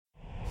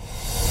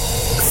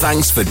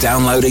Thanks for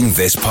downloading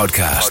this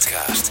podcast.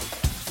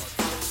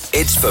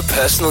 It's for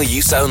personal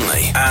use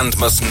only and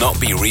must not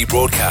be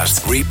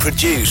rebroadcast,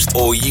 reproduced,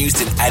 or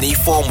used in any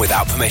form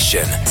without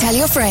permission. Tell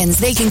your friends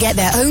they can get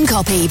their own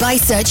copy by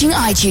searching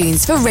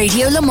iTunes for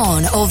Radio Le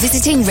Mans or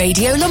visiting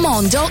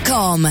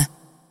radiolemans.com.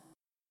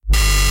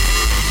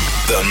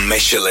 The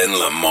Michelin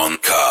Le Mans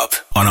Cup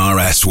on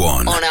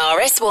RS1. On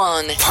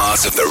RS1.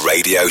 Part of the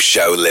Radio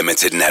Show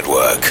Limited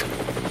Network.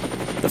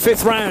 The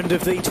fifth round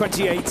of the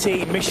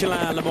 2018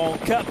 Michelin Le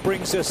Mans Cup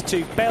brings us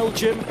to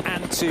Belgium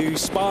and to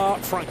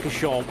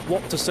Spa-Francorchamps.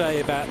 What to say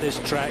about this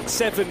track?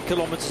 7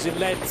 kilometres in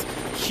length,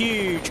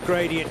 huge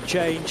gradient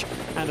change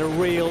and a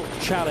real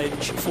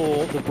challenge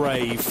for the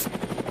brave.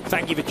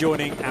 Thank you for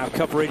joining our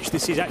coverage.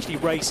 This is actually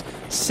race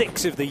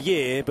 6 of the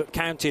year, but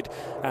counted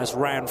as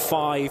round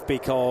 5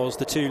 because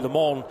the 2 Le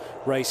Mans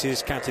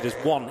races counted as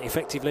 1.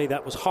 Effectively,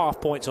 that was half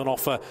points on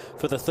offer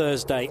for the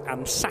Thursday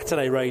and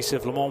Saturday race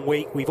of Le Mans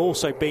week. We've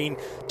also been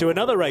to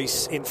another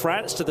race in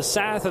France, to the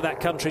south of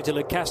that country, to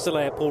Le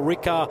Castellet at Paul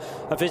Ricard,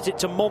 a visit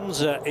to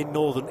Monza in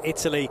northern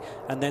Italy,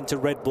 and then to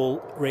Red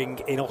Bull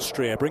Ring in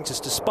Austria. Brings us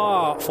to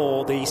Spa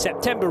for the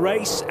September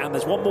race, and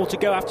there's one more to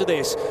go after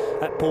this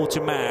at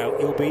Portimao.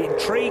 You'll be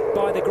intrigued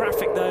by the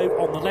graphic though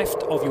on the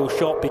left of your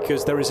shot,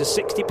 because there is a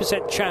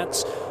 60%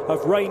 chance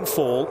of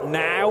rainfall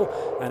now,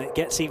 and it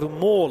gets even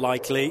more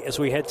likely as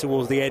we head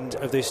towards the end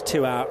of this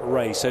 2-hour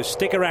race. So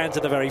stick around to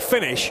the very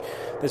finish.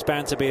 There's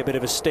bound to be a bit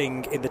of a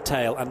sting in the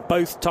tail, and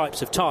both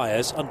types of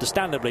tyres,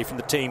 understandably from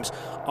the teams,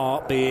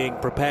 are being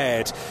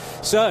prepared.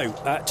 So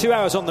 2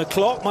 hours on the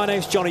clock. My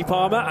name's Johnny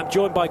Palmer. I'm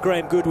joined by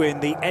Graham Goodwin,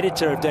 the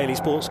editor of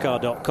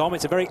dailysportscar.com.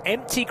 It's a very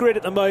empty grid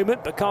at the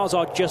moment, but cars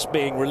are just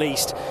being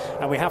released,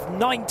 and we have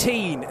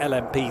 19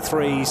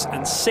 LMP3s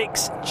and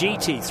 6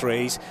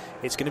 GT3s.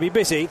 It's going to be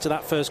busy to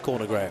that first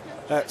corner, Graham.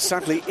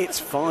 Sadly, it's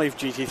 5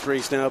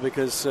 GT3s now,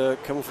 because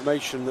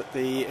confirmation that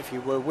if you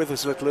were with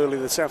us a little earlier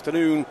this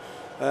afternoon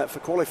for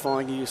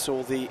qualifying, you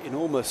saw the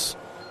enormous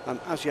and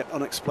as yet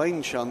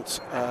unexplained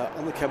shunt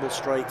on the Kemmel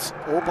Straight,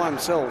 all by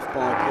himself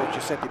by Pier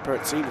Giuseppe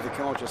Perezzini, the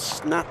car just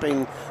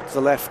snapping to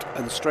the left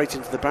and straight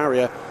into the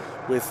barrier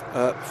with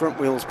front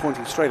wheels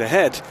pointing straight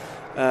ahead.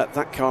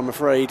 That car, I'm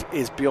afraid,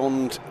 is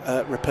beyond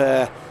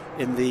repair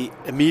in the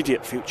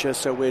immediate future,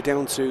 so we're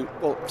down to,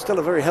 well, still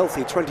a very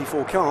healthy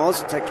 24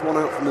 cars. It takes one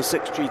out from the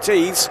 6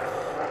 GTs,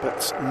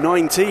 but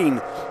 19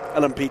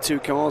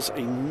 LMP2 cars,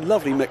 a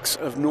lovely mix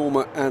of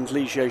Norma and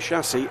Ligier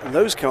chassis, and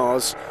those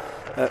cars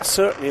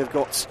certainly have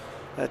got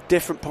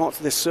different parts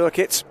of this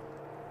circuit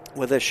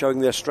where they're showing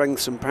their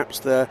strengths and perhaps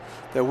their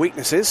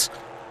weaknesses.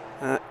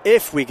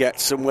 If we get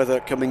some weather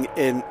coming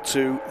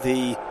into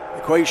the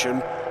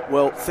equation,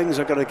 well, things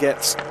are going to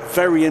get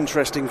very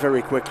interesting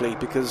very quickly,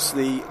 because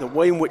the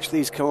way in which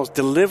these cars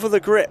deliver the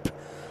grip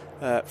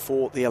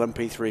for the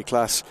LMP3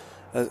 class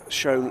has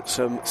shown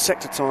some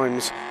sector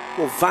times,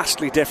 well,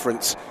 vastly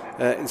different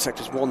in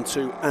sectors 1,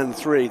 2 and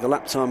 3. The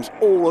lap times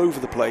all over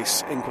the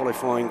place in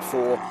qualifying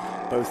for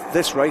both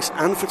this race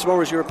and for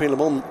tomorrow's European Le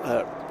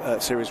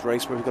Mans Series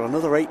race, where we've got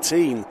another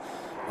 18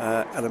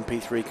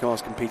 LMP3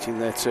 cars competing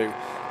there too.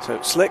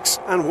 So slicks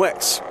and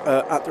wets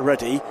at the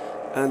ready.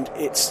 And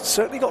it's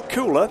certainly got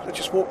cooler. I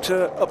just walked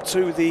up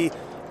to the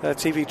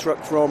TV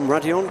truck from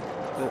Radion,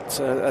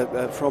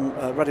 from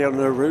Radion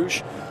Eau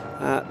Rouge.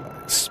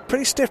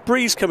 Pretty stiff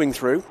breeze coming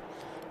through.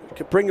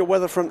 Could bring a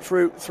weather front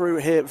through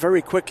here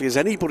very quickly, as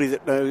anybody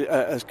that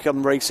has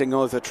come racing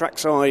either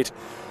trackside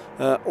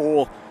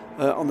or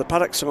on the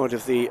paddock side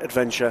of the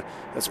adventure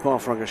at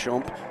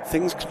Spa-Francorchamps.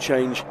 Things can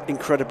change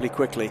incredibly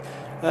quickly.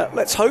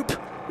 Let's hope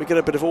we get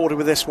a bit of order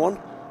with this one,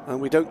 and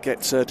we don't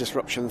get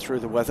disruption through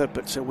the weather.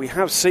 But we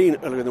have seen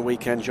earlier in the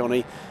weekend,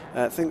 Johnny,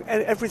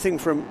 everything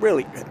from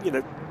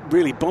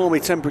really balmy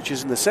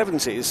temperatures in the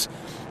 70s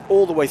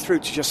all the way through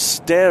to just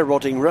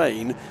stare-rodding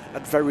rain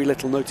at very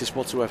little notice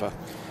whatsoever.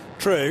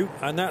 True,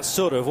 and that's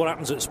sort of what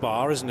happens at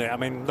Spa, isn't it? I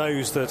mean,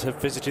 those that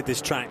have visited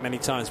this track many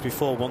times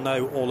before will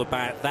know all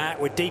about that.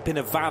 We're deep in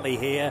a valley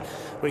here,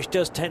 which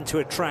does tend to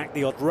attract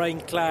the odd rain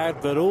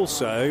cloud, but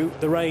also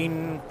the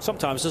rain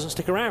sometimes doesn't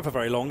stick around for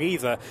very long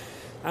either.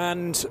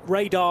 And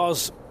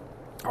radars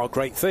are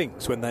great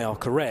things when they are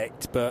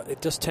correct, but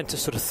it does tend to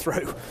sort of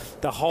throw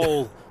the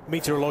whole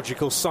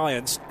meteorological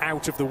science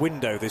out of the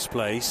window, this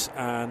place.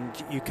 And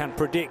you can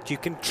predict, you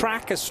can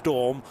track a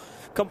storm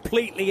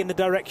completely in the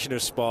direction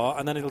of Spa,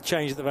 and then it'll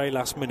change at the very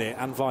last minute,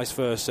 and vice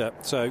versa.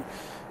 So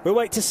we'll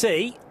wait to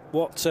see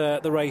what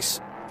the race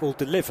will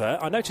deliver.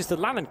 I noticed the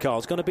Lannon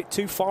car's gone a bit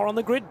too far on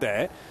the grid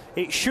there.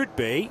 It should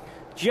be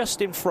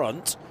just in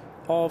front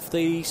of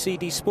the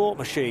CD Sport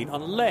machine,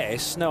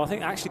 unless, no, I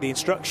think actually the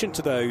instruction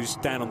to those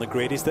down on the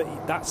grid is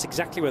that that's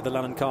exactly where the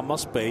Lannon car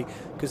must be,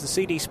 because the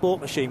CD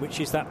Sport machine, which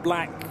is that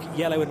black,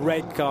 yellow and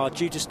red car,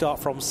 due to start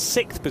from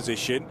 6th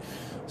position,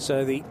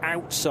 so the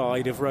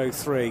outside of row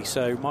 3.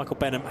 So Michael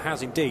Benham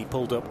has indeed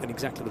pulled up in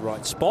exactly the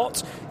right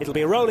spot. It'll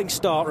be a rolling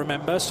start,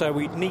 remember, so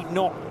we need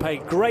not pay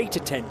great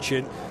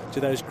attention to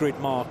those grid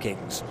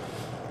markings.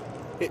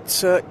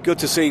 It's good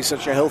to see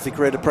such a healthy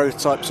grid of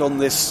prototypes on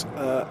this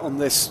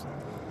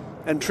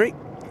entry.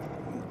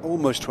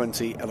 almost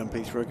 20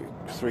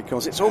 LMP3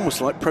 cars. It's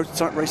almost like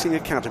Prototype Racing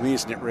Academy,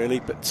 isn't it, really?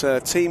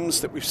 But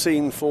teams that we've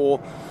seen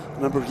for a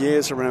number of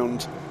years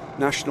around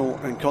national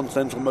and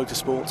continental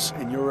motorsports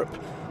in Europe,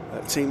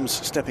 teams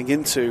stepping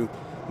into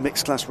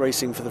mixed class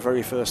racing for the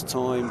very first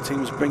time,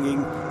 teams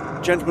bringing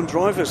gentleman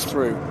drivers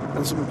through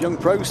and some young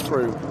pros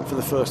through for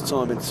the first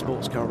time into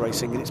sports car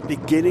racing, and it's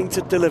beginning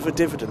to deliver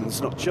dividends,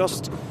 not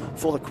just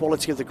for the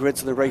quality of the grids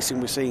and the racing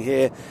we're seeing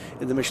here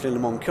in the Michelin Le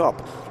Mans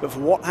Cup, but for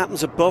what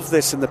happens above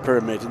this in the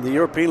pyramid, in the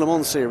European Le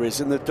Mans Series,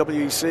 in the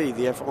WEC,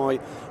 the FI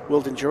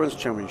World Endurance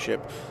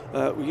Championship.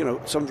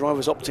 Some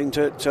drivers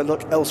opting to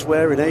look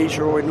elsewhere in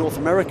Asia or in North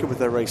America with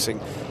their racing.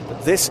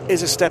 But this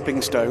is a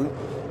stepping stone.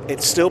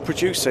 It's still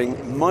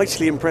producing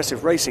mightily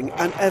impressive racing,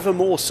 and ever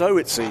more so,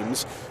 it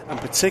seems, and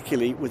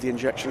particularly with the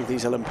injection of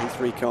these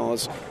LMP3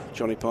 cars,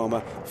 Johnny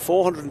Palmer.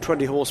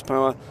 420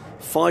 horsepower,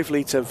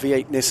 5-litre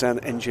V8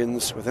 Nissan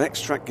engines with an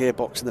X-Track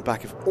gearbox in the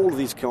back of all of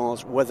these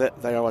cars, whether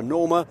they are a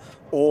Norma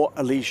or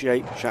a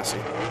Ligier chassis.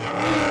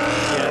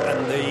 Yeah,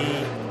 and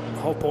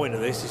the whole point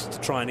of this is to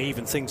try and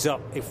even things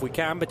up, if we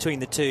can, between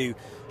the two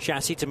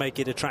chassis to make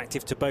it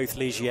attractive to both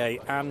Ligier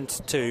and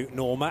to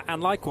Norma,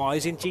 and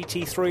likewise in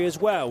GT3 as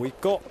well. We've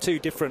got two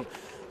different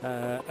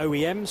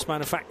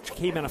OEMs,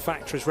 key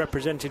manufacturers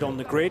represented on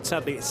the grid.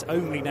 Sadly, it's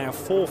only now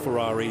 4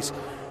 Ferraris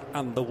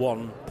and the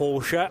 1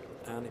 Porsche,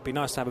 and it'd be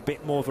nice to have a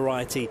bit more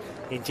variety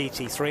in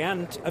GT3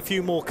 and a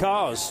few more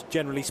cars,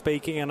 generally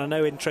speaking, and I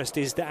know interest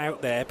is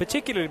out there,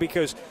 particularly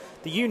because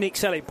the unique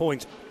selling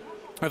point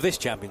of this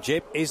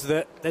championship is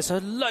that there's a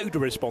load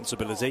of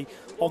responsibility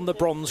on the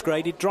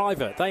bronze-graded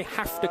driver. They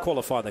have to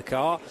qualify the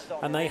car,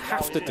 and they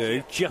have to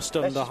do just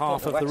under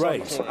half of the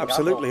race.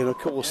 Absolutely, and of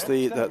course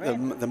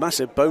the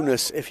massive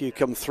bonus if you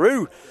come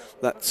through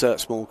that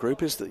small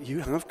group is that you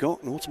have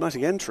got an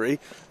automatic entry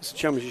as a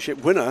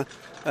championship winner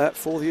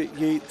for the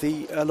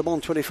Le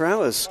Mans 24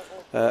 Hours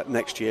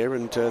next year,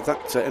 and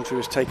that entry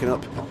was taken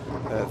up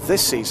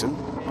this season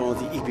by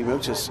the EP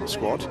Motors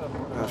squad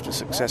after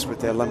success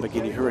with their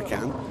Lamborghini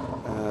Huracan.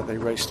 They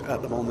raced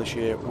at Le Mans this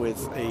year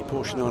with a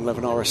Porsche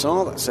 911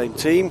 RSR. That same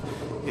team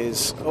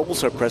is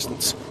also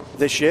present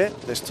this year,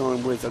 this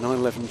time with a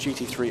 911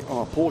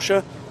 GT3R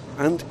Porsche,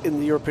 and in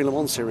the European Le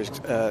Mans Series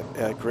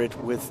grid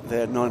with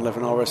their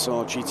 911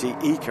 RSR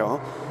GTE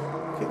car.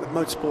 The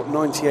Motorsport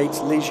 98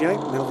 Ligier,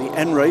 now the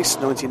N-Race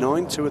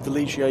 99, 2 of the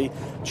Ligier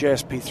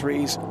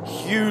JSP3s,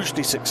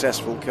 hugely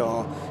successful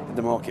car in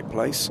the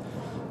marketplace.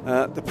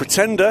 The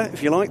Pretender,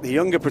 if you like, the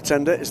younger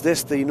Pretender, is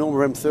this, the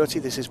Norma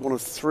M30. This is one of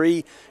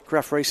 3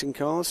 Graf Racing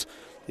cars,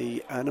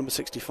 the number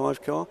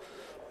 65 car.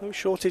 No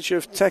shortage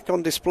of tech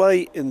on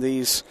display in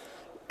these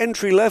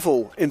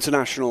entry-level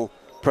international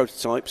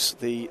prototypes,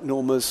 the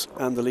Normas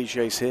and the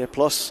Ligiers here,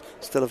 plus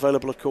still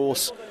available, of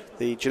course,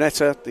 the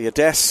Ginetta, the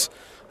Adesse.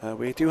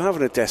 We do have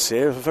an Adesse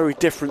here of a very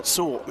different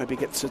sort. Maybe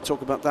get to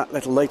talk about that a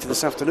little later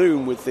this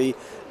afternoon with the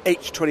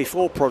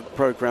H24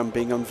 programme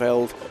being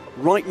unveiled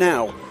right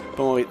now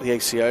by the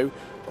ACO,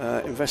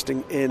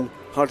 investing in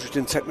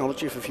hydrogen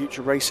technology for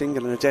future racing,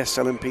 and an Adesse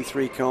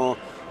LMP3 car,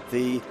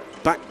 the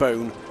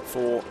backbone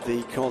for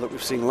the car that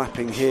we've seen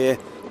lapping here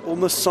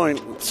almost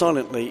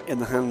silently in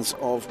the hands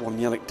of one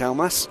Yannick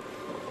Dalmas.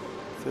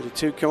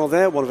 32 car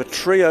there, one of a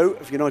trio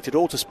of United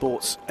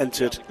Autosports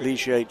entered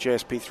Ligier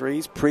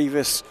JSP3s,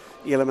 previous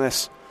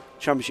ELMS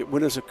championship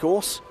winners, of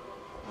course.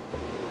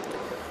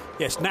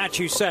 Yes, Naj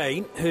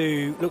Hussain,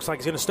 who looks like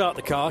he's going to start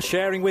the car,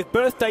 sharing with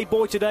birthday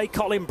boy today,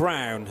 Colin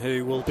Brown,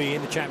 who will be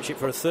in the championship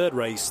for a 3rd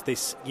race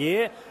this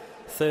year,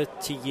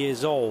 30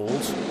 years old.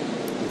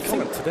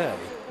 Today.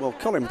 Well,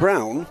 Colin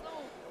Brown,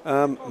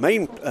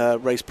 main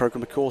race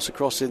programme, of course,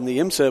 across in the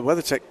IMSA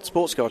WeatherTech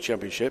Sports Car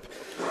Championship.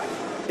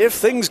 If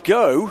things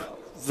go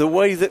the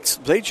way that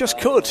they just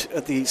could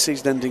at the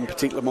season-ending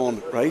Petit Le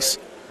Mans race,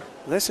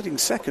 they're sitting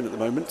 2nd at the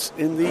moment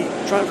in the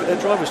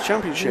Drivers'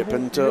 Championship,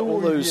 and all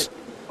those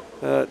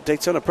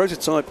Daytona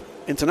Prototype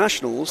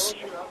Internationals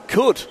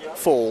could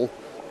fall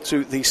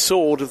to the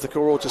sword of the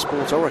Core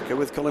Autosport Orica,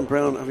 with Colin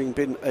Brown having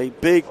been a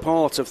big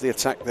part of the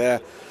attack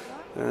there,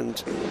 and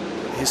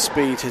his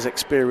speed, his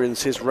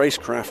experience, his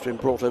racecraft been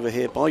brought over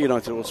here by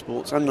United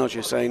Autosports and Naj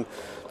Hussain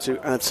to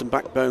add some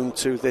backbone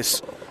to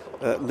this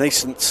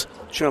nascent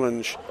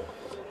challenge.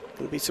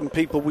 Going to be some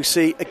people we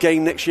see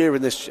again next year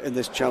in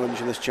this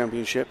challenge, in this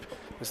championship,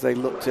 as they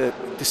look to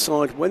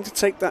decide when to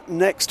take that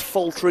next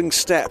faltering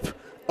step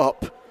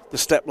up the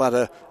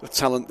stepladder of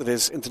talent that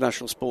is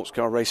international sports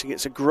car racing.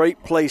 It's a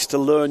great place to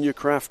learn your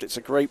craft. It's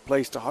a great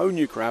place to hone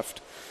your craft.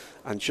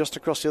 And just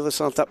across the other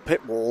side of that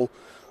pit wall,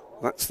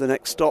 that's the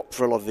next stop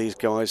for a lot of these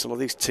guys, a lot of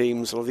these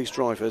teams, a lot of these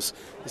drivers,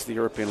 is the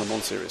European Le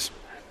Mans Series.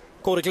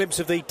 Caught a glimpse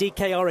of the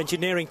DKR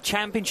Engineering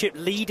Championship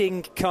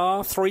leading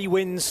car, 3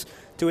 wins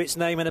to its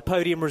name and a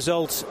podium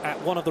result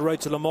at one of the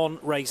Road to Le Mans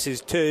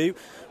races too.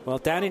 Well,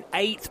 down in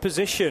 8th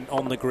position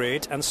on the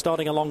grid and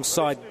starting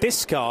alongside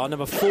this car,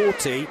 number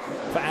 40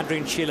 for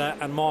Adrian Schiller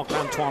and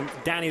Marc-Antoine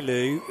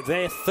Danilou.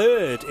 They're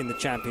 3rd in the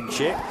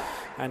championship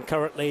and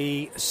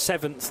currently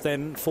 7th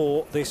then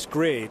for this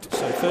grid.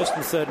 So 1st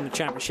and 3rd in the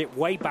championship,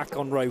 way back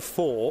on row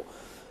 4.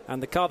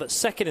 And the car that's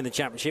second in the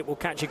championship we'll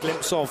catch a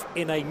glimpse of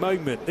in a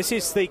moment. This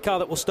is the car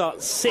that will start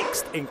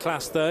 6th in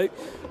class, though,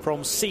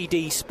 from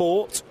CD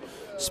Sport.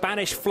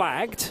 Spanish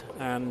flagged,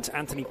 and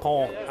Anthony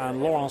Pont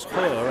and Laurence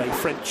Heur, a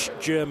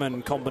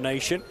French-German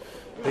combination.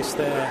 This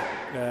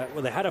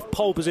well, they had a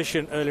pole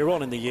position earlier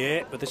on in the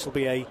year, but this will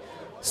be a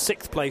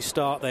 6th place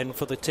start then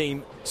for the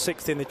team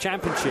 6th in the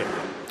championship.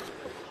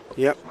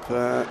 Yep,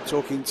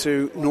 talking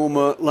to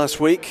Norma last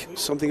week,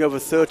 something over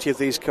 30 of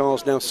these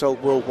cars now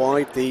sold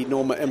worldwide, the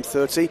Norma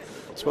M30.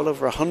 It's well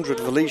over 100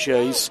 of the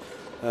Ligers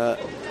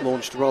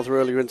launched rather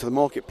earlier into the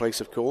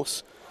marketplace, of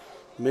course.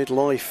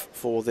 Midlife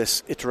for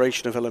this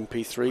iteration of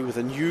LMP3 with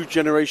a new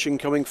generation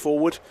coming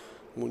forward.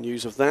 More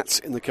news of that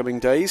in the coming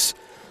days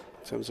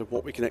in terms of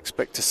what we can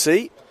expect to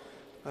see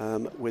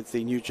with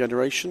the new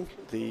generation.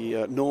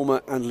 The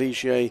Norma and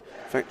Ligier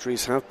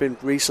factories have been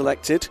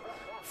reselected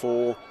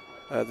for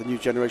the new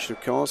generation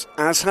of cars,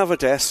 as have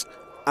Ades,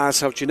 as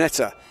have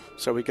Ginetta.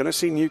 So we're going to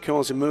see new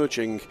cars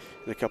emerging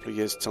in a couple of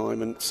years'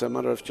 time, and it's a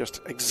matter of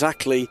just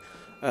exactly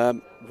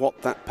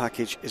what that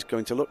package is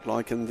going to look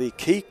like. And the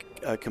key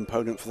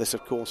component for this,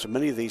 of course, for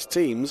many of these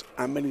teams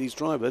and many of these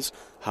drivers,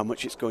 how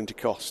much it's going to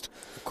cost.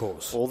 Of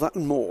course. All that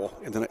and more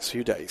in the next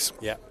few days.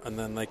 Yeah, and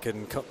then they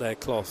can cut their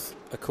cloth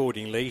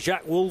accordingly.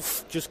 Jacques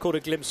Wolf, just caught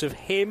a glimpse of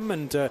him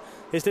and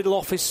his little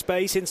office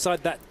space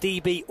inside that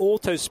DB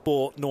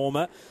Autosport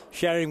Norma,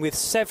 sharing with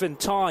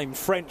 7-time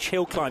French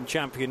hill climb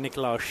champion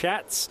Nicolas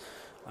Schatz.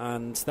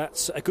 And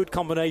that's a good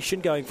combination,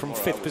 going from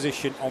 5th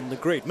position on the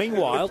grid.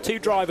 Meanwhile, 2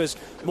 drivers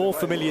more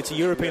familiar to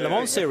European Le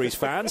Mans Series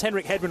fans,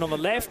 Henrik Hedman on the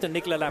left and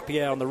Nicolas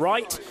Lapierre on the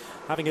right,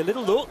 having a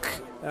little look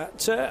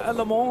at a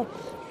Le Mans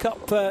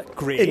Cup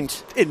grid.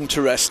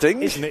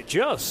 Interesting. Isn't it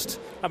just?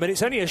 I mean,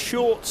 it's only a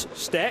short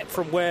step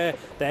from where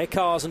their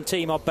cars and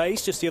team are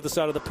based, just the other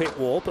side of the pit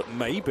wall, but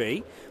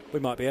maybe we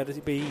might be able to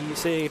be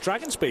seeing a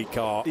Dragon Speed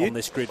car on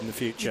this grid in the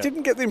future. You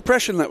didn't get the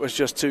impression that was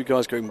just 2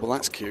 guys going, well,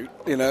 that's cute.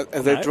 You know,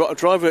 they're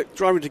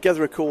driving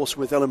together, of course,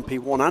 with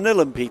LMP1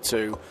 and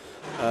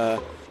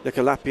LMP2.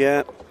 Nicolas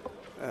Lapierre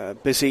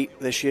busy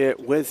this year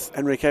with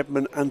Henrik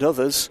Hedman and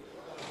others.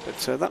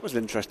 But that was an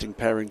interesting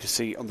pairing to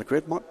see on the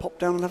grid. Might pop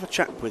down and have a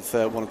chat with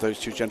one of those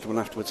 2 gentlemen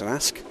afterwards and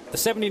ask. The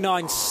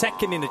 79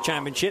 second in the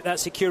championship,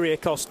 that's Ikuria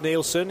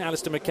Kost-Nielsen,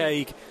 Alistair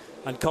McCaig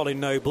and Colin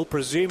Noble,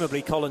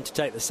 presumably Colin to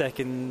take the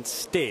second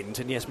stint.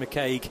 And yes,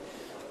 McCaig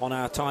on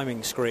our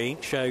timing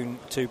screen shown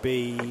to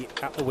be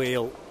at the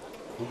wheel.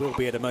 He will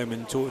be at a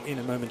moment or in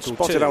a moment or two.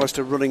 Spotted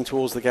Alistair running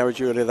towards the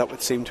garage earlier. That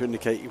would seem to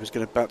indicate he was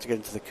about to get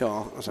into the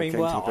car as I came to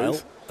the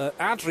booth.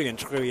 Adrien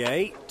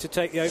Trouillet to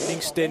take the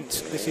opening stint.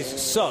 This is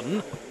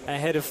son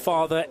ahead of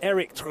father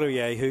Eric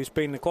Trouillet, who's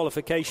been the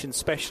qualification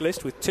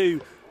specialist with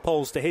 2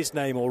 poles to his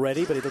name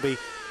already, but it'll be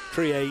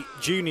Trouillet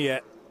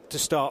Jr. to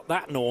start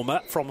that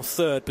Norma from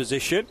 3rd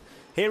position.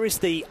 Here is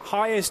the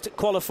highest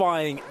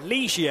qualifying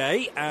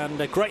Ligier, and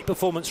a great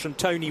performance from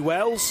Tony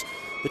Wells,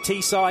 the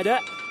Teessider,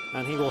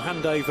 and he will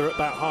hand over at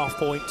about half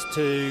point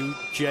to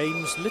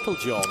James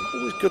Littlejohn.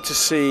 Always good to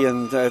see,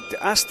 and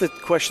ask the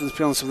questions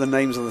beyond some of the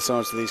names on the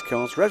sides of these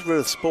cars. Red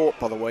River Sport,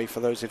 by the way, for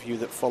those of you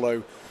that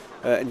follow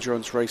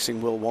endurance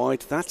racing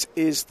worldwide, that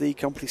is the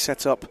company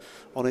set up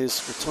on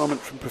his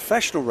retirement from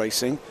professional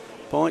racing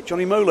by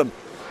Johnny Molam.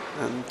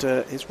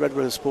 And his Red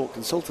River Sport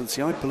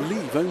consultancy, I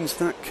believe, owns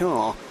that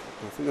car.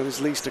 I think that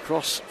is leased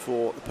across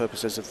for the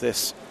purposes of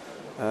this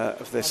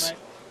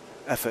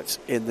effort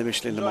in the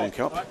Michelin Le Mans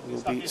Cup.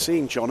 We'll be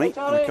seeing Johnny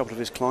and a couple of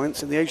his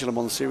clients in the Asia Le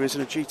Mans Series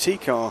in a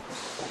GT car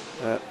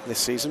this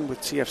season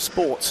with TF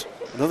Sport,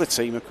 another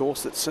team, of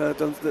course,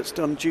 that's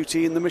done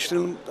duty in the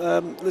Michelin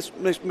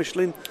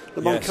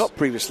Le Mans Cup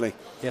previously.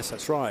 Yes,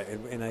 that's right,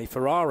 in a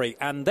Ferrari.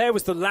 And there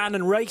was the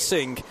Lannon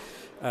Racing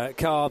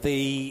car,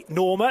 the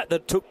Norma,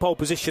 that took pole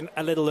position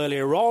a little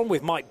earlier on,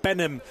 with Mike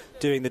Benham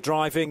doing the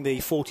driving, the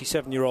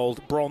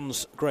 47-year-old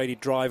bronze-graded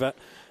driver,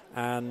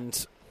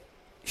 and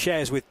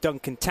shares with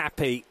Duncan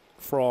Tappy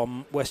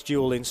from West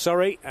Jewell in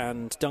Surrey,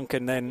 and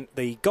Duncan then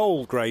the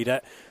gold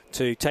grader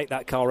to take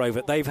that car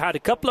over. They've had a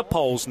couple of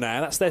poles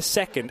now, that's their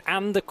second,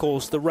 and of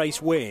course the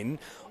race win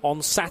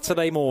on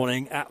Saturday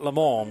morning at Le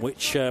Mans,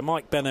 which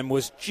Mike Benham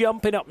was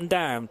jumping up and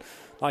down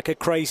like a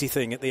crazy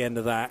thing at the end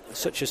of that.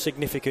 Such a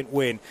significant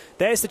win.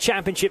 There's the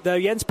championship, though.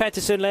 Jens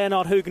Pettersson,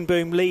 Leonard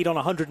Hugenboom lead on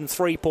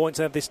 103 points.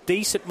 They have this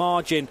decent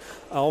margin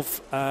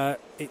of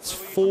it's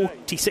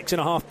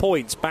 46.5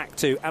 points back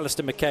to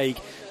Alistair McCaig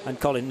and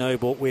Colin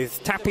Noble,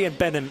 with Tappy and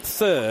Benham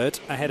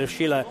 3rd ahead of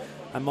Schiller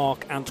and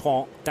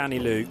Marc-Antoine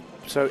Danilou.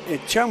 So in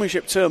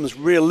championship terms,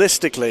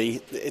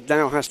 realistically, it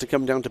now has to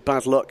come down to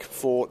bad luck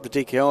for the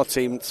DKR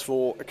teams,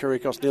 for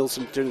Ikuria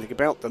Kost-Nielsen to do anything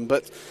about them.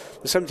 But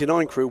the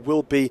 79 crew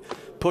will be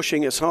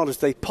pushing as hard as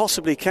they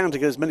possibly can to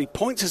get as many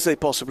points as they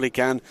possibly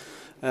can,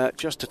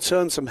 just to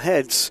turn some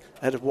heads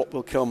ahead of what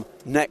will come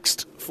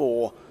next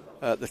for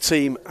the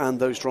team and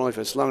those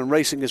drivers. Lannon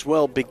Racing as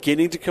well,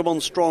 beginning to come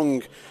on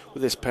strong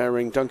with this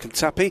pairing. Duncan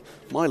Tappy,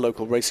 my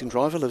local racing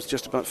driver, lives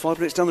just about 5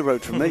 minutes down the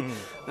road from me.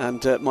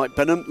 And Mike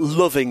Benham,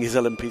 loving his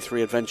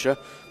LMP3 adventure.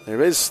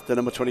 There is the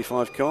number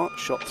 25 car,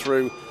 shot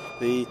through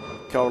the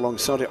car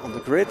alongside it on the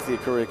grid, the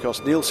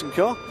Kyrgios Nielsen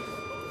car.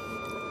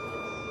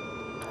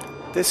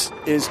 This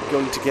is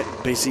going to get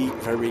busy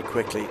very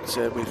quickly.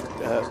 So with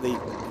the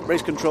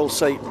race controls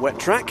say wet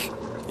track.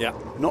 Yeah.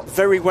 Not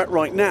very wet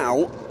right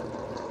now.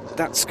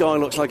 That sky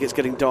looks like it's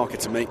getting darker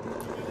to me.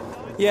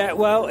 Yeah,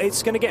 well,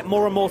 it's going to get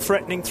more and more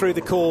threatening through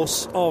the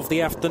course of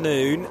the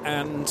afternoon,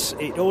 and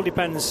it all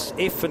depends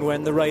if and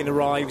when the rain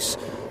arrives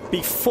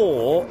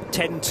before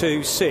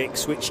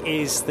 10:26, which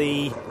is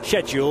the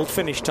scheduled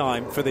finish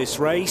time for this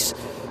race.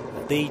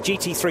 The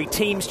GT3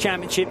 Teams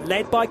Championship,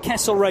 led by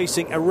Kessel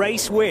Racing, a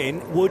race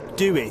win would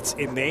do it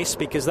in this,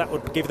 because that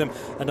would give them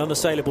an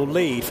unassailable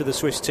lead for the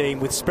Swiss team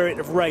with Spirit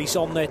of Race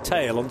on their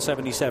tail on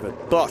 77.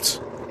 But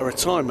a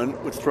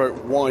retirement would throw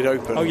it wide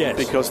open. Oh, yes.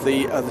 Because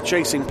the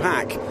chasing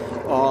pack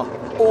are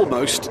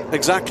almost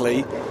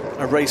exactly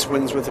a race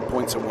wins with the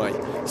points away.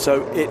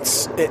 So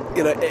it's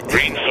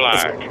green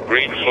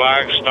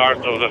flag, start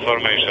of the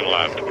formation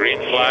lap. Green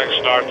flag,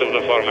 start of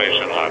the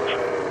formation lap.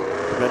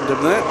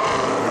 Random there.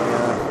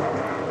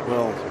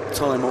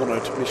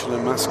 Time-honoured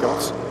Michelin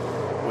mascot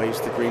waves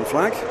the green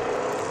flag.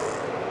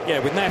 Yeah,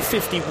 with now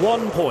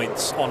 51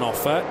 points on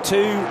offer,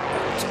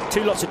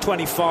 two lots of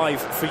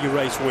 25 for your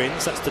race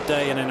wins. That's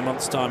today and in a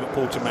month's time at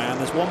Portimao. And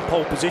there's one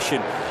pole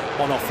position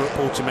on offer at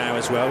Portimao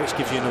as well, which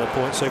gives you another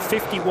point. So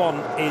 51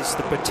 is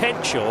the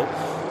potential,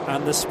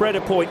 and the spread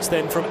of points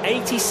then from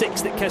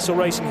 86 that Kessel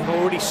Racing have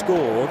already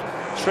scored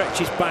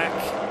stretches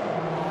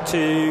back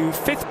to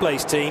fifth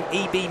place team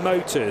EB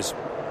Motors,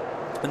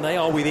 and they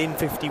are within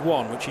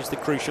 51, which is the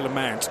crucial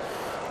amount.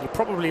 You're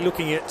probably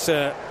looking at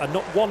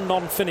one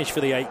non-finish for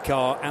the 8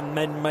 car, and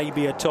then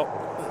maybe a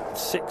top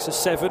 6 or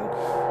 7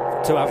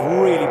 to have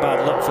really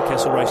bad luck for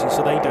Kessel Racing,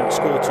 so they don't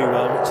score too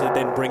well, which would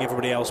then bring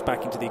everybody else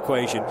back into the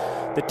equation.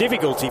 The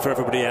difficulty for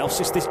everybody else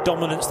is this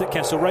dominance that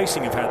Kessel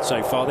Racing have had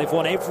so far. They've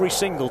won every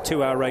single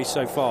 2-hour race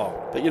so far.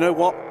 But you know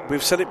what?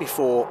 We've said it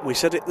before. We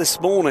said it this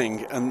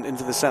morning and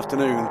into this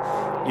afternoon.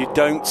 You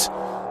don't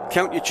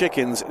count your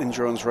chickens in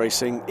endurance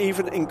racing.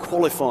 Even in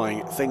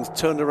qualifying, things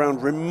turned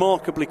around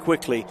remarkably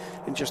quickly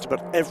in just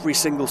about every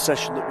single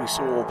session that we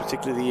saw,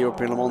 particularly the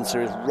European Le Mans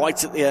Series,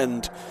 right at the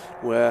end,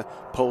 where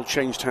pole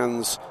changed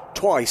hands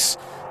twice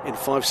in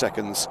 5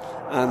 seconds.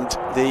 And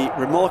the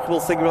remarkable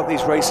thing about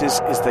these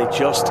races is they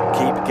just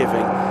keep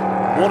giving.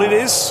 What it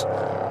is,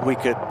 we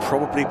could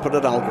probably put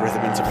an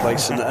algorithm into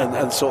place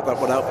and sort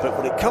that one out. But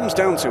what it comes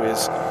down to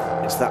is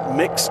it's that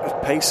mix of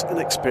pace and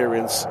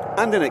experience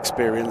and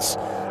inexperience.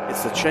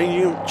 It's the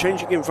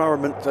changing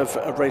environment of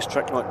a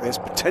racetrack like this,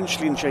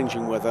 potentially in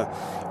changing weather.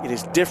 It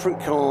is different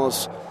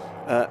cars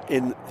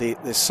in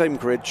the same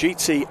grid,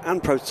 GT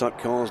and prototype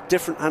cars,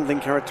 different handling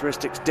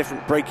characteristics,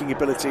 different braking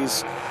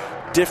abilities,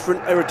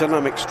 different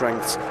aerodynamic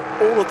strengths.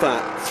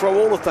 Throw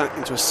all of that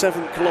into a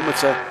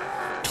 7-kilometre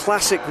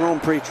classic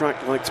Grand Prix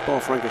track like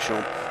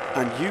Spa-Francorchamps,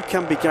 and you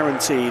can be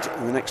guaranteed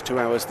in the next 2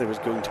 hours there is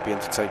going to be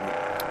entertainment.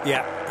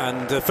 Yeah,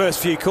 and the first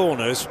few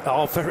corners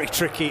are very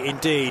tricky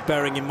indeed,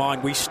 bearing in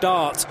mind we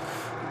start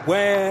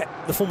where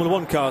the Formula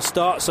 1 cars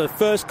start. So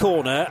first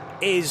corner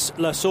is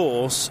La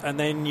Source, and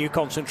then you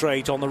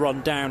concentrate on the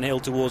run downhill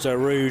towards Eau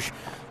Rouge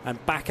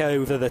and back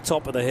over the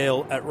top of the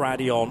hill at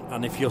Raidillon.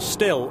 And if you're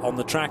still on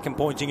the track and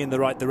pointing in the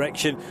right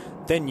direction,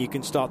 then you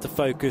can start to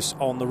focus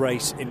on the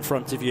race in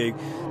front of you.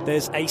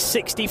 There's a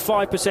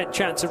 65%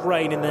 chance of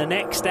rain in the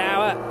next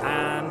hour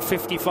and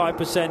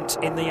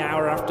 55% in the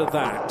hour after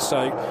that.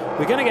 So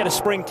we're going to get a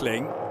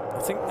sprinkling. I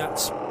think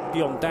that's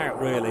beyond doubt,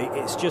 really.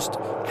 It's just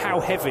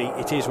how heavy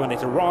it is when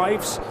it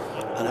arrives.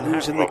 And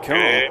who's in the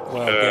car?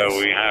 Well,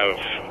 we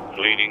have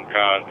leading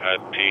car at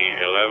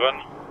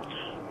T11.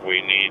 We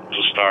need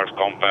to start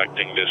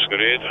compacting this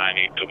grid. I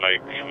need to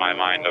make my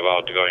mind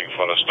about going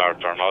for a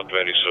start or not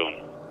very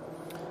soon.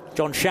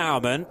 John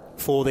Showerman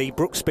for the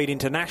Brookspeed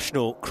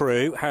International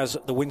crew has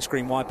the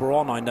windscreen wiper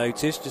on, I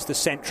noticed, just the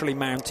centrally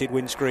mounted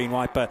windscreen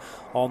wiper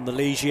on the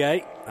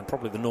Ligier, and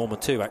probably the Norma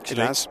too,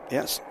 actually. It has,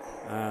 yes.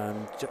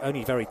 And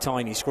only very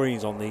tiny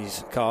screens on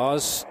these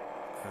cars.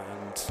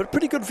 But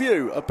pretty good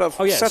view above.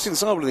 Oh, yes. Sat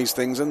inside of these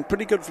things, and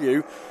pretty good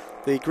view.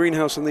 The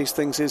greenhouse on these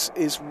things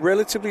is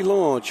relatively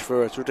large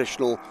for a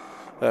traditional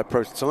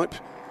prototype.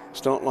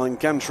 Start line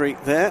gantry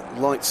there.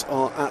 Lights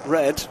are at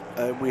red.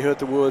 We heard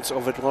the words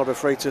of Eduardo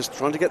Freitas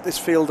trying to get this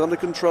field under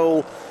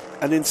control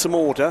and in some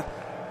order.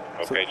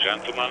 Okay,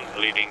 gentlemen,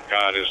 leading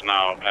car is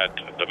now at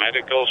the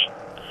medicals.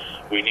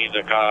 We need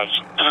the cars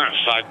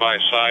side by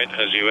side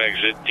as you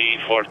exit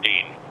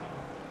T14.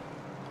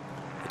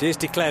 It is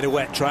declared a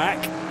wet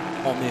track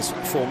on this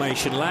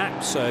formation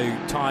lap, so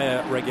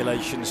tyre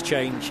regulations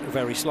change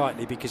very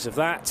slightly because of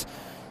that.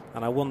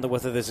 And I wonder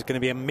whether there's going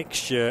to be a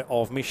mixture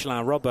of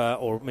Michelin rubber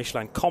or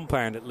Michelin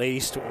compound at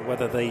least, or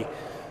whether the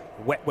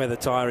wet weather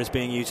tyre is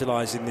being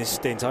utilised in this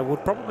stint. I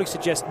would probably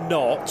suggest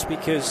not,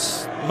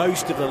 because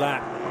most of the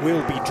lap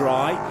will be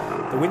dry.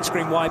 The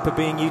windscreen wiper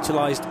being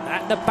utilised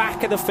at the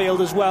back of the field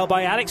as well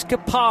by Alex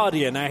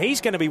Kapadia. Now he's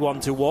going to be one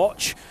to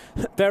watch,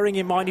 bearing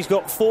in mind he's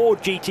got 4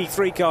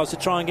 GT3 cars to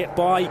try and get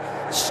by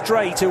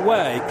straight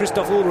away.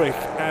 Christoph Ulrich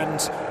and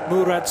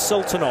Murad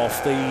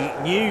Sultanov,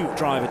 the new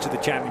driver to the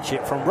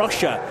championship from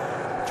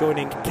Russia,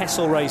 joining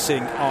Kessel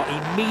Racing,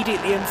 are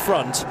immediately in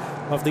front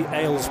of the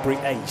Aylesbury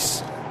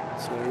Ace.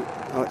 So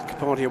Alex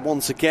Kapadia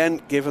once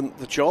again given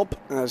the job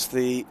as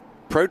the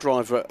pro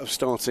driver of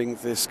starting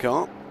this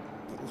car.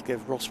 Will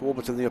give Ross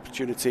Warburton the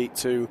opportunity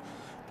to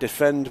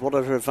defend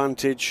whatever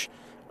advantage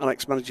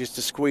Alex manages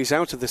to squeeze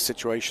out of this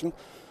situation.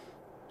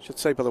 I should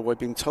say, by the way,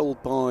 being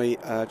told by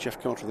Jeff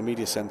Carter of the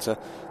media centre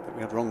that we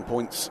had wrong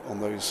points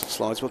on those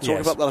slides. We'll talk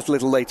about that a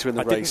little later in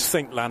the race. I didn't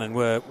think Lannon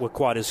were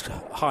quite as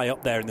high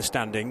up there in the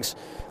standings.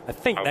 I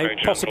think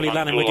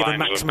Lannon were given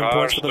maximum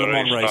points for the Le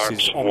Mans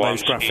races on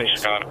those graphics.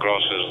 Each car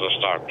crosses the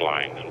start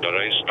line. The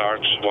race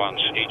starts once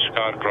each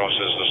car crosses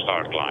the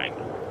start line.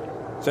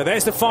 So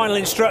there's the final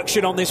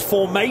instruction on this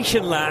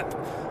formation lap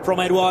from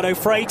Eduardo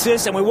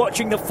Freitas, and we're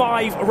watching the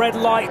 5 red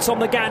lights on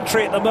the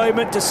gantry at the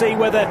moment to see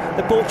whether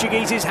the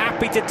Portuguese is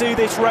happy to do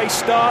this race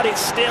start. It's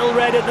still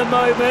red at the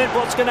moment.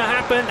 What's going to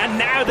happen? And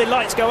now the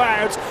lights go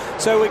out,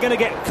 so we're going to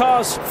get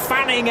cars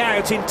fanning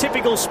out in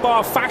typical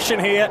Spa fashion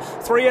here.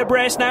 3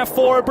 abreast, now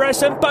 4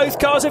 abreast, and both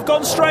cars have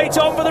gone straight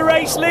on for the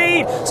race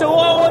lead. So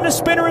and the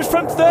spinner is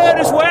from 3rd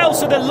as well,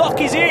 so the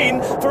lock is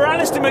in for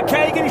Alistair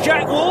McCaig and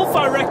Jack Wolf,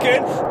 I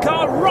reckon.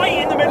 Car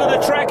right in the middle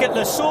of the track at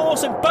La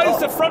Source, and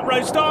both the front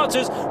row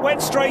starters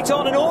went straight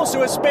on, and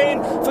also a spin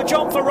for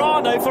John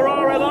Ferrano for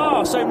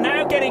RLR. So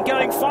now getting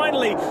going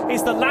finally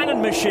is the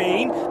Lannon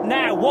machine.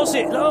 Now was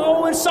it?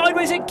 And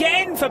sideways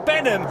again for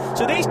Benham.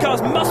 So these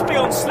cars must be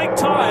on slick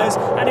tyres,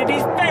 and it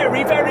is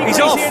very, very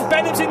greasy, and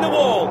Benham's in the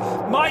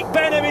wall. Mike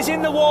Benham is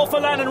in the wall for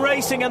Lannon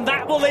Racing, and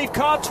that will leave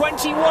car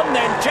 21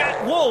 then,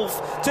 Jack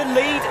Wolf, to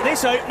lead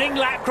this opening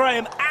lap.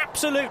 Graham,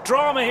 absolute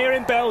drama here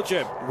in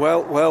Belgium.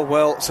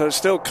 Well, so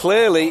still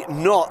clearly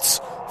not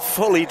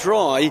fully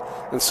dry,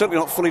 and certainly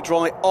not fully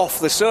dry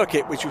off the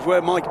circuit, which is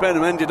where Mike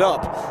Benham ended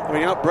up,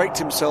 having outbraked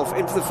himself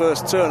into the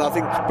first turn. I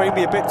think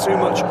maybe a bit too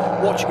much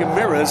watching in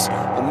mirrors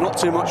and not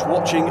too much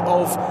watching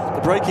of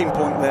the braking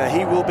point there.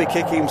 He will be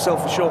kicking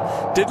himself for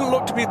sure. Didn't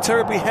look to be a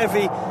terribly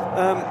heavy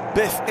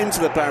biff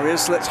into the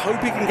barriers. Let's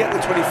hope he can get the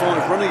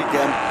 25 running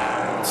again.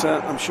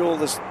 But I'm sure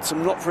there's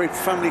some not very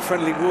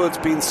family-friendly words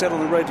being said on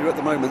the radio at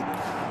the moment.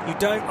 You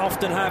don't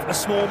often have a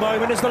small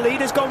moment as the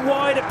leader's gone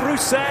wide at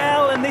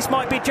Bruxelles, and this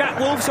might be Jack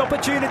Wolf's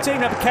opportunity.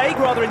 Now McCaig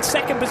rather in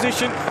second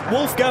position,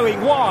 Wolf going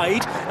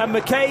wide, and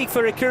McCaig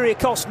for Ikuria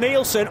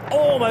Kost-Nielsen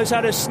almost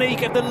had a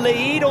sneak at the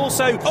lead.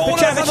 Also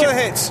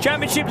the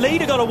championship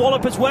leader got a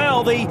wallop as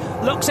well. The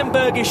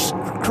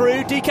Luxembourgish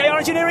crew, DKR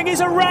Engineering,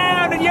 is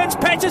around, and Jens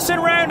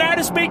Pettersson round out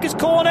of Speaker's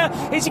Corner.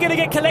 Is he going to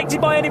get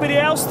collected by anybody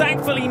else?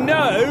 Thankfully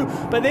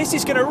no, but this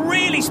is going to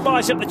really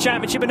spice up the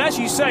championship, and as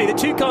you say, the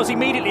 2 cars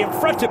immediately in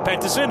front of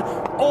Pettersson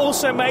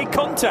also made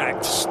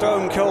contact.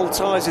 Stone cold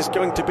tyres is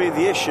going to be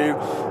the issue.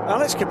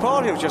 Alex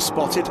Kapadia, just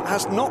spotted,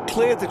 has not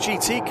cleared the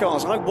GT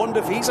cars. I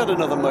wonder if he's had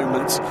another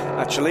moment,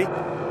 actually.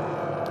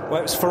 Well,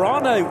 it was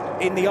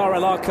Ferrano in the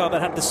RLR car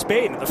that had the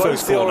spin at the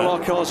first corner.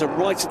 Both the RLR cars are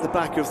right at the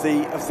back of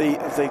the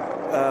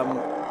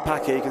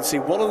pack here. You can see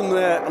one of them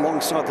there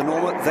alongside the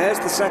Norma. There's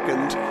the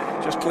second,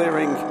 just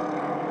clearing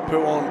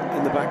Pouon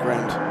in the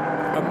background.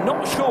 I'm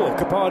not sure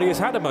Kapadia's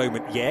had a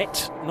moment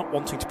yet, not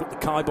wanting to put the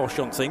kibosh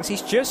on things.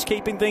 He's just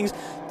keeping things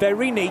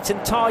very neat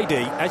and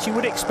tidy, as you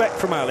would expect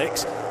from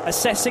Alex,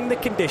 assessing the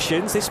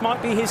conditions. This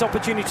might be his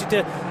opportunity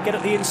to get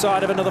at the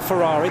inside of another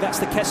Ferrari. That's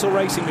the Kessel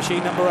Racing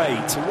machine number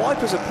 8. The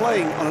wipers are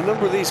playing on a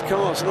number of these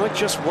cars, and I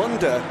just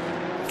wonder,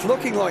 it's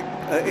looking like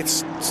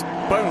it's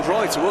bone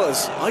dry to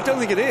us. I don't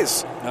think it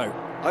is. No.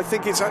 I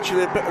think it's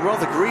actually a bit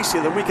rather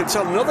greasier than we can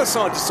tell. Another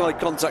side-to-side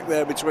contact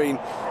there between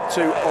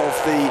 2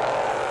 of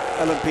the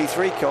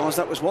LMP3 cars.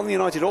 That was one of the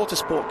United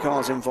Autosport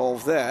cars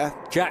involved there.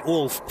 Jack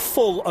Wolf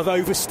full of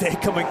oversteer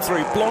coming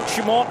through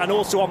Blanchimont, and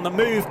also on the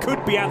move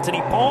could be Anthony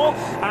Pont,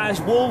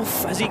 as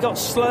Wolf, has he got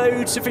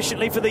slowed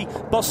sufficiently for the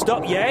bus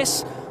stop?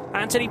 Yes.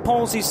 Anthony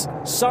Pons is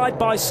side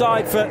by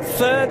side for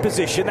 3rd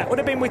position. That would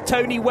have been with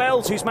Tony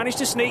Wells, who's managed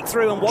to sneak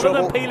through, and one of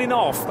them peeling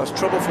off. That's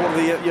trouble for one of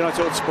the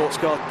United Autosports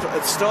cars.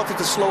 It started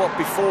to slow up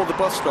before the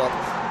bus stop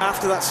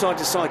after that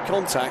side-to-side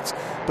contact,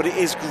 but it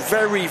is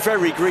very,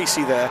 very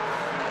greasy there.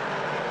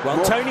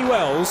 Well, Tony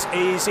Wells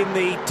is in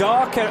the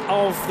darker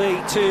of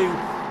the 2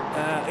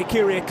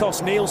 Ikuria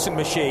Kost-Nielsen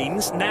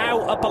machines.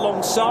 Now up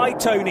alongside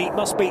Tony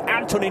must be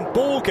Antonin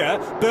Borger,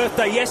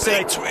 birthday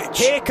yesterday.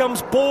 Here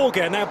comes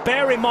Borger. Now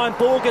bear in mind,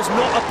 Borger's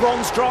not a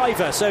bronze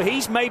driver, so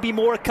he's maybe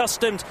more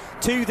accustomed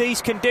to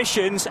these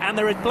conditions, and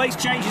there are place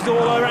changes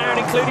all around,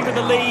 including with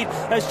the lead,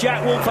 as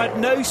Jack Wolf had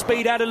no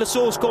speed out of La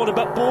Source corner,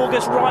 but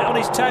Borger's right on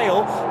his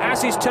tail,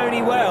 as is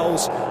Tony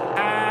Wells.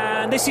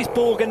 And And this is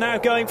Borger now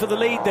going for the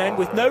lead then,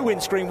 with no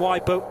windscreen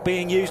wiper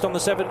being used on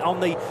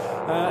the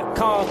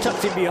car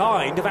tucked in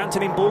behind of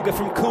Antonin Borger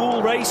from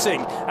Cool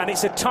Racing. And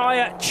it's a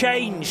tyre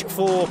change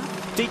for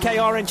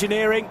DKR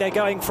Engineering. They're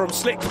going from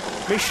slick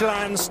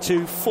Michelins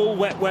to full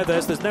wet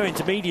weathers. There's no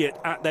intermediate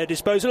at their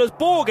disposal as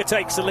Borger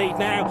takes the lead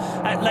now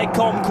at Les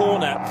Combes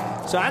corner.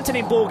 So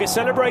Antonin Borger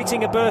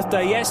celebrating a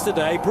birthday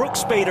yesterday.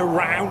 Brooks Speed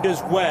around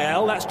as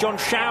well. That's John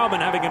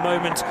Schaumann having a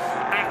moment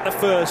at the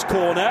first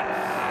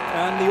corner.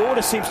 And the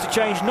order seems to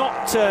change,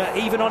 not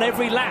even on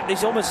every lap.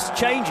 It's almost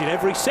changing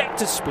every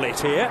sector split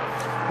here,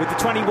 with the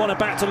 21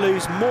 about to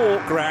lose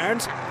more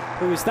ground.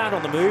 Who is that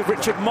on the move?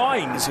 Richard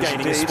Mines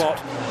gaining a spot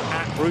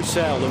at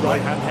Bruxelles, the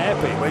right-hand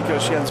hairpin. Away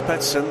goes Jens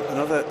Pedersen,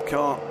 another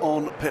car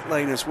on pit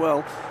lane as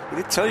well.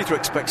 We did tell you to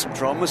expect some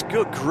dramas.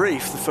 Good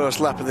grief, the first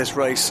lap of this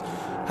race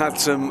had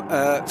some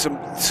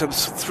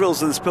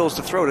thrills and spills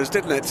to throw at us,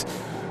 didn't it?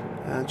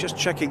 And just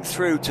checking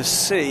through to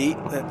see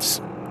that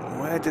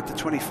where did the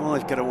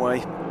 25 get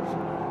away?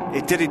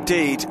 It did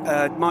indeed.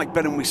 Mike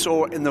Benham, we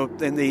saw in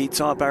the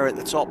tyre barrier at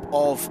the top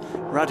of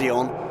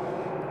Radion,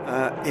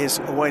 is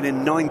away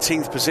in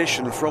 19th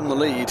position from the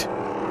lead.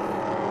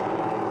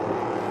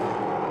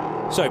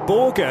 So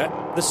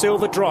Borger, the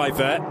silver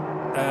driver,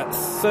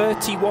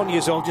 31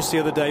 years old just the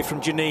other day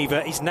from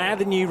Geneva, is now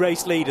the new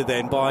race leader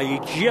then by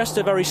just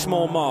a very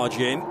small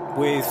margin,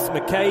 with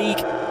McCaig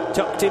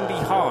tucked in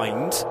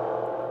behind.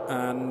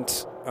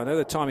 And I know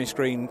the timing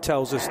screen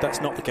tells us that's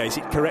not the case.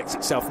 It corrects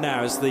itself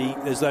now as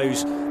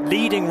those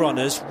leading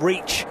runners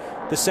reach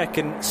the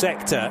second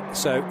sector.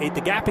 So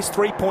the gap is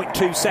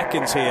 3.2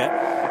 seconds here.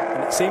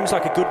 And it seems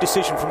like a good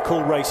decision from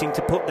Cool Racing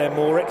to put their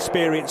more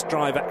experienced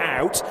driver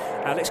out.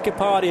 Alex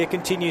Capadia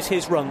continues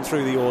his run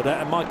through the order,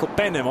 and Michael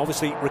Benham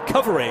obviously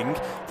recovering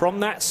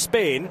from that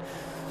spin.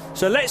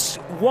 So let's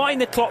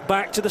wind the clock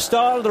back to the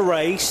start of the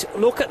race.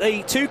 Look at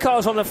the two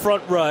cars on the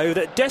front row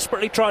that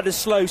desperately tried to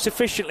slow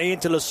sufficiently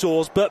into Le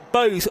Source, but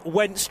both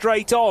went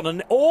straight on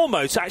and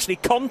almost actually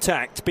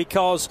contact,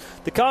 because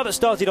the car that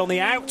started on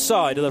the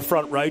outside of the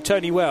front row,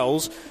 Tony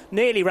Wells,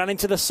 nearly ran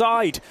into the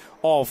side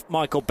of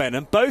Michael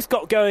Benham. Both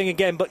got going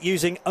again, but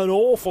using an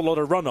awful lot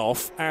of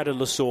runoff out of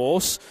Le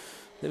Source.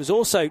 There was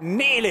also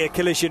nearly a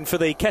collision for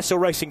the Kessel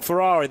Racing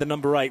Ferrari, the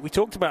number 8. We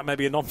talked about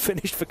maybe a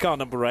non-finish for car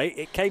number 8.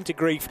 It came to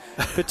grief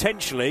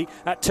potentially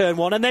at turn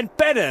 1. And then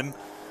Benham.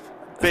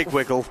 Big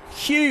wiggle.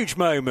 Huge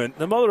moment.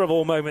 The mother of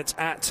all moments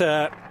at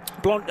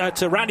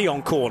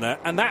Radion corner.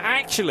 And that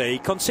actually,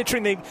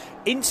 considering the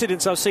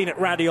incidents I've seen at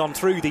Radion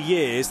through the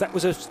years, that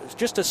was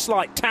just a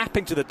slight tap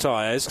into the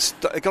tyres.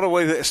 It got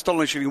away with it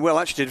astonishingly well.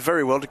 Actually did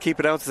very well to keep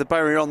it out of the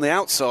barrier on the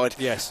outside.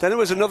 Yes. Then there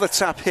was another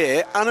tap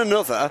here and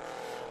another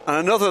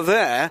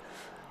there,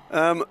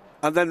 and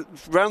then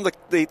round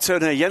the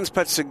turn here, Jens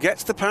Pedersen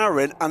gets the power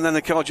in, and then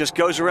the car just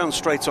goes around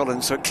straight on.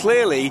 And so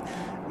clearly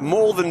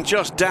more than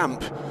just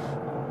damp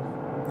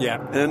in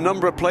a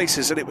number of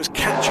places, and it was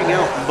catching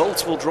out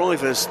multiple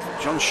drivers.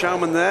 John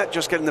Schaumann there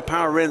just getting the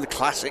power in, the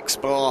classic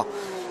Spa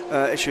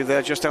issue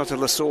there, just out of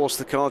La Source.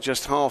 The car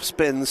just half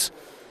spins.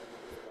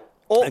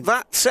 All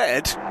that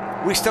said,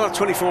 we still have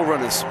 24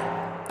 runners.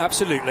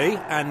 Absolutely,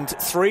 and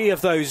 3 of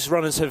those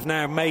runners have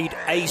now made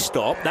a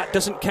stop. That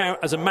doesn't count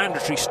as a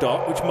mandatory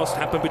stop, which must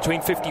happen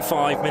between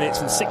 55 minutes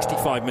and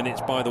 65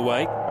 minutes, by the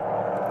way.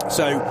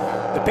 So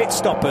the pit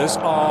stoppers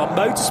are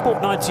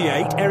Motorsport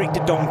 98, Eric de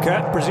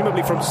Donker,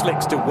 presumably from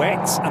slicks to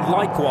wets, and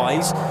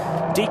likewise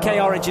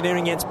DKR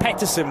Engineering Jens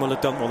Pedersen will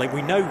have done well.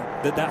 We know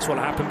that that's what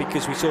happened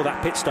because we saw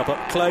that pit stop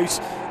up close.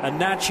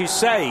 And Naj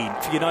Hussain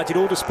for United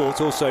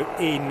Autosports also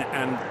in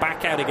and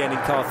back out again in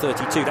car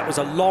 32. That was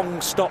a long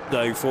stop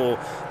though for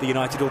the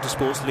United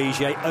Autosports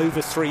Ligier,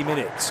 over 3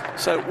 minutes.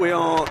 So we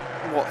are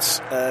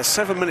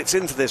 7 minutes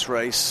into this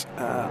race.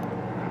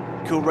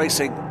 Cool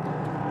Racing,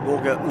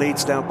 Borger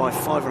leads down by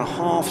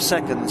 5.5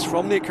 seconds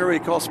from the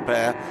Écurie-Cosses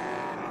pair.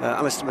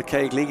 Alistair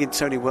McCaig leading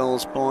Tony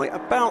Wells by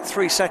about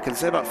 3 seconds.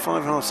 They're about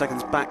 5.5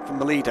 seconds back from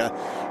the leader.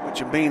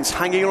 Richard Means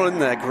hanging on in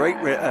there. Great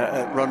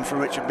run from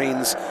Richard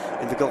Means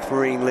in the Gulf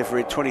Marine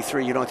liveried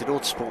 23 United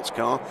Autosports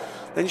car.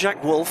 Then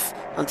Jacques Wolf,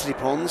 Anthony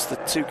Pons, the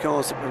 2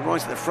 cars that were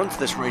right at the front of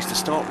this race to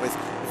start with.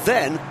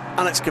 Then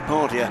Alex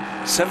Capadia,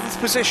 7th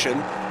position,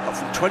 up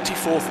from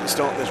 24th at the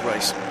start of this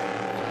race.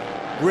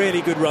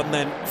 Really good run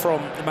then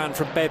from the man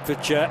from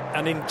Bedfordshire.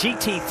 And in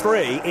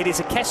GT3 it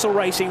is a Kessel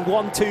Racing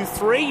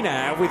 1-2-3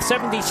 now, with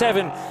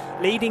 77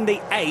 leading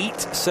the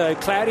 8. So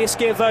Claudio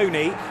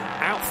Schiavone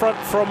out front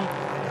from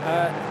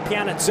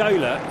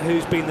Pianazzola,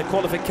 who's been the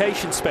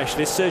qualification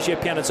specialist. Sergio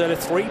Pianazzola,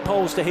 3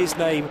 poles to his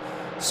name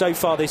so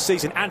far this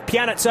season, and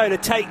Pianazzola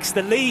takes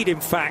the lead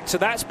in fact, so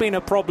that's been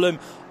a problem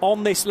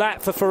on this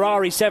lap for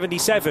Ferrari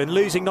 77,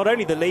 losing not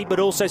only the lead but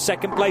also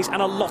second place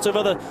and a lot of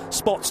other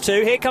spots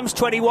too. Here comes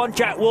 21,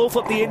 Jack Wolf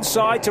up the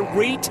inside to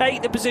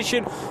retake the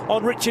position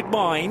on Richard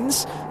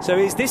Mines. So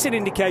is this an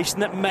indication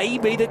that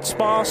maybe the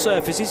Spa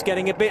surface is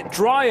getting a bit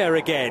drier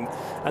again,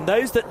 and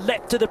those that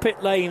leapt to the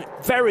pit lane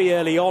very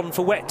early on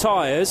for wet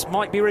tyres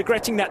might be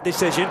regretting that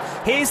decision.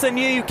 Here's the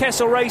new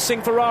Kessel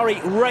Racing Ferrari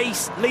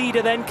race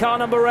leader then, car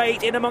number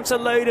 8, in amongst a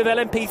load of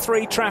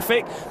LMP3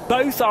 traffic.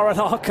 Both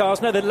RLR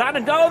cars. No, the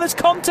Lannon. Oh, there's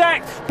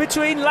contact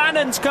between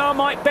Lannon's car,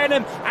 Mike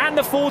Benham, and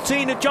the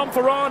 14 of John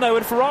Ferrano.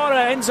 And Ferrano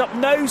ends up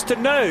nose to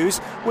nose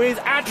with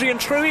Adrien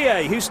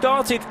Trujillo, who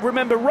started,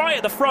 remember, right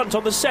at the front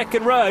on the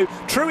second row.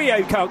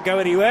 Trujillo can't go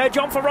anywhere.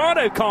 John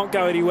Ferrano can't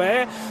go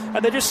anywhere.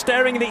 And they're just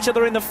staring at each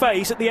other in the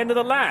face at the end of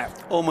the lap.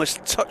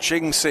 Almost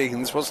touching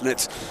scenes, wasn't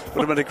it? Would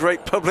have been a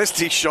great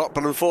publicity shot,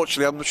 but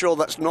unfortunately I'm sure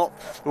that's not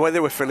the way they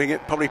were feeling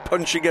it. Probably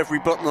punching every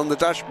button on the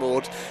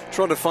dashboard,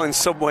 trying to find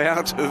some way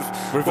out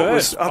of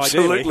reverse.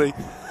 Absolutely.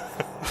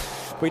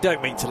 We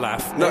don't mean to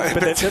laugh, no,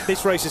 but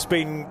this race has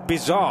been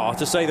bizarre,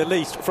 to say the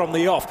least, from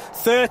the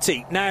off.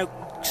 30 now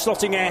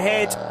slotting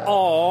ahead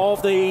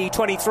of the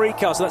 23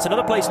 car, so that's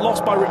another place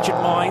lost by Richard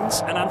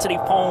Mines and Anthony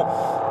Pont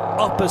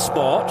up a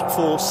spot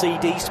for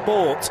CD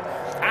Sport.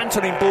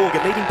 Antonin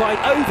Borger leading by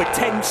over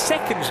 10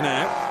 seconds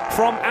now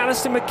from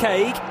Alistair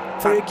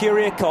McCaig for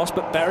Curia Cost,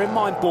 but bear in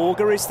mind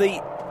Borger is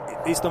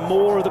the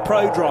more of the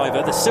pro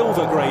driver, the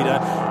silver grader,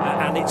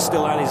 and it's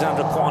still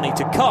Alexandre Poigny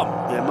to come.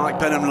 Yeah, Mike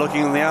Benham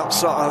looking on the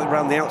outside,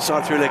 around the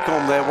outside through Le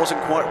Mans there,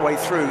 wasn't quite way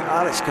through.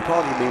 Alex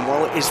Capardi,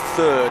 meanwhile, is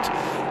third,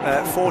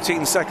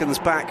 14 seconds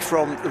back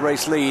from the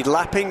race lead,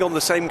 lapping on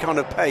the same kind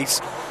of pace.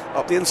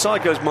 Up the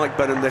inside goes Mike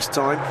Benham this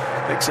time,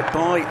 makes it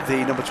by the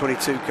number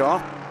 22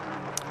 car,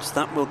 so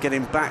that will get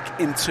him back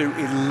into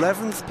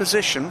 11th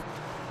position.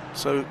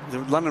 So the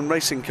London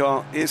racing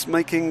car is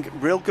making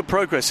real good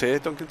progress here.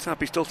 Duncan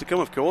Tappy still to come,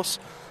 of course.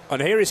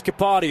 And here is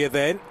Capardia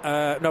then,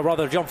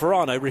 John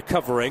Ferrano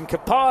recovering.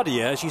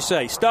 Capardia, as you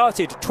say,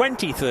 started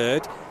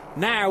 23rd,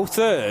 now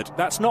third.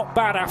 That's not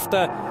bad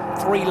after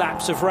 3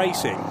 laps of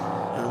racing.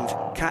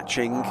 And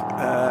catching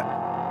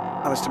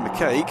Alistair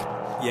McCaig.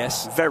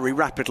 Yes. Very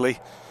rapidly.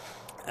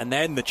 And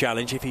then the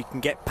challenge, if he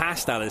can get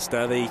past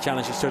Alistair, the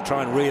challenge is to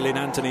try and reel in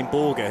Antonin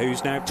Borger,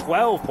 who's now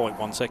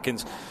 12.1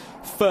 seconds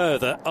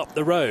further up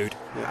the road.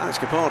 Yeah, Alex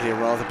Capardia,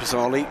 rather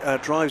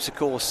bizarrely, drives, of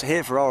course,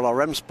 here for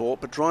RLRM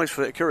Sport, but drives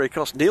for Curie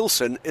Cost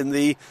Nielsen in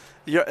the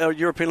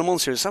European Le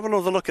Mans Series. Have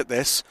another look at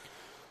this.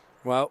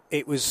 Well,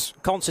 it was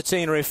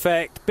concertina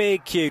effect,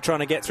 big queue trying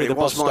to get through the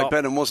bus stop. It was Mike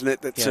Benham, wasn't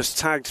it, that just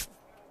tagged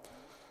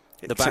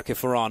the back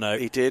of Ferrano.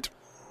 He did.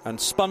 And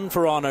spun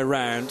Ferrano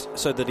round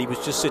so that he was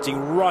just sitting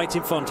right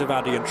in front of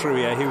Adrien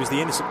Trujillo, who was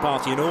the innocent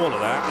party in all of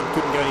that and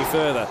couldn't go any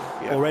further.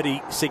 Yeah.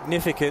 Already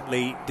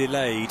significantly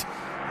delayed.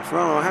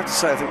 Ferrano, I have to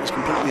say, I think it was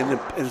completely an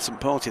innocent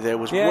party there.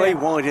 Was way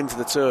wide into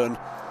the turn.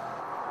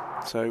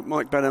 So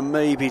Mike Benham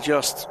maybe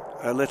just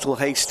a little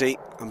hasty,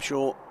 I'm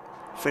sure,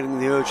 feeling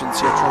the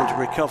urgency of trying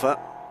to recover.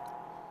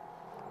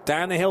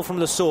 Down the hill from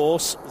the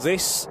source,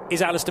 this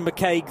is Alistair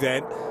McCaig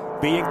then,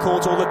 being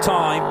caught all the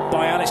time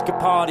by Alex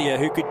Capardia,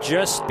 who could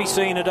just be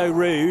seen at Eau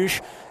Rouge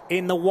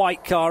in the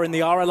white car in the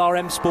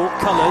RLRM Sport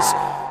colours.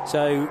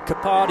 So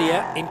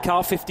Capardia in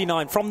car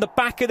 59 from the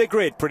back of the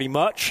grid pretty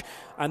much.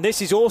 And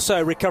this is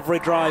also a recovery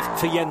drive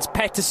for Jens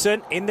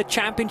Pettersson in the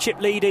championship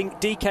leading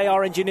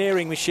DKR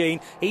engineering machine.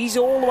 He's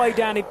all the way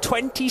down in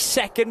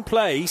 22nd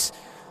place.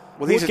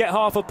 Would get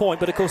half a point,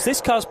 but of course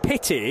this car's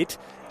pitted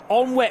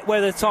on wet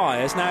weather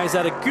tyres. Now, is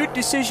that a good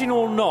decision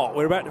or not?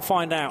 We're about to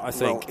find out, I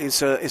think.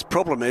 Well, his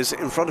problem is,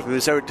 in front of him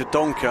is Eric de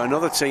Donker,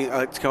 another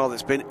car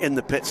that's been in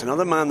the pits,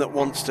 another man that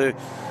wants to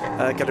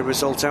get a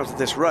result out of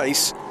this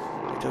race.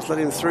 He does let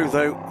him through,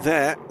 though,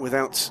 there,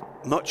 without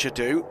much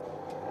ado.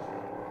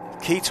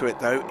 The key to it,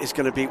 though, is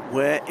going to be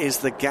where is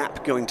the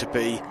gap going to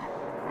be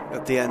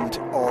at the end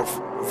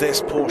of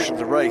this portion of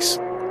the race.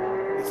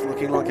 It's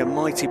looking like a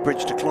mighty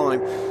bridge to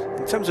climb.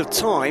 In terms of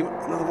time,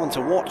 another one to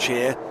watch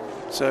here.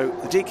 So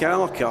the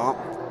DKR car,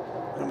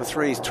 number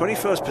 3's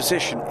 21st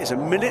position, is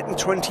 1 minute and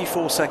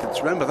 24 seconds.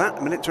 Remember that,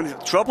 1 minute 20.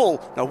 Trouble.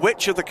 Now,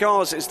 which of the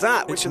cars is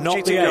that? Which of the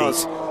GT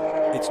cars?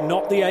 It's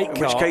not the 8 car.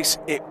 In which case,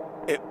 it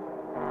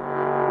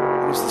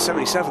was the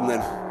 77 then.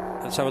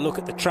 Let's have a look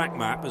at the track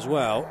map as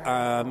well.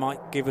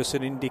 Might give us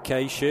an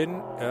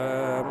indication.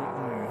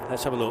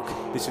 Let's have a look.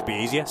 This would be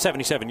easier.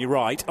 77, you're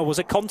right. Oh, was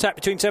there contact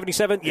between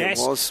 77? Yes.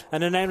 It was.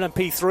 And an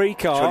LMP3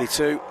 car.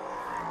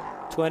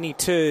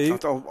 22.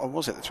 Or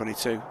was it the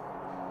 22?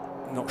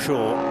 Not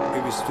sure.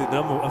 It was the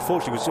number.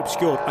 Unfortunately, was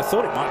obscured. I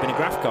thought it might have been a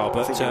graph car,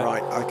 but I think you're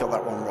right. I got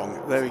that one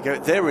wrong. There we go.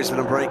 There is the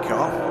number 8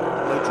 car.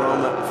 No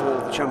drama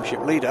for the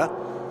championship leader,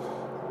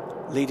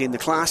 leading the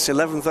class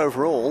 11th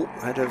overall,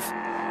 ahead of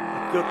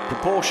a good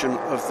proportion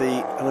of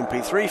the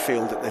LMP3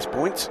 field at this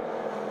point.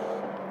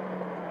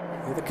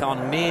 The other car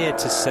near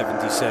to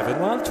 77.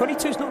 Well,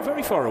 22 is not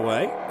very far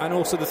away, and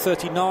also the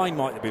 39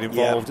 might have been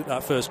involved at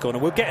that first corner.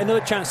 We'll get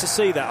another chance to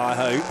see that, I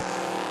hope.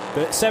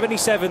 But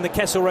 77, the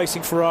Kessel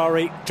Racing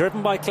Ferrari,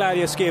 driven by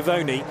Claudio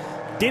Schiavone,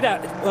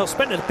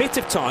 spent a bit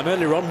of time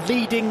earlier on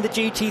leading the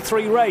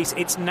GT3 race.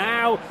 It's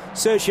now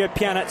Sergio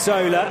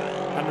Pianazzola,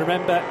 and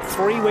remember,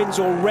 3 wins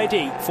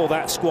already for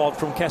that squad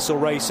from Kessel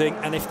Racing,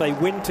 and if they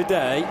win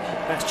today,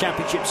 that's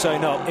championship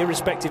sewn up,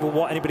 irrespective of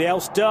what anybody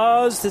else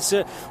does. There's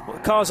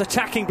cars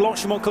attacking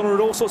Blanchimont Corner at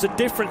all sorts of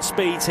different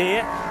speeds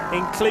here,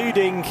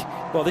 including,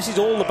 well, this is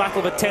all the battle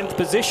of a 10th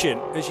position,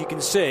 as you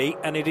can see,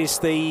 and it is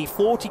the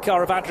 40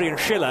 car of Adrian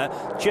Schiller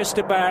just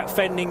about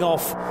fending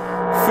off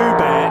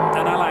Foubert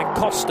and Alain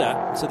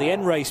Costa. So the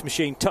N-Race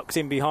machine tucked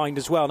in behind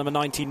as well, number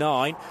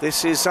 99.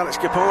 This is Alex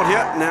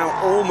Capardia, now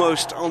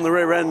almost on the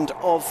rear end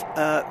of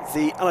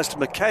the Alistair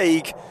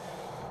McCaig,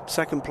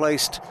 second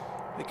placed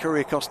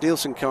Kyrgios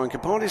Nielsen car. And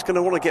Capardia's going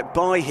to want to get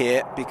by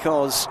here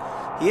because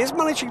he is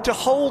managing to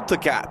hold the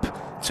gap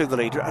to the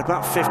leader at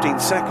about 15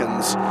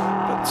 seconds.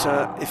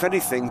 But if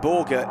anything,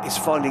 Borger is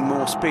finding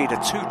more speed, a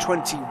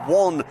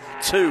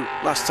 2:21.2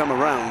 last time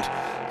around.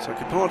 So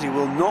Capardia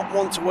will not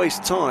want to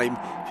waste time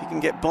if he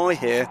can get by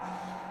here,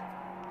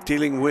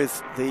 dealing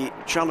with the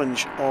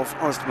challenge of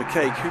Alistair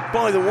McCaig, who,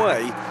 by the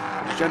way,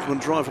 gentleman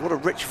driver, what a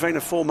rich vein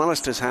of form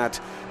Alistair's had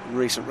in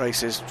recent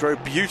races.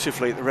 Drove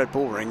beautifully at the Red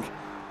Bull Ring.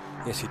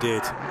 Yes, he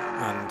did.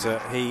 And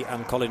he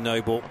and Colin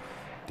Noble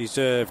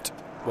deserved,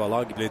 well,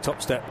 arguably a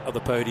top step of the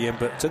podium,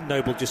 but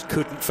Noble just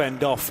couldn't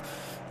fend off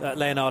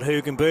Leonard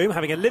Hugenboom.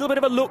 Having a little bit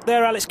of a look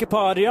there, Alex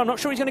Capardia. I'm not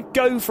sure he's going to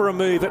go for a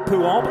move at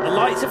Pouhon, but the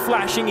lights are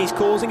flashing. He's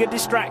causing a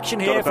distraction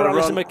here for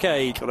Alistair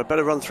McCaig. Got a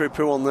better run through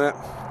Pouhon there.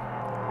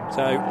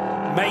 So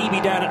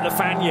maybe down at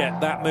Lafagna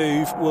that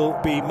move will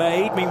be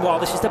made. Meanwhile,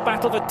 this is the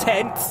battle of a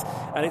 10th,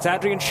 and it's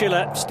Adrian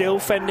Schiller still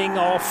fending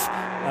off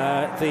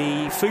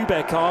the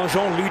Foubert car,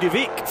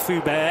 Jean-Ludovic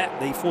Foubert,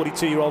 the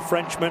 42-year-old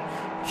Frenchman,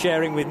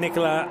 sharing with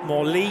Nicola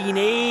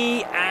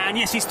Morlini. And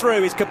yes, he's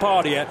through, it's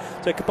Capardia.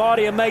 So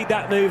Capardia made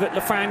that move at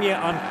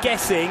Lafagna, I'm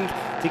guessing,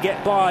 to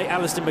get by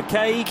Alistair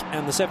McCaig,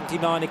 and the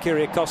 79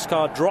 Kyrgios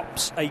car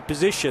drops a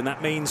position.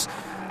 That means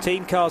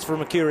team cars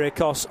from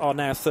Kyrgios are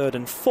now 3rd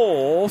and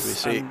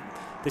 4th. And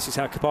this is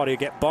how Capardia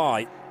get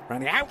by.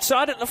 Around the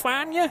outside at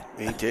Lafagna.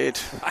 He did.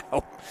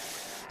 Wow.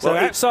 So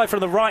outside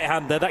from the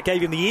right-hander, that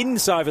gave him the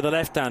inside with the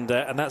left-hander,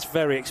 and that's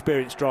very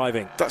experienced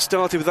driving. That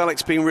started with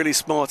Alex being really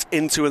smart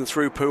into and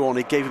through Pouhon.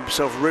 He gave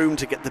himself room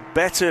to get the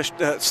better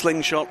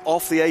slingshot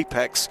off the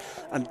apex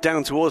and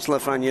down towards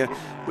Lafagna,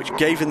 which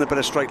gave him the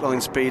better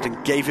straight-line speed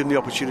and gave him the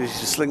opportunity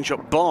to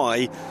slingshot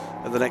by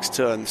at the next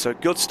turn. So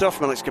good stuff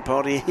from Alex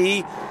Capardia.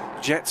 He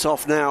jets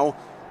off now.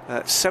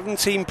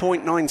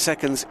 17.9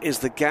 seconds is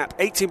the gap,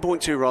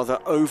 18.2 rather,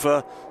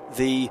 over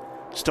the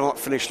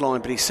start-finish line,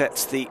 but he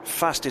sets the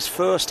fastest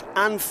first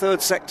and third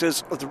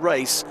sectors of the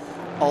race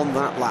on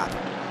that lap.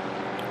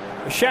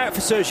 A shout for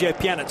Sergio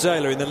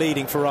Pianazzola in the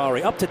leading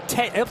Ferrari, up to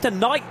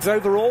 9th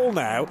overall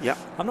now. Yep.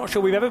 I'm not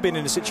sure we've ever been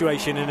in a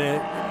situation in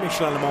a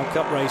Michelin Le Mans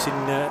Cup race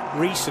in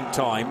recent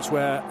times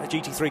where a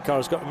GT3 car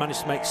has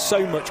managed to make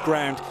so much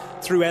ground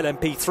through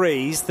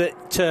LMP3s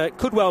that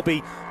could well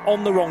be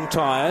on the wrong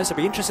tyres. I'd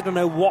be interested to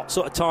know what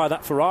sort of tyre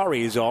that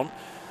Ferrari is on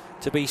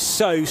to be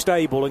so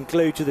stable and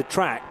glued to the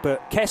track.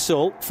 But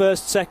Kessel,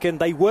 first, second,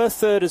 they were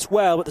third as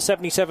well, but the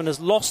 77 has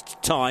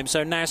lost time,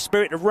 so now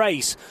Spirit of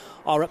Race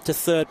are up to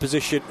third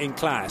position in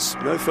class.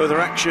 No further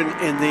action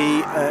in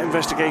the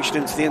investigation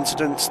into the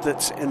incident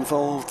that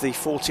involved the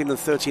 14 and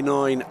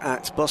 39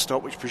 at bus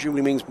stop, which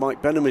presumably means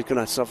Mike Benham is going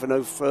to suffer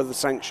no further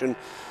sanction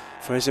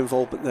for his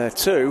involvement there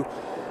too.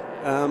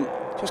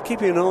 Just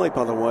keeping an eye,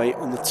 by the way,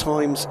 on the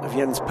times of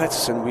Jens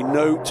Pettersson. We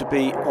know to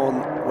be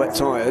on wet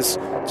tyres.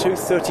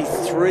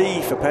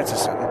 2:33 for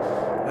Pettersson,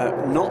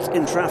 not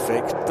in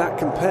traffic. That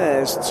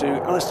compares to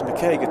Alistair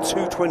McCaig at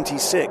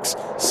 2:26,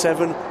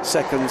 7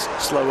 seconds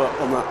slower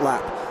on that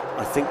lap.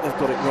 I think they've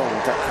got it wrong.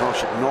 That car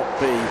should not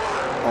be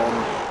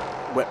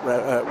on wet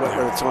weather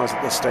tyres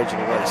at this stage of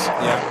the race.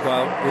 Yeah,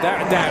 well,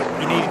 without a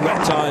doubt, you need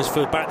wet tyres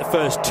for about the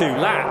first 2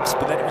 laps,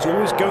 but then it was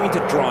always going to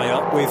dry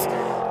up with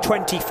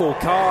 24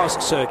 cars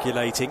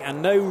circulating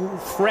and no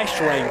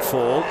fresh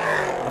rainfall.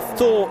 I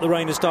thought the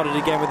rain had started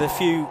again with a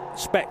few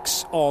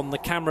specks on the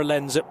camera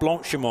lens at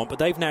Blanchimont, but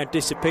they've now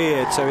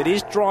disappeared, so it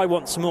is dry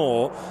once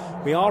more.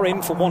 We are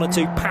in for 1 or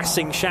 2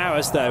 passing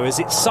showers though, as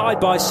it's side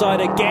by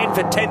side again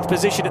for 10th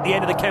position at the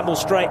end of the Kemmel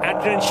Straight.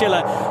 Adrian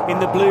Schiller in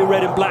the blue,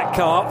 red and black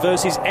car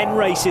versus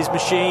N-Race's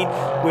machine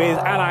with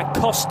Alain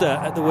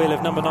Costa at the wheel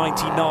of number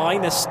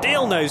 99. They're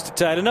still nose to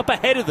tail, and up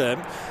ahead of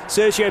them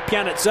Sergio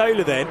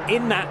Pianazzola then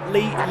in that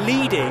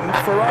leading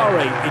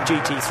Ferrari in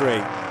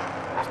GT3.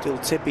 Still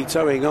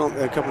tippy-toeing, aren't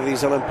there, a couple of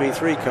these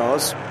LMP3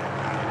 cars?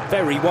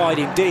 Very wide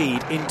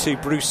indeed into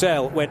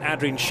Bruxelles went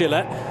Adrian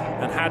Schiller,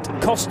 and had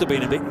Costa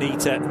been a bit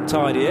neater and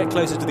tidier,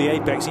 closer to the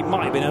apex, he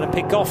might have been able to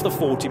pick off the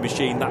 40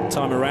 machine that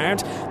time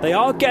around. They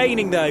are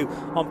gaining though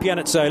on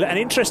Pianazzola, and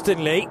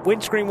interestingly,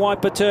 windscreen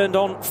wiper turned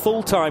on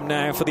full time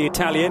now for the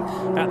Italian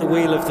at the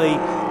wheel of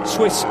the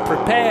Swiss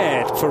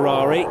prepared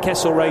Ferrari,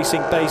 Kessel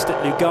Racing based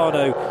at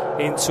Lugano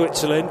in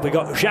Switzerland. We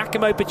got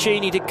Giacomo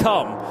Piccini to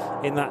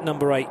come in that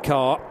number 8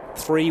 car.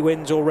 3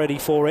 wins already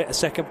for it, a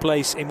second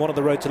place in one of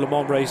the Road to Le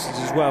Mans races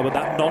as well, but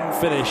that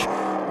non-finish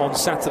on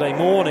Saturday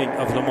morning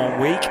of Le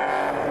Mans week.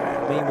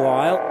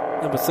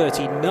 Meanwhile, number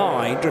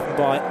 39, driven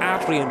by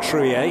Adrien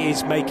Trouillet,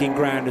 is making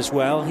ground as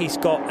well. He's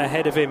got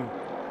ahead of him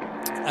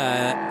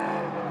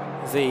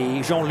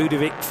the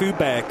Jean-Ludovic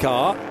Foubert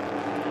car.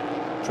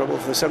 Trouble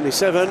for the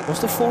 77. Was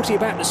the 40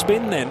 about to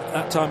spin then,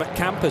 that time at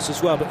Campus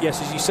as well? But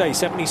yes, as you say,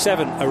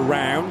 77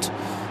 around.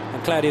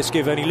 And Claudio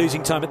Schivoni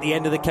losing time at the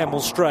end of the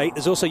Kemmel Straight.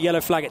 There's also yellow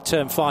flag at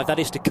turn 5. That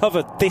is to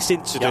cover this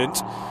incident.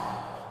 Yep.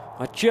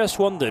 I just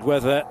wondered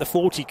whether the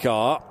 40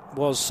 car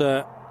was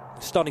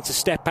starting to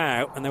step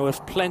out, and there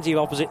was plenty of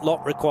opposite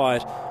lock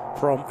required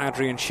from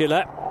Adrian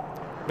Schiller.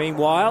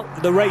 Meanwhile,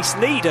 the race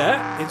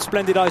leader in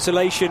splendid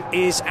isolation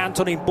is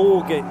Antonin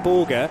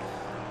Borger,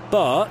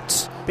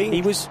 but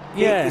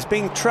he's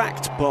being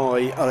tracked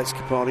by Alex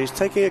Capaldi. He's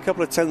taking a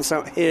couple of tenths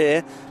out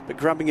here, but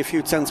grabbing a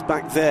few tenths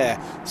back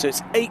there. So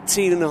it's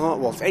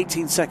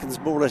 18 seconds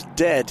more or less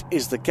dead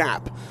is the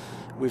gap.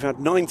 We've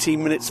had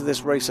 19 minutes of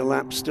this race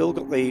elapsed, still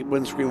got the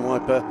windscreen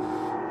wiper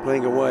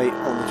playing away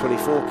on the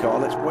 24 car.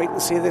 Let's wait and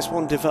see how this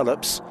one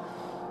develops.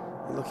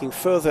 Looking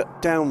further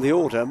down the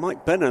order,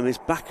 Mike Benham is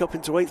back up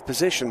into 8th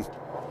position,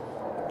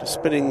 just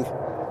spinning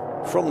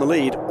from the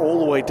lead all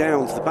the way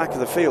down to the back of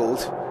the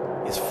field.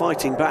 Is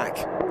fighting back.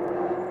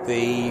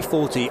 The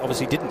 40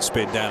 obviously didn't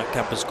spin down at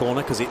Campus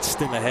Corner because it's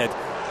still ahead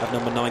of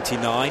number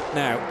 99.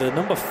 Now, the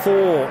number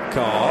 4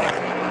 car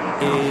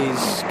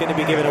is going to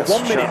be given a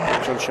 1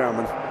 minute... John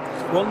Schaumann.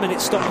 1 minute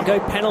stop and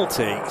go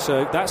penalty.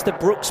 So that's the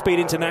Brooks Speed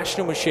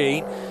International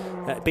machine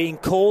being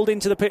called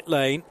into the pit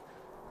lane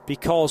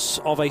because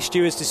of a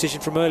steward's decision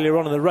from earlier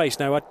on in the race.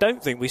 Now, I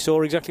don't think we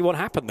saw exactly what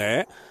happened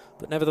there,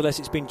 but nevertheless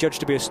it's been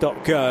judged to be a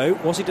stop-go.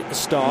 Was it at the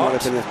start?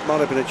 Might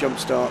have been a jump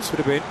start. Could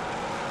have been.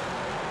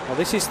 Well,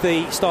 this is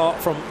the start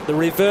from the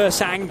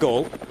reverse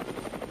angle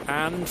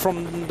and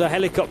from the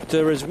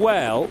helicopter as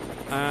well,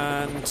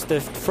 and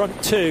the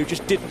front two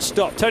just didn't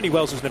stop. Tony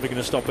Wells was never going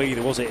to stop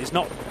either, was it? It's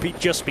not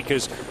just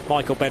because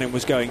Michael Benham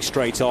was going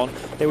straight on.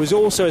 There was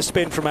also a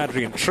spin from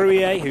Adrien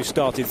Trouillet, who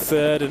started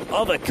third, and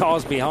other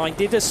cars behind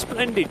did a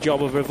splendid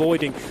job of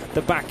avoiding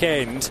the back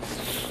end.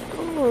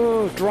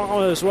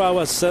 Drama as well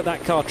as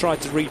that car tried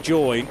to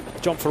rejoin.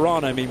 John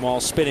Ferrano, meanwhile,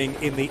 spinning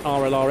in the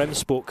RLR M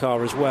Sport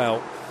car as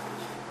well.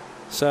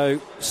 So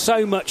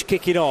much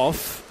kicking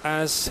off,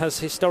 as has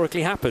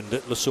historically happened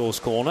at Le Source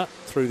Corner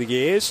through the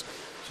years.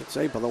 I should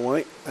say, by the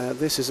way,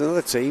 this is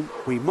another team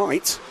we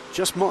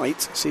just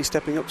might, see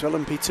stepping up to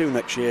LMP2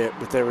 next year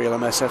with their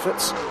ELMS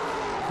efforts.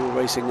 Cool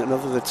Racing,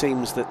 another of the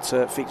teams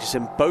that features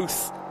in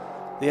both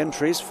the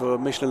entries for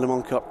Michelin Le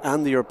Mans Cup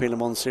and the European Le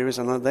Mans Series,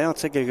 and they are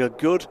taking a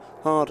good,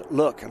 hard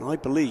look, and I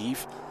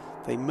believe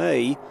they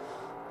may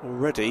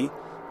already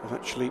have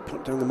actually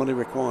put down the money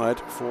required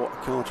for a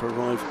car to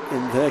arrive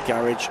in their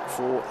garage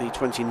for the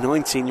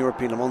 2019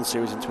 European Le Mans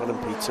Series into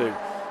LMP2,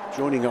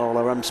 joining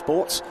RLRM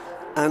Sports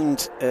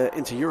and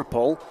into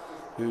Europol,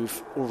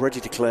 who've already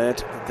declared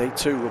that they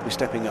too will be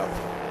stepping up.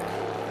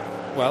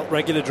 Well,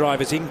 regular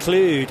drivers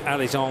include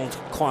Alexandre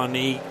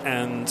Coigny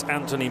and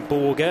Antonin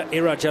Borger.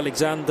 Iraj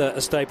Alexander,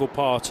 a stable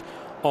part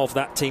of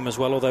that team as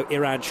well, although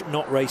Iraj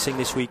not racing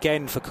this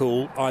weekend for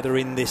Cool, either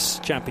in this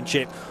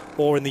championship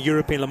or in the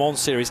European Le Mans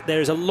Series.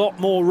 There is a lot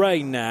more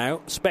rain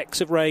now,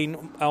 specks of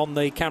rain on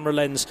the camera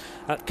lens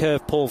at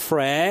Curve Paul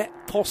Frere,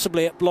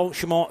 possibly at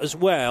Blanchimont as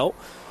well.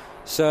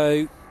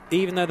 So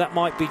even though that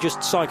might be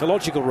just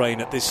psychological rain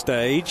at this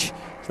stage,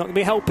 it's not going to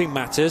be helping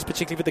matters,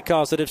 particularly with the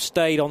cars that have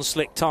stayed on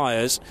slick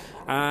tyres,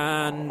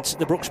 and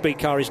the Brooks Speed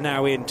car is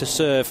now in to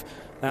serve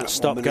that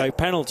stop-go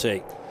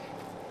penalty.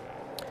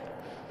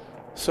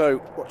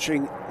 So,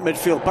 watching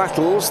midfield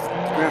battles, the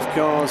Graf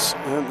cars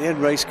and the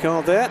end race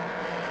car there.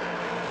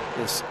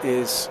 This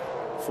is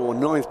for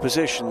 9th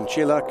position,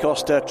 Gila,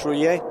 Costa,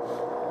 Trouillet.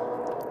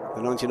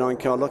 The 99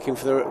 car looking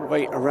for the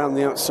way around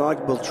the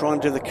outside. We'll try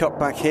and do the cut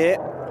back here.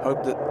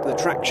 Hope that the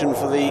traction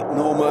for the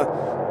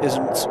Norma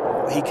isn't,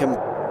 he can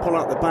pull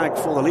out the bag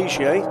for the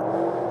Ligier.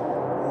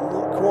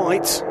 Not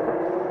quite.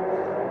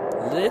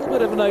 A little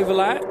bit of an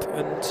overlap,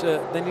 and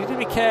then you need to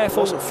be careful.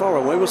 It wasn't far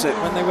away, was it?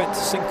 When they went to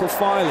single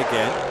file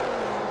again.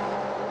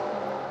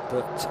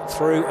 But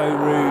through Eau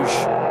Rouge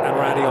and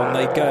Radion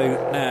they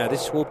go now.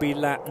 This will be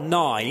lap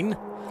 9.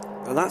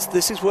 And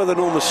this is where the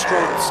Norma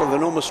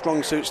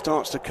strong suit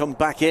starts to come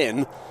back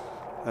in.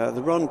 The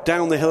run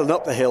down the hill and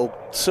up the hill,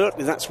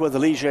 certainly that's where the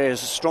Ligier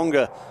is a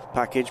stronger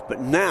package,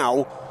 but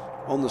now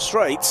on the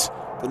straights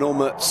the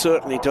Norma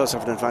certainly does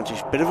have an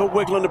advantage. Bit of a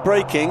wiggle under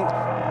braking,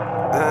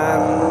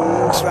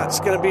 and that's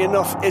going to be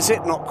enough, is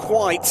it? Not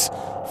quite,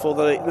 for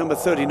the number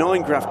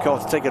 39 Graf car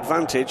to take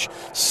advantage.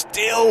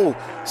 Still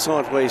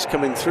sideways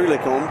coming through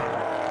Lecombe.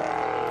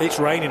 It's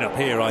raining up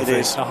here, I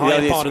think, a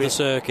higher part of the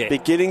circuit.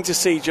 Beginning to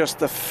see just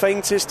the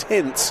faintest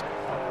hint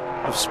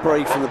of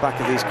spray from the back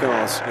of these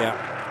cars.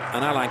 Yeah.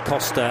 And Alain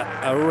Costa,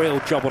 a real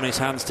job on his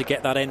hands to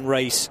get that end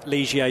race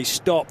Ligier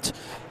stopped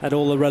at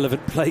all the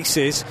relevant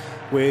places,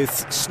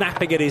 with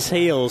snapping at his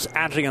heels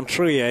Adrien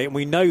Trouillet, and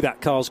we know that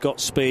car's got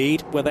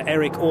speed. Whether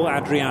Eric or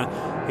Adrien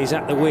is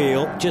at the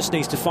wheel, just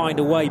needs to find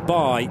a way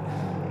by.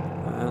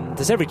 And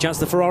there's every chance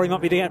the Ferrari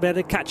might be able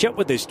to catch up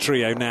with this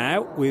trio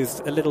now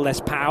with a little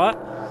less power.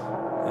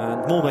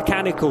 and more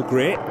mechanical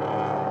grip.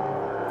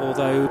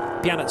 Although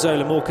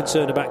Pianazzola more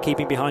concerned about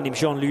keeping behind him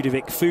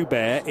Jean-Ludovic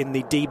Foubert in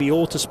the DB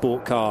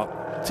Autosport car.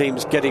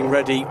 Teams getting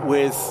ready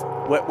with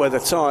wet weather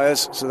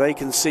tyres so they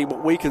can see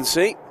what we can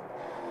see.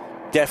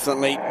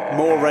 Definitely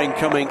more rain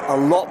coming, a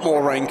lot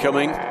more rain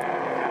coming.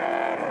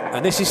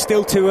 And this is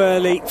still too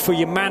early for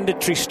your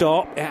mandatory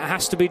stop. It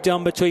has to be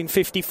done between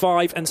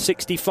 55 and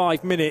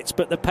 65 minutes,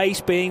 but the pace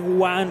being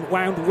wound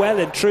well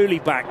and truly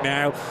back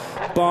now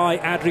by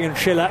Adrian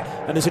Schiller.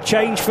 And there's a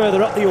change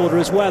further up the order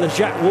as well, as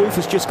Jack Wolf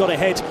has just got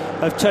ahead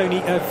of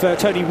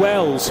Tony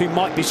Wells, who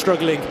might be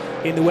struggling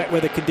in the wet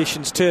weather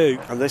conditions too.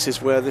 And this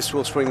is where this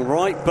will swing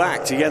right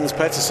back to Jens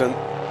Pettersson.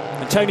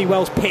 And Tony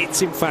Wells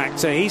pits, in fact,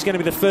 so he's going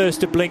to be the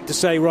first to blink to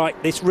say,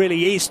 right, this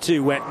really is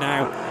too wet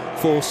now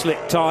for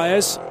slick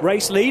tyres.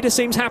 Race leader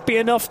seems happy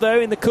enough, though,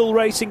 in the Cool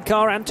Racing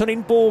car.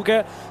 Antonin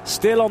Borger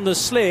still on the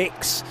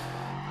slicks,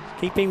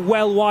 keeping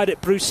well wide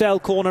at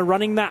Bruxelles corner,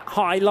 running that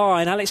high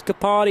line. Alex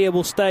Capadia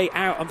will stay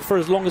out for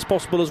as long as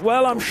possible as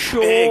well, I'm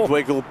sure.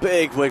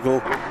 Big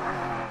wiggle.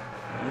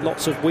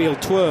 Lots of wheel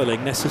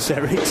twirling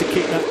necessary to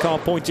keep that car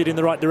pointed in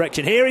the right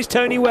direction. Here is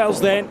Tony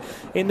Wells then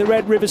in the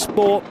Red River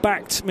Sport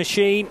backed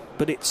machine,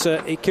 but it's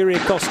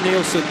Kyriakos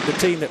Nielsen, the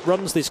team that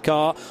runs this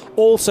car.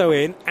 Also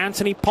in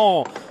Anthony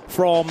Pont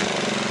from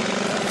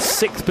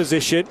 6th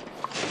position,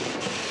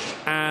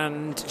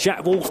 and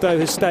Jacques Wolf though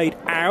has stayed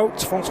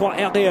out. Francois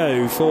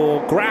Herriot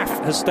for Graf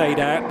has stayed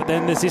out, but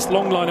then there's this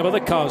long line of other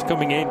cars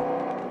coming in,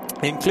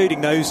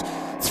 including those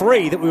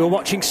 3 that we were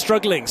watching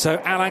struggling. So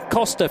Alain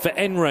Costa for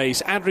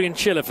Enrace, Adrian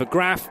Schiller for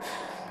Graf,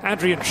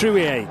 Adrien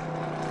Trouillet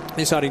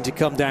deciding to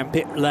come down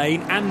pit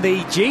lane, and the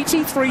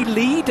GT3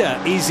 leader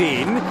is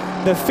in.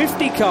 The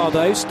 50 car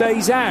though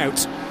stays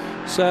out,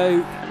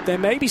 so they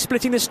may be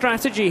splitting the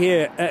strategy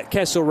here at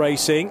Kessel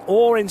Racing,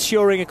 or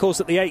ensuring of course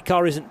that the 8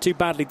 car isn't too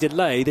badly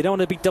delayed. They don't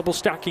want to be double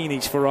stacking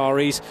these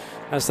Ferraris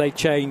as they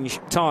change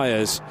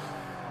tyres.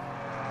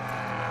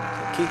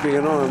 Keeping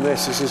an eye on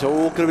this. This is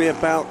all going to be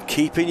about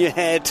keeping your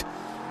head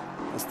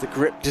as the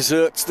grip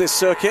deserts this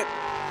circuit.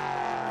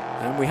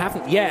 And we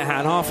haven't yet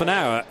had half an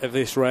hour of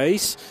this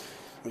race.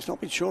 It's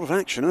not been short of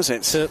action, has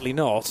it? Certainly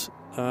not.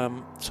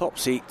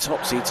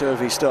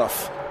 Topsy-turvy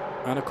stuff.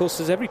 And of course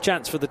there's every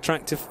chance for the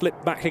track to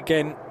flip back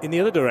again in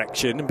the other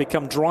direction and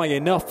become dry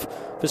enough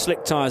for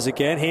slick tyres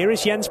again. Here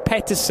is Jens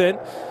Pettersson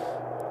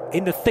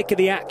in the thick of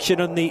the action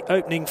on the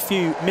opening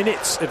few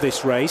minutes of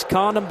this race.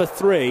 Car number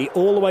 3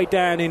 all the way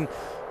down in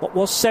what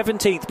was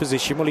 17th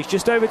position. Well, he's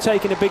just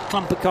overtaken a big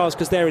clump of cars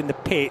because they're in the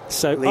pit,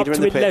 so Leader up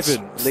to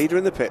 11th. Leader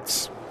in the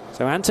pits.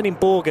 So Antonin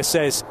Borger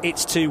says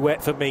it's too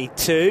wet for me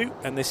too,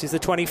 and this is the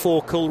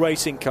 24 Cool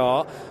Racing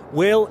car.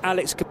 Will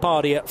Alex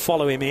Capadia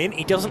follow him in?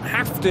 He doesn't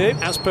have to,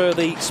 as per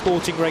the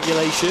sporting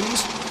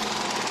regulations,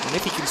 and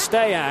if he can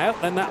stay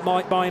out, then that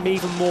might buy him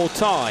even more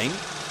time.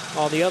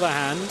 On the other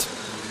hand,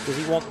 does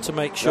he want to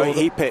make sure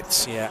he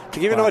pits? Yeah. To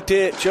give you an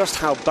idea just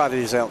how bad it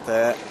is out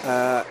there,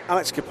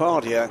 Alex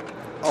Capadia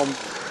on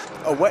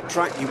a wet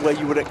track where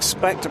you would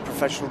expect a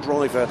professional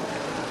driver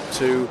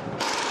to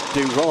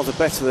do rather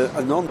better than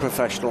a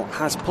non-professional,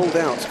 has pulled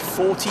out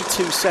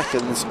 42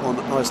 seconds on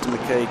Alistair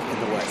McCaig in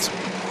the wet.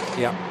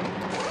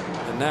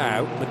 Yeah. And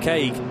now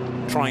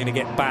McCaig trying to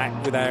get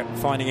back without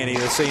finding any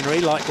of the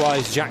scenery.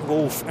 Likewise, Jacques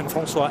Wolf and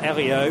Francois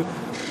Herriot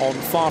on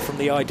far from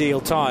the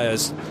ideal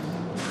tyres.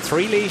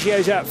 3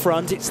 Ligios out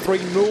front. It's 3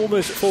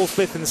 Normals at 4th,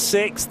 5th and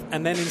 6th.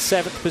 And then in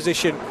 7th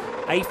position,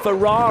 a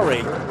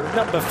Ferrari,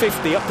 number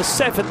 50, up to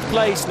 7th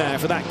place now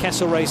for that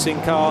Kessel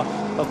Racing car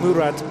of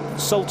Murad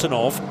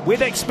Sultanov.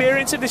 With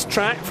experience of this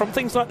track from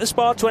things like the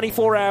Spa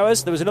 24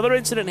 Hours. There was another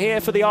incident here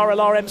for the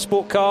RLRM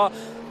Sport car.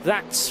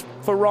 That's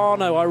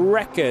Ferrano, I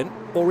reckon.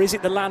 Or is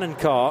it the Lannon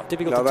car?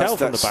 Difficult to tell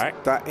from the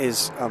back. That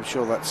is, I'm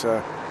sure that's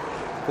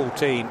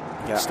 14.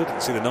 Yeah. Still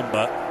didn't see the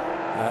number.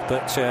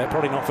 But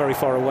probably not very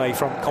far away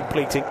from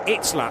completing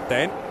its lap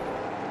then.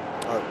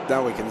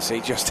 Now we can see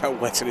just how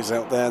wet it is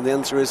out there, and the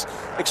answer is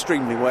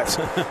extremely wet.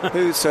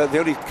 Who's the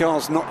only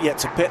cars not yet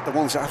to pit, the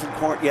ones that haven't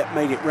quite yet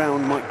made it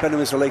round? Mike Benham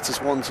is the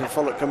latest one to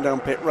follow, come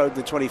down pit road,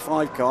 the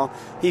 25 car.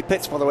 He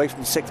pits, by the way,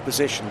 from 6th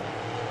position.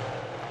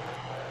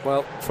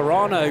 Well,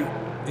 Ferrano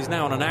is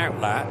now on an out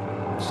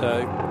lap,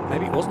 so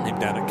maybe it wasn't him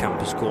down at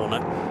Campus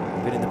Corner.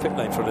 Been in the pit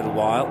lane for a little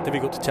while.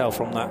 Difficult to tell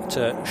from that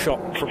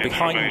shot from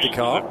behind the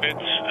car. The pits,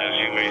 as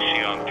you may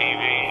see on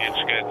TV, it's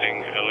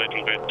getting a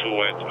little bit too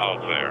wet out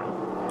there.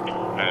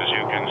 As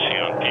you can see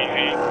on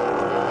TV,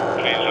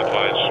 please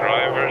advise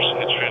drivers,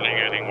 it's really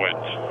getting wet.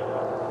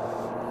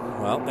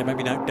 Well, they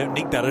maybe don't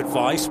need that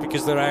advice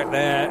because they're out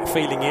there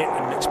feeling it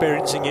and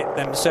experiencing it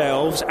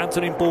themselves.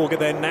 Antonin Borger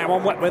then now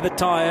on wet weather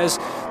tyres.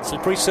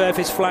 Slippery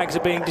surface flags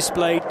are being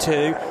displayed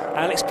too.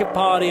 Alex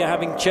Capadia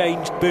having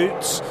changed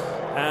boots,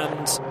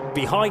 and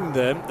behind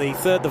them the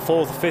 3rd, the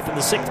 4th, the 5th and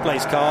the 6th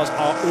place cars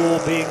are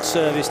all being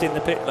serviced in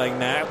the pit lane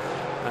now.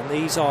 And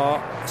these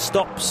are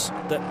stops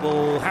that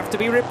will have to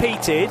be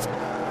repeated,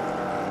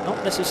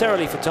 not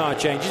necessarily for tyre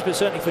changes, but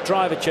certainly for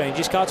driver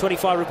changes. Car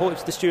 25 reported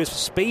to the stewards for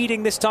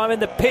speeding this time in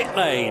the pit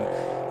lane.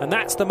 And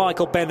that's the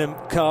Michael Benham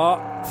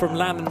car from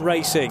Lannon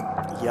Racing.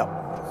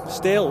 Yep.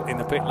 still in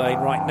the pit lane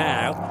right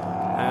now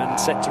and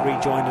set to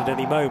rejoin at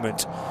any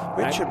moment.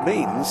 Richard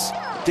Means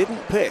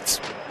didn't pit.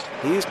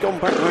 He's gone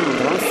back round,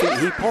 and I think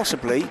he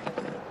possibly,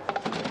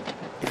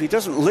 if he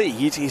doesn't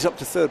lead, he's up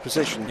to third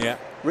position. Yeah.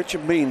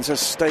 Richard Means has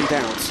stayed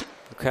out.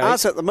 Okay.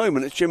 As at the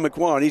moment, it's Jim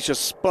Maguire, and he's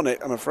just spun it,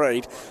 I'm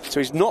afraid. So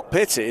he's not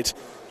pitted.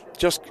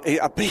 He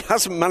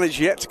hasn't managed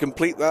yet to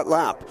complete that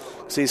lap.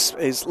 So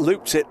he's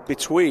looped it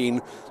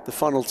between the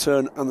final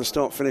turn and the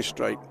start-finish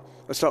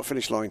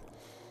line.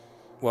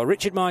 Well,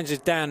 Richard Mines is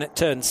down at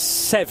turn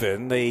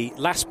 7, the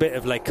last bit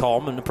of Les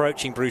Combes, and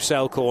approaching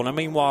Bruxelles corner.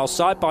 Meanwhile,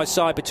 side by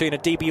side between a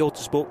DB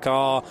Autosport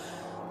car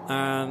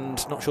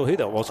and not sure who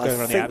that was going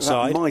around the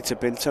outside. That might have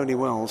been Tony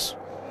Wells.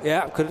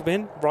 Yeah, could have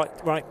been.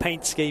 Right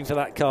paint scheme for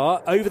that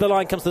car. Over the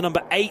line comes the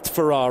number 8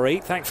 Ferrari,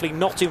 thankfully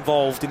not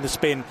involved in the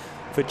spin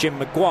for Jim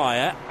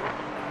Maguire.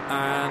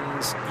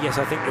 And yes,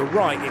 I think you're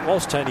right, it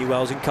was Tony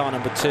Wells in car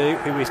number 2,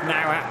 who is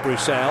now at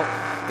Bruxelles.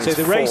 So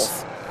the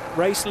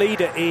race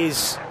leader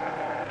is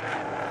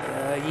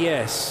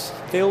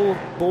Phil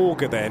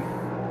Borger then,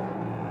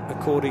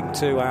 according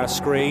to our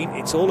screen.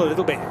 It's all a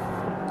little bit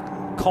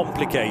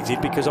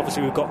complicated because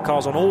obviously we've got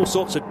cars on all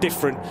sorts of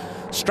different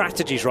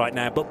strategies right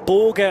now, but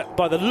Borger,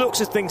 by the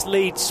looks of things,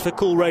 leads for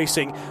Cool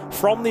Racing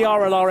from the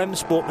RLR M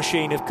Sport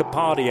machine of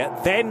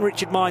Capadia, then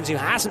Richard Mines, who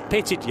hasn't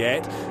pitted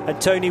yet,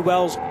 and Tony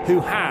Wells,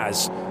 who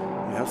has.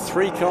 We have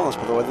 3 cars,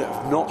 by the way, that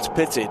have not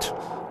pitted.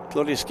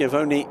 Claudio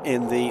Schiavone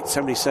in the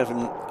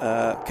 77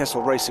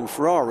 Kessel Racing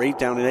Ferrari,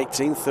 down in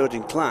 18th, third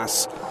in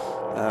class.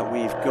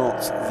 We've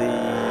got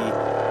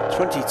the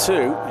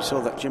 22, we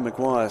saw that Jim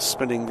Maguire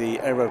spinning the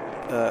Aero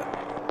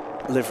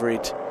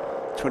liveried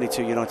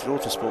 22 United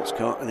Autosports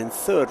car, and in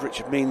third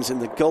Richard Means in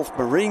the Gulf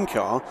Marine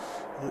car.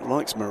 It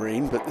likes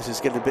marine, but this is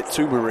getting a bit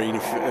too marine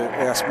if you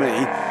ask me.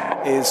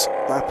 Is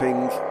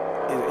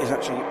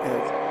actually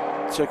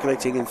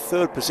circulating in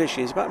third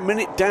position. He's about a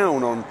minute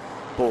down on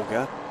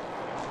Borger.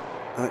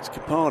 Alex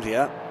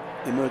Capadia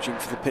emerging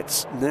for the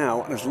pits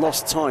now and has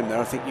lost time there.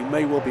 I think you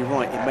may well be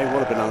right. It may well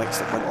have been Alex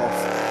that went off.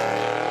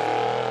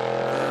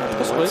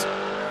 Possibly.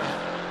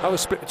 I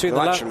was split between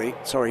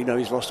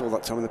he's lost all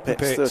that time in the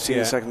pits.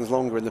 13 seconds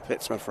longer in the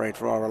pits, I'm afraid,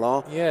 for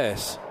RLR.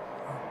 Yes.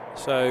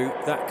 So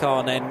that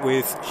car then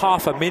with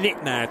half a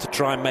minute now to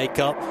try and make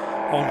up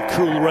on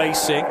Cool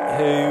Racing,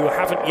 who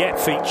haven't yet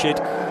featured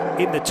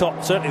in the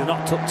top, certainly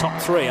not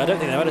top 3. I don't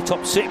think they've had a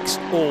top 6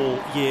 all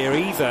year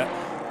either.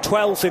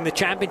 12th in the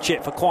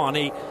championship for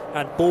Kwani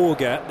and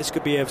Borger. This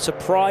could be a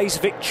surprise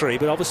victory,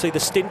 but obviously the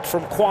stint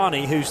from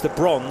Kwani, who's the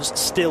bronze,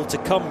 still to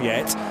come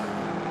yet.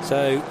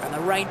 So, and the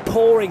rain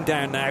pouring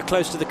down now,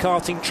 close to the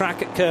karting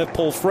track at Curve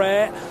Paul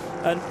Frere,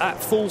 and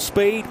at full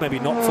speed, maybe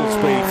not full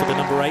speed for the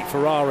number 8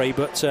 Ferrari,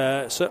 but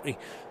certainly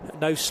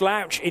no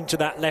slouch into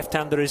that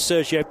left-hander is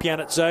Sergio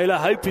Pianazzola,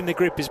 hoping the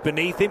grip is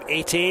beneath him.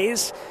 It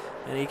is,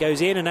 and he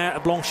goes in and out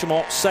of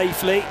Blanchimont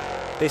safely.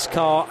 This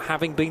car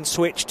having been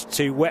switched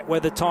to wet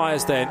weather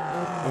tyres then.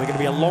 And we're going to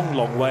be a long,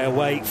 long way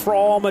away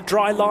from a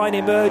dry line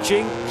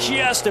emerging,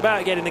 just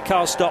about getting the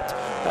car stopped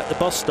at the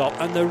bus stop.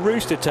 And the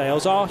rooster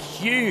tails are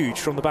huge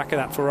from the back of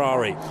that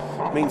Ferrari.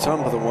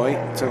 Meantime, by the way,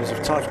 in terms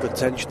of title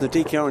contention, the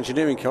DKR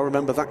engineering car,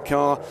 remember that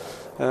car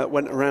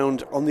went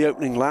around on the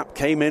opening lap,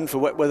 came in for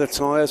wet weather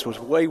tyres, was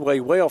way, way,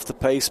 way off the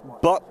pace,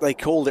 but they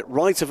called it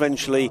right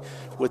eventually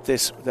with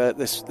this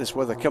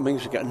weather coming.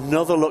 So we get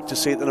another look to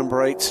see at the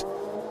number 8.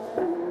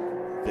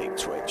 Big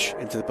twitch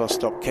into the bus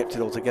stop, kept it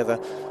all together.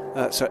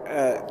 So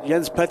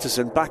Jens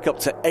Pettersson back up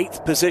to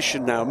 8th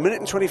position now, 1 minute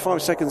and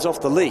 25 seconds off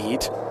the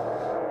lead.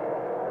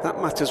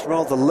 That matters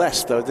rather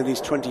less, though, than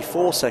he's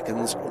 24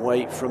 seconds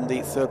away from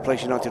the third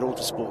place United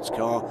Autosports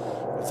car,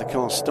 with the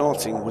car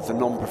starting with the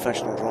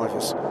non-professional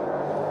drivers.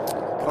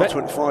 Car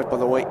 25, by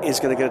the way, is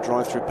going to get a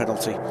drive-through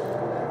penalty.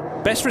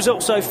 Best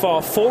result so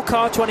far for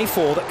car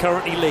 24 that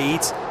currently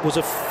leads was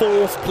a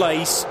 4th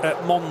place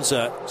at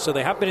Monza. So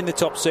they have been in the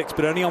top 6,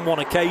 but only on one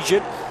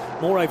occasion.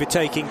 More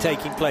overtaking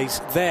taking place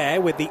there,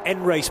 with the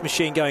N-Race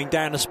machine going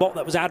down a spot.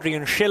 That was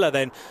Adrian Schiller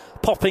then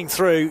popping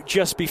through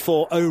just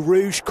before Eau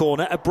Rouge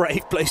corner. A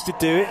brave place to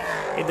do it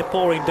in the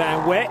pouring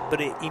down wet,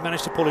 but he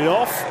managed to pull it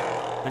off.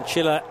 And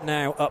Schiller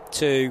now up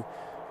to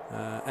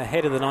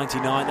ahead of the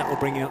 99. That will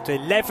bring him up to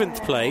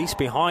 11th place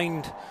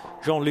behind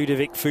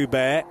Jean-Ludovic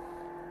Foubert.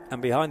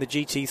 And behind the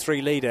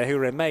GT3 leader, who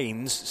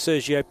remains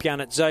Sergio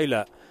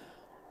Pianazzola.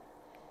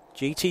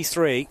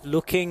 GT3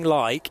 looking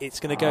like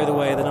it's going to go the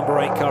way of the number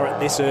 8 car at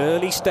this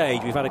early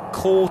stage. We've had a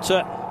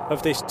quarter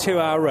of this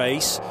 2-hour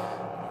race.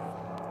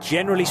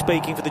 Generally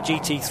speaking, for the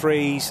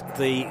GT3s,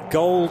 the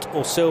gold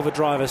or silver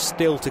drivers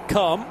still to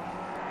come.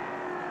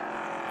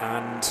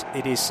 And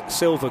it is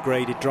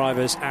silver-graded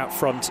drivers out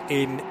front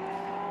in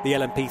the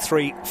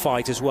LMP3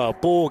 fight as well.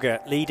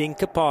 Borger leading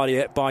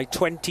Capadia by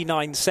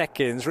 29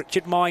 seconds.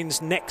 Richard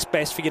Mines next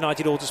best for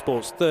United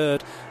Autosports,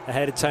 third,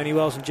 ahead of Tony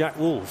Wells and Jack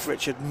Wolf.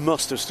 Richard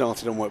must have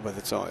started on wet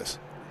weather tyres.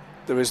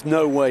 There is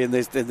no way in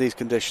these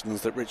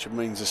conditions that Richard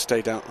Mines has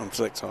stayed out on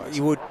slick tyres.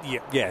 You would,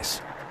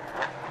 yes.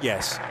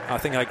 Yes, I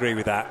think I agree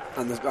with that.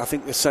 And I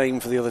think the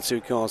same for the other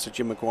 2 cars, for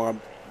Jim Maguire,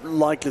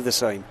 likely the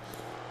same.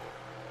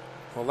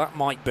 Well, that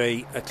might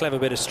be a clever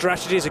bit of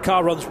strategy as a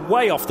car runs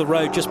way off the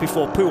road just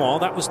before Pouin.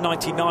 That was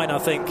 99, I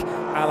think,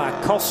 a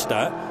la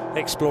Costa,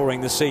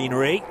 exploring the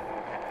scenery.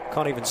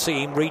 Can't even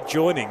see him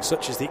rejoining,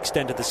 such as the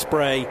extent of the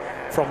spray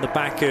from the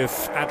back of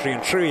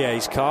Adrien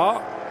Trouillet's car,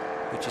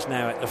 which is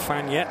now at Le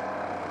Fagnet.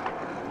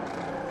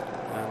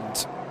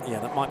 And, yeah,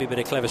 that might be a bit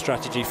of clever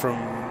strategy from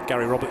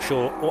Gary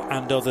Robertshaw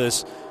and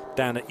others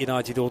down at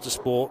United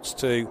Autosports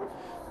to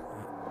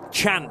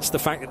chance the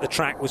fact that the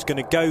track was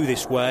going to go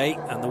this way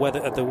and the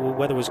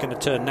weather was going to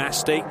turn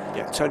nasty.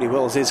 Yeah, Tony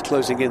Wells is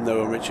closing in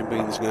though on Richard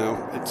Means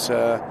now. It's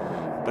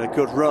been a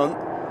good run.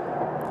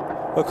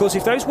 Well, of course,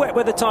 if those wet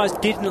weather tyres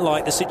didn't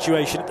like the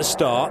situation at the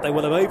start, they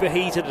will have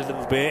overheated a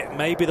little bit.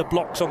 Maybe the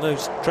blocks on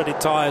those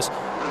treaded tyres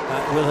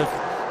will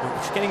have...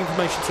 Just getting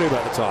information through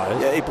about the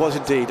tyres. Yeah, it was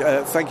indeed.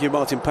 Thank you,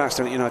 Martin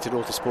Paston at United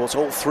Autosports.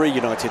 All three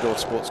United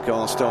Autosports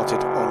cars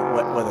started on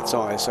wet weather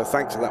tyres, so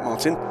thanks for that,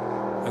 Martin.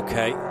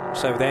 OK,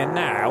 so they're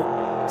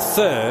now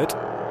 3rd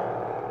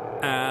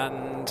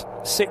and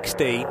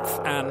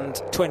 16th and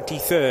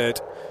 23rd.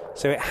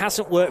 So it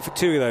hasn't worked for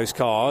two of those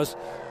cars,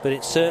 but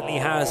it certainly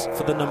has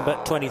for the number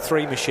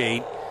 23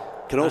 machine.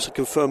 Can also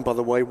confirm, by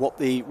the way, what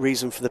the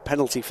reason for the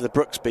penalty for the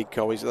Brookspeed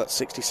car is. That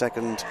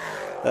 60-second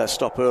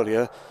stop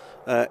earlier.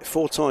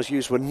 4 tyres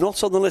used were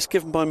not on the list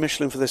given by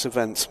Michelin for this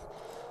event.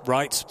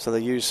 Right. So they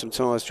used some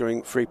tyres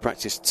during free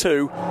practice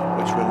 2, which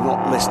were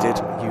not listed.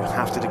 You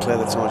have to declare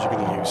the tyres you're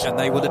going to use. And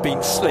they would have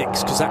been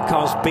slicks, because that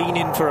car's been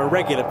in for a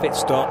regular pit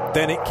stop,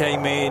 then it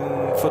came in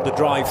for the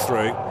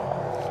drive-through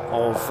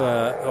of,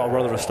 or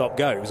rather a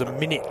stop-go. It was a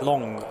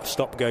minute-long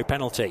stop-go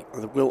penalty.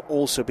 There will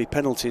also be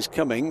penalties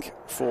coming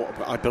for,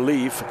 I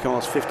believe, for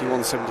cars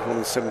 51, 71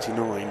 and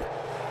 79.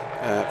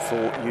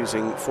 For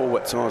using 4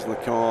 wet tyres on the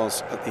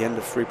cars at the end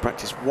of free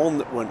practice 1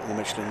 that weren't on the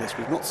Michelin list.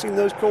 We've not seen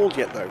those called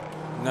yet, though.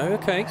 No,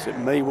 OK. So it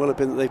may well have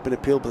been that they've been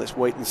appealed, but let's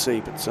wait and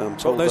see. But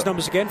what those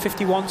numbers again?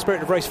 51,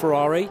 Spirit of Race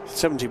Ferrari.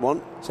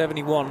 71.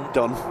 71.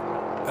 Done.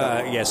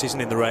 Yes,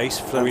 isn't in the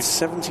race. And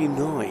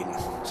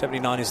 79.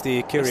 79 is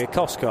the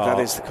Kyrgios car. That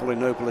is the Colin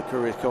Noble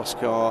Kyrgios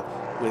car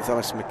with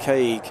Alison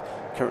McCaig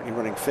currently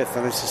running 5th.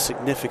 That is a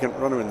significant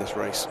runner in this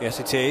race. Yes,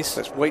 it is.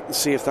 Let's wait and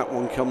see if that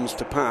one comes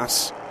to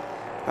pass.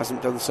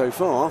 Hasn't done so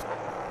far.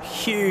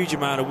 Huge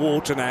amount of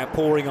water now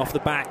pouring off the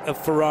back of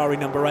Ferrari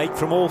number 8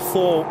 from all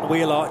 4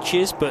 wheel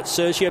arches, but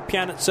Sergio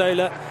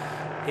Pianazzola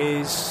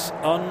is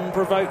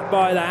unprovoked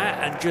by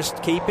that and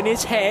just keeping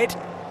his head.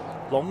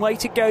 Long way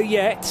to go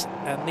yet,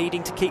 and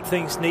needing to keep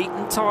things neat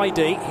and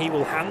tidy. He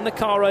will hand the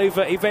car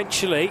over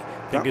eventually,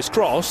 fingers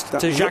crossed,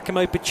 to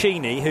Giacomo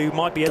Piccini, who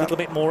might be a little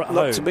bit more at home.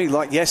 Looked to me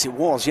like, yes, it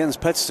was. Jens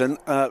Pedersen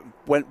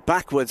went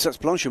backwards. That's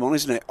Blanchimont,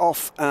 isn't it?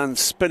 Off and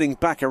spinning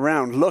back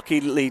around.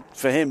 Luckily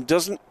for him,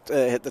 doesn't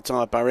hit the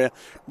tyre barrier,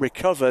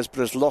 recovers,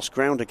 but has lost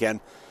ground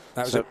again.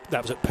 That was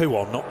at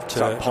Pouin, not...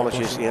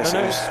 apologies, yes.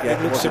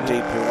 It was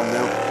indeed Pouin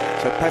now.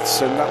 So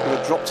Pedersen, that would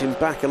have dropped him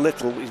back a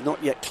little. He's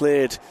not yet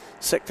cleared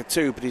Sector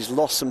 2, but he's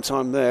lost some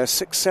time there.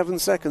 6-7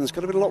 seconds,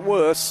 could have been a lot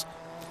worse.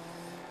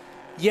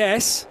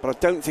 Yes. But I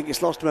don't think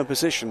it's lost him a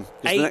position.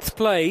 8th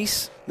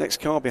place. Next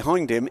car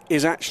behind him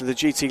is actually the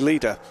GT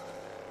leader.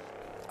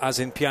 As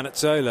in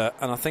Pianazzola,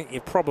 and I think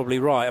you're probably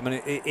right. I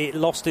mean, it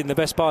lost in the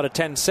best part of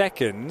 10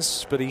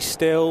 seconds, but he's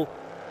still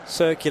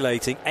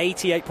circulating.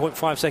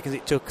 88.5 seconds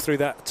it took through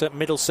that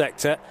middle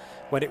sector,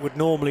 when it would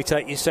normally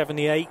take you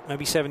 78,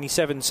 maybe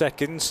 77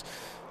 seconds.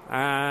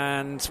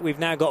 And we've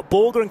now got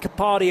Borger and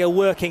Capadia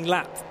working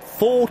lap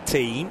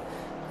 14,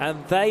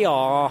 and they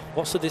are,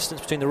 what's the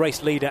distance between the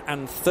race leader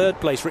and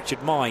 3rd place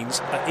Richard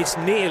Mines? It's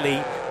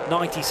nearly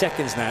 90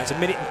 seconds now. It's 1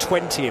 minute and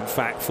 20 in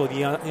fact for the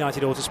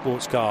United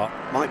Autosports car.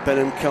 Mike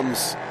Benham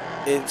comes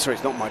in, sorry,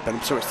 it's not Mike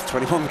Benham, sorry, it's the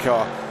 21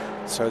 car.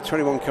 So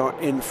 21 car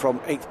in from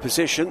 8th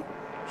position,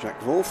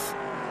 Jacques Wolf.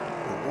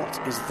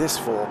 What is this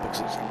for?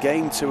 Because it's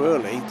again too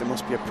early. There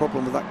must be a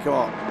problem with that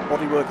car.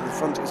 Bodywork at the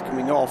front is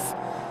coming off.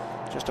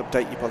 Just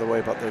update you, by the way,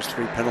 about those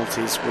 3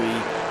 penalties we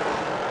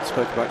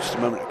spoke about just a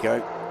moment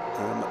ago.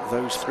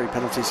 Those 3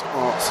 penalties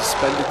are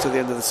suspended to the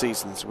end of the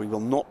season, so we will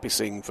not be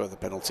seeing further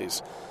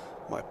penalties.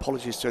 My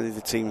apologies to any of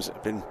the teams that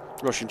have been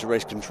rushing to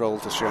race control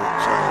to show people.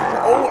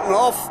 And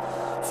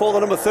off for the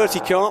number 30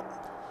 car.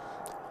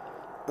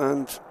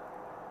 And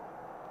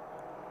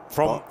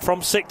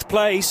From 6th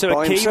place, so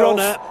a key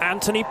runner,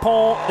 Anthony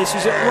Pont. This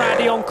was at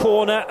Radion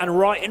corner, and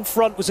right in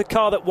front was a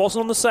car that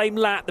wasn't on the same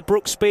lap, the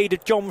Brookspeed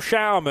of John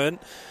Showerman,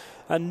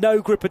 and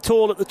no grip at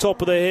all at the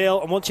top of the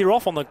hill. And once you're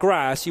off on the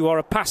grass, you are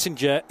a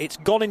passenger. It's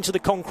gone into the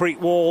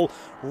concrete wall,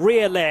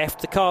 rear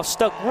left. The car's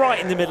stuck right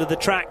in the middle of the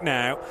track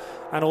now.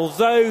 And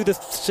although the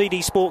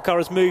CD Sport car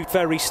has moved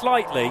very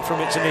slightly from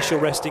its initial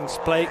resting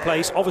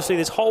place, obviously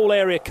this whole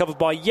area covered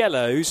by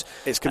yellows.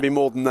 It's going to be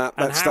more than that.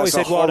 And how is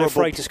Eduardo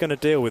Freitas going to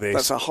deal with this?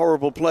 That's a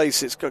horrible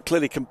place. It's got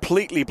clearly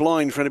completely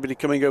blind for anybody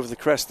coming over the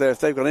crest there. If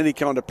they've got any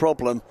kind of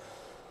problem.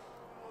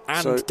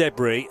 And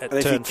debris at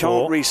turn 4. If he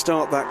can't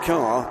restart that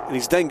car, and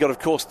he's then got, of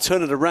course,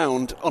 turn it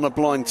around on a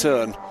blind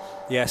turn.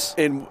 Yes.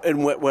 In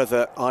wet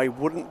weather, I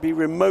wouldn't be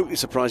remotely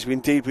surprised if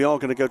indeed we are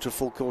going to go to a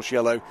full course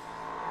yellow.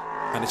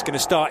 And it's going to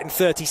start in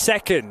 30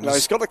 seconds. Now,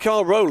 he's got the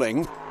car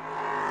rolling.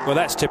 Well,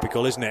 that's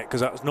typical, isn't it?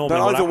 Because that's normally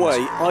but what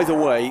happens. Either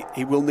way,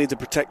 he will need the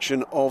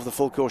protection of the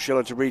full course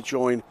yellow to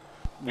rejoin.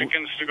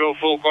 Begins to go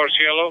full course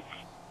yellow.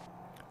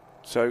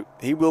 So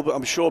he will,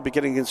 I'm sure, be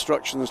getting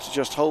instructions to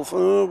just hold.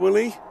 Will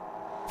he?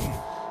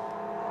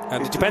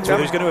 And it depends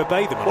whether he's going to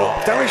obey them or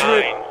not. Damage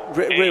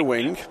rear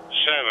wing. 7, 6,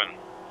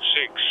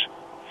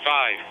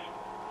 5,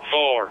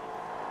 4,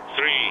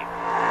 3,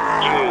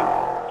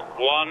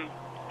 2, 1.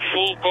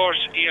 Full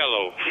course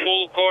yellow.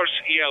 Full course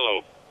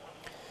yellow.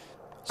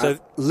 So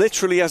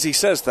literally, as he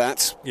says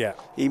that, yeah,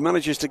 he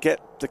manages to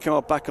get the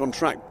car back on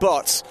track.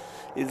 But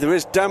there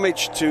is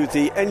damage to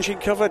the engine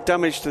cover,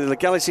 damage to the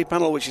legality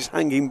panel, which is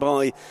hanging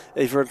by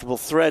a veritable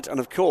thread, and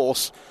of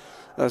course,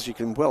 as you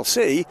can well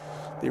see,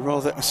 the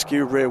rather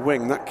askew rear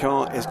wing. That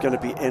car is going to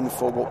be in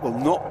for what will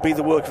not be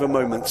the work of a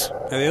moment.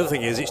 And the other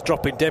thing is it's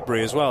dropping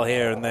debris as well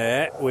here and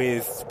there,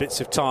 with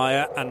bits of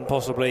tyre and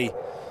possibly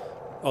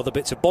other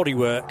bits of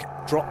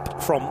bodywork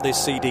dropped from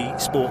this CD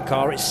Sport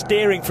car. It's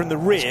steering from the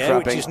rear,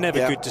 which is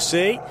never good to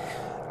see.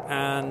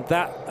 And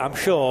that, I'm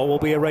sure, will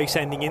be a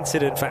race-ending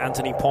incident for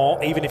Anthony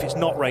Pont. Even if it's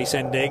not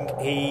race-ending,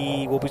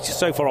 he will be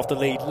so far off the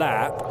lead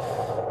lap.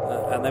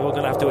 And they were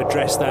going to have to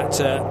address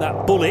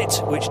that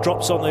bullet, which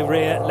drops on the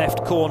rear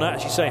left corner,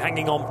 as you say,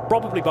 hanging on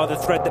probably by the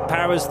thread that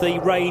powers the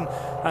rain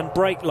and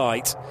brake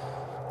light.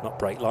 Not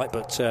brake light,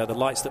 but the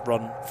lights that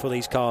run for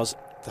these cars.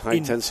 The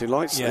high-intensity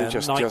lights. Yeah,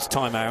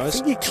 night-time hours.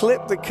 I think he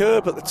clipped the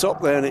curb at the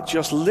top there, and it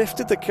just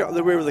lifted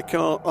the rear of the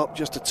car up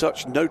just a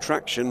touch. No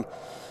traction.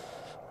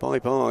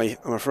 Bye-bye,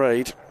 I'm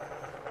afraid.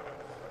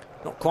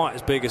 Not quite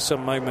as big as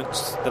some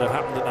moments that have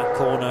happened at that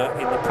corner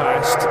in the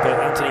past, but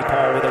Anthony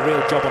Pont with a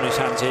real job on his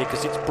hands here,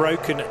 because it's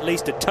broken at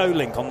least a toe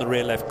link on the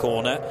rear left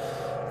corner,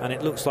 and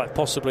it looks like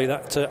possibly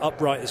that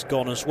upright has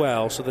gone as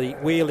well, so the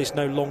wheel is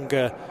no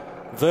longer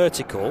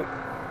vertical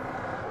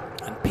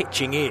and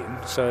pitching in,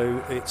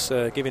 so it's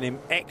giving him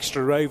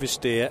extra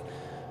oversteer,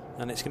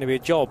 and it's going to be a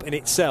job in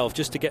itself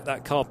just to get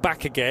that car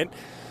back again.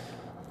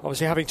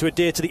 Obviously having to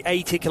adhere to the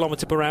 80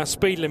 km/h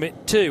speed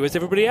limit too, as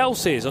everybody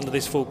else is under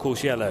this full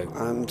course yellow.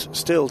 And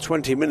still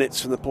 20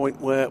 minutes from the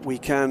point where we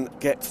can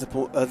get to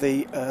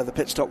the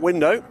pit stop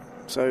window,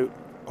 so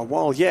a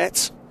while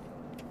yet.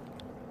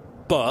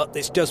 But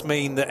this does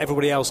mean that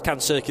everybody else can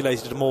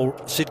circulate at a more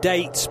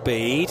sedate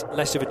speed,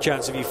 less of a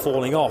chance of you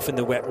falling off in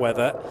the wet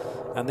weather,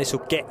 and this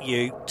will get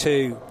you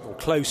to, or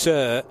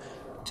closer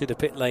to, the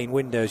pit lane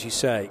window, as you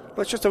say.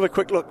 Let's just have a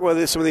quick look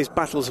where some of these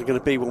battles are going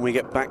to be when we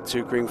get back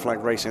to green flag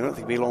racing. I don't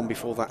think it'll be long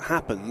before that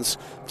happens.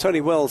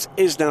 Tony Wells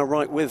is now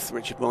right with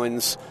Richard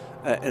Mines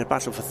in a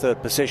battle for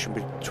third position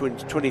between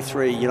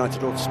 23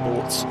 United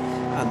Autosports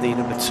and the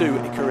number 2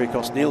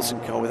 Ikuriakos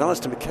Nielsen car, with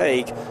Alistair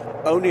McCaig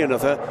only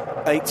another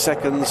 8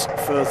 seconds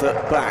further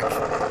back.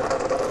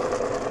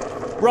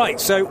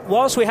 Right, so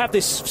whilst we have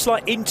this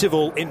slight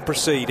interval in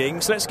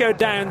proceedings, let's go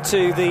down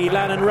to the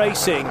Lannan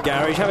Racing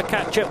garage, have a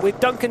catch-up with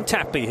Duncan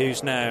Tappy,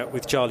 who's now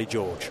with Charlie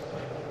George.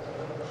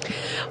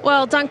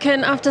 Well,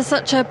 Duncan, after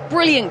such a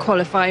brilliant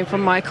qualifying from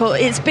Michael,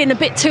 it's been a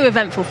bit too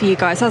eventful for you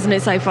guys, hasn't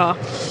it, so far?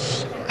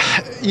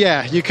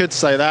 Yeah, you could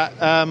say that.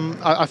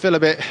 I feel a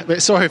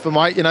bit sorry for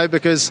Mike,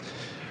 because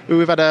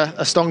we've had a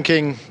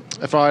stonking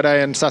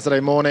Friday and Saturday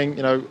morning.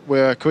 We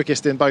were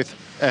quickest in both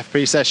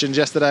FP sessions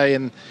yesterday,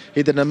 and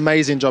he did an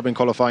amazing job in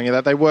qualifying.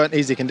 They weren't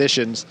easy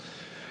conditions,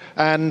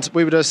 and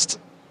we were just,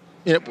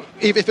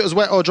 if it was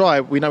wet or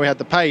dry, we know we had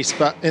the pace,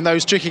 but in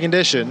those tricky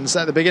conditions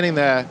at the beginning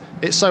there,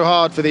 it's so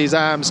hard for these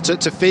AMs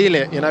to feel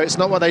it. It's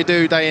not what they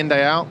do day in,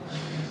 day out.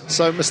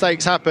 So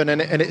mistakes happen,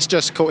 and it's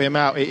just caught him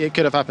out. It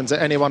could have happened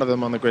to any one of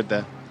them on the grid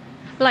there.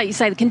 Like you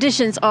say, the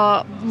conditions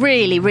are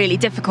really, really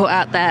difficult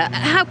out there.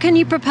 How can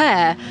you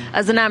prepare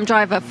as an AM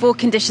driver for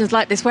conditions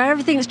like this, where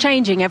everything's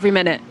changing every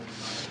minute?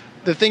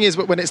 The thing is,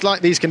 when it's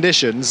like these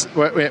conditions,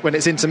 when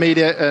it's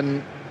intermediate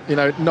and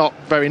not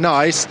very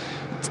nice,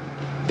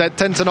 they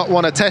tend to not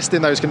want to test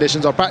in those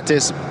conditions or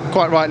practice.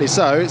 Quite rightly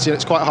so.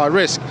 It's quite high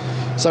risk,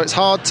 so it's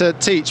hard to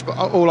teach. But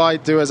all I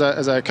do as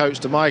a coach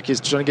to Mike is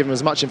trying to give him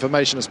as much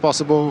information as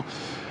possible.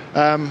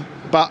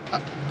 But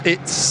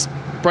it's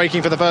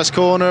braking for the first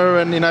corner,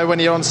 and when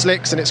you're on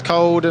slicks and it's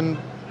cold, and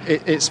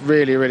it's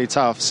really, really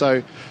tough.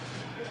 So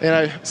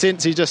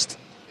since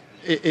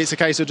it's a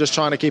case of just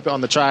trying to keep it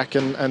on the track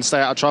and stay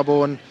out of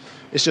trouble, and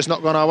it's just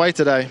not gone our way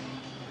today.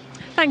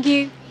 Thank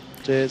you.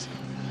 Cheers.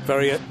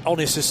 Very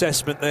honest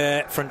assessment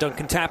there from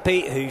Duncan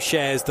Tappy, who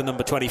shares the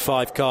number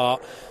 25 car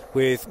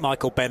with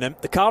Michael Benham.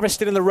 The car is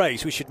still in the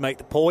race, we should make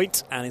the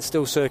point, and it's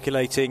still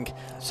circulating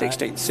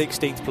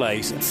 16th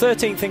place,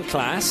 13th in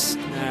class.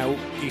 Now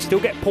you still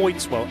get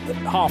points, well,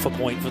 half a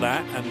point for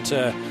that,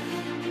 and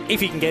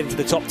if you can get into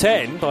the top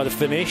 10 by the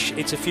finish,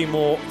 it's a few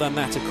more than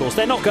that, of course.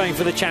 They're not going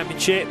for the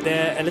championship,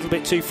 they're a little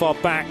bit too far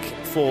back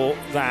for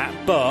that,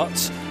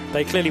 but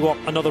they clearly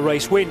want another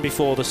race win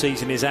before the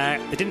season is out.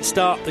 They didn't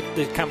start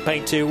the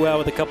campaign too well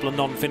with a couple of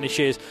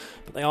non-finishes,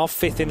 but they are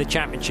 5th in the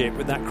championship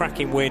with that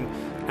cracking win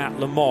at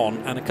Le Mans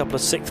and a couple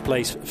of 6th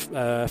place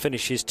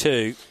finishes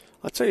too.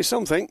 I'll tell you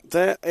something,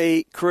 they're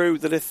a crew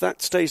that if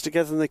that stays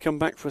together and they come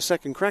back for a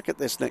second crack at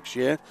this next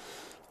year,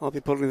 I'll be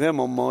putting them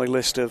on my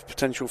list of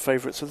potential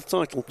favourites for the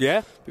title.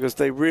 Yeah? Because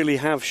they really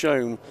have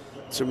shown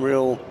some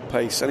real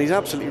pace. And he's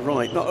absolutely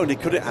right. Not only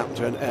could it happen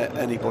to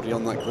anybody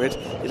on that grid,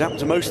 it happened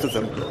to most of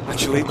them.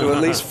 Actually, there were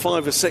at least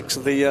 5 or 6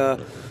 of the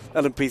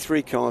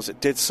LMP3 cars that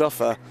did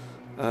suffer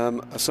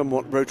a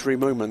somewhat rotary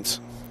moment.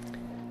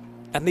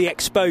 And the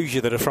exposure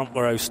that a front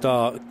row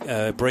start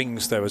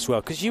brings, though, as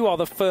well, because you are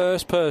the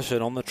first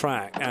person on the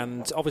track,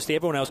 and obviously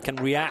everyone else can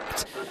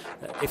react.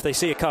 If they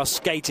see a car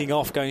skating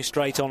off, going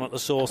straight on at the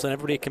source, then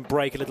everybody can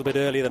brake a little bit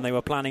earlier than they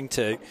were planning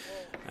to.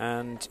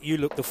 And you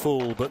look the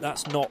fool, but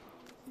that's not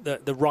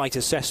the right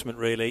assessment,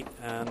 really.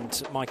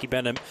 And Mikey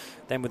Benham,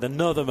 then with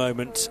another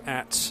moment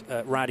at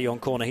Radion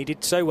Corner, he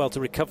did so well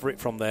to recover it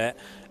from there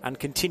and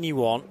continue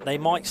on. They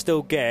might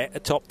still get a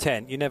top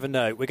 10. You never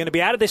know. We're going to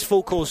be out of this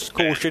full course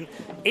caution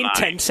in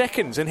 10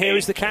 seconds. And here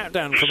is the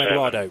countdown from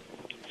Eduardo.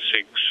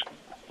 6,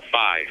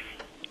 5,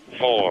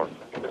 4,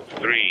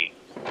 3,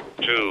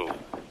 2,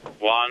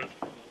 1.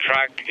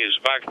 Track is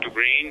back to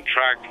green.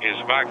 Track is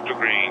back to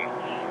green.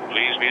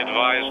 Please be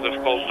advised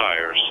of cold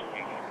tires.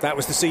 That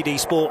was the CD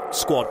Sport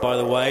squad, by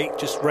the way,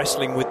 just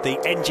wrestling with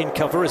the engine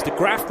cover as the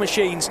Graf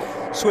machines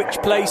switch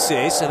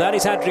places. So that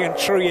is Adrien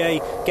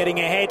Trouillet getting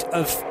ahead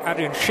of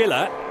Adrian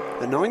Schiller.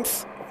 The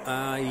 9th?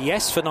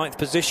 Yes, for 9th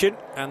position.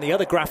 And the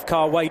other Graf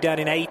car way down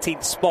in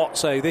 18th spot.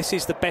 So this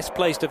is the best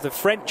placed of the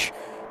French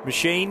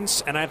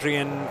machines. And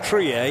Adrien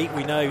Trouillet,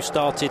 we know,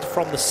 started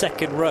from the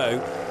second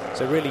row.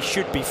 So really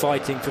should be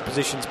fighting for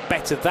positions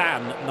better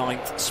than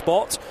 9th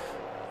spot.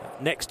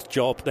 Next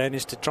job then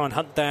is to try and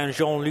hunt down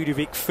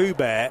Jean-Ludovic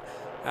Foubert,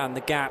 and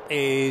the gap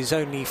is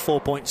only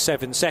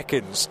 4.7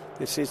 seconds.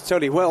 This is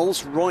Tony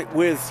Wells right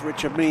with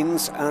Richard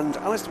Means, and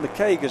Alistair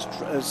McCaig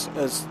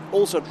has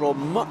also drawn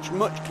much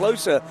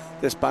closer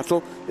this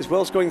battle. Is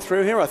Wells going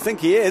through here? I think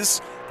he is.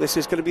 This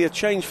is going to be a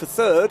change for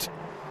third.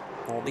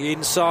 On the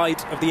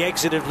inside of the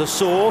exit of La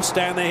Source,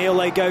 down the hill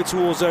they go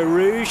towards Eau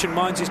Rouge, and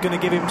Mines is going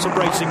to give him some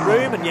racing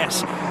room, and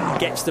yes,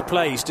 gets the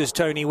place, does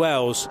Tony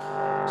Wells.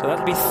 So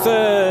that'll be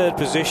third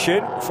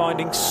position,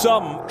 finding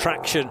some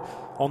traction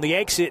on the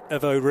exit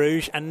of Eau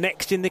Rouge. And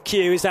next in the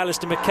queue is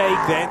Alistair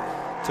McCaig then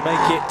to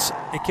make it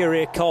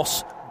Ikiri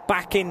Kos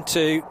back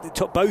into the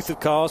top, both of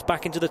cars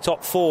back into the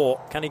top 4.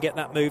 Can he get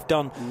that move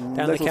done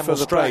down the Kemmel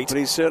Straight? Back, but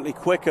he's certainly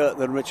quicker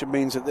than Richard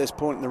Means at this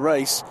point in the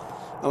race.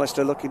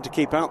 Alistair looking to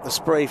keep out the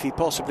spray if he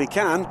possibly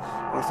can.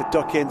 We'll have to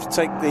duck in to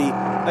take the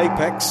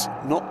apex.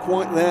 Not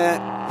quite there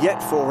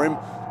yet for him,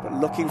 but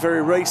looking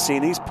very racy,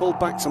 and he's pulled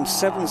back some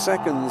 7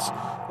 seconds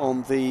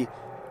on the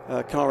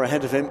car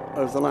ahead of him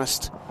over the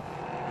last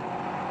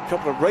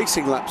couple of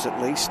racing laps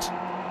at least,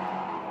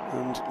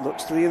 and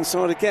looks to the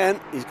inside again.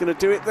 He's going to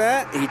do it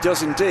there. He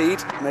does indeed.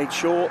 Made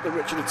sure that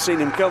Richard had seen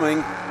him coming,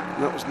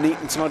 and that was neat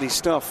and tidy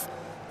stuff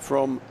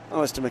from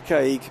Alistair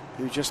McCaig,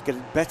 who's just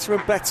getting better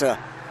and better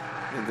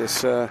in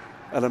this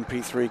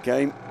LMP3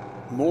 game.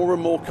 More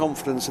and more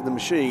confidence in the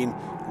machine,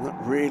 and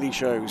that really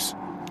shows.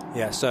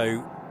 Yeah,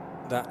 so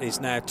that is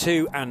now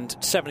 2 and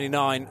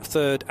 79,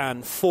 third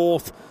and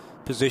fourth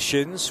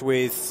positions,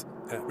 with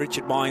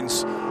Richard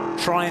Mines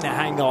trying to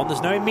hang on.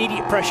 There's no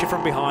immediate pressure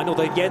from behind,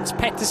 although Jens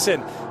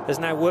Pettersson has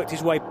now worked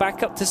his way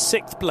back up to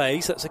 6th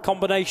place. That's a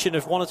combination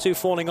of 1 or 2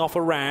 falling off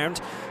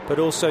around, but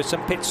also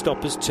some pit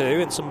stoppers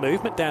too, and some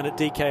movement down at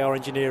DKR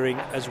Engineering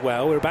as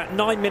well. We're about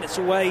 9 minutes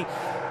away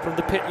from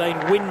the pit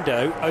lane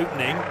window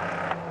opening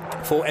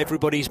for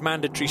everybody's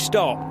mandatory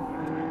stop.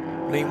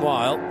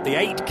 Meanwhile, the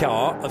 8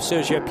 car of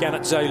Sergio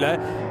Pianazzola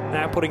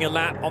now putting a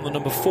lap on the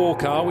number 4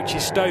 car, which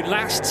is stowed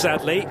last,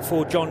 sadly,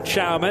 for John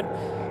Schaumann.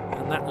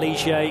 And that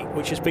Ligier,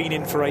 which has been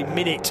in for a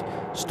minute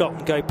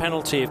stop-and-go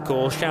penalty, of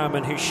course.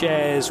 Schaumann, who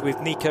shares with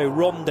Nico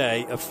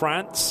Rondet of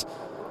France.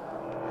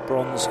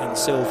 Bronze and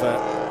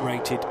silver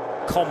rated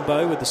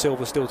combo, with the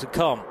silver still to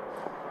come.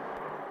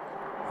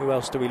 Who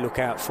else do we look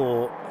out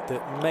for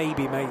that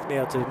maybe may be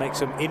able to make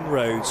some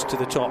inroads to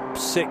the top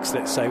 6,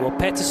 let's say? Well,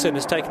 Pettersson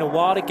has taken a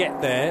while to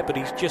get there, but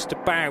he's just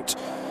about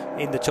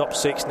in the top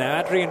 6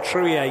 now. Adrien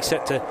Trouillet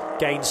set to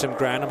gain some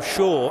ground. I'm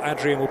sure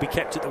Adrien will be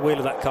kept at the wheel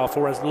of that car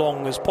for as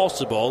long as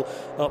possible,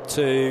 up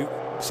to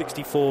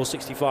 64,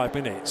 65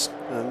 minutes.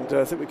 And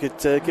I think we could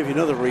give you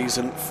another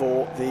reason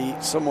for the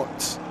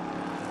somewhat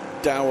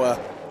dour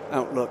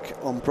outlook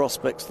on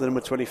prospects. The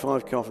number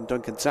 25 car from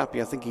Duncan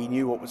Tappy, I think he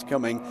knew what was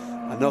coming.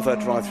 Another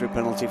drive-through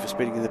penalty for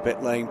speeding in the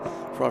pit lane,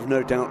 for I've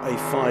no doubt a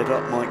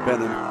fired-up Mike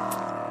Benham.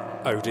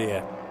 Oh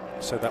dear.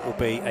 So that will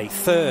be a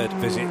third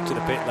visit to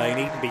the pit lane,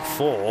 even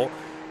before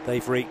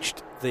they've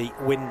reached the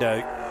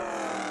window.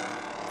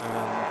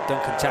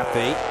 Duncan Tappy,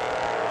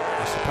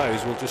 I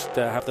suppose, will just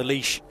have the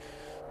leash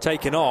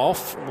taken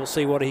off, and we'll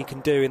see what he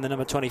can do in the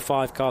number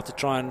 25 car to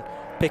try and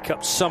pick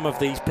up some of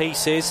these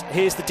pieces.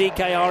 Here's the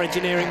DKR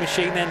Engineering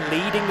machine then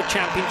leading the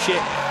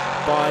championship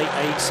by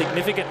a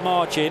significant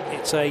margin.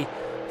 It's a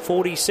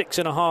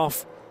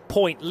 46.5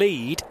 point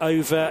lead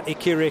over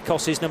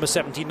Ikiriakos' number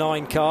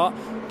 79 car.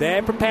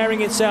 They're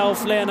preparing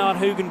itself, Leonard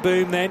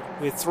Hugenboom then,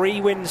 with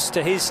 3 wins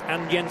to his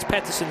and Jens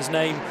Pettersson's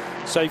name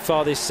so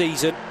far this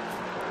season.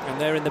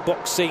 And they're in the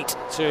box seat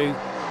to,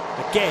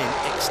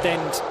 again,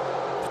 extend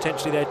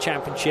potentially their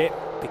championship,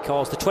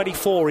 because the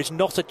 24 is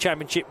not a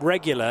championship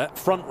regular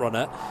front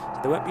runner,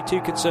 so they won't be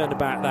too concerned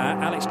about that.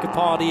 Alex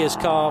Capadia's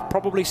car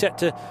probably set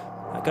to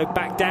go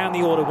back down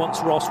the order once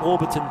Ross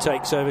Warburton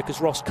takes over,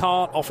 because Ross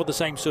can't offer the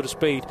same sort of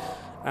speed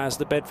as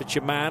the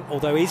Bedfordshire man,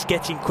 although he's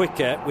getting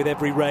quicker with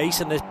every race,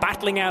 and there's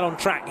battling out on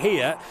track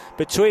here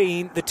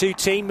between the 2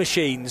 team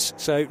machines,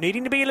 so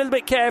needing to be a little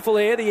bit careful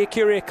here, the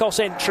Ikiriakos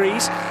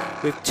entries,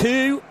 with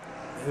 2,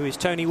 who is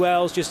Tony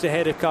Wells, just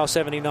ahead of car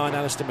 79,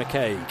 Alistair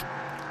McCaig.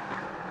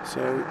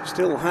 So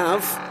still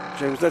have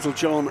James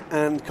Littlejohn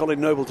and Colin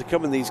Noble to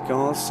come in these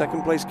cars.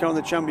 Second place car in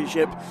the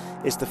championship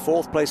is the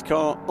 4th place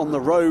car on the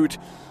road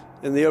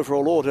in the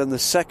overall order, and the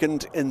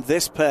second in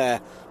this pair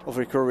of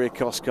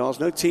Ikiriakos cars.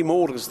 No team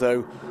orders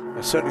though,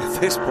 certainly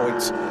at this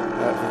point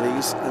for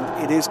these,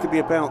 and it is going to be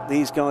about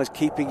these guys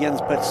keeping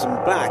Jens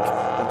Pettersson back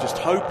and just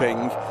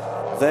hoping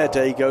their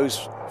day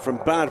goes from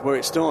bad where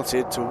it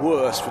started to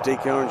worse for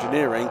DKR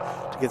Engineering,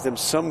 to give them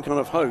some kind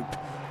of hope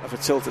of a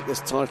tilt at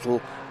this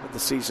title at the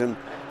season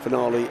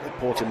finale at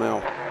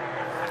Portimao.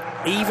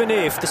 Even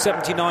if the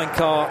 79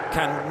 car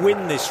can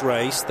win this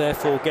race,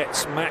 therefore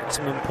gets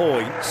maximum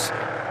points,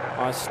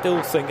 I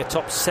still think a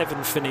top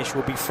 7 finish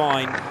will be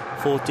fine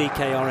for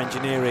DKR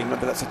Engineering.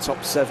 Remember, that's a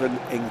top 7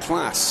 in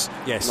class,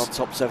 yes, not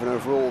top 7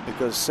 overall,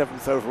 because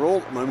 7th overall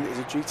at the moment is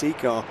a GT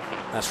car.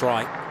 That's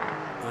right,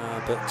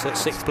 but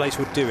 6th place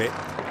would do it.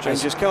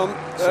 Changes come.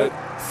 So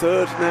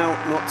 3rd now,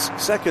 not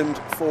 2nd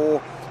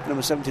for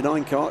number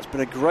 79 car. It's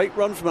been a great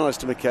run from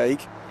Alistair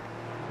McCaig.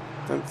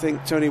 Don't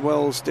think Tony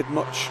Wells did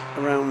much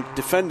around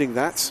defending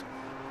that.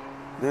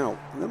 Now,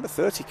 the number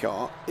 30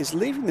 car is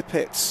leaving the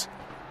pits.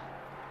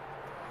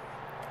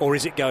 Or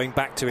is it going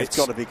back to its... It's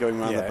got to be going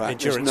round the back.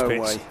 Endurance There's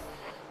no pits. way.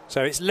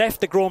 So it's left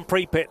the Grand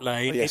Prix pit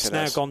lane. Yes, it's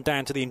now gone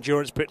down to the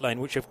endurance pit lane,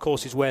 which of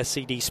course is where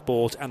CD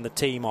Sport and the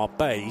team are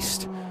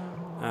based.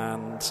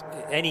 And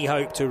any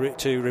hope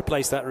to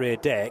replace that rear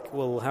deck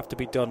will have to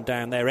be done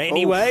down there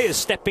anyway. As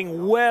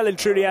stepping well and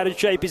truly out of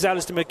shape is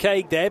Alistair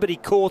McCaig there, but he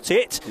caught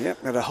it.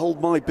 Yep, had a hold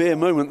my beer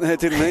moment there,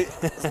 didn't he?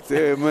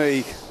 Dear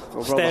me.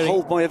 Or rather,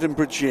 hold my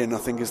Edinburgh gin, I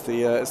think, is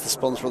the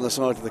sponsor on the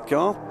side of the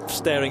car.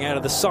 Staring out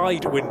of the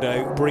side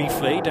window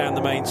briefly down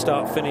the main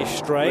start-finish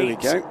straight.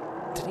 There we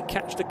go. Did he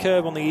catch the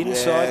curve on the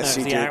inside? Yes,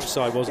 no, it was the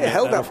outside, wasn't it? It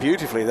held up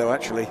beautifully, though,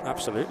 actually.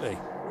 Absolutely.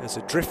 There's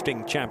a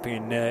drifting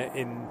champion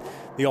in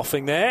the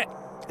offing there.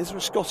 Is there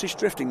a Scottish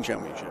drifting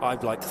championship?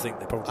 I'd like to think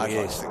there probably is. I'd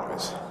like to think there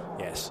is.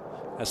 Yes.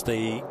 As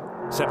the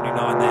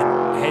 79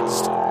 then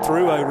heads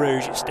through Eau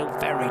Rouge, it's still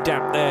very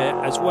damp there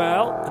as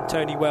well. And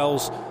Tony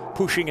Wells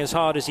pushing as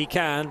hard as he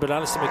can, but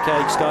Alistair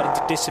McCaig starting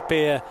to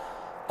disappear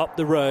up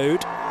the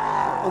road.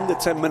 Under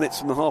 10 minutes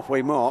from the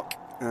halfway mark,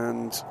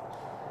 and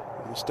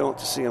we'll start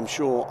to see, I'm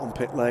sure, on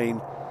pit lane,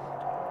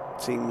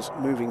 teams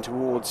moving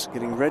towards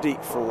getting ready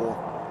for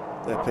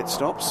their pit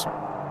stops.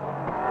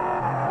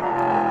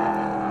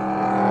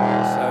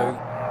 So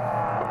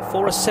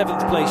for a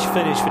 7th place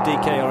finish for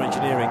DKR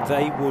Engineering,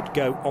 they would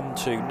go on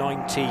to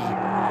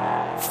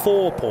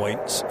 94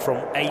 points from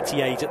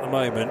 88 at the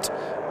moment,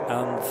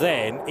 and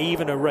then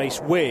even a race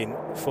win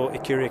for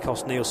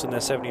Ikiriakos Nielsen, their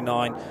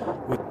 79,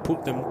 would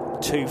put them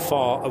too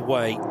far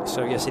away.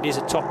 So yes, it is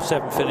a top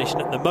 7 finish,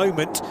 and at the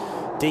moment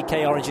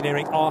DKR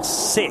Engineering are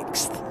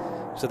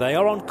 6th, so they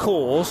are on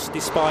course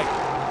despite,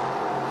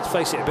 let's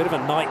face it, a bit of a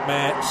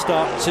nightmare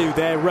start to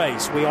their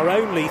race. We are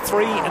only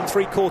 3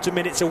 3/4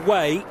 minutes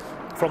away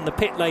from the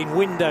pit lane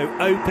window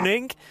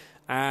opening,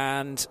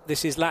 and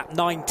this is lap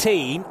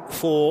 19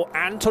 for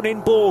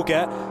Antonin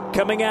Borger,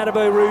 coming out of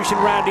Eau Rouge and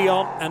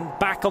Roundillon and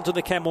back onto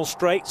the Kemmel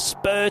Straight,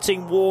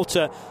 spurting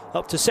water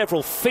up to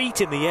several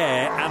feet in the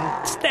air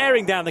and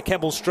staring down the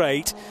Kemmel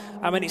Straight.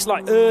 I mean, it's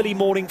like early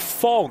morning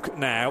fog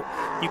now.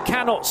 You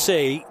cannot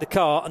see the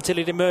car until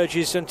it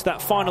emerges into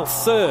that final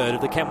third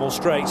of the Kemmel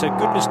Straight, so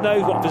goodness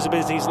knows what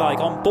visibility is like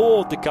on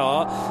board the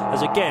car,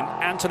 as again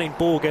Antonin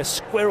Borger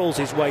squirrels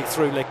his way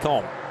through Le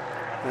Mans.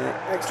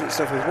 Excellent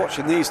stuff. We're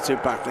watching these two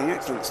battling.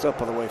 Excellent stuff,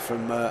 by the way,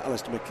 from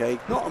Alistair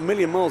McCaig. Not a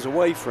million miles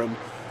away from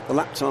the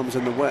lap times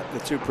in the wet. The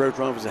two pro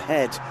drivers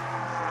ahead. A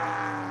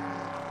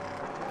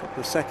couple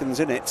of seconds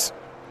in it.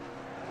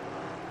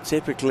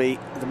 Typically,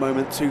 at the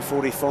moment,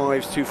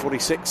 2:45s,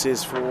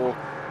 2:46s for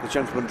the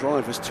gentleman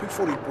drivers.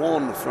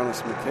 2:41 for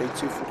Alistair McCaig,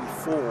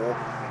 2:44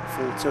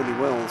 for Tony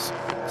Wells.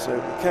 So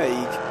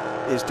McCaig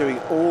is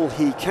doing all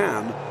he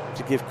can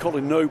to give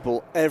Colin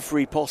Noble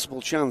every possible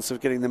chance of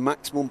getting the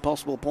maximum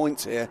possible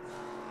points here.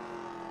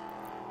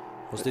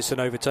 Was this an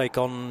overtake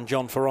on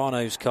John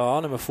Ferrano's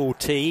car, number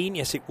 14?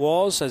 Yes, it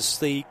was, as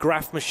the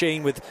graph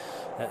machine with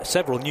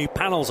several new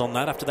panels on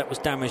that after that was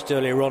damaged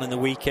earlier on in the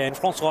weekend.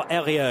 Francois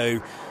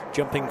Herriot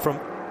jumping from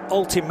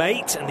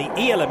Ultimate and the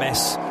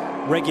ELMS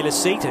regular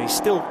seat. He's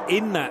still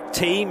in that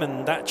team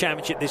and that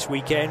championship this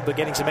weekend, but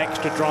getting some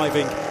extra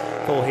driving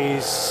for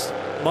his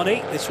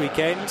money this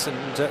weekend,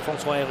 and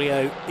François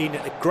Hériot in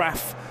at the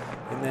Graf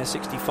in their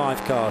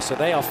 65 car. So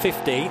they are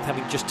 15th,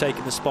 having just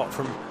taken the spot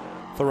from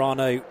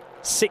Farano,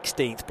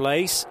 16th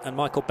place, and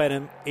Michael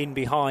Benham in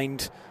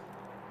behind.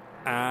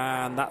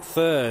 And that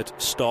third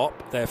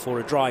stop, therefore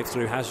a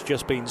drive-through, has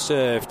just been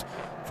served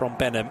from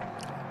Benham.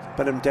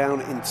 Benham down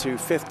into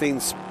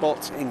 15th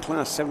spot in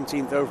class,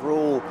 17th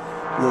overall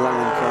in the Le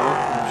Mans car.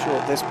 I'm sure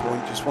at this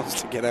point just wants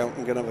to get out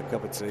and go and have a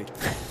cup of tea.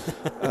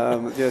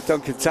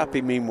 Duncan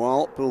Tappy,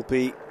 meanwhile, will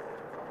be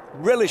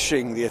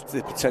relishing the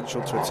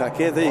potential to attack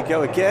here. There you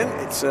go again.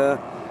 It's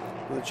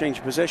with a change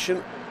of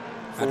position.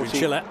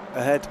 40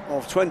 ahead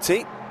of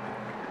 20.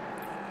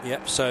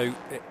 Yep, so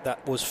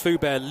that was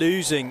Foubert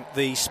losing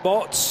the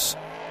spots.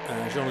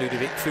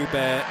 Jean-Ludovic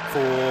Foubert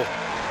for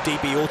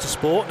DB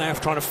Autosport, now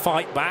trying to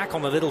fight back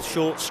on the little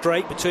short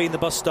straight between the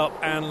bus stop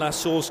and La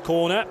Source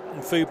corner.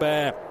 And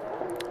Foubert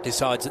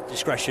decides that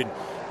discretion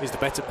is the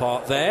better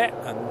part there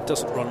and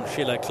doesn't run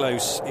Schiller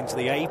close into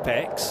the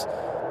apex.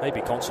 Maybe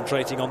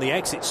concentrating on the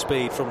exit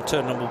speed from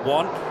turn number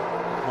 1. Might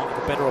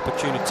have a better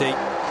opportunity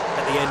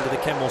at the end of the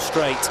Kenmore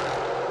Straight.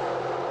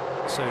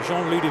 So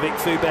Jean-Ludovic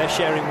Foubert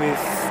sharing with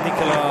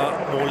Nicolas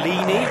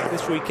Morlini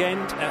this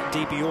weekend at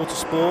DB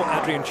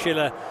Autosport. Adrian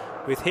Schiller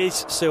with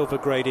his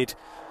silver-graded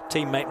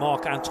teammate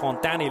Marc-Antoine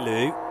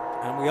Danilou.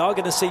 And we are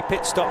going to see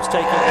pit stops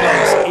taking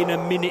place in a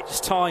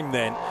minute's time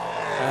then.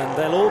 And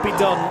they'll all be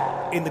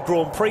done in the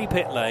Grand Prix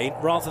pit lane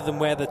rather than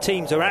where the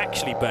teams are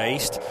actually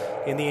based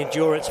in the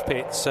endurance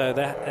pit. So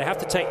they have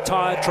to take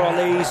tyre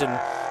trolleys and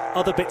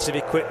other bits of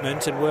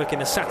equipment and work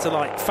in a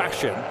satellite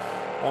fashion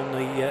on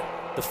the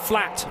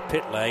flat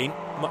pit lane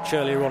much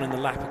earlier on in the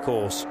lap, of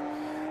course.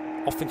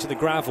 Off into the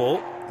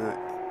gravel.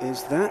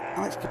 Is that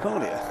Alex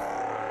Capadia?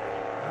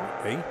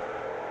 Might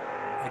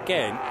be.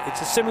 Again,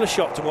 it's a similar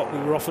shot to what we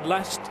were offered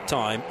last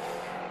time.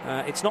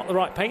 It's not the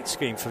right paint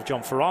scheme for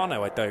John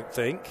Farano, I don't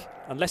think,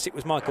 unless it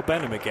was Michael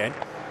Benham again.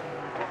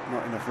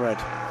 Not enough red.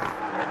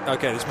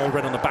 OK, there's more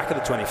red on the back of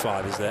the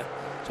 25, is there?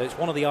 So it's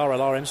one of the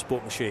RLRM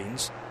Sport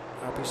machines.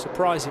 I'll be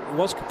surprised if it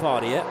was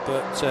Capadia,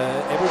 but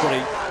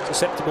everybody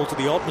susceptible to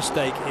the odd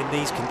mistake in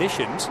these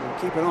conditions. We'll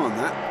keep an eye on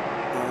that.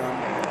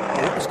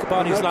 It was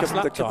Capadia's last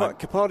lap time.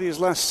 Capadia's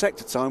last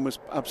sector time was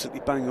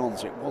absolutely bang on,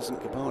 so it wasn't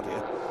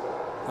Capadia.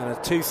 And a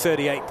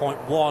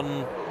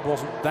 2:38.1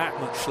 wasn't that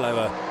much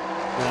slower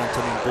than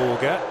Antonin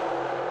Borger.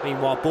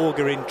 Meanwhile,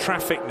 Borger in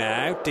traffic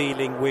now,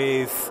 dealing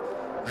with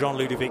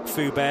Jean-Ludovic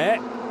Foubert.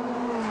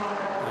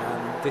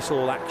 And this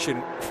all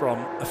action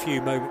from a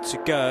few moments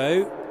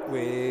ago,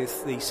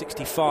 with the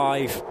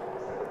 65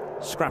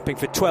 scrapping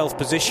for 12th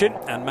position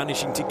and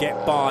managing to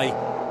get by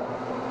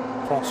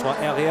François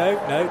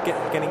Hériot. No,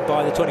 getting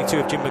by the 22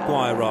 of Jim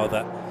Maguire,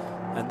 rather.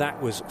 And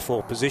that was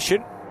 4th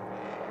position,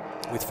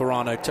 with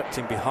Farano tucked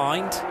in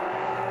behind.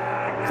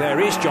 There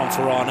is John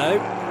Farano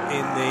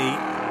in the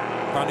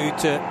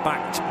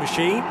Vanuta-backed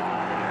machine.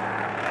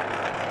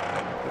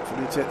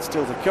 Vanuta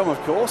still to come, of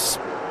course.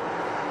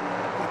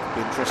 That could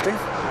be interesting.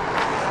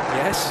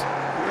 Yes.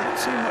 We haven't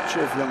seen much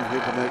of young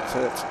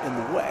Vanuta in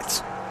the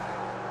wet.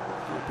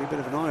 Might be a bit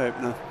of an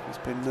eye-opener. He's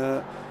been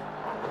the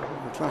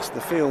class of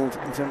the field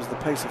in terms of the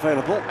pace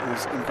available.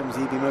 As in comes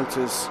EB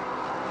Motors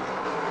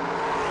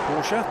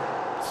Porsche.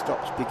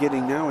 Stops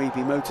beginning now, EB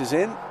Motors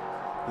in.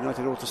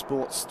 United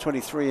Autosports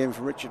 23 in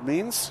for Richard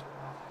Means.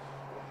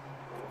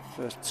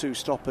 First two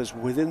stoppers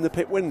within the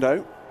pit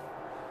window.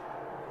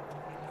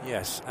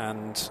 Yes,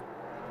 and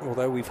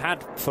although we've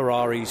had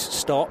Ferraris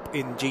stop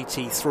in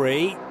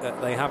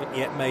GT3, they haven't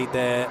yet made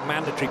their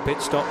mandatory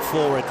pit stop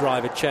for a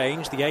driver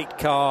change. The 8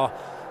 car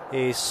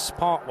is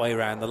part way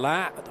around the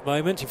lap at the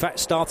moment, in fact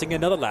starting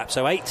another lap,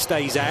 so 8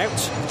 stays out,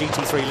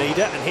 GT3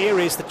 leader, and here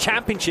is the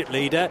championship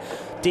leader,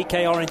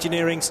 DKR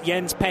Engineering's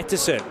Jens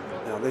Pettersson.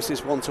 Now this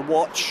is one to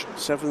watch.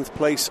 7th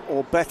place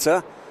or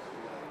better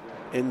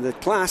in the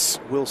class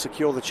will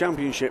secure the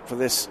championship for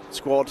this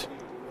squad.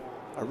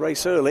 A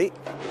race early.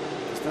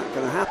 Is that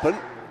going to happen?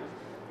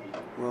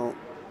 Well,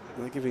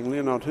 they're giving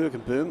Leonard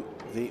Hugenboom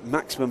the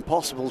maximum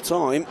possible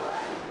time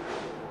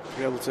to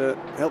be able to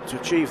help to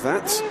achieve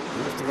that.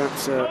 And after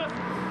that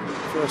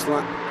first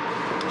lap,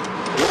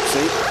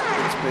 whoopsie,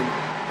 it's been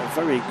a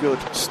very good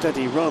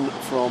steady run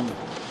from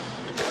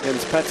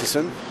Jens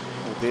Pettersson,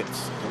 albeit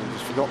I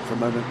just forgot for a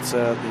moment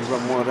the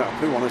run wide out of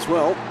Pouhon as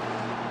well.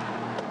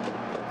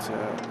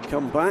 But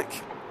come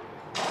back,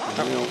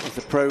 and now with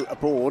the pro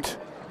aboard,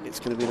 it's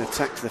going to be an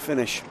attack to the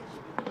finish.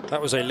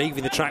 That was a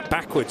leaving the track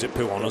backwards at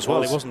Pouhon as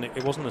well. It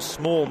wasn't a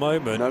small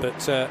moment, no.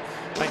 But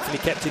thankfully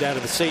kept it out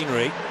of the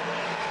scenery.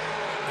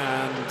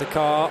 And the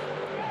car,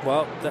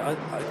 well, I'm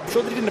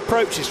sure they didn't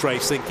approach this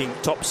race thinking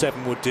top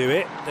 7 would do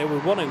it. They were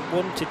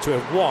wanted to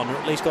have won, or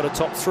at least got a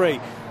top 3.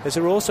 There's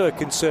also a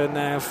concern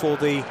now for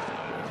the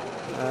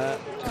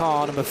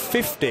car number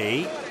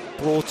 50,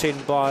 brought in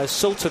by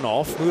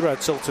Sultanov, Murad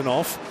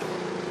Sultanov.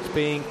 It's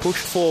being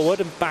pushed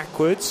forward and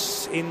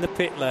backwards in the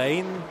pit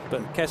lane,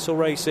 but Kessel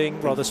Racing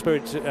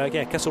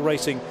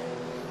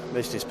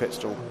missed his pit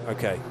stall.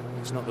 Okay.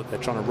 It's not that they're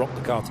trying to rock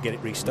the car to get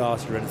it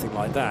restarted or anything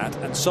like that.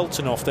 And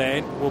Sultanov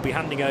then will be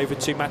handing over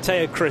to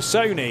Matteo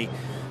Cressoni,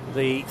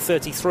 the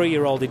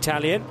 33-year-old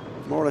Italian.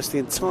 More or less the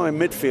entire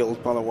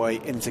midfield, by the way,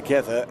 in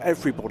together.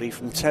 Everybody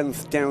from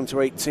 10th down to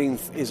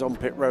 18th is on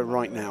pit road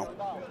right now.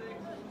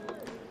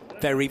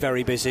 Very,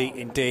 very busy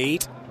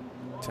indeed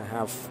to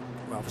have,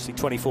 obviously,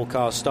 24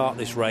 cars start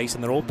this race,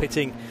 and they're all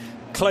pitting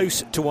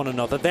close to one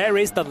another. There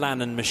is the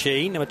Lannon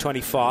machine, number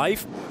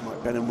 25.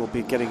 Mike Benham will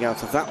be getting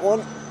out of that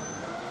one.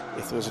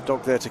 If there was a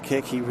dog there to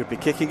kick, he would be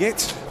kicking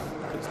it.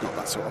 He's not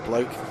that sort of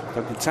bloke.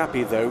 Duncan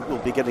Tappy, though, will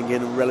be getting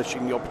in and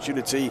relishing the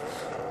opportunity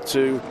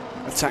to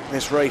attack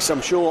this race,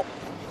 I'm sure.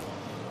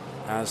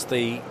 As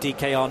the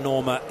DKR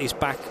Norma is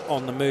back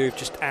on the move,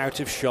 just out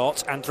of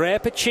shot. Andrea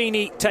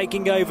Piccini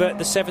taking over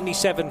the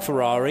 77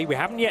 Ferrari. We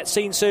haven't yet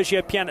seen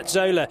Sergio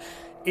Pianezzola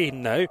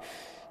in, though,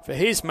 for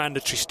his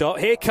mandatory start.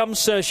 Here comes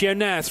Sergio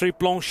now through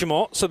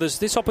Blanchimont. So there's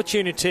this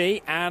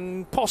opportunity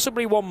and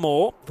possibly one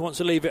more. He wants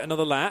to leave it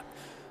another lap.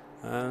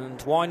 And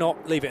why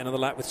not leave it another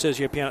lap with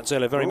Sergio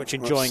Pianezzola very much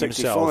enjoying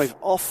 65 himself.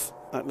 off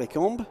at Les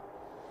Combes.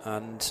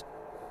 And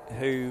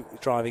who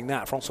driving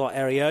that? Francois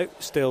Heriot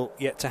still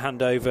yet to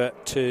hand over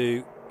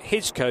to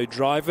his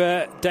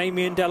co-driver,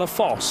 Damien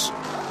Delafosse.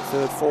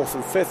 3rd, 4th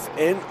and 5th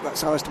in.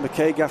 That's Alistair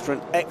McCaig after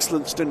an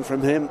excellent stint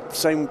from him.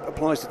 Same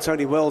applies to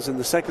Tony Wells in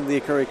the second of the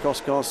Écurie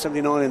Cross cars.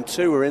 79 and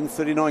 2 are in.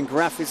 39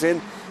 Graf is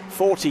in.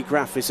 40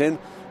 Graf is in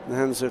the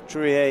hands of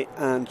Trurier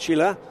and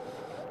Chila.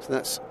 So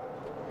that's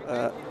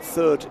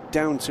 3rd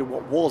down to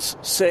what was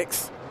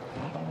 6th.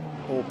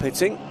 All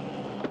pitting.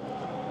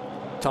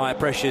 Tyre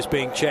pressures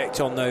being checked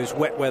on those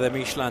wet weather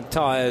Michelin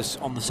tyres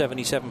on the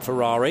 77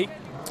 Ferrari.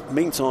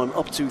 Meantime,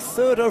 up to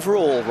 3rd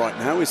overall right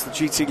now is the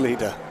GT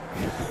leader.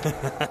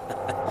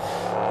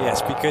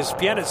 Yes, because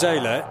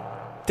Pianezzola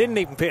didn't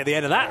even pit at the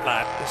end of that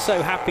lap.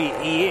 So happy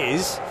he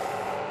is.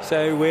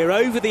 So we're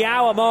over the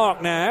hour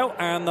mark now,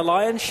 and the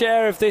lion's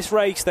share of this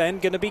race then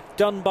going to be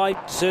done by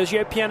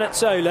Sergio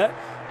Pianezzola,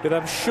 with,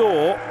 I'm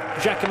sure,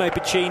 Giacomo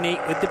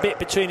Piccini with the bit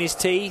between his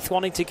teeth,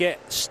 wanting to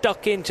get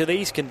stuck into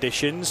these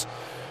conditions.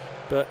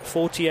 But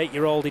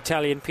 48-year-old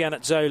Italian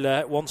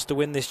Pianezzola wants to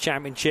win this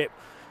championship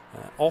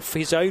off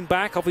his own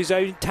back, off his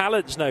own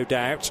talents, no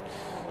doubt.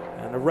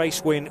 And a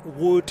race win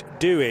would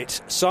do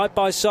it. Side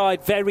by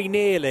side, very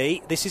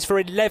nearly. This is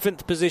for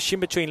 11th position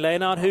between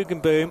Leonard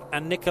Hugenboom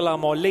and Nicola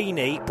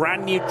Morlini.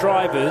 Brand new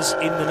drivers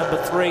in the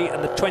number 3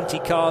 and the 20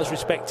 cars,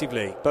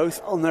 respectively.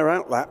 Both on their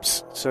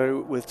outlaps,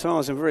 so with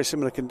tyres in very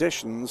similar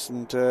conditions.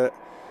 And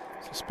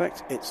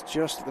suspect it's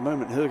just at the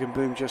moment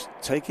Hugenboom just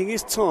taking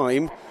his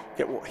time,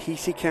 get what heat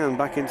he can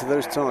back into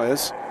those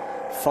tyres,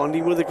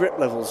 finding where the grip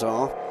levels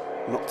are,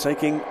 not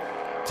taking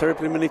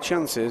terribly many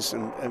chances,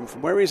 and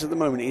from where he is at the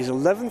moment, he's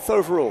 11th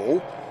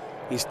overall,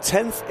 he's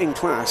 10th in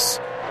class,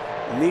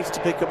 needs to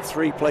pick up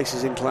 3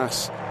 places in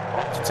class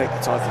to take the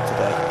title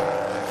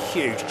today.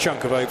 Huge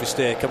chunk of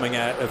oversteer coming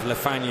out of La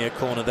Fagna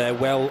corner there,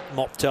 well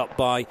mopped up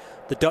by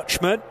the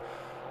Dutchman.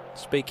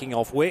 Speaking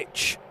of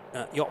which,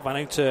 Joop van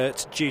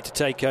Uitert due to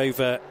take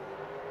over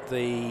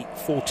the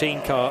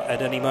 14 car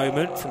at any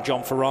moment from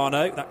John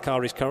Ferrano. That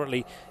car is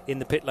currently in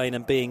the pit lane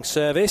and being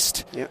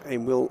serviced. Yeah, he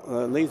will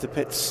leave the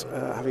pits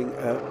having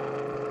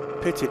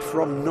pitted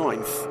from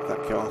 9th,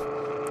 that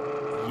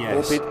car.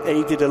 Yes. Albeit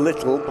aided a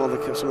little by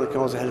some of the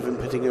cars ahead of him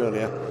pitting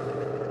earlier.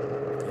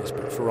 Yes,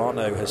 but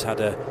Ferrano has had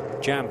a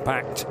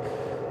jam-packed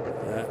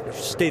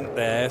stint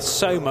there.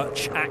 So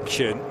much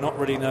action, not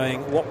really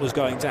knowing what was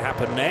going to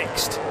happen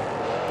next.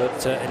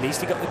 But at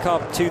least he got the car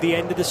to the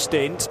end of the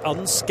stint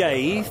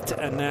unscathed,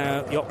 and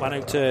now Joop van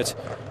Uitert,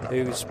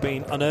 who's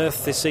been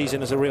unearthed this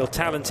season as a real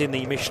talent in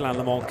the Michelin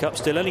Le Mans Cup,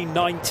 still only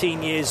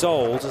 19 years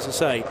old, as I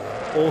say,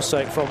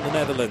 also from the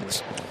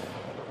Netherlands.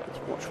 Let's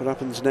watch what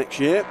happens next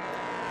year.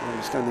 My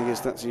understanding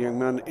is that's a young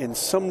man in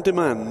some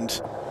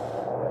demand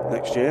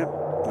next year,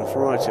 a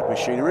variety of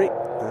machinery,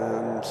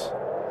 and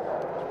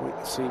let's wait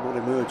and see what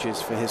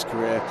emerges for his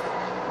career.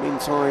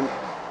 Meantime,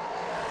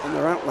 on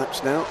their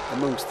outlaps now,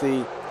 amongst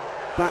the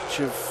batch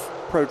of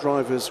pro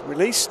drivers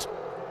released,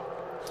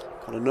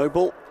 Conor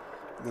Noble,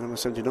 and then number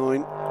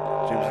 79,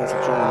 James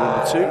Littlejohn,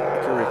 number 2,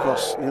 Écurie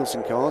Cross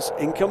Nielsen cars.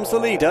 In comes the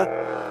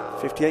leader,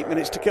 58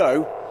 minutes to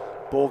go.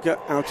 Borger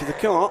out of the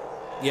car.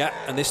 Yeah,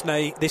 and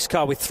this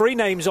car with 3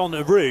 names on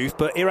the roof,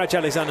 but Iraj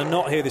Alexander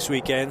not here this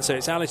weekend, so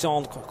it's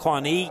Alexandre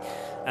Coigny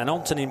and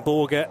Antonin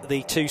Borger,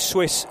 the 2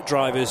 Swiss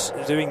drivers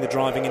doing the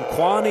driving, and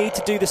Coigny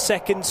to do the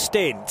second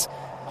stint.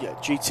 Yeah,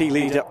 GT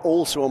leader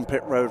also on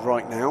pit road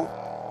right now.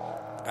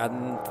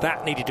 And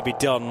that needed to be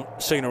done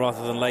sooner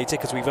rather than later,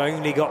 because we've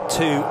only got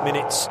 2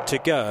 minutes to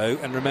go.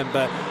 And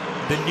remember,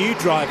 the new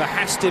driver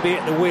has to be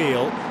at the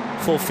wheel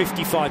for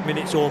 55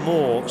 minutes or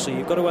more. So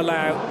you've got to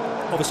allow,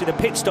 obviously, the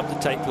pit stop to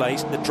take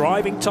place. The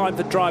driving time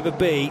for driver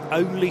B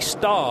only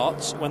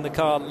starts when the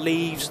car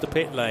leaves the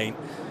pit lane.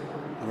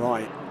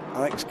 Right,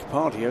 Alex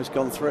Capardio's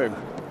gone through.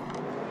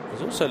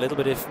 There's also a little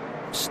bit of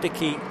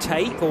sticky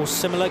tape or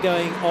similar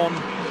going on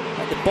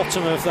at the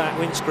bottom of that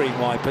windscreen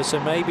wiper, so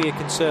maybe a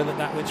concern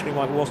that windscreen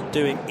wiper wasn't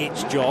doing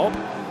its job.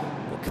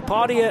 But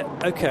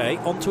Capardia, okay,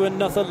 onto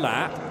another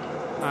lap.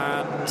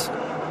 And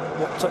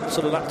what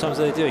sort of lap times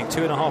are they doing?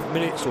 2.5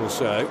 minutes or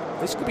so.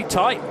 This could be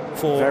tight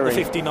for the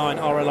 59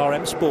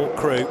 RLRM Sport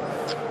crew,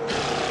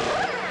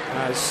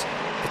 as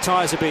the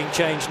tyres are being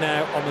changed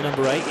now on the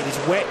number 8. It is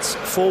wets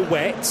for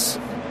wets.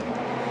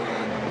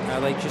 Are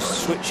they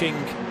just switching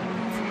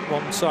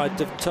one side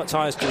of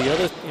tyres to the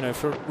other,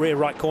 from rear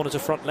right corner to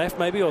front left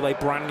maybe, or are they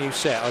brand new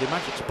set? I'd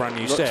imagine it's a brand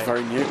new set. Looks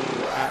very new.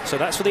 So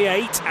that's for the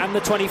 8 and the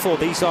 24.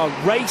 These are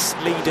race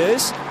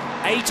leaders.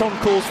 8 on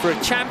course for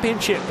a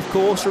championship, of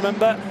course,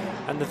 remember.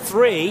 And the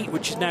 3,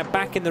 which is now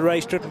back in the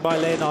race, driven by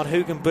Leonard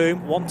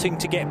Hugenboom, wanting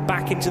to get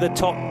back into the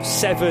top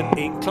 7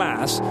 in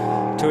class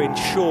to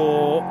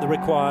ensure the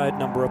required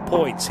number of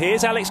points.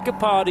 Here's Alex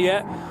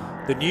Kapadia,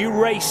 the new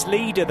race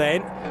leader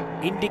then.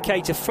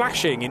 Indicator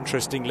flashing,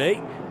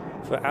 interestingly,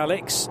 for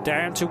Alex.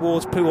 Down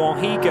towards Pouhon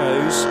he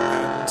goes,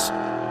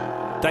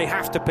 and they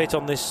have to pit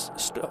on this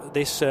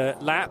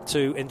lap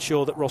to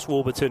ensure that Ross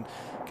Warburton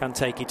can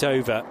take it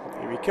over.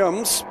 Here he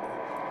comes.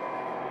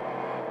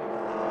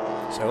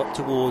 So up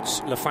towards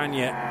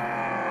Lafagna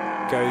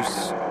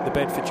goes the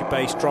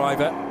Bedfordshire-based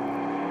driver.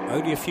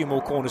 Only a few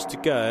more corners to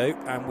go,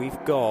 and we've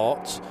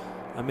got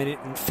 1 minute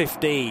and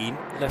 15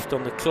 left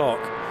on the clock.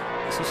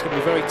 This is going to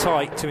be very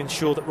tight to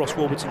ensure that Ross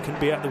Warburton can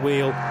be at the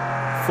wheel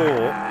for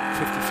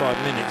 55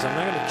 minutes. I'm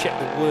now going to check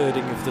the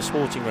wording of the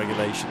sporting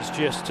regulations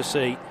just to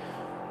see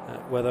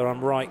whether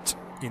I'm right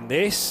in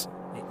this.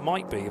 It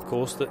might be, of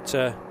course, that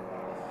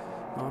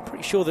I'm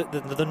pretty sure that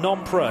the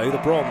non-pro, the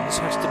bronze,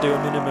 has to do a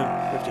minimum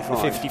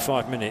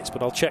 55 minutes,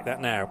 but I'll check that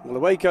now. Well,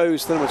 away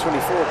goes the number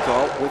 24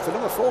 car, with the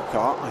number 4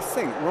 car, I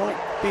think, right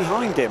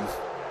behind him.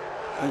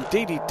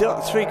 Indeed, he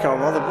does. 3 car,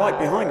 rather, right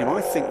behind him.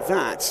 I think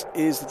that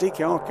is the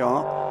DKR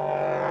car.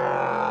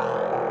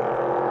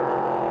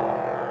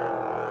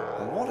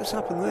 And what has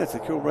happened there to the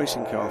Cool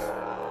Racing car?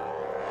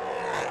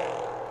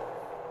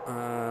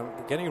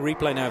 We're getting a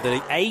replay now of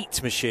the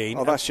 8 machine.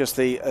 Oh, that's just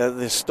the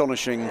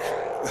astonishing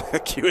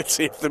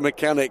acuity of the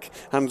mechanic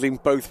handling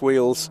both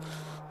wheels,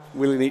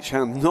 wheel in each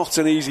hand. Not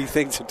an easy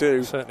thing to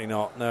do. Certainly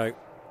not, no.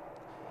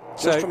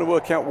 Just trying to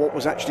work out what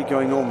was actually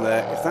going on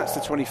there. If that's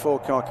the 24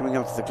 car coming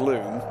out of the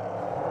gloom.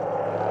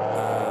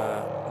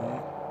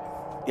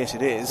 Yes,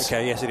 it is.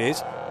 Okay, yes, it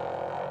is.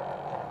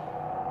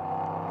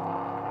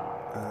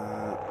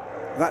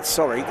 That's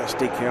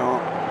DKR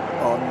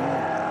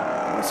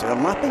it's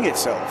unlapping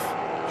itself.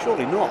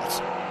 Surely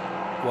not.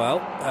 Well,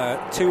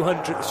 23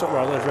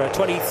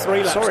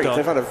 laps Sorry, done.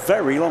 they've had a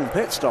very long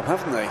pit stop,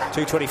 haven't they?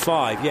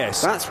 2:25,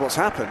 yes. That's what's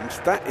happened.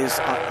 That is,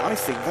 I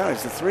think that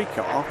is the 3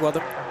 car. Well,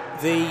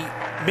 the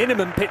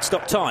minimum pit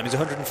stop time is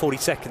 140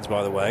 seconds,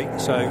 by the way,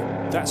 so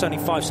that's only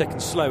 5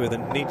 seconds slower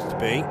than it needs to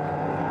be.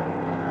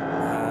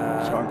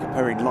 So I'm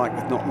comparing like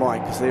with not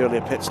like, because the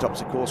earlier pit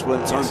stops, of course,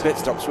 weren't time pit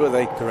stops, were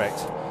they?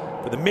 Correct.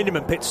 But the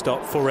minimum pit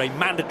stop for a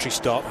mandatory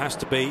stop has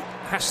to be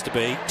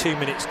 2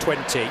 minutes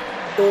 20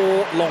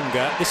 or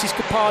longer. This is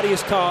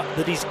Capadia's car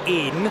that is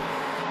in,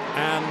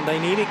 and they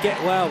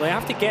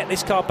have to get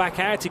this car back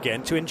out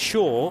again to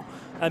ensure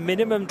a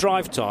minimum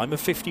drive time of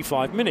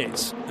 55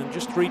 minutes. And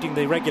just reading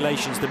the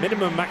regulations, the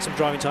minimum maximum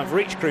driving time for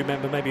each crew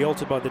member may be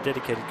altered by the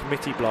dedicated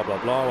committee, blah, blah,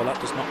 blah. Well,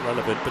 that is not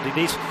relevant, but it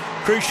is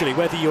crucially,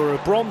 whether you're a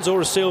bronze or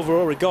a silver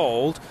or a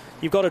gold,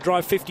 you've got to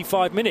drive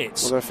 55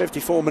 minutes. Well, there are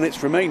 54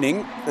 minutes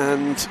remaining,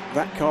 and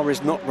that car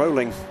is not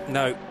rolling.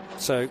 No,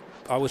 so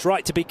I was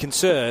right to be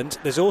concerned.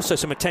 There's also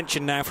some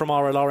attention now from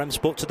RLRM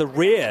Sport to the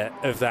rear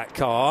of that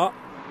car.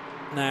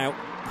 Now,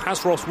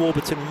 has Ross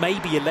Warburton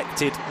maybe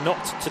elected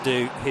not to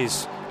do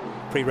his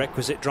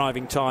prerequisite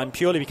driving time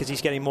purely because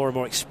he's getting more and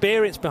more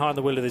experience behind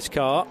the wheel of this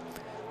car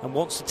and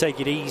wants to take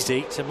it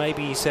easy? So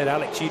maybe he said,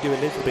 Alex, you do a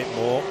little bit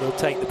more, we'll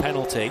take the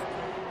penalty.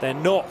 They're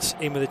not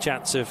in with a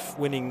chance of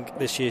winning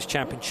this year's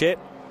championship,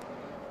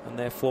 and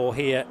therefore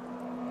here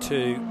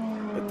to...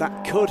 But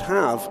that could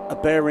have a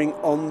bearing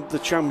on the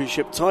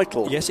championship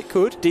title. Yes, it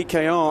could.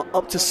 DKR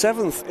up to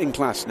 7th in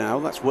class now.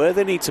 That's where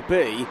they need to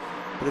be.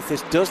 But if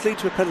this does lead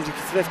to a penalty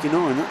for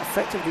 59, that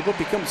effectively would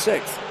become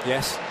 6th.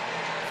 Yes.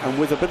 And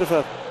with a bit of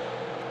a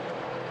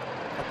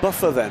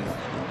buffer then.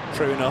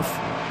 True enough.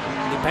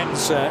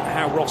 Depends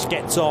how Ross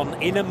gets on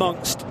in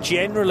amongst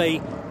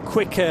generally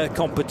quicker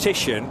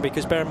competition,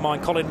 because bear in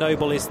mind Colin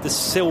Noble is the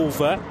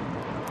silver.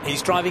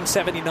 He's driving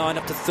 79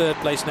 up to 3rd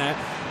place now.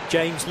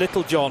 James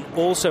Littlejohn,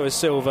 also a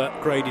silver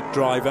graded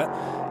driver,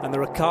 and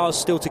there are cars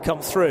still to come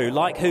through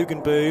like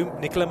Hugenboom,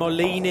 Nicola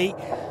Molini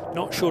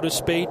not short of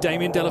speed,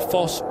 Damien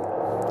Delafosse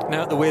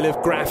now at the wheel of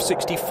Graf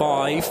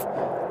 65,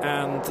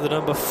 and the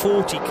number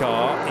 40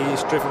 car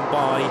is driven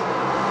by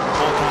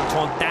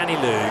Marc-Antoine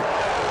Danilou,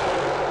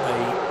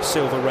 a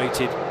silver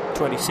rated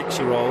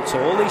 26-year-old.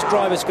 So all these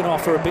drivers can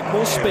offer a bit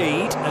more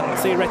speed, and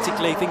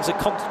theoretically things are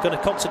going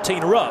to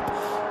concertina up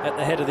at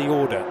the head of the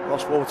order.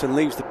 Ross Warburton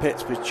leaves the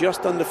pits with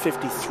just under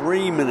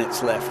 53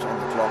 minutes left on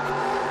the clock,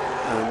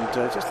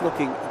 and just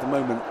looking at the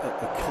moment at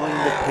the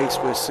kind of pace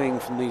we're seeing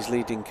from these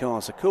leading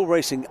cars. So Cool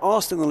Racing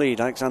are still in the lead.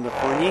 Alexander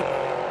Poigny,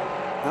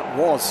 that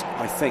was,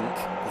 I think,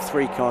 the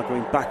 3 car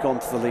going back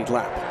onto the lead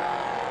lap.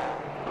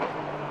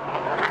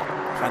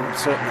 And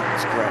certainly that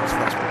was correct.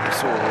 That's what we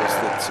saw, was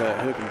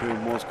that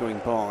Hergenboom was going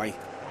by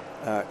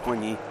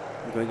Kuan Yi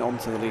and going on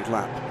to the lead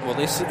lap. Well,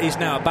 this is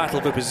now a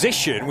battle for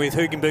position, with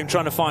Hergenboom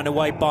trying to find a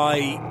way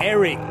by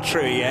Eric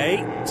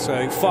Trouillet.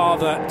 So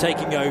father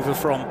taking over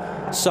from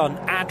son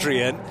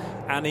Adrian.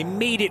 And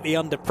immediately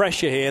under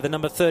pressure here, the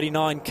number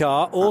 39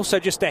 car. Also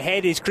just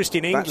ahead is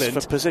Christian England.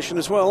 That's for position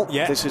as well.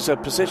 Yeah. This is a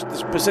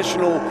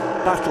positional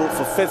battle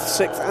for 5th,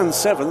 6th and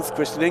 7th.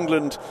 Christian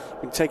England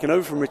being taken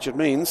over from Richard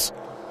Means.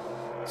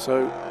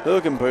 So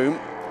Hergenboom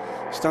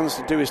stands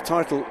to do his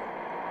title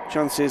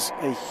chances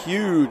a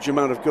huge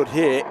amount of good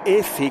here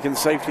if he can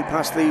safely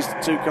pass these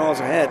two cars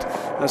ahead,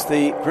 as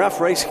the Graf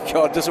racing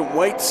car doesn't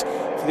wait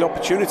for the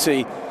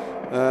opportunity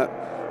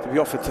to be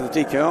offered to the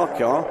DKR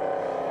car.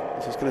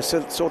 This is going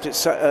to sort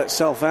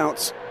itself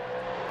out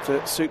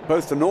to suit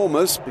both the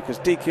Normas, because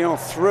DKR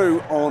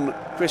threw on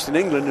Christian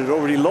England and had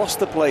already lost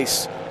the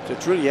place to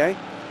Trouillet.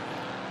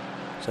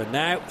 So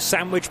now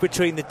sandwiched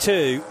between the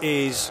two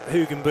is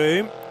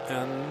Hergenboom,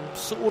 and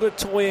sort of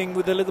toying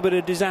with a little bit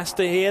of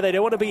disaster here. They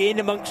don't want to be in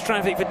amongst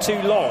traffic for too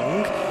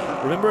long.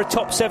 Remember, a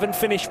top 7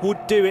 finish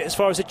would do it as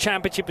far as the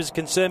championship is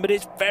concerned, but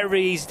it's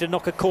very easy to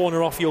knock a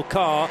corner off your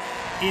car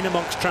in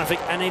amongst traffic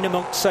and in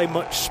amongst so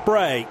much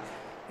spray.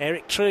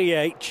 Eric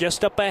Trouillet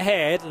just up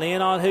ahead.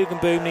 Leonard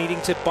Hergenboom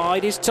needing to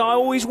bide his time.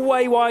 Always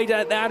way wide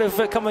out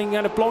of coming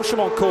out of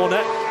Blanchemont corner,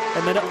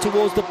 and then up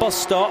towards the bus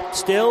stop.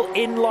 Still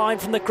in line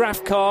from the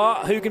Graf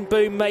car.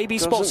 Hergenboom maybe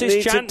spots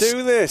his chance. To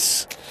do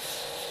this.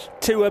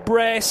 To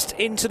abreast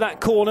into that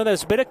corner.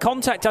 There's a bit of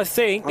contact, I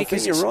think. I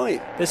think you're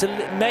right. There's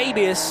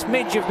maybe a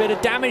smidge of bit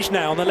of damage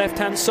now on the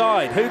left-hand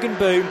side.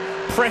 Hergenboom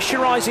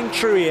pressurising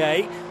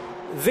Trouillet.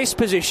 This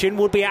position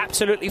would be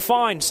absolutely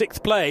fine,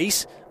 6th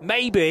place.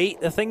 Maybe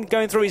the thing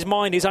going through his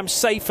mind is, I'm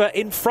safer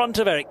in front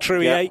of Eric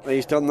Trouillet. Yeah,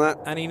 he's done that.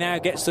 And he now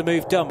gets the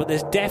move done, but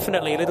there's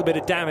definitely a little bit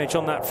of damage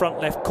on that front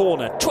left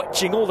corner.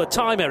 Twitching all the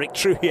time, Eric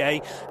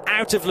Trouillet,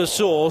 out of La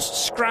Source,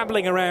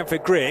 scrabbling around for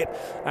grip.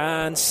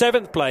 And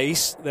 7th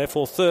place,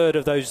 therefore third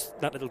of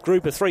that little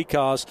group of 3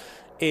 cars,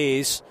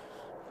 is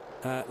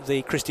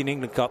the Christian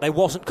England car. There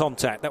wasn't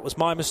contact. That was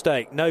my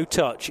mistake. No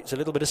touch. It's a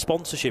little bit of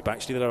sponsorship,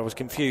 actually, that I was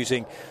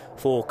confusing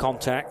for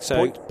contact.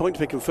 So point to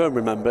be confirmed,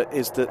 remember,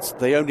 is that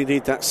they only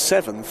need that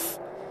 7th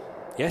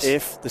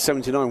if the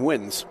 79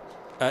 wins.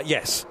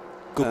 Yes.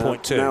 Good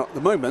point too. Now, at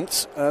the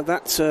moment,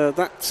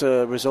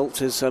 that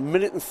result is 1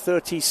 minute and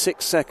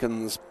 36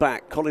 seconds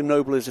back. Colin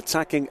Noble is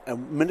attacking a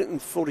 1 minute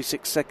and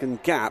 46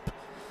 second gap,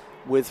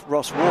 with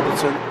Ross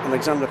Warburton and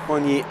Alexander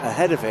Kuan Yi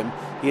ahead of him.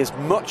 He is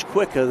much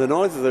quicker than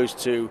either of those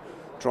two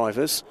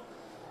drivers,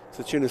 to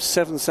the tune of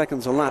 7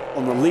 seconds a lap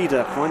on the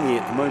leader, Kuan Yi,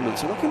 at the moment.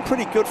 So looking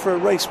pretty good for a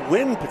race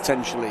win,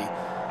 potentially,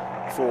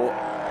 for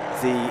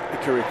the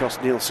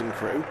Kyrgios-Nielsen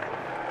crew.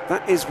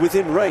 That is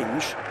within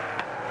range.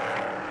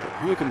 But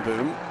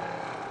Hergenboom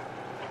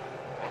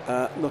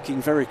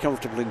looking very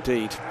comfortable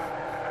indeed.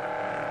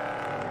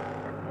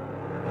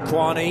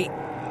 Kuan Yi,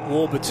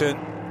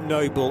 Warburton,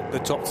 Noble, the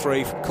top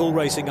 3 from Cool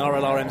Racing,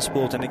 RLRM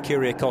Sport and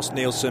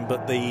Kyrgios-Nielsen,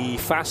 but the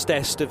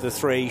fastest of the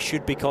 3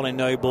 should be Colin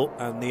Noble,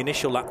 and the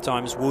initial lap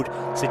times would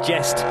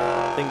suggest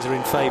things are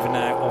in favour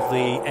now of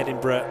the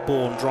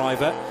Edinburgh-born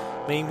driver.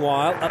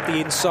 Meanwhile, up the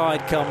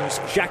inside comes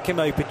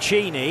Giacomo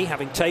Piccini,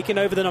 having taken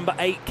over the number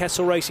 8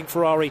 Kessel Racing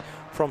Ferrari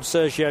from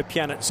Sergio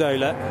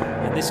Pianazzola,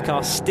 and this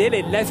car still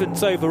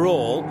 11th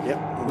overall. Yep,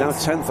 now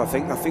 10th, I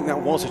think. I think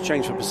that was a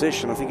change for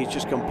position. I think he's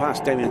just gone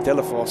past Damien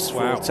Delafos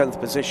for 10th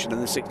position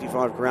in the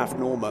 65 Graf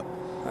Norma.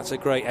 That's a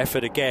great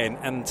effort again,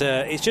 and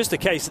it's just the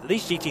case that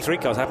these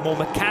GT3 cars have more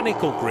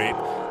mechanical grip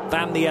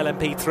than the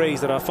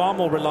LMP3s, that are far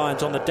more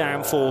reliant on the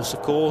downforce,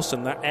 of course,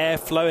 and that air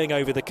flowing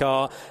over the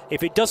car.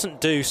 If it doesn't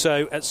do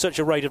so at such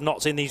a rate of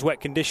knots in these wet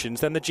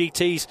conditions, then the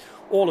GTs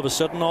all of a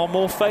sudden are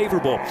more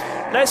favourable.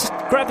 Let's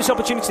grab this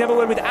opportunity to have a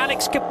word with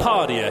Alex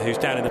Capadia, who's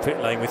down in the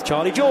pit lane with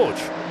Charlie George.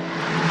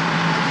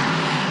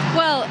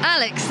 Well,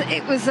 Alex,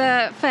 it was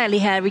fairly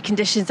hairy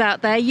conditions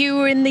out there. You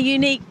were in the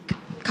unique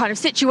kind of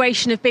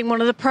situation of being one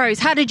of the pros.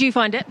 How did you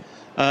find it?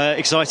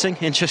 Exciting,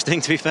 interesting,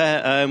 to be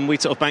fair. We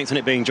sort of banked on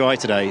it being dry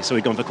today, so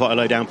we'd gone for quite a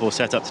low downforce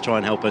setup to try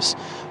and help us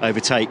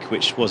overtake,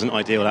 which wasn't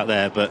ideal out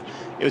there, but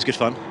it was good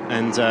fun.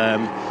 And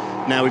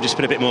now we've just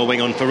put a bit more wing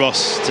on for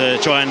Ross to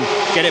try and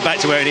get it back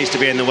to where it needs to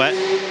be in the wet,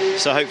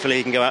 so hopefully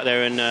he can go out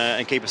there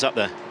and keep us up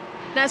there.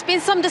 Now, there's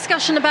been some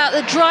discussion about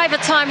the driver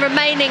time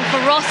remaining for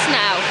Ross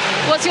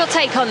now. What's your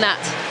take on that?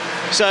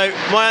 So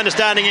my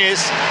understanding is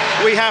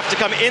we have to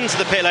come into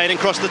the pit lane and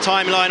cross the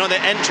timeline on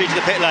the entry to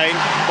the pit lane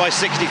by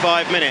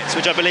 65 minutes,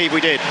 which I believe we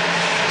did.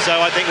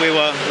 So I think we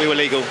were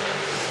legal.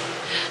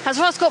 Has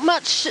Ross got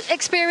much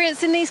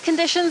experience in these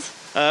conditions?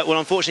 Well,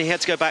 unfortunately, he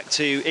had to go back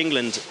to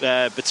England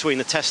between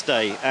the test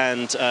day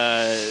and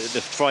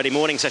the Friday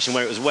morning session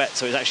where it was wet.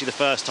 So it was actually the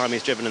first time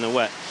he's driven in the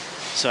wet.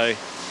 So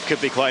could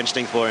be quite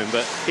interesting for him.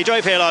 But he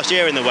drove here last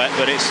year in the wet,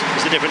 but it's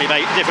a different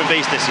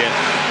beast this year.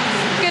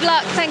 Good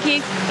luck. Thank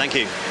you. Thank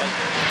you.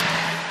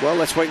 Well,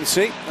 let's wait and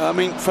see. I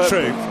mean,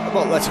 True.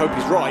 Well, let's hope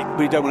he's right.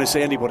 We don't want to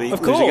see anybody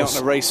losing out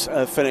in a race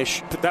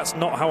finish. But that's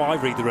not how I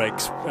read the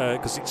regs,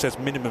 because it says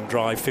minimum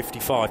drive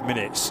 55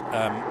 minutes.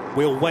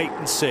 We'll wait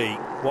and see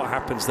what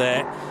happens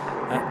there.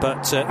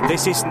 But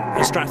this isn't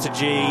a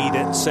strategy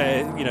that's,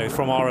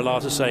 from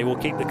RLR to say we'll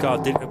keep the car,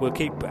 we'll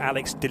keep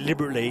Alex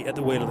deliberately at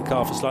the wheel of the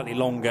car for slightly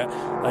longer.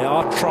 They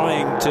are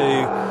trying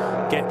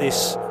to get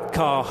this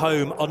car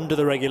home under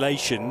the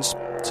regulations.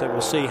 So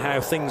we'll see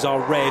how things are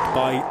read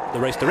by the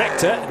race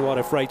director,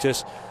 Eduardo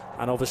Freitas,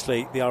 and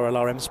obviously the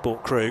RLR M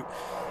Sport crew.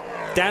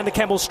 Down the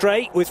Kemmel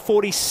Straight with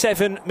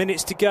 47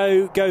 minutes to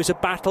go goes a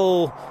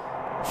battle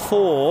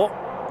for...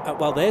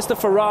 well, there's the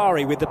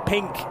Ferrari with the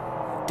pink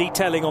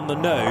detailing on the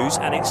nose,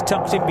 and it's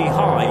tucked in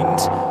behind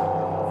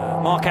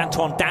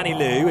Marc-Antoine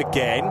Danilou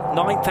again.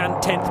 9th and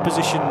 10th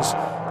positions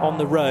on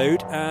the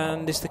road.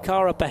 And is the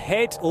car up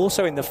ahead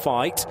also in the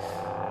fight?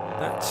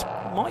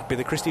 That might be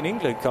the Christine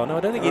England car. No, I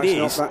don't think it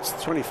is. Not,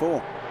 that's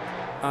 24.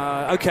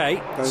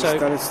 Okay, so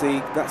that's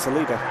the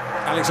leader,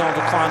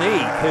 Alexandre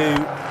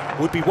Coigny,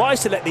 who would be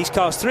wise to let these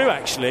cars through,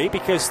 actually,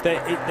 because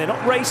they're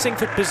not racing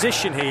for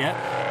position here.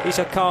 These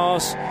are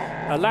cars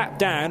a lap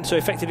down, so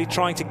effectively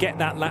trying to get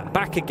that lap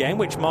back again,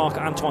 which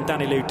Marc-Antoine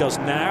Danilou does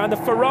now. And the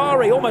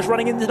Ferrari almost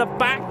running into the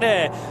back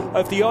there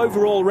of the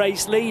overall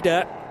race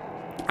leader,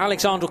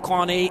 Alexandre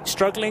Coigny,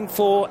 struggling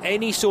for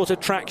any sort of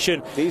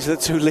traction. These are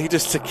the two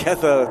leaders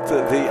together,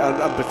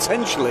 and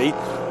potentially,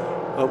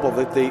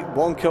 the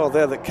one car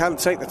there that can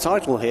take the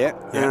title here,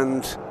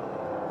 and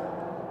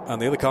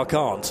the other car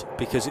can't,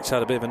 because it's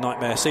had a bit of a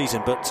nightmare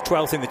season, but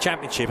 12th in the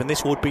championship, and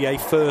this would be a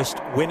first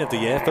win of the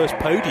year, first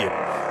podium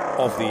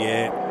of the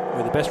year,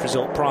 with the best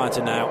result prior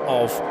to now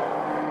of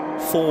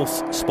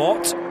 4th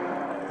spot.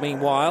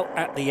 Meanwhile,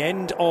 at the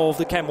end of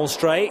the Kemmel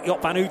Straight,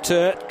 Joop van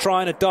Uitert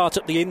trying to dart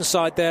up the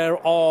inside there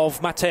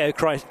of Matteo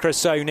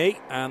Cressoni,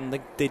 and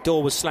the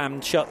door was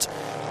slammed shut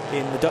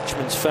in the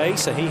Dutchman's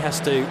face, so he has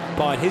to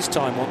bide his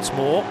time once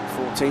more.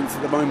 14th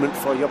at the moment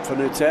for Joop van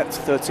Uitert,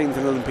 13th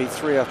in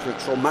LMP3 after a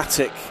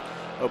traumatic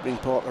opening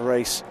part of the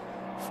race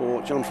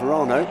for John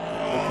Ferrano,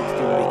 looking to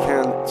do what he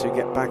can to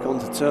get back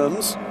onto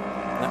terms.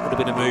 That would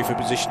have been a move for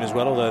position as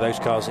well, although those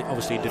cars are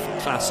obviously in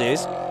different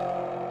classes.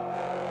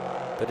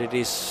 But it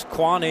is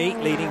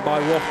Coigny leading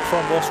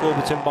from Ross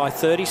Warburton by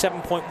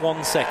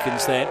 37.1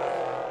 seconds then.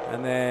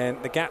 And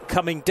then the gap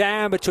coming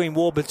down between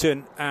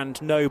Warburton and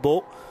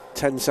Noble.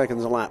 10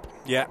 seconds a lap.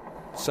 Yeah.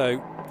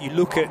 So you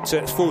look at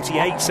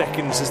 48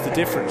 seconds as the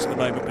difference at the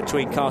moment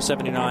between car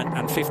 79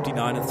 and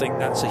 59 and think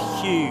that's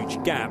a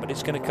huge gap, and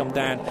it's going to come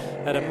down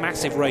at a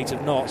massive rate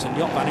of knots. And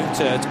Joop van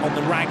Uitert on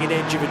the ragged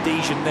edge of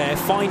adhesion there,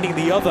 finding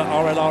the other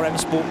RLR M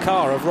Sport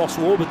car of Ross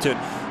Warburton.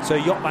 So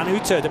Joop van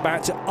Uitert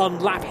about to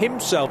unlap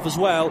himself as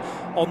well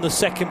on the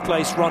second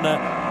place runner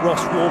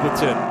Ross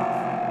Warburton.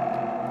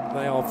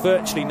 They are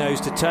virtually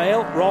nose to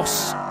tail.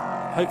 Ross,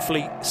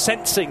 hopefully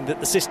sensing that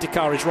the sister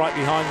car is right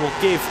behind,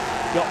 will give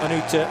Joop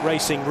van Uitert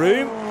racing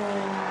room.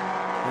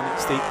 And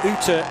it's the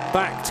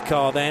Uitert-backed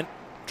car then,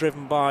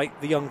 driven by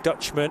the young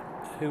Dutchman,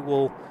 who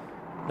will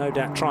no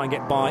doubt try and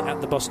get by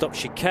at the bus stop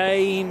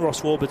chicane.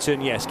 Ross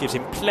Warburton, yes, gives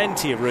him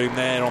plenty of room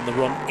there on the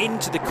run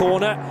into the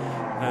corner,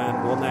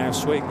 and will now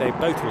swing. They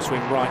both will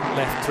swing right and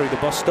left through the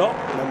bus stop.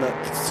 And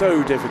that's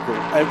so difficult.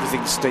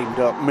 Everything's steamed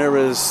up.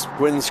 Mirrors,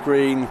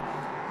 windscreen,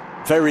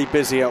 very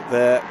busy up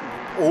there.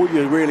 All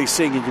you're really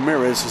seeing in your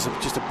mirrors is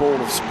just a ball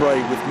of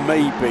spray with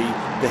maybe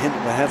the hint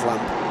of a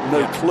headlamp.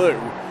 No clue,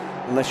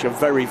 unless you're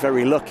very,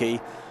 very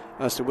lucky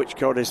as to which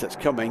car it is that's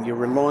coming. You're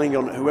relying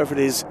on whoever it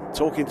is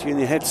talking to you in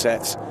your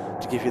headsets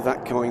to give you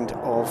that kind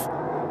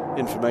of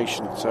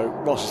information. So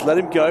Ross has let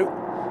him go.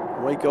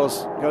 Away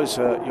goes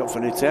Joop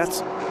van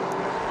Uitert.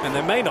 And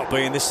there may not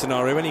be in this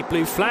scenario any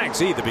blue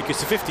flags either, because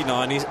the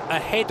 59 is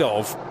ahead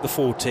of the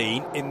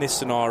 14 in this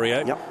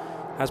scenario. Yep.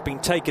 Has been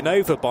taken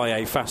over by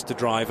a faster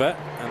driver,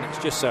 and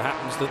it just so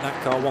happens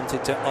that car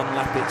wanted to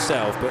unlap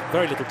itself, but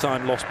very little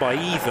time lost by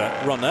either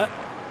runner,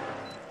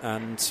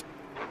 and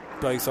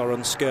both are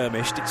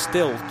unskirmished. It's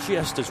still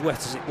just as wet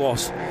as it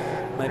was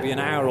maybe an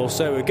hour or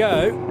so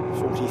ago.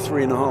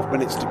 43.5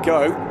 minutes to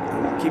go.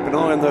 And keep an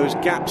eye on those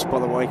gaps, by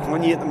the way.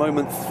 Coigny at the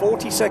moment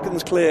 40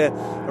 seconds clear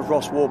of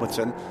Ross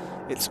Warburton.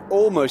 It's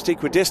almost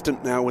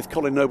equidistant now, with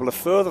Colin Noble a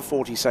further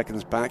 40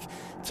 seconds back.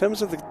 In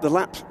terms of the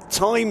lap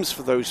times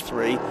for those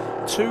three,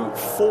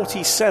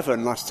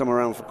 2:47 last time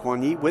around for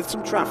Coigny with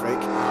some traffic,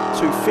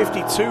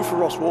 2:52 for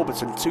Ross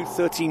Warburton,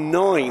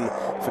 2:39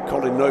 for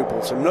Colin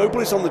Noble. So Noble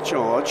is on the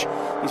charge.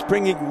 He's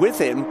bringing with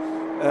him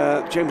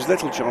James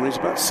Littlejohn, who's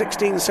about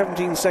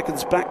 16-17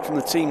 seconds back from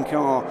the team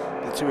car,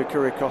 the two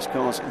Ikuria Cross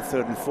cars in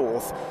third and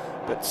fourth.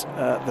 But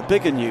the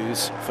bigger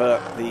news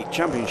for the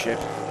championship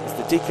is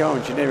the DK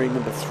Engineering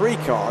number 3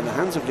 car in the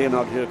hands of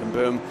Leonard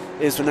Hülkenboom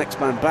is the next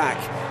man back.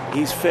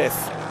 He's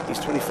fifth. He's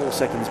 24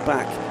 seconds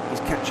back. He's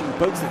catching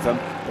both of them,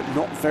 but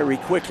not very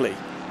quickly.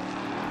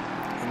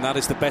 And that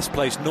is the best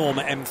placed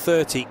Norma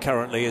M30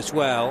 currently as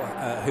well.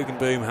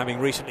 Hülkenboom having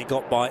recently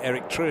got by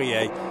Eric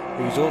Trurier,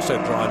 who's also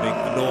driving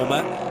a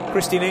Norma.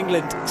 Christine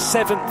England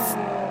 7th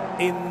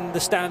in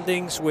the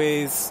standings,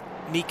 with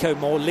Nico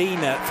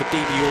Morlina for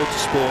DB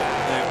Autosport,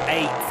 now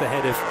 8th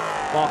ahead of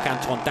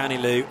Marc-Antoine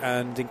Danilou,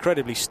 and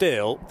incredibly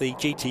still, the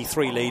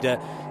GT3 leader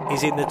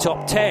is in the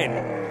top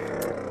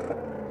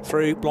 10.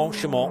 Through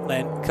Blanchimont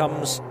then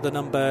comes the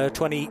number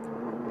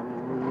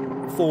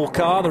 24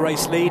 car, the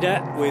race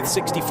leader, with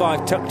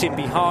 65 tucked in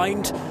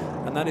behind,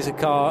 and that is a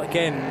car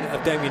again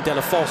of Damien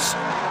Delafosse,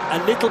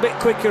 a little bit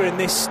quicker in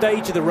this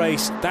stage of the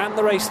race than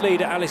the race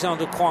leader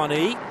Alexandre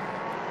Coigny.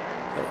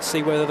 Let's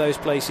see whether those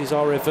places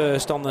are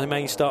reversed on the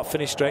main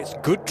start-finish straight.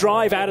 Good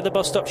drive out of the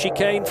bus-stop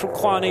chicane from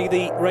Coigny,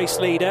 the race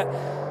leader.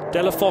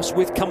 Delafosse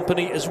with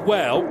company as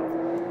well.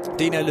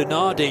 Dino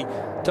Lunardi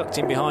tucked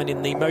in behind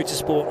in the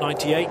Motorsport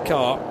 98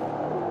 car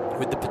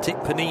with the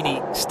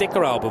Panini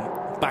sticker album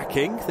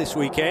backing this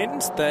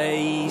weekend.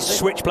 They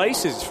switch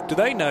places. Do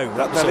they know?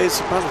 That is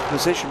a battle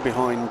position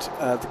behind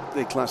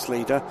the class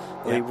leader,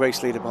 the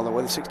race leader, by the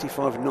way. The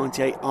 65 and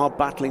 98 are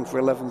battling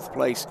for 11th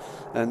place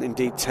and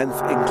indeed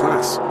 10th in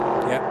class.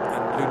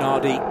 Yeah, and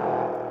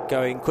Lunardi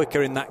going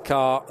quicker in that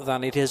car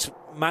than it has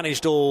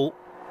managed all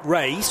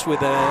race,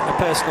 with a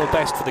personal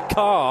best for the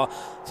car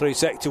through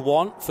Sector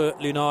 1 for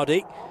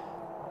Lunardi.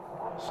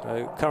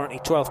 So currently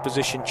 12th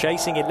position,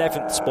 chasing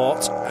 11th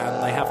spot,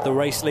 and they have the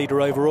race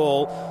leader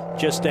overall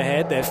just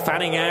ahead. They're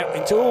fanning out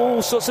into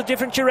all sorts of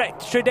different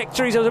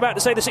trajectories. I was about to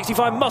say the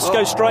 65 must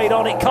go straight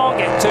on, it can't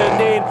get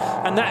turned in,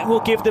 and that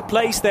will give the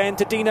place then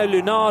to Dino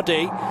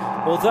Lunardi,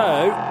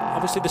 although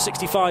obviously the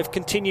 65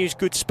 continues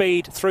good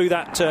speed through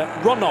that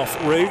runoff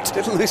route.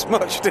 Didn't lose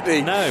much, did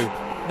he?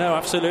 No,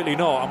 absolutely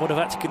not. I would have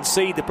had to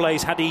concede the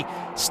place had he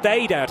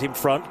stayed out in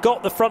front.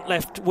 Got the front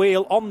left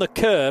wheel on the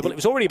curb, but it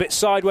was already a bit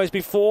sideways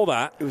before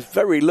that. He was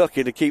very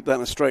lucky to keep that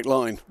in a straight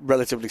line,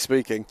 relatively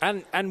speaking.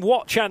 And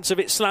what chance of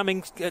it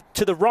slamming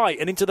to the right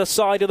and into the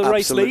side of the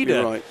race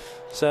leader? Right.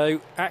 So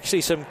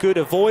actually some good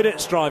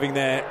avoidance driving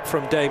there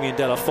from Damien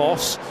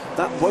Delafosse.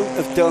 That won't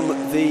have done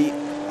the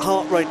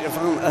heart rate of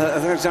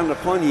Alexandre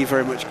Coigny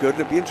very much good.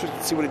 It'd be interesting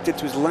to see what it did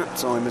to his lap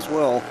time as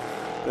well.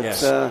 But,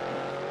 yes.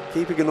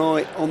 Keeping an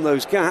eye on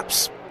those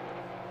gaps.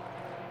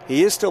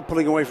 He is still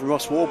pulling away from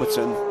Ross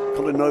Warburton.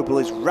 Colin Noble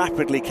is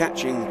rapidly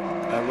catching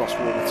Ross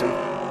Warburton.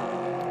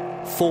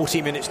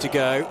 40 minutes to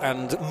go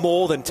and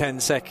more than 10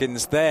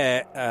 seconds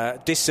there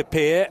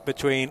disappear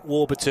between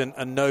Warburton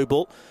and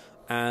Noble,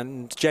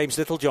 and James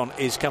Littlejohn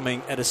is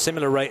coming at a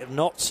similar rate of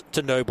knots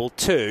to Noble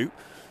too.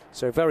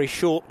 So very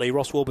shortly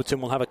Ross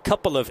Warburton will have a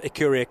couple of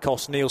Ecurie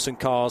Cos Nielsen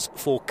cars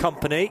for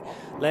company.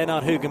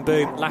 Leonard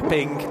Hugenboom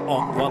lapping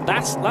on, well,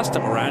 that's last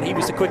time around he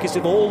was the quickest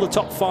of all the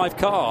top 5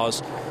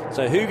 cars.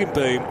 So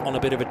Hugenboom on a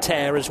bit of a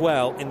tear as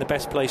well in the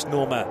best place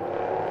Norma.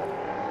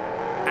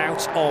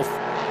 Out of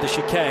the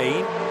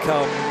chicane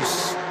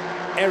comes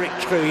Eric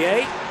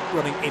Trouillet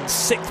running in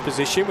 6th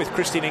position with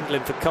Christian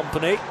England for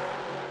company.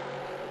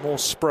 More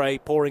spray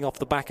pouring off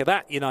the back of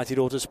that United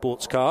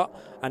Autosports car,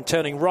 and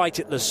turning right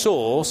at La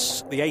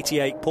Source, the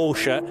 88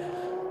 Porsche,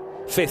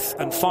 5th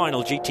and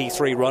final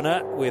GT3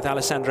 runner, with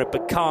Alessandro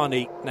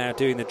Baccani now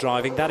doing the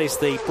driving. That is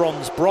the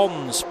bronze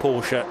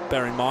Porsche,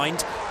 bear in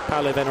mind.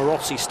 Paolo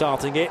Venarossi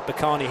starting it,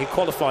 Baccani, who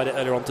qualified it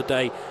earlier on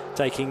today,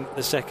 taking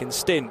the second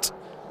stint.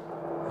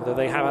 Although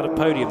they have had a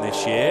podium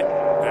this year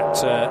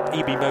at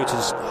EB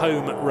Motors'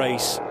 home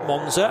race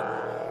Monza.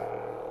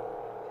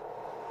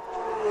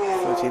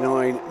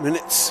 39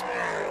 minutes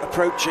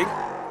approaching,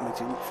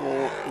 waiting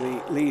for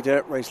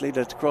the race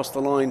leader to cross the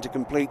line to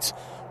complete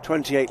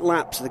 28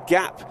 laps. The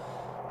gap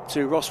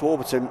to Ross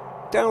Warburton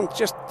down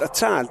just a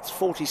tad,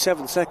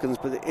 47 seconds,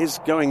 but it is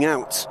going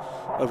out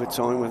over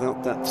time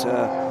without that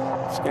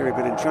scary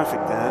bit in traffic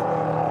there.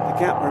 The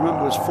gap,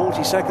 remember, was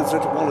 40 seconds a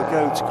little while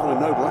ago to Colin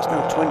Noble. That's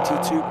now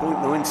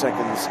 22.9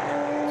 seconds.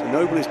 So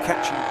Noble is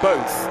catching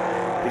both.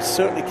 He's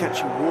certainly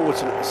catching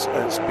Warburton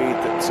at a speed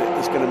that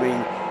is going to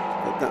mean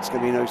that's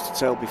going to be nose to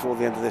tail before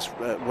the end of this,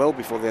 well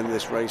before the end of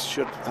this race.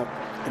 Should have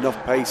enough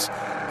pace,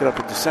 get up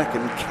into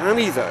second. Can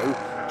he, though,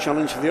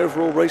 challenge for the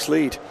overall race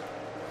lead?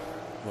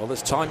 Well,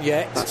 there's time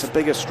yet. That's a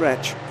bigger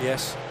stretch.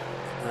 Yes,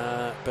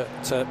 but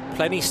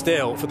plenty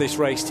still for this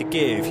race to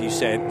give, you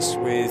sense,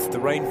 with the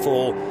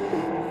rainfall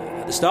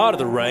at the start of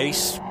the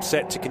race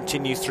set to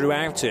continue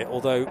throughout it,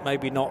 although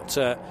maybe not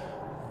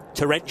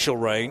torrential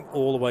rain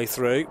all the way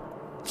through.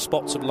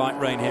 Spots of light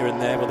rain here and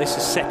there. Well, this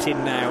is set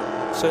in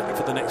now, certainly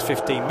for the next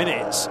 15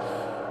 minutes.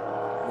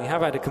 We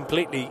have had a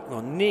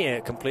near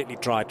completely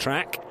dry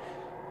track.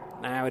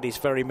 Now it is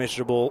very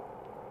miserable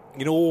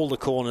in all the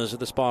corners of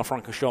the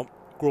Spa-Francorchamps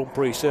Grand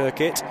Prix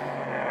circuit.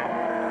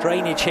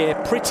 Drainage here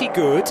pretty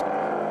good,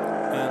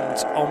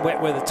 and on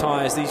wet weather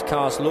tyres these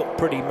cars look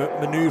pretty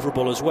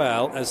manoeuvrable as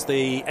well, as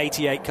the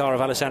 88 car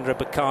of Alessandro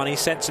Baccani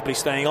sensibly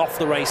staying off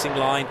the racing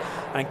line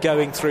and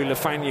going through Le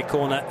Fagna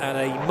corner at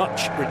a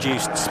much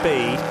reduced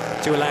speed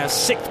to allow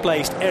 6th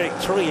placed Eric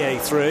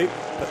Trouillet through.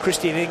 But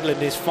Christian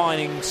England is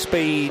finding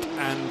speed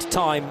and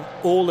time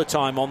all the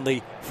time on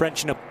the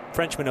Frenchman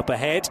up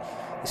ahead.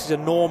 This is a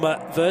Norma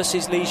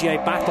versus Ligier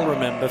battle,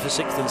 remember, for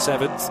 6th and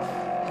 7th.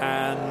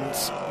 And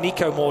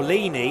Nico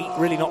Morlini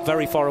really not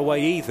very far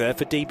away either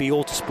for DB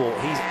Autosport.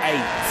 He's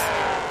 8th.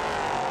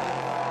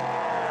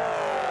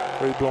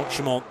 Rue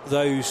Blanchimont.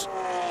 Those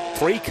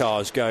 3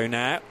 cars go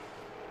now,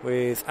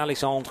 with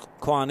Alexandre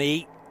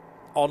Coigny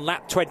on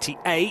lap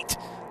 28,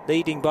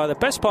 leading by the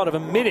best part of a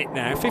minute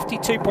now.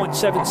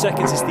 52.7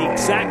 seconds is the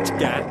exact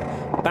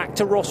gap. Back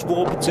to Ross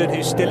Warburton,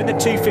 who's still in the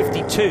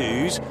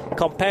 252s.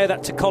 Compare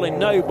that to Colin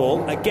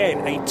Noble. Again,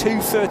 a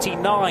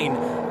 239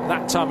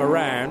 that time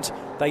around.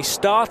 They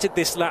started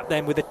this lap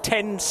then with a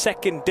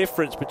 10-second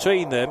difference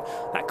between them.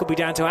 That could be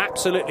down to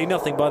absolutely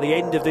nothing by the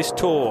end of this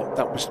tour.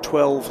 That was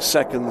 12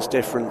 seconds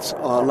difference,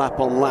 lap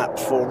on lap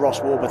for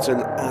Ross Warburton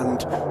and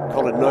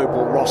Colin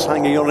Noble. Ross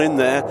hanging on in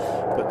there,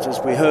 but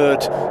as we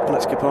heard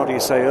Alex Capardi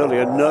say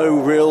earlier, no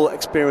real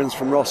experience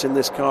from Ross in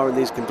this car in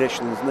these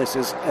conditions, and this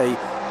is a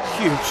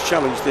huge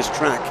challenge, this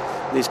track,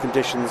 in these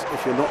conditions,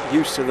 if you're not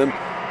used to them.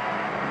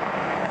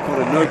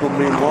 Colin Noble,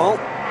 meanwhile,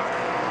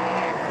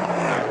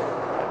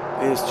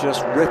 is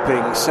just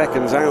ripping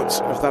seconds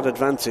out of that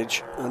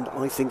advantage, and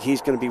I think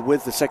he's going to be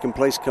with the second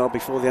place car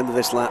before the end of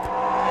this lap.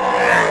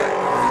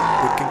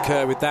 Would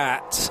concur with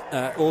that.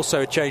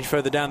 Also a change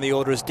further down the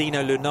order as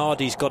Dino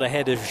Lunardi's got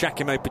ahead of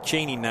Giacomo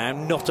Puccini now.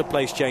 Not a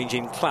place change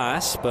in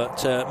class, but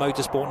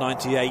Motorsport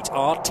 98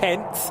 are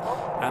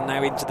 10th and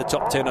now into the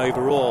top 10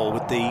 overall,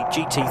 with the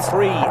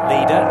GT3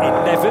 leader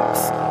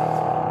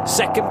 11th.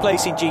 Second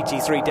place in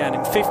GT3 down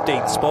in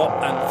 15th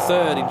spot, and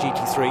third in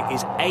GT3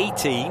 is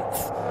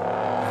 18th.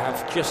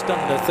 Just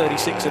under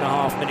 36 and a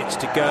half minutes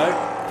to go.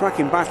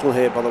 Cracking battle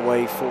here, by the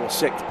way, for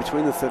 6th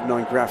between the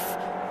 39 Graf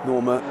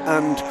Norma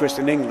and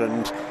Christian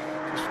England.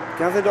 Just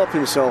gathered up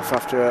himself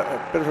after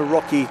a bit of a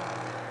rocky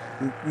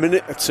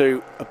minute or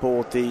two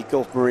aboard the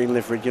Gulf Marine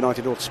liveried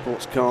United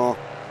Autosports car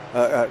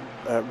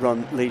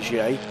run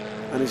Ligier,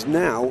 and is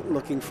now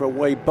looking for a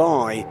way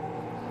by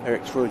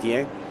Eric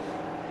Trodier.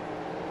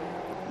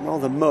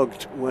 Rather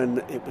mugged when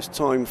it was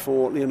time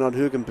for Leonard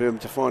Hugenboom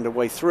to find a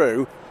way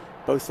through.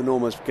 Both the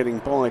Normas getting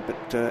by,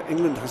 but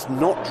England has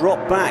not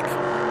dropped back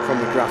from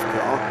the Graf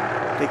car.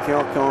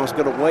 DKR car's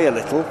got away a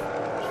little.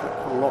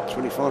 A lot,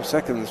 25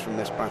 seconds from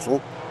this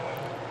battle.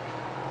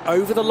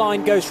 Over the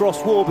line goes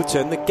Ross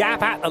Warburton. The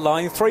gap at the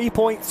line,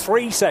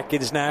 3.3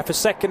 seconds now for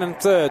second and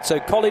third. So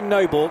Colin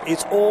Noble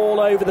is all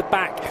over the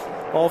back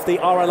of the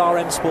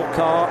RLRM Sport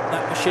car.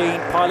 That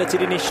machine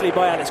piloted initially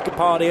by Alex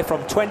Capardi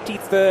from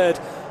 23rd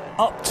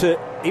up to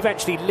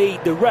eventually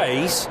lead the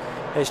race.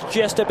 There's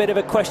just a bit of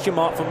a question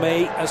mark for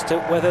me as to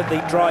whether the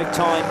drive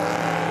time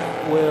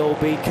will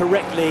be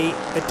correctly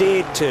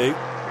adhered to.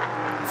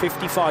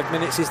 55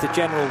 minutes is the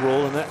general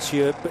rule, and that's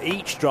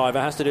each driver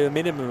has to do a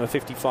minimum of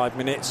 55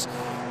 minutes.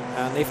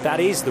 And if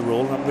that is the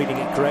rule, and I'm reading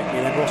it correctly,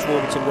 then Ross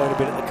Warburton won't have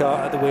been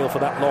at the wheel for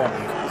that long.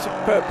 It's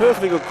a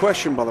perfectly good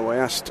question, by the way,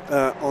 asked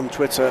on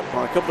Twitter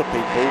by a couple of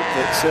people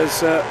that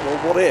says, well,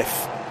 what if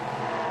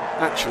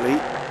actually,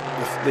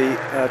 if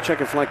the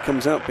checkered flag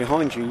comes out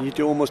behind you, you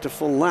do almost a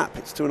full lap?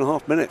 It's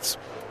 2.5 minutes.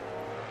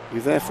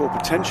 You therefore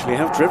potentially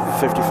have driven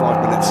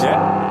 55 minutes.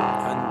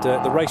 Yeah, and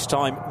the race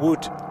time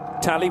would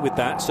tally with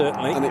that,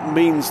 certainly. And it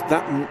means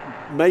that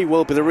may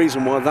well be the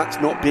reason why that's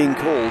not being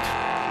called.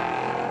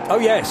 Oh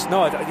yes,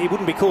 no, it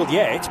wouldn't be called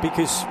yet,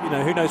 because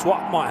who knows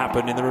what might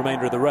happen in the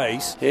remainder of the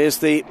race. Here's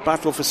the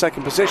battle for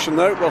second position,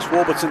 though. Ross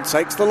Warburton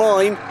takes the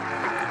line.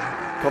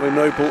 Colin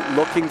Noble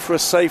looking for a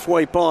safe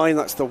way by, and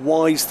that's the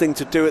wise thing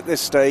to do at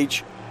this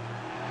stage.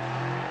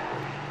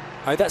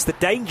 That's the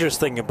dangerous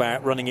thing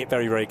about running it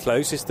very, very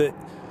close, is that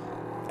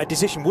a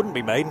decision wouldn't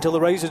be made until the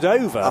race is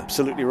over.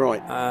 Absolutely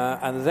right.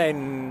 And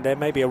then there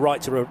may be a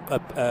right to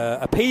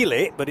appeal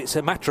it, but it's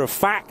a matter of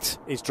fact,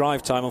 is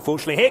drive time,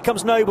 unfortunately. Here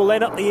comes Noble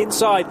then up the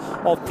inside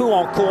of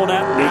Pouhon corner.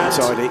 Neat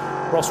tidy.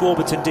 Ross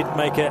Warburton didn't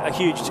make a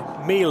huge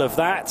meal of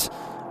that,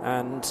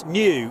 and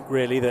knew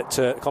really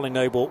that Colin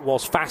Noble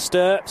was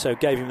faster, so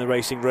gave him the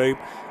racing room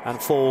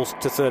and falls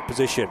to third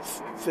position.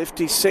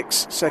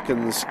 56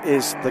 seconds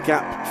is the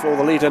gap for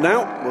the leader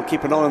now. We'll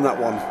keep an eye on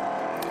that one.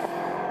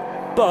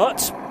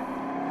 But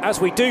as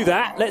we do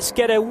that, let's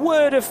get a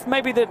word of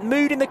maybe the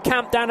mood in the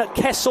camp down at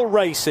Kessel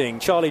Racing.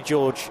 Charlie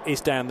George is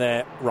down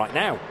there right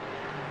now.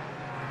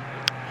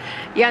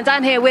 Yeah, I'm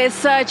down here with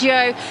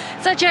Sergio.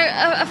 Sergio,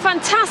 a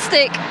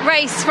fantastic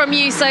race from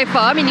you so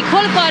far. I mean, you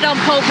qualified on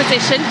pole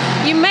position.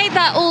 You made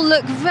that all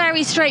look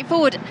very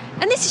straightforward.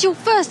 And this is your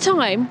first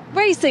time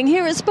racing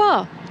here at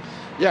Spa.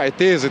 Yeah, it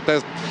is. It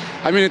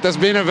has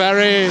been a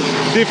very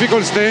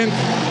difficult stint.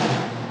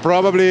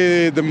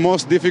 Probably the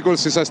most difficult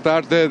since I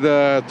started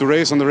to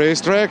race on the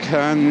racetrack.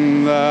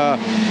 And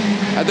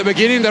at the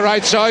beginning, the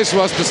right choice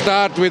was to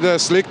start with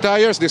slick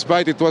tires,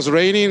 despite it was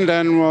raining.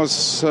 Then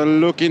was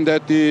looking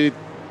that it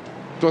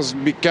was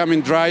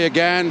becoming dry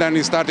again. Then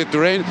it started to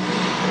rain.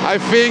 I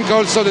think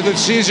also the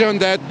decision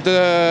that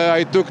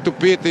I took to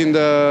pit in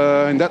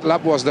that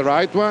lap was the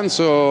right one.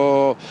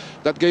 So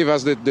that gave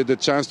us the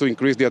chance to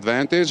increase the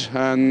advantage.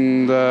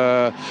 And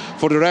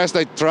for the rest,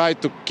 I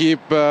tried to keep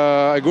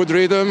a good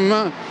rhythm,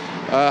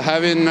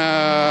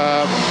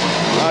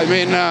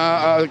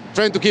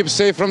 trying to keep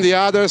safe from the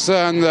others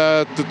and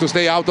to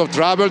stay out of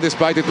trouble,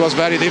 despite it was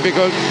very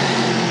difficult.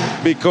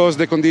 because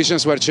the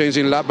conditions were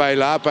changing lap by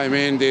lap. I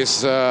mean,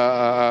 this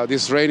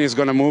rain is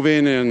going to move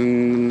in,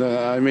 and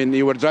I mean,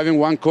 you were driving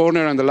one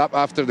corner, and the lap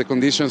after the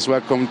conditions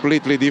were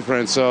completely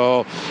different.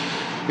 So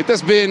it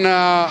has been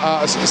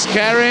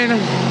scaring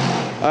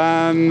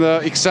and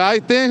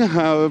exciting,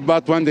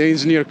 but when the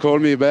engineer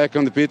called me back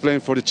on the pit lane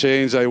for the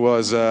change, I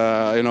was,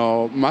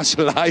 much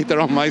lighter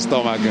on my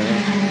stomach.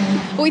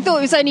 We thought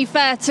it was only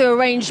fair to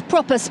arrange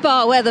proper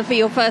Spa weather for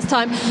your first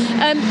time.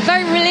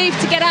 Very relieved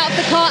to get out of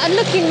the car and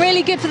looking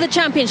really good for the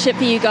championship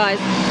for you guys.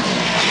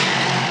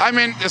 I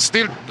mean, it's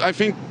still, I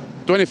think,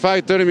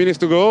 25-30 minutes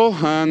to go,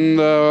 and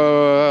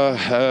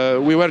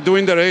we were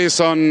doing the race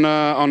on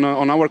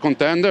our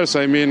contenders.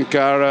 I mean,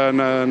 car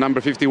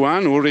number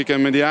 51, Ulrich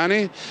and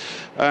Mediani.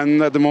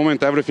 And at the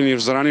moment, everything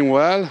is running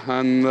well,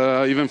 and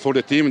even for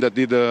the team that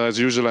did, as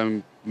usual,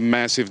 a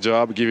massive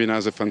job, giving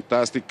us a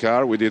fantastic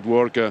car. We did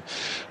work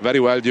very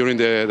well during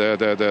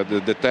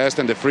the test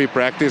and the free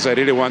practice. I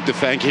really want to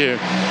thank you,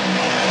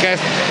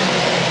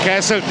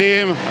 Kessel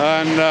team,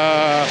 and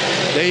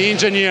the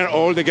engineer,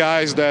 all the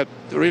guys that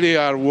really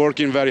are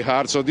working very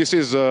hard. So this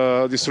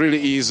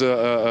really is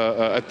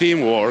a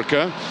teamwork.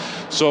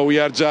 So we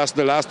are just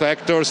the last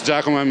actors,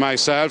 Giacomo and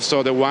myself,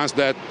 so the ones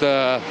that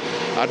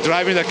are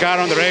driving the car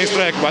on the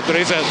racetrack, but there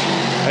is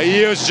a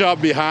huge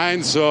job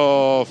behind,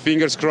 so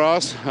fingers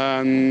crossed.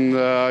 And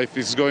if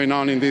it's going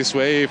on in this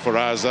way for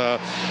us,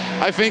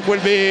 I think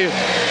will be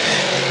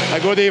a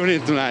good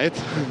evening tonight.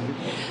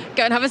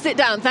 Go and have a sit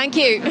down, thank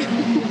you.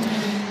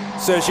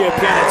 Sergio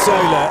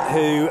Pianezzola,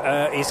 who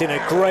is in a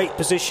great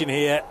position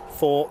here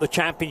for the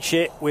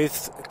championship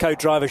with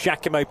co-driver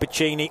Giacomo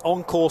Puccini,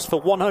 on course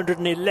for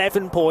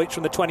 111 points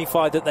from the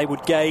 25 that they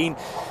would gain.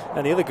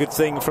 And the other good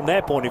thing from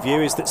their point of view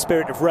is that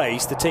Spirit of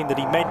Race, the team that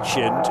he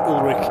mentioned,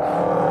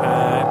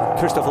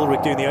 Christoph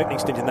Ulrich doing the opening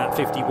stint in that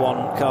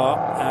 51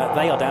 car,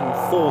 they are down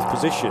in fourth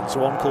position,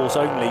 so on course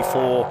only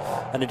for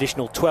an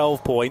additional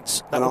 12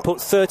 points. That will put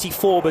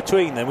 34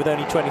 between them with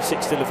only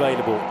 26 still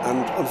available.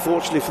 And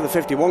unfortunately for the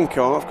 51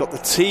 car, I've got the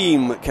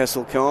team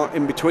Kessel car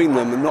in between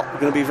them. I'm not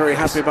going to be very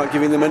happy about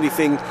giving them anything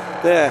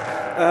there.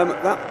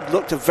 That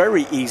looked a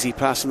very easy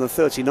pass in the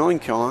 39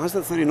 car. Has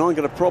the 39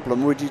 got a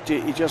problem, or did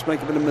he just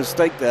make a bit of a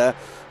mistake there?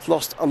 He's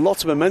lost a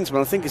lot of momentum,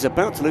 and I think he's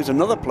about to lose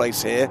another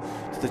place here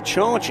to the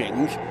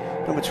charging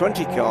number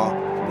 20 car.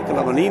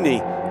 Nicola Manini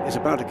is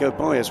about to go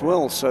by as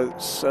well, so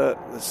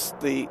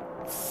the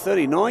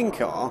 39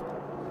 car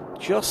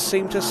just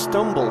seemed to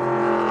stumble.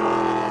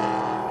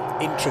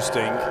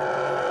 Interesting.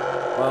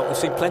 Well, we've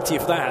seen plenty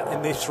of that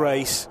in this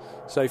race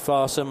so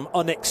far, some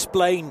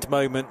unexplained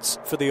moments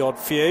for the odd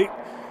few.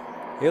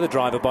 The other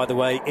driver, by the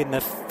way, in the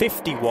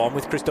 51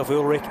 with Christoph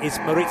Ulrich is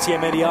Maurizio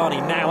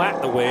Mediani, now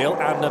at the wheel,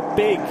 and a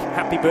big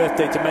happy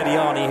birthday to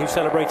Mediani, who's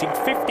celebrating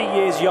 50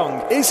 years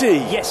young. Is he?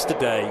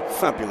 Yesterday.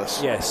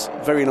 Fabulous. Yes.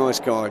 Very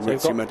nice guy, So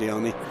Maurizio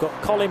Mediani. We've got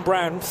Colin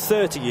Brown,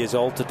 30 years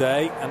old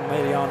today, and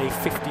Mediani,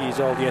 50 years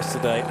old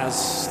yesterday,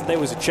 as there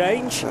was a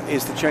change. That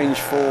is the change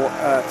for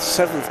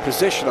 7th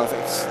position, I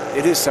think.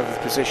 It is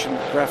 7th position.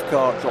 Graf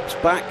car drops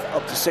back,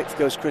 up to 6th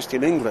goes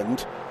Christian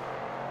England.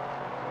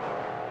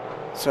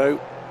 So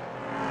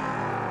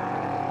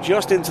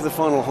just into the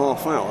final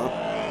half hour,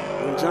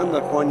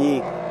 Alexander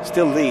Poigny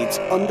still leads,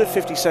 under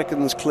 50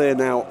 seconds clear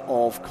now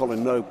of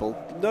Colin Noble.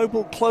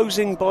 Noble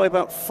closing by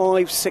about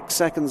 5-6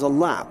 seconds a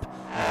lap.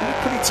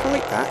 Pretty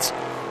tight that,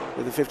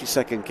 with a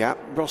 50-second gap.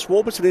 Ross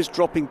Warburton is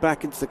dropping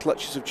back into the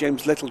clutches of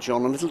James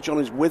Littlejohn, and Littlejohn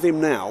is with him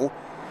now.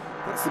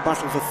 That's the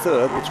battle for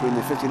third between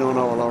the 59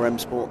 RLR M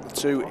Sport, the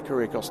 2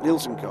 Kyrgios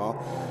Nielsen car.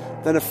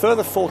 Then a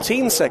further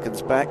 14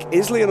 seconds back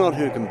is Leonard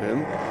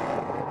Hugenboom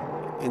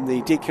in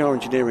the DKR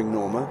Engineering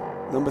Norma.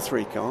 Number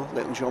 3 car.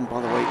 Littlejohn,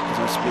 by the way, as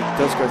I speak,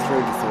 does go through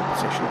into third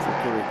position for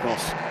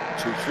Kyrgios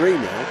 2-3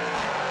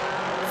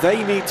 now.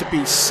 They need to be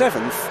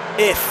 7th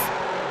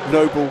if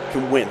Noble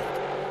can win.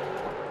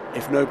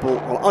 If Noble,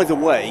 well, either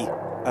way,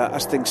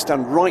 as things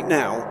stand right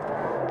now,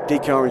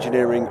 DKR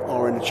Engineering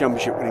are in a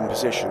championship winning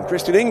position.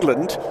 Christian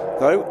England,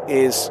 though,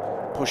 is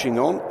pushing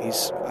on.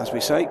 He's, as we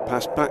say,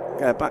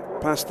 back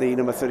past the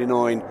number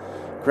 39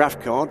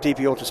 Graf car.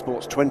 DP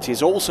Autosports 20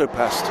 is also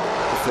past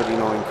the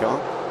 39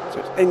 car. So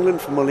it's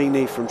England from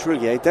Molini from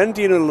Trullier, then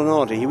Dino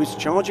Lunardi, who is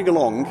charging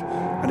along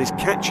and is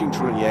catching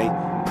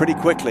Trullier pretty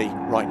quickly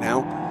right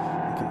now.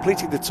 And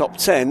completing the top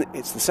 10,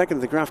 it's the second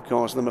of the Graf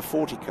cars, number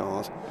 40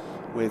 cars,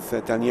 with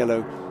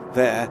Daniello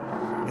there.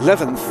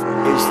 11th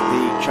is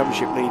the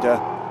championship leader,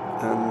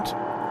 and,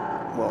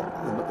 well,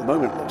 at the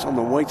moment looks on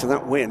the way to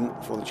that win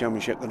for the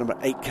championship, the number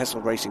 8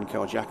 Kessel racing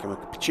car, Giacomo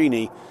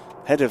Puccini,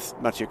 ahead of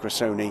Matteo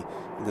Cressoni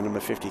in the number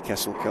 50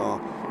 Kessel car,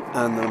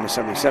 and the number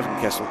 77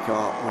 Kessel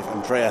car with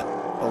Andrea,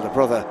 older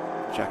brother,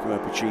 Giacomo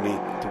Puccini,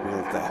 to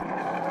wheel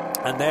there.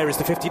 And there is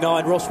the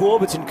 59 Ross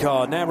Warburton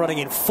car, now running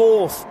in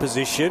 4th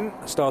position,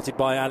 started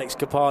by Alex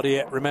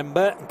Capadia,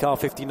 remember. Car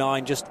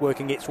 59 just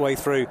working its way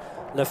through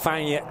Le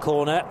Fagnes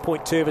corner,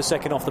 0.2 of a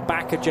second off the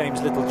back of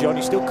James Littlejohn.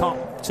 You still can't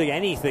see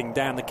anything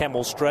down the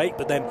Kemmel Straight,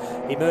 but then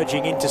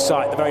emerging into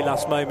sight at the very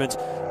last moment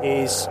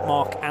is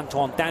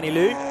Marc-Antoine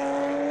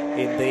Danilou.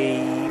 in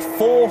the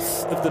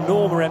fourth of the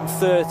Norma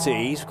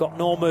M30s. We've got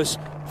Normas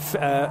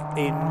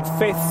in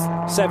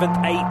 5th,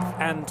 7th, 8th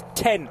and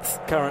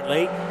 10th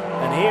currently.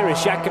 And here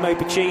is Giacomo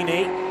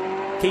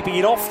Piccini, keeping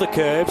it off the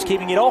curbs,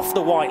 keeping it off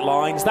the white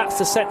lines. That's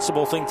the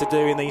sensible thing to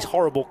do in these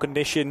horrible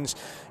conditions.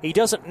 He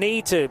doesn't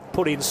need to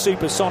put in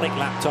supersonic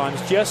lap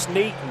times, just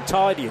neat and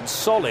tidy and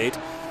solid,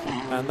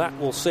 and that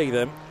will see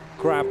them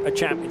grab a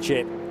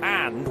championship,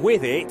 and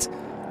with it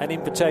an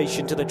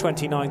invitation to the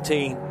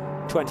 2019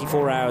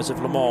 24 Hours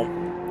of Le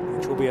Mans,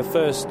 which will be a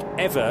first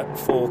ever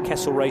for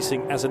Kessel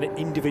Racing as an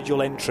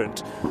individual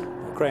entrant.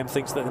 Graham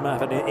thinks that they might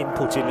have an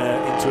input into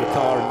a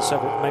car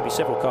and maybe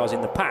several cars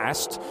in the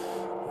past,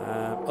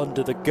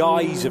 under the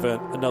guise of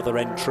another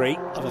entry.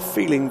 I have a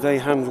feeling they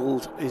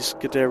handled his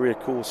Scuderia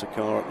Corsa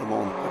car at Le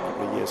Mans a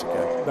couple of years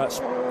ago. That's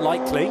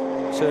likely,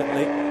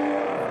 certainly.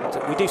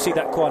 And we do see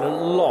that quite a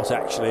lot,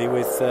 actually,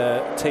 with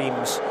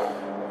teams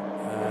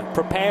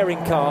preparing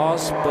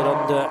cars but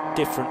under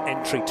different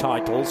entry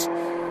titles. So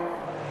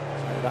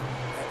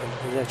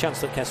there's a chance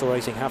that Kessel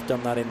Racing have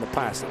done that in the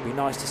past. It'd be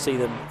nice to see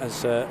them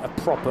as a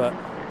proper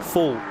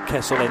full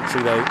Kessel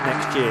entry, though,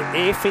 next year,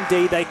 if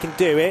indeed they can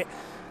do it.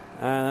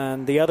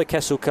 And the other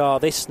Kessel car,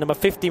 this number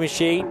 50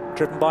 machine,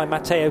 driven by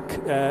Matteo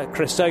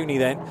Cressoni,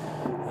 then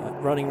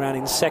running around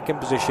in second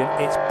position.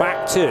 It's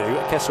back to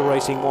Kessel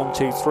Racing 1,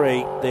 2,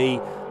 3,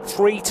 the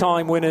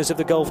three-time winners of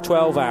the Gulf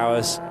 12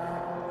 Hours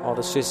of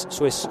the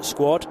Swiss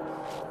squad.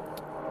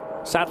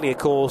 Sadly, of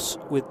course,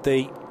 with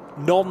the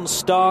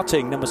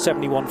non-starting number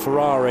 71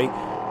 Ferrari,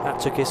 that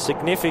took a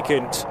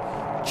significant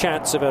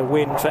chance of a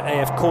win for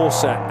AF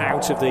Corsa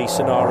out of the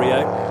scenario.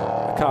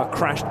 A car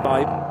crashed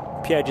by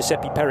Pier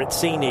Giuseppe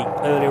Perezzini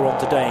earlier on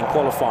today in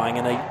qualifying,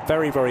 in a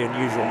very, very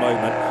unusual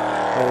moment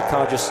where the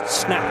car just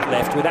snapped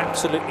left with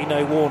absolutely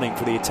no warning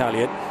for the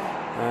Italian,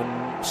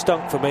 and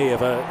stunk for me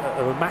of a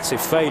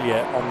massive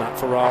failure on that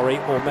Ferrari,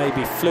 or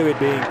maybe fluid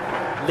being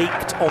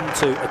leaked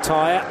onto a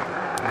tyre.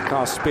 The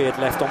car speared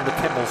left on the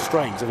Kemmel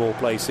Strains of all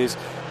places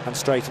and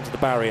straight into the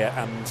barrier,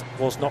 and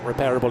was not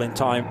repairable in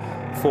time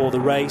for the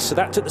race. So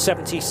that took the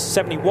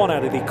 71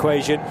 out of the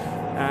equation,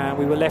 and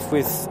we were left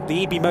with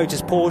the EB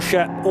Motors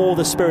Porsche or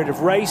the Spirit of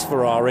Race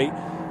Ferrari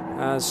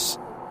as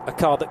a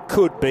car that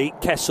could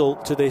beat Kessel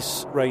to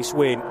this race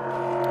win.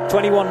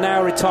 21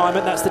 now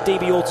retirement. That's the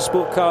DB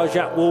Autosport car,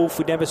 Jacques Wolf.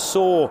 We never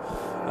saw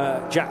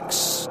Jacques'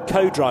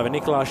 co-driver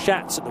Nicolas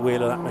Schatz at the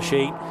wheel of that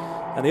machine.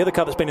 And the other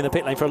car that's been in the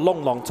pit lane for a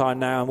long, long time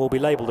now and will be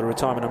labelled a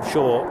retirement, I'm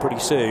sure, pretty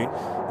soon,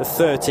 the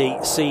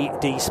 30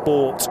 CD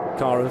Sport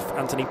car of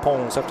Anthony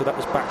Pons, after that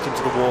was backed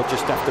into the wall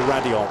just after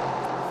Radion.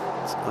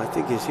 I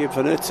think it's Hugh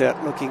van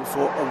Uytert looking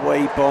for a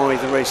way by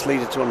the race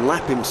leader to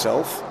unlap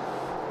himself,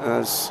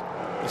 as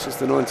this is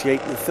the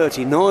 98 and the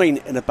 39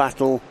 in a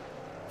battle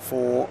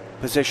for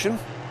position.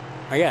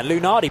 Oh yeah,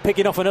 Lunardi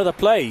picking off another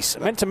place. I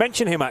meant to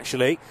mention him,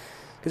 actually,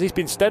 because he's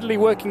been steadily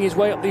working his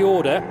way up the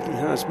order. He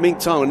has.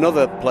 Meantime,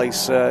 another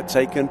place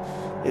taken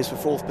is for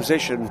fourth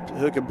position.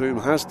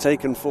 Hergenboom has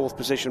taken fourth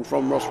position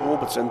from Ross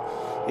Warburton.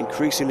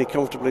 Increasingly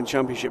comfortable in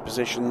championship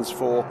positions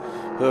for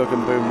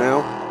Hergenboom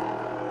now.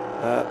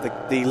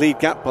 The lead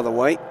gap, by the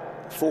way,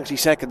 40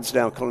 seconds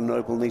now Colin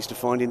Noble needs to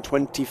find in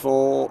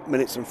 24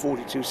 minutes and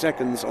 42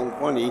 seconds on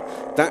Guanyi.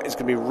 That is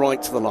going to be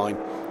right to the line.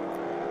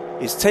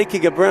 Is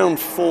taking around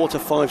 4 to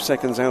 5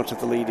 seconds out of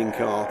the leading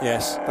car.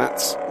 Yes.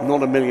 That's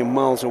not a million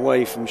miles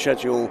away from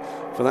schedule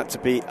for that to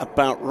be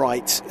about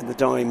right in the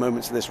dying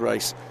moments of this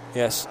race.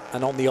 Yes,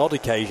 and on the odd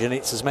occasion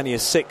it's as many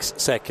as 6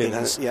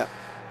 seconds. Yeah.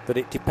 But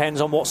it depends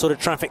on what sort of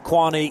traffic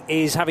Guanyi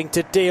is having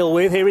to deal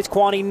with. Here is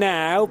Guanyi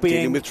now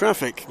dealing with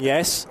traffic.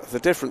 Yes. Of a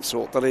different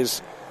sort. That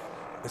is...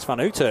 It's Van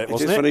Uytert,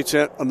 wasn't it? It is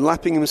Van Uytert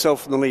unlapping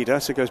himself from the leader,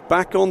 so goes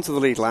back onto the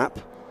lead lap.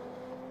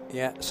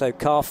 Yeah, so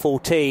car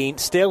 14,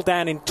 still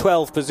down in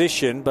 12th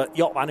position, but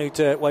Joop van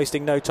Uytert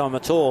wasting no time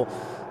at all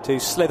to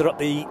slither up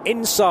the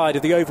inside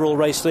of the overall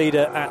race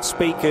leader at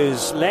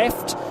Speaker's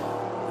left.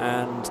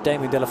 And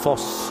Damien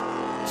Delafosse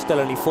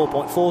still only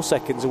 4.4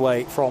 seconds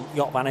away from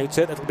Joop van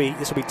Uytert.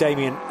 This will be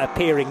Damien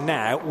appearing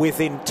now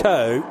within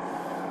tow.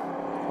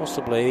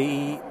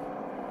 Possibly,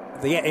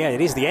 it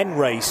is the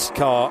N-Race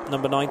car,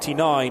 number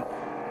 99,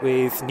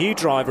 with new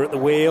driver at the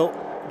wheel,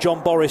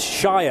 John Boris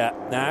Shire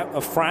now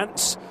of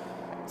France.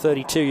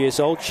 32 years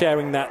old,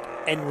 sharing that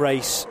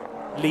N-Race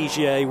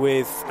Ligier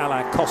with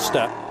Alain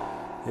Costa,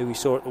 who we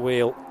saw at the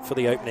wheel for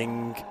the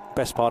opening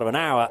best part of an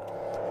hour.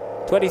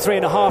 23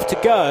 and a half to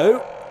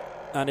go,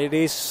 and it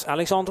is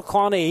Alexandre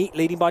Guanyi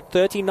leading by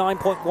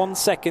 39.1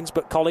 seconds,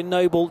 but Colin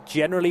Noble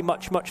generally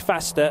much, much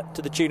faster,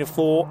 to the tune of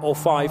 4 or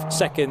 5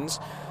 seconds,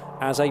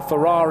 as a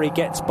Ferrari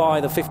gets by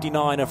the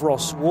 59 of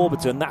Ross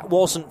Warburton. That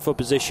wasn't for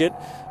position,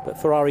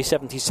 but Ferrari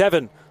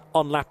 77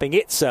 unlapping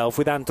itself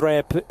with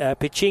Andrea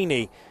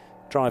Piccini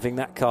driving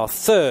that car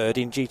third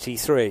in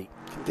GT3.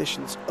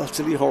 Conditions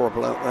utterly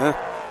horrible out there.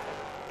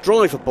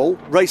 Drivable,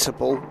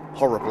 raceable,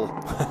 horrible.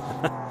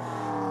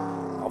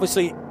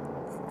 Obviously,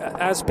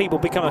 as people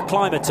become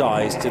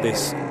acclimatised to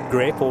this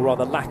grip, or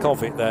rather lack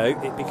of it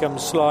though, it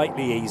becomes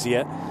slightly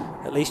easier.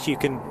 At least you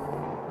can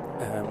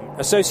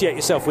associate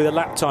yourself with a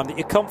lap time that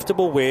you're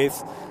comfortable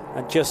with,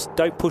 and just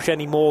don't push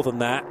any more than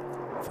that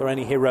for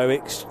any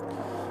heroics.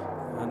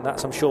 And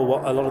that's, I'm sure,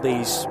 what a lot of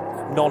these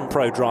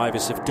non-pro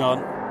drivers have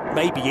done.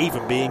 Maybe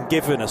even being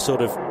given a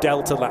sort of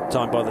delta lap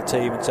time by the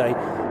team and say,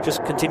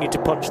 just continue to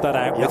punch that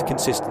out with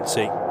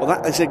consistency. Well,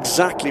 that is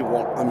exactly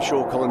what I'm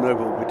sure Colin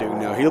Noble will be doing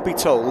now. He'll be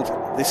told,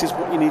 this is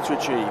what you need to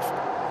achieve.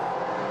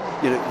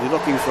 You're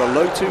looking for a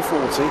low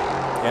 240,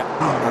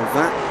 and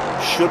that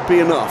should be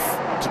enough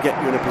to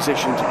get you in a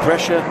position to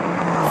pressure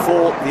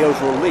for the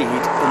overall lead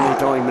in the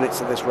dying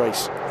minutes of this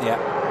race.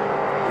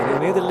 And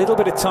he'll need a little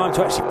bit of time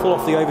to actually pull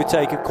off the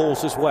overtake, of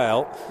course, as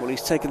well. Well,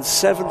 he's taken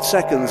 7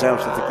 seconds out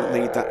of the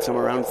lead that time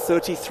around,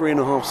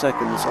 33.5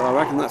 seconds. So I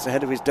reckon that's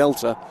ahead of his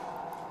delta.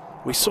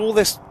 We saw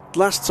this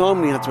last time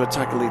when he had to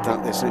attack a lead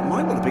like this, and it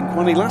might not have been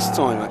Quani last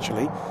time,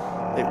 actually.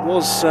 It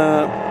was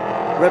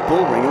Red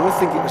Bull Ring, and I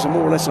think it was a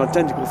more or less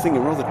identical thing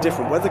in rather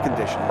different weather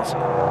conditions.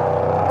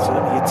 So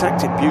he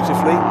attacked it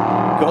beautifully,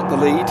 got the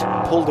lead,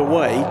 pulled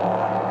away,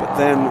 but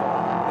then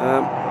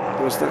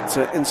there was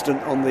that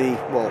incident on the,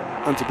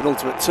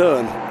 anti-penultimate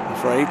turn, I'm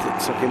afraid, that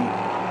took him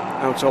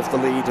out of the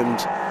lead and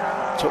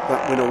took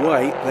that win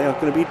away. They are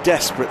going to be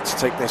desperate to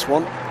take this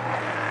one.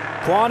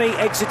 Quani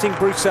exiting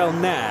Bruxelles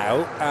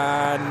now,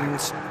 and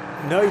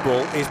Noble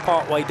is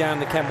partway down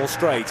the Kemmel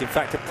Straight, in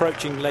fact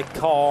approaching Les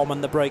Carmes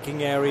and the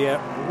braking area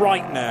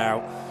right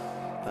now.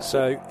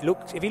 So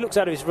if he looks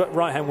out of his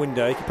right-hand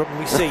window, he can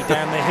probably see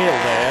down the hill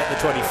there, the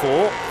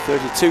 24.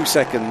 32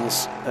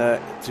 seconds. So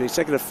he's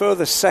taken a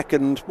further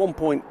second,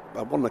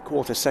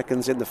 1.25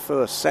 seconds in the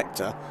first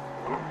sector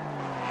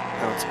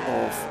out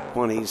of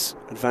Quani's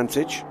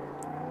advantage.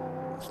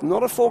 It's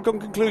not a foregone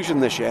conclusion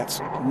this yet,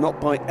 not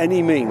by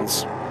any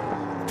means.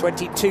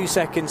 22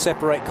 seconds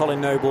separate Colin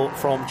Noble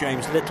from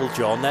James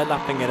Littlejohn. They're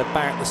lapping at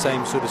about the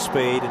same sort of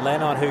speed, and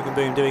Leonard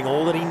Hugenboom doing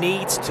all that he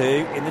needs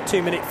to in the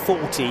 2-minute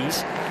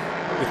 40s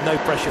with no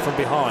pressure from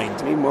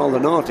behind. Meanwhile,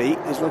 Lenardi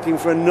is looking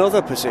for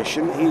another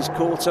position. He's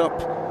caught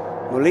up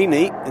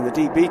Molini in the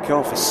DB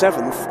car for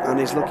 7th and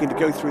is looking to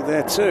go through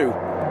there too.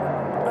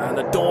 And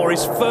the door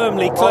is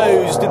firmly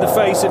closed in the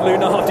face of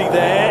Lunardi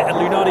there, and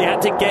Lunardi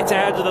had to get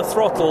out of the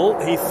throttle.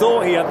 He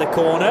thought he had the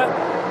corner,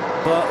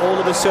 but all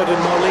of a sudden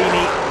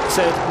Molini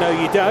said, no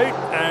you don't,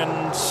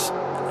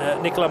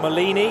 and Nicola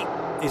Molini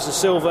is a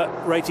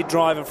silver-rated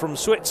driver from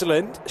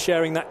Switzerland,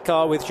 sharing that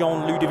car with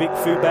Jean-Ludovic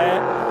Foubert.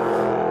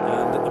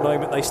 And at the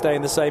moment they stay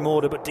in the same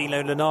order, but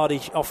Dino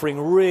Lunardi offering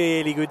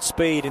really good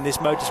speed in this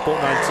Motorsport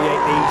 98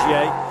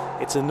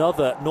 Ligier. It's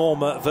another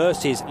Norma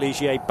versus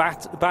Ligier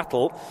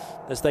battle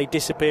as they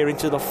disappear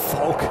into the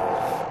fog,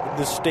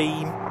 the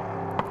steam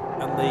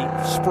and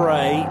the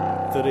spray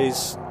that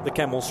is the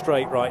Kemmel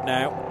Straight right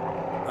now.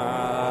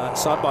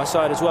 Side by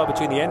side as well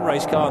between the N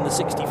race car and the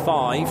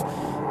 65,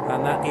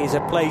 and that is a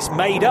place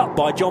made up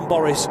by John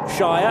Boris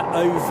Shire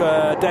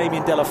over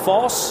Damien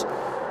Delafosse,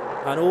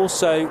 and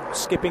also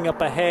skipping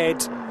up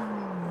ahead.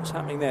 What's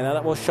happening there? Now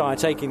that was Shire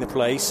taking the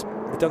place.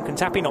 Duncan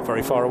Tappy not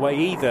very far away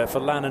either for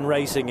Lannon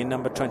Racing in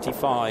number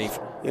 25.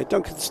 Yeah,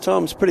 Duncan's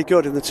time's pretty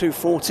good in the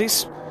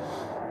 240s.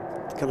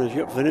 Kind of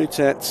Jupp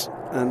Venutet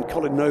and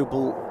Colin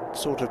Noble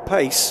sort of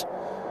pace.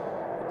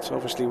 It's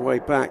obviously way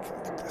back.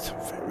 That's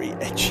very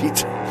edgy.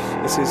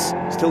 This is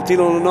still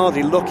Dino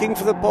Lunardi looking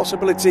for the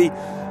possibility,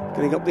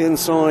 getting up the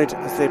inside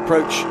as they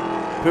approach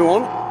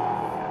Pouhon.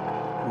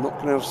 Not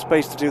going to have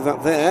space to do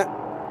that there.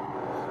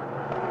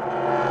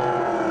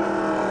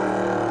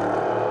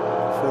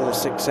 Further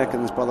 6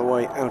 seconds, by the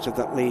way, out of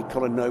that lead.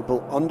 Colin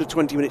Noble, under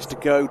 20 minutes to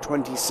go,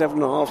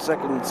 27.5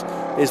 seconds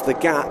is the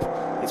gap.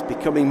 It's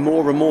becoming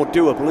more and more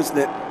doable, isn't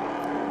it?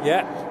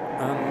 Yeah,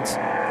 and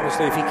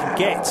obviously if he can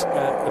get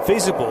a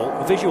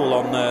visual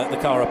on the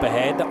car up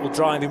ahead, that will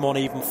drive him on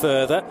even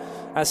further,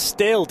 as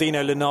still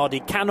Dino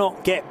Lunardi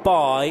cannot get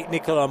by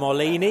Nicola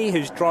Molini,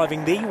 who's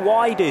driving the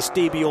widest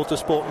DB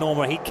Autosport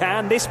Norma he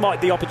can. This might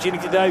be the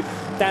opportunity though,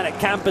 down at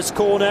Campus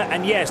Corner,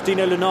 and yes,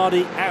 Dino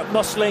Lunardi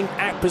out-muscling,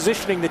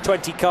 out-positioning the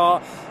 20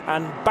 car,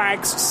 and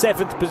bags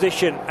 7th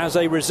position as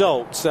a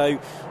result. So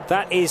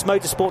that is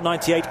Motorsport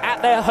 98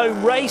 at their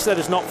home race. Let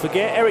us not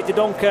forget Eric de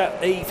Doncker,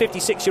 the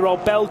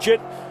 56-year-old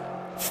Belgian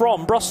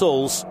from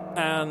Brussels,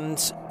 and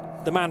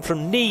the man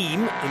from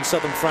Nîmes in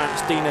southern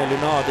France, Dino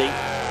Lunardi,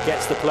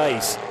 gets the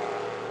place.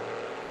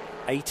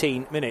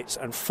 18 minutes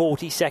and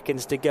 40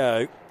 seconds to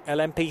go.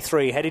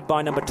 LMP3 headed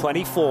by number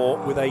 24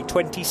 with a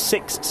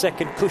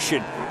 26-second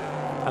cushion.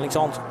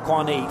 Alexandre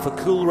Quani for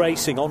Cool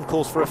Racing on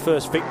course for a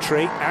first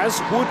victory, as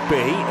would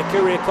be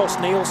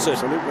Kyriakos Nielsen.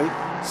 Absolutely.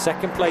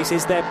 Second place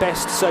is their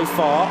best so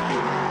far.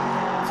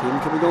 Team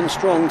coming on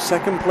strong.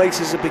 Second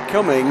places are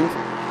becoming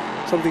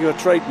something of a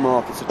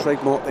trademark. It's a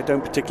trademark they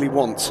don't particularly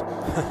want.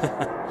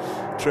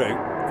 True.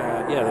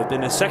 Yeah, there's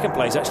been a second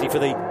place actually for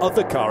the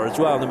other car as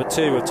well, number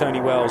 2 of Tony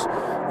Wells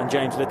and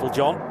James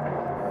Littlejohn.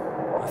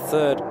 A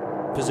third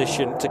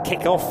position to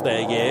kick off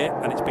their year,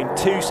 and it's been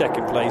 2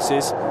 second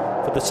places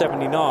for the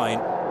 79.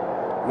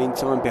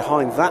 Meantime,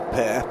 behind that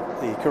pair,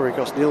 the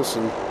Kyriakos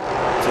Nielsen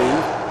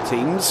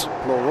teams,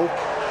 plural,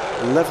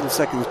 11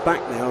 seconds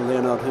back now,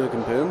 Leonard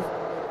Hugenboom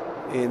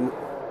in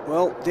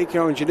Well,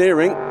 DKR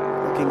Engineering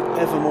looking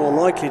ever more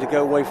likely to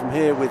go away from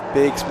here with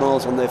big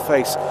smiles on their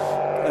face.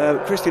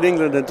 Christian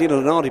England and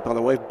Dino Lenardi, by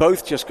the way, have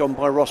both just gone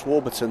by Ross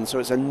Warburton, so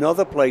it's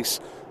another place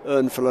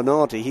earned for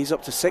Lenardi. He's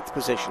up to 6th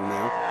position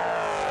now.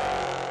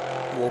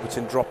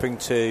 Warburton dropping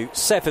to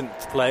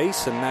 7th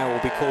place, and now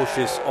will be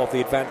cautious of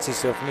the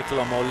advances of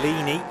Nicola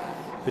Morlini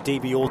for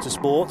DB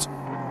Autosport,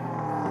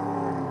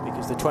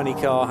 because the 20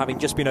 car, having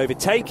just been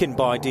overtaken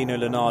by Dino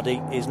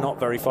Lenardi, is not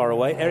very far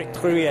away. Eric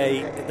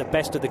Truier at the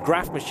best of the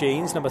Graf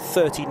machines, number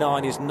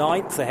 39, is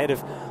 9th, ahead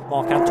of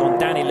Marc-Antoine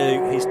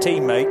Danilou, his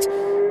teammate.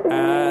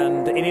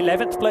 And in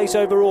 11th place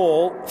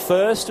overall,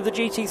 first of the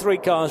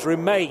GT3 cars,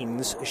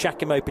 remains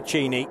Giacomo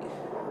Piccini,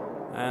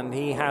 and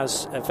he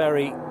has a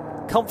very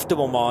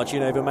comfortable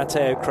margin over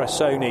Matteo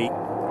Crassoni,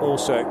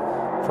 also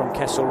from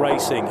Kessel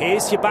Racing.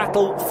 Here's your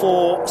battle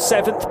for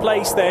 7th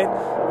place then,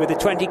 with the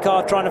 20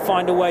 car trying to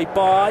find a way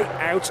by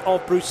out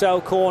of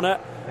Bruxelles corner,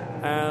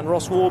 and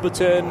Ross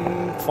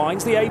Warburton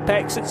finds the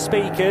apex at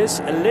Speakers,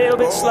 a little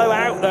bit slow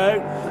out though,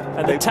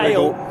 and the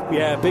tail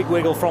wiggle. Big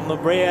wiggle from the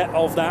rear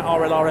of that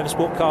RLRM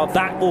Sport car.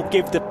 That will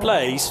give the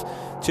place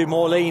to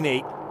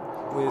Morlini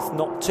with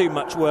not too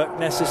much work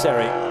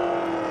necessary.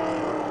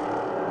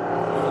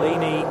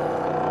 Morlini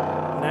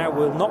now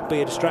will not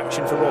be a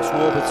distraction for Ross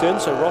Warburton,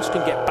 so Ross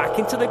can get back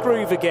into the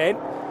groove again.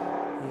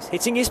 He's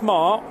hitting his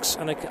marks,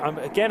 and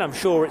again I'm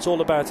sure it's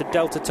all about a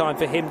delta time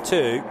for him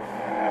too.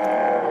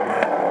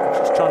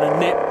 Just trying to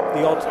nip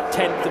the odd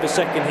 10th of a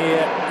second here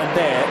and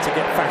there to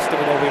get faster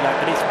with every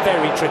lap, and it's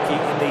very tricky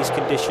in these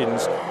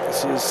conditions.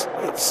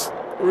 It's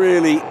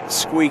really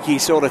squeaky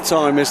sort of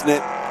time, isn't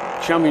it?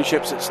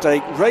 Championships at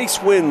stake, race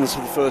wins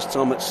for the first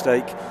time at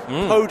stake,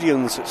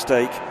 podiums at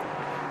stake.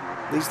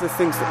 These are the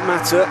things that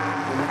matter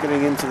when we're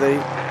getting into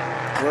the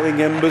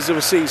glowing embers of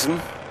a season.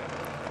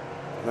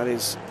 That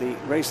is the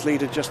race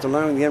leader just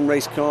allowing the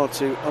M-Race car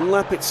to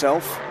unlap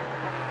itself.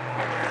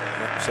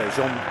 So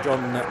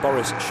John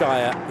Boris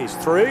Shire is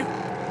through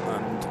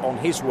and on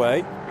his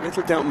way.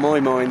 Little doubt in my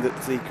mind that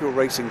the Cool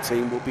Racing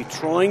team will be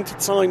trying to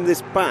time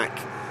this back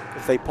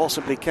if they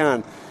possibly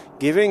can,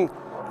 giving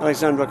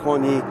Alexandre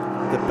Coigny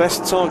the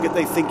best target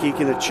they think he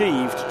can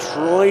achieve to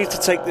try to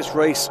take this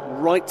race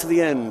right to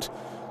the end.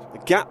 The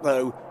gap,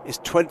 though, is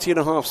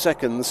 20.5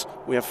 seconds.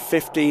 We have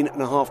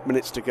 15.5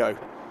 minutes to go.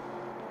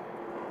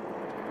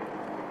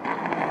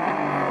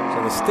 So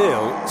there's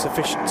still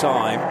sufficient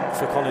time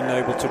for Colin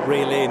Noble to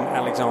reel in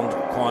Alexandre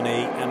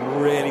Coigny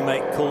and really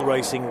make Cool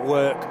Racing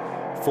work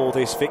for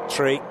this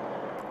victory.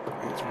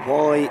 That's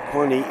why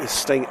Coigny is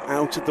staying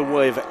out of the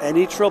way of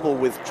any trouble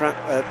with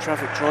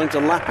traffic trying to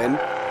lap him.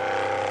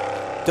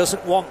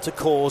 Doesn't want to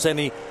cause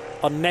any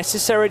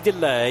unnecessary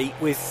delay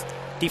with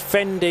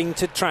defending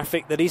to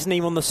traffic that isn't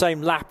even on the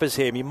same lap as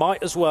him. You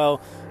might as well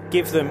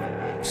give them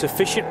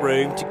sufficient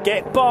room to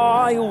get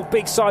by.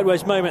 Big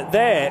sideways moment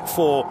there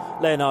for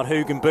Leonard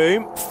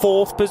Hugenboom.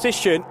 4th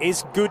position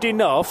is good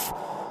enough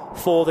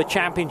for the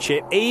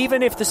championship.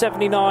 Even if the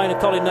 79 of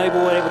Colin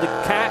Noble were able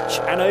to catch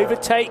and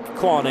overtake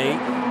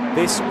Coigny,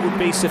 this would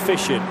be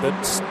sufficient.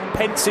 But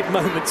pensive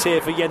moments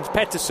here for Jens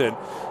Pettersson,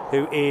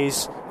 who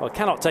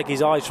cannot take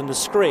his eyes from the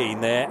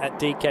screen there at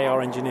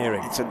DKR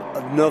Engineering. It's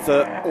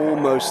another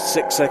almost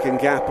 6-second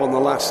gap on the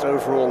last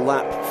overall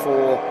lap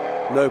for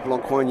Noble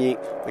on Coigny.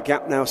 The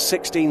gap now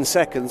 16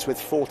 seconds with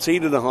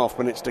 14.5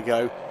 minutes to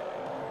go.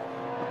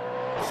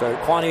 So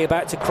Coigny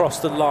about to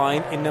cross the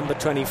line in number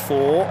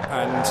 24,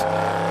 and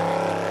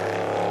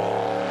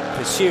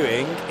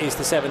pursuing is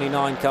the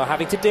 79 car,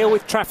 having to deal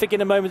with traffic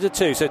in a moment or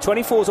two. So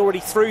 24's already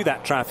through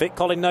that traffic.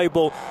 Colin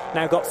Noble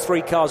now got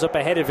 3 cars up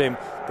ahead of him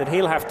that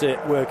he'll have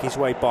to work his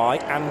way by,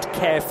 and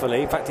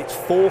carefully. In fact, it's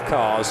 4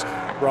 cars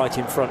right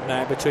in front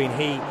now between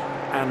he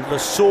and La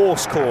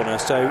Source corner,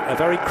 so a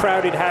very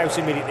crowded house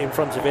immediately in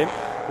front of him.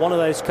 One of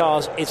those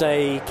cars is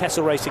a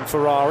Kessel Racing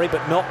Ferrari,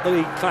 but not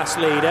the class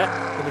leader,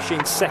 the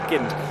machine's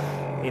second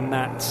in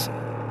that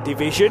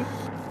division.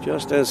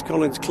 Just as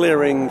Colin's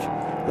clearing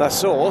La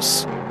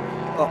Source,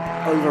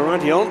 up over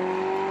Radion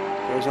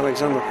goes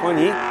Alexandre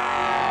Coigny.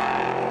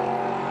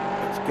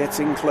 It's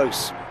getting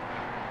close.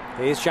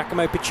 Here's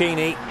Giacomo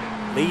Piccini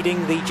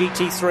leading the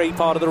GT3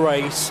 part of the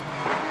race,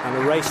 and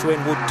a race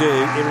win would do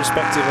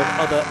irrespective of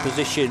other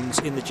positions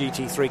in the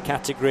GT3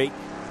 category.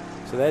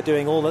 So they're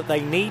doing all that they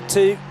need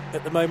to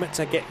at the moment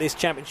to get this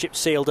championship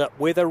sealed up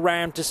with a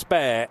round to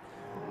spare.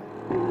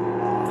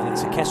 And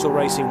it's a Kessel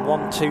Racing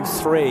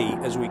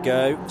 1-2-3 as we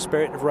go.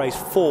 Spirit of Race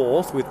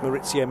 4th with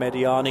Maurizio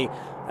Mediani,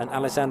 and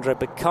Alessandro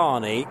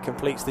Beccani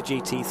completes the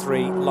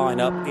GT3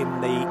 lineup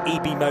in the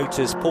EB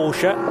Motors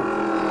Porsche.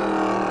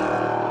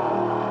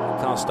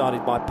 The car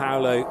started by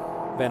Paolo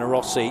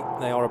Venerossi.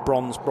 They are a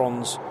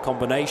bronze-bronze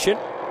combination.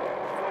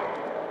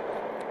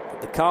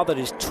 The car that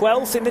is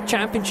 12th in the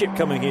championship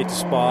coming here to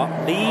Spa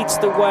leads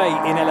the way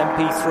in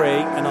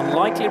LMP3. An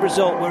unlikely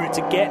result were it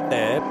to get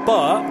there,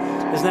 but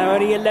there's now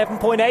only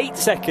 11.8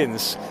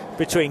 seconds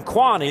between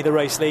Coigny, the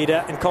race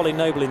leader, and Colin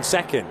Noble in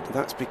second.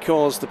 That's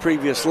because the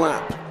previous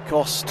lap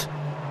cost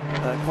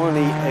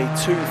Finally a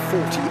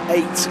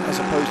 2:48 as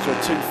opposed to a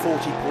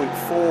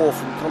 2:40.4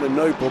 from Colin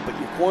Noble. But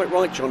you're quite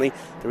right, Johnny.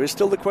 There is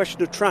still the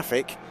question of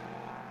traffic.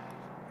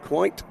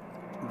 Quite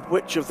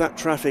which of that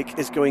traffic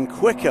is going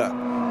quicker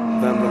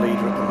than the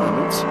leader at the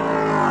moment,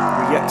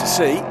 we're yet to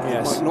see.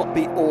 Yes. It might not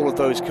be all of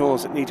those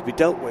cars that need to be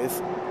dealt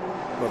with.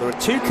 Well, there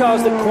are two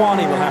cars that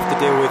Kwani will have to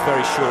deal with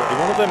very shortly.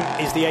 One of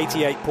them is the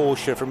 88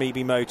 Porsche from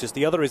EB Motors.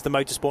 The other is the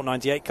Motorsport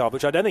 98 car,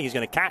 which I don't think he's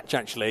going to catch,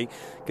 actually,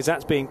 because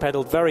that's being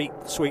pedalled very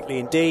sweetly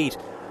indeed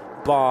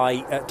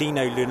by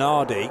Dino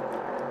Lunardi.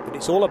 But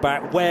it's all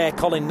about where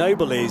Colin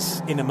Noble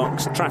is in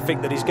amongst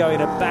traffic that is going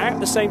about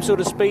the same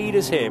sort of speed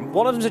as him.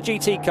 One of them's a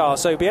GT car,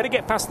 so he'll be able to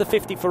get past the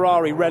 50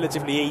 Ferrari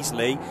relatively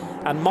easily,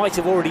 and might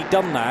have already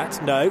done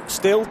that. No,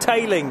 still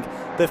tailing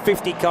the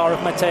 50 car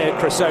of Matteo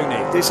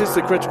Cressoni. This is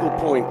the critical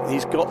point.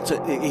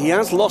 He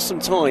has lost some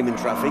time in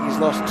traffic. He's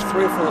lost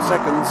 3 or 4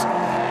 seconds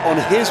on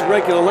his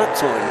regular lap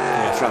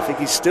time in traffic.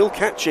 He's still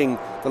catching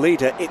the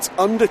leader. It's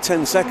under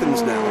 10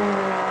 seconds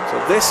now.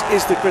 So this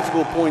is the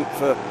critical point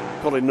for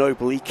Colin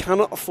Noble. He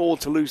cannot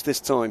afford to lose this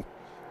time.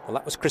 Well,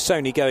 that was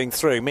Cressoni going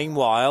through.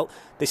 Meanwhile,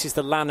 this is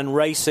the Lannon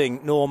Racing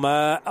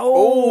Norma.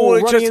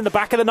 Running in the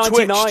back of the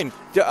 99.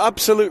 Yeah,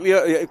 absolutely.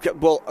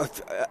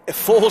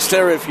 Forced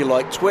error, if you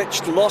like.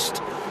 Twitched,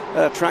 lost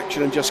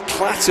traction and just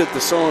clattered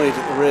the side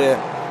at the rear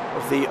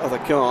of the other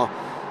car.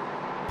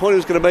 Point I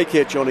was going to make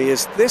here, Johnny,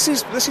 is this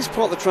is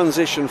part of the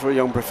transition for a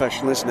young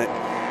professional, isn't it?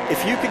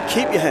 If you can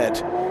keep your head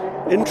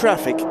in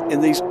traffic in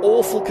these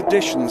awful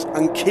conditions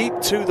and keep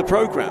to the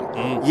programme.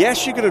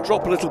 Yes, you're going to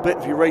drop a little bit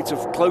of your rate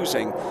of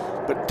closing,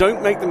 but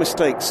don't make the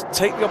mistakes.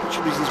 Take the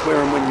opportunities where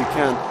and when you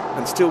can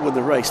and still win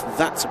the race.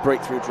 That's a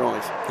breakthrough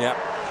drive. Yeah,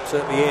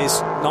 certainly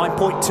is.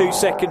 9.2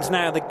 seconds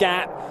now, the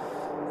gap.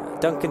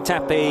 Duncan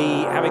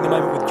Tappy having a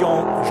moment with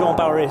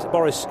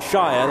Jean-Boris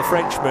Shire, the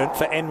Frenchman,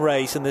 for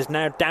N-Race, and there's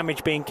now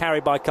damage being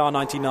carried by car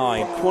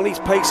 99. Kwani's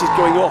pace is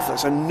going off.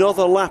 That's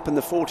another lap in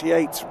the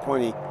 48 for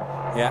Kwani.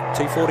 Yeah,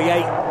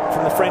 2:48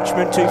 from the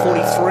Frenchman,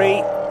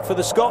 2:43 for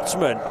the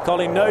Scotsman.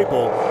 Colin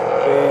Noble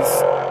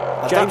is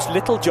James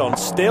Littlejohn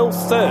still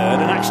third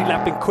and actually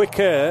lapping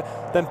quicker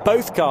than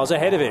both cars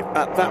ahead of him.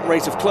 At that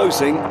rate of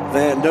closing,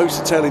 they're nose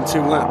to tail in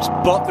 2 laps,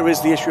 but there is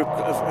the issue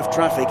of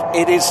traffic.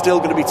 It is still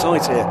going to be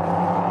tight here.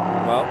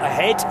 Well,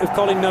 ahead of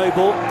Colin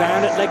Noble,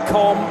 down at Les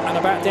Combes and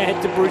about to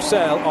head to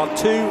Bruxelles are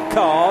 2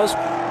 cars,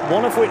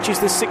 one of which is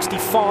the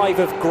 65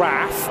 of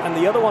Graf, and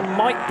the other one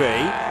might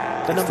be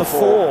the number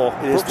 4,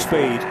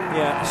 Brookspeed.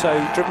 Yeah, so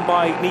driven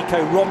by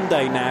Nico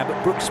Ronde now,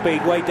 but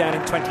Brookspeed way down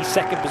in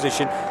 22nd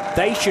position.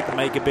 They shouldn't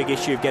make a big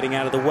issue of getting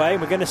out of the way.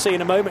 And we're going to see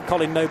in a moment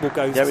Colin Noble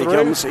go through. There he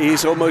comes.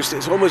 It's almost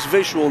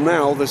visual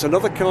now. There's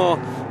another car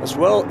as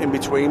well in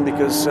between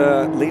because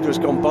leader has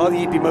gone by the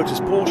EB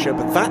Motors Porsche,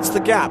 but that's the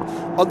gap.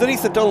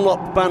 Underneath the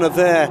Dunlop banner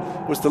there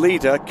was the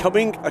leader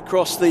coming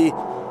across the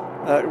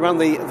around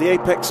the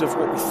apex of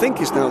what we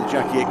think is now the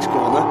Jackie X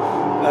corner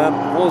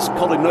was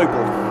Colin Noble.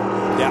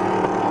 Yeah.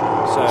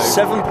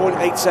 So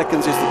 7.8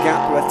 seconds is the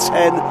gap. We're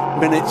 10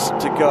 minutes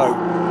to go.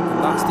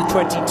 And that's the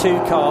 22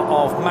 car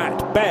of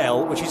Matt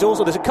Bell, which is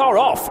also... There's a car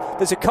off.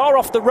 There's a car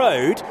off the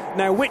road.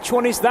 Now, which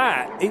one is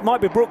that? It might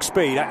be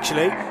Brookspeed,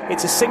 actually.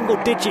 It's a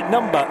single-digit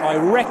number, I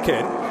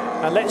reckon.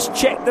 And let's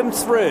check them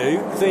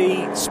through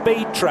the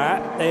speed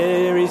trap.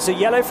 There is a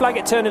yellow flag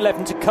at turn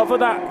 11 to cover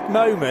that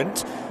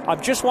moment. I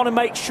just want to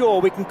make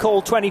sure we can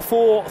call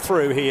 24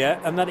 through here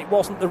and that it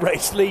wasn't the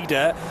race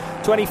leader.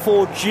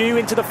 24 due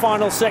into the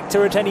final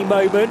sector at any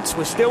moment.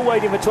 We're still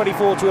waiting for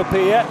 24 to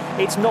appear.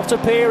 It's not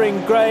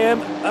appearing,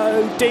 Graham.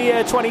 Oh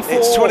dear, 24.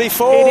 It's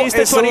 24. It is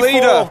it's the 24. The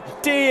leader.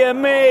 Dear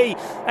me.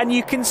 And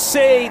you can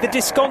see the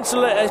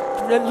disconsolate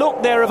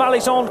look there of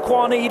Alexandre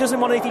Kwani. He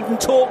doesn't want to even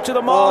talk to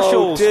the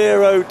marshals.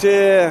 Oh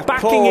dear.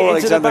 Backing Poor it into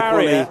Alexander the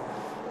barrier.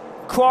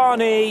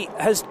 Kwani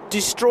has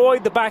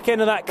destroyed the back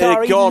end of that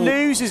car. He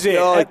loses it.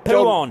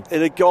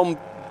 It had gone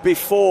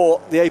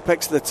before the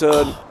apex of the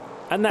turn.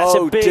 And that's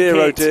a big hit.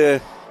 Oh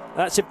dear.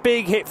 That's a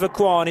big hit for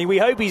Kwani. We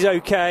hope he's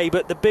okay,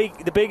 but the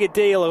bigger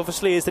deal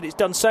obviously is that it's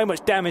done so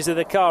much damage to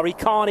the car he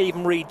can't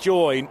even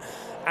rejoin.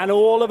 And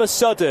all of a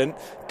sudden,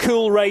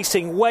 Cool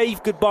Racing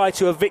wave goodbye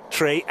to a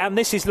victory, and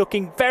this is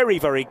looking very,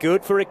 very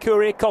good for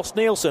Ecuria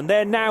Kost-Nielsen.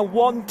 They're now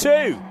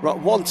 1-2.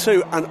 Right,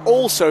 1-2, and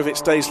also if it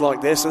stays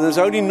like this, and there's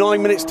only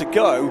 9 minutes to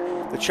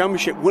go, the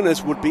championship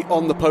winners would be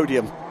on the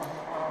podium.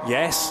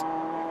 Yes.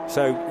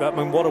 So, I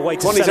mean, what a way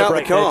to Kwani's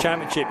celebrate their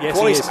championship. Yes,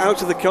 Kwani's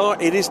out of the car.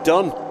 It is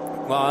done.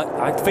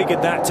 Well, I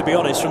figured that, to be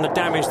honest, from the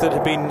damage that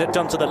had been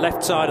done to the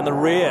left side and the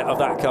rear of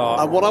that car.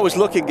 And what I was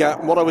looking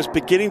at, what I was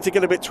beginning to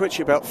get a bit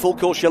twitchy about, full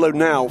course yellow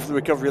now for the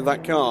recovery of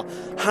that car.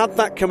 Had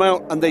that come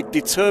out and they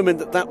determined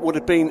that that would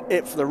have been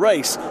it for the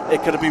race,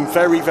 it could have been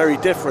very, very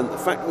different. The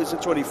fact that it's a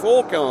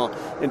 24 car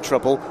in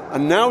trouble,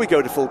 and now we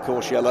go to full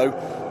course yellow,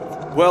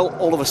 well,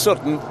 all of a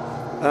sudden,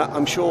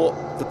 I'm sure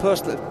the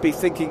person that would be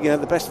thinking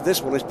the best of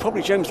this one is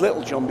probably James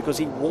Littlejohn, because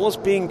he was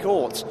being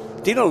caught.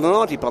 Dino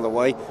Lunardi, by the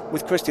way,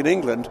 with Christian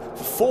England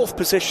for 4th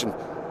position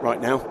right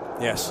now.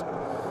 Yes,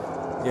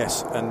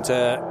 and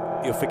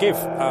you'll forgive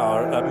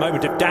a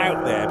moment of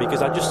doubt there,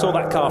 because I just saw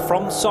that car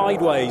from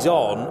sideways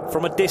on,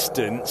 from a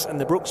distance, and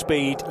the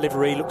Brookspeed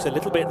livery looks a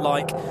little bit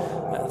like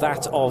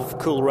that of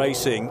Cool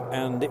Racing,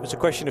 and it was a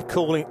question of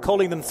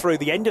calling them through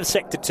the end of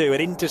Sector 2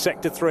 and into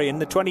Sector 3,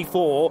 and the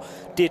 24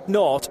 did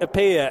not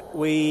appear.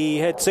 We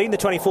had seen the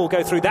 24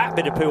 go through that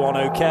bit of poo on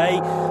okay,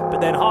 but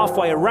then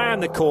halfway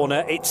around the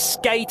corner, it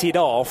skated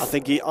off.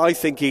 I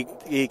think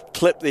he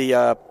clipped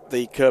the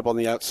curb on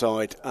the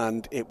outside,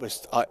 and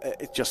it's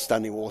just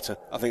standing water.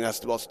 I think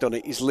that's what's done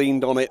it. He's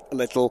leaned on it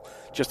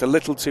just a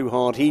little too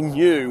hard. He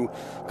knew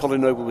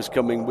Colin Noble was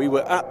coming. We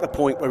were at the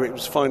point where it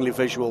was finally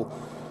visual,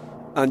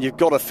 and you've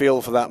got to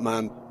feel for that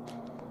man.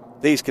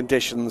 These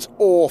conditions,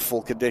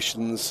 awful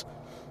conditions,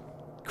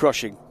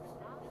 crushing.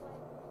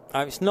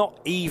 It's not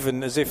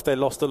even as if they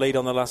lost the lead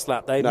on the last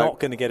lap. They're not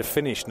going to get a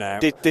finish now.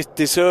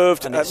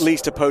 Deserved at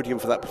least a podium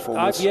for that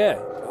performance.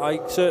 I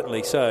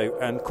certainly so.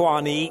 And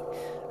Kwan Yi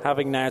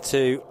having now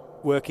to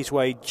work his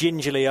way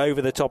gingerly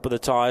over the top of the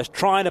tyres,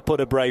 trying to put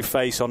a brave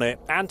face on it.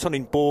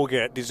 Antonin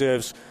Borger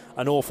deserves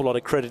an awful lot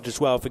of credit as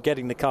well for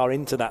getting the car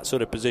into that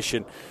sort of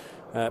position.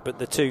 But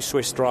the two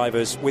Swiss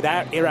drivers,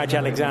 without Iraj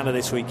Alexander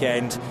this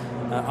weekend,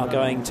 are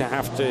going to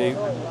have to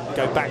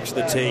go back to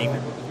the team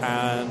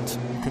and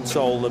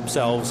console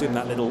themselves in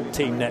that little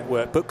team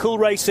network. But Cool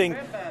Racing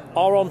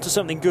are on to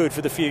something good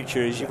for the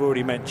future, as you've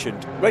already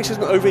mentioned. Race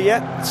isn't over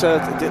yet, so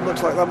it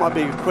looks like that might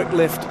be a quick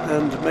lift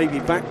and maybe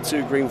back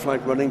to green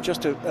flag running.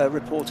 Just to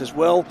report as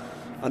well,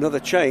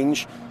 another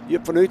change.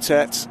 Joep van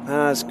Uitert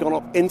has gone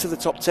up into the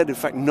top 10, in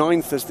fact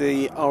 9th, as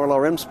the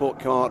RLR M Sport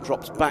car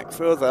drops back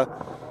further.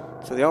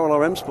 So the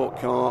RLR M Sport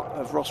car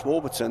of Ross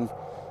Warburton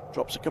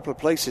drops a couple of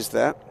places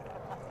there.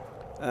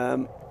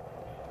 The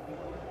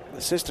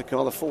sister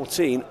car, the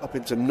 14, up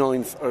into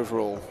 9th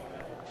overall.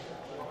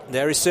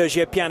 There is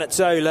Sergio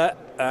Pianazzola.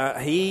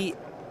 He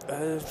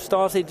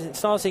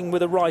starting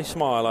with a wry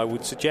smile, I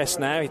would suggest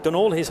now. He's done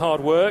all his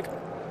hard work,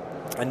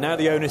 and now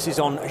the onus is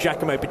on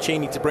Giacomo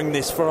Piccini to bring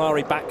this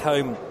Ferrari back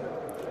home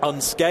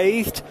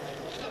unscathed.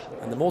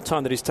 And the more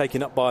time that is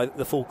taken up by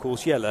the full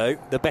course yellow,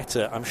 the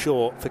better, I'm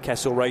sure, for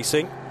Kessel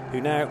Racing,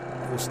 who now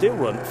will still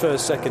run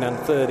first, second and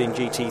third in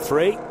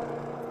GT3.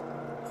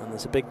 And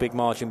there's a big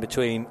margin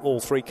between all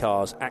three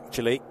cars,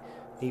 actually,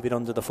 even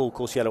under the full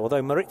course yellow.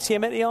 Although Maurizio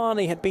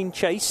Mediani had been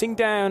chasing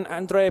down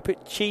Andrea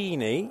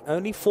Piccini,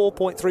 only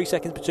 4.3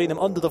 seconds between them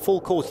under the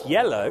full course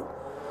yellow.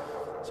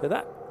 So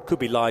that could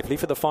be lively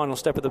for the final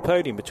step of the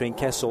podium between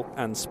Kessel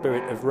and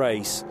Spirit of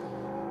Race.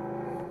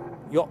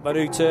 Joep van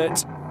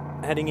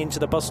Uitert heading into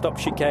the bus stop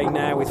chicane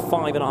now with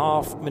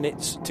 5.5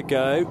 minutes to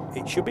go.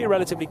 It should be a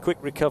relatively quick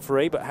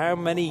recovery, but how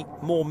many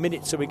more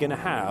minutes are we going to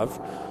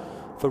have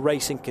for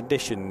racing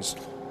conditions?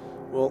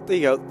 Well, there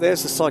you go.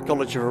 There's the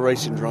psychology of a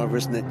racing driver,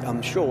 isn't it?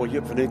 I'm sure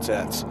Joep van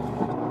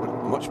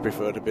Uitert would much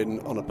prefer to have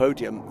been on a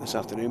podium this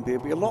afternoon.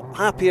 He'd be a lot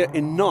happier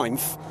in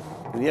 9th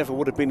than he ever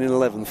would have been in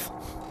 11th.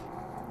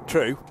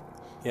 True,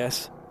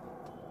 yes.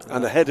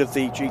 And ahead of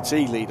the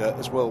GT leader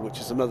as well, which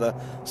is another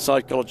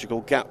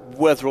psychological gap,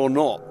 whether or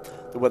not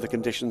the weather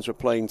conditions were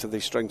playing to the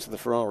strength of the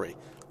Ferrari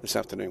this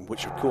afternoon,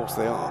 which of course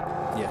they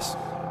are. Yes.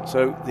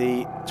 So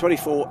the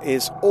 24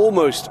 is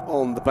almost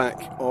on the back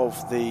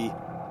of the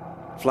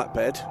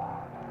flatbed.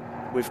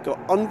 We've got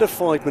under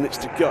 5 minutes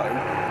to go.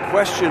 The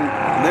question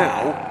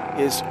now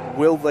is,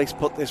 will they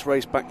put this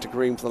race back to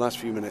green for the last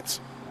few minutes?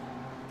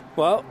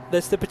 Well,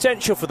 there's the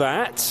potential for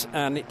that,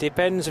 and it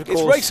depends, of course.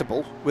 It's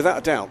raceable, without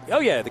a doubt. Oh,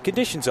 yeah, the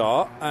conditions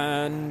are,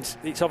 and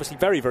it's obviously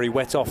very, very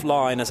wet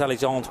offline, as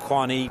Alexandre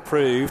Kwan Yi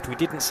proved. We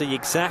didn't see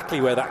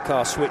exactly where that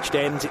car switched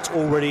ends. It's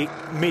already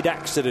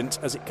mid-accident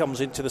as it comes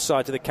into the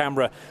side of the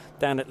camera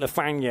down at La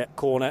Fagne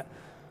corner.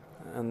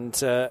 And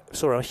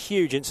saw a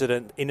huge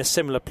incident in a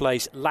similar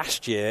place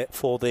last year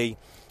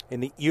in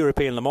the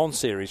European Le Mans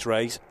Series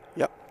race.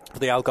 Yep. For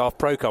the Algarve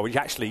Pro car, which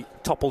actually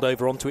toppled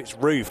over onto its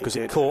roof because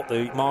it caught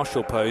the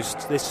marshal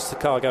post. This is the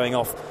car going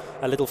off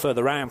a little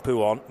further round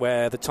Pouhon,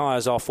 where the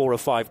tyres are 4 or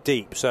 5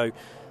 deep. So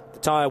the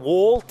tyre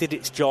wall did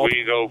its job.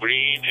 We go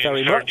green in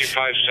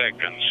 35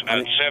 seconds.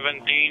 At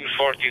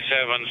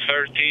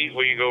 17:47:30,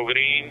 we go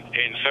green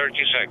in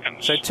 30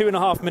 seconds. So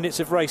 2.5 minutes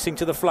of racing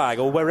to the flag,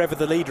 or wherever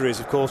the leader is,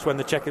 of course, when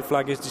the checkered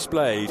flag is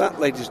displayed. That,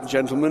 ladies and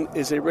gentlemen,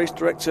 is a race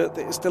director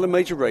that is still a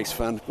major race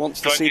fan,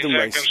 wants to see the race.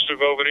 20 seconds to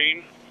go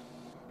green.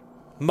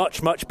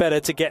 Much better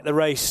to get the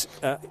race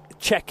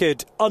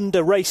checkered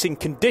under racing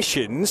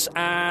conditions,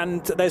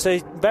 and there's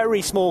a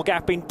very small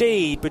gap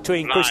indeed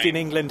between 9, Christian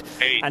England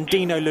 8, and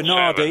Dino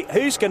Lunardi.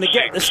 7, Who's going to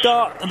get the 6,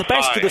 start and the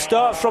best 5, of the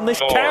starts from this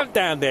 4,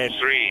 countdown then?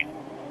 3,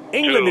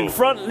 England 2, in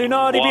front,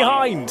 Lunardi 1.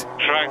 behind.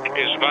 Track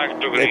is back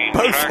to green.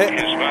 Both Track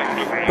is back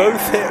to green.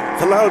 Both hit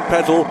the loud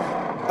pedal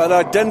at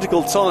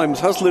identical times.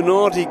 Has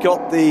Lunardi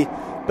got the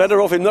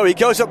better of him? No, he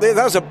goes up there.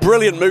 That was a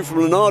brilliant move from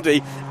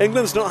Lunardi.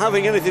 England's not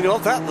having anything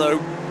of that, though.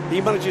 He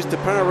manages to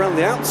power around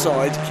the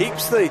outside,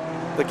 keeps the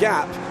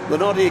gap.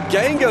 Lunardi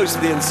again goes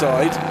to the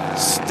inside.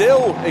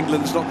 Still,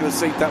 England's not going to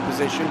cede that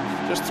position.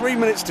 Just 3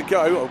 minutes to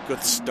go. Oh,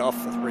 good stuff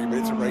for 3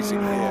 minutes of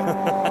racing here.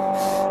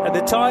 And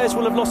the tyres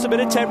will have lost a bit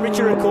of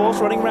temperature, of course,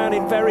 running around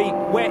in very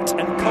wet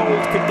and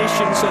cold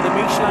conditions. So the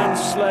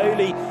Michelin's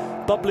slowly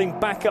bubbling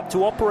back up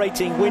to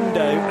operating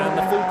window, and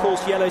the full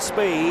course yellow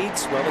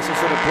speeds, well, there's a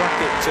sort of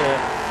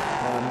bracket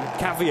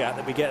caveat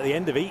that we get at the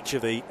end of each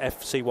of the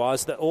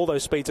FCYs, that all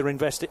those speeds are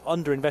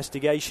under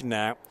investigation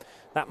now.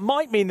 That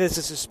might mean there's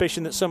a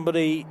suspicion that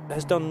somebody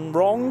has done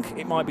wrong.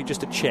 It might be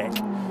just a check.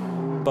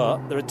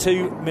 But there are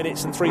 2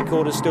 minutes and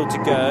 3/4 still to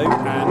go,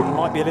 and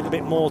might be a little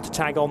bit more to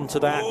tag on to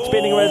that.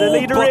 Spinning where the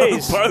leader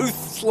is.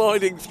 Both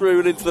sliding through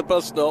and into the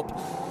bus stop.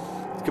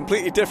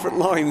 Completely different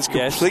lines,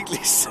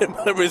 completely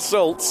similar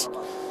results.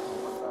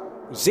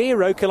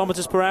 0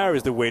 kilometres per hour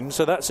is the wind,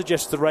 so that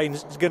suggests the rain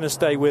is going to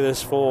stay with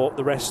us for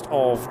the rest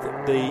of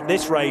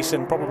this race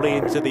and probably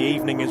into the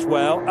evening as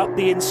well. Up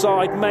the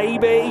inside,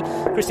 maybe.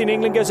 Christian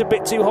England goes a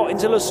bit too hot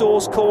into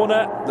Lassour's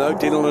corner. No,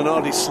 Dino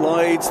Lunardi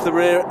slides the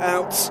rear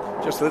out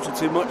just a little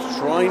too much,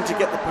 trying to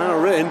get the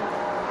power in.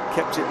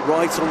 Kept it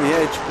right on the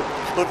edge,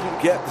 but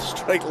couldn't get the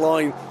straight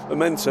line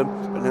momentum.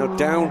 But now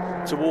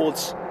down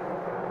towards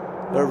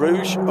Le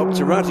Rouge, up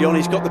to Radion.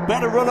 He's got the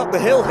better run up the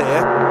hill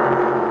here.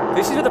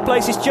 This is the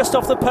places just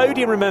off the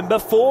podium, remember,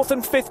 4th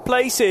and 5th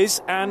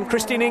places, and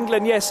Christian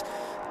England, yes,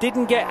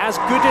 didn't get as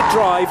good a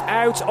drive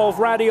out of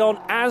Radion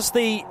as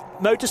the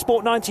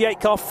Motorsport 98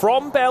 car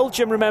from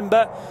Belgium,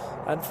 remember,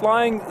 and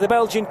flying the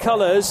Belgian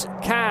colours.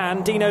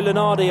 Can Dino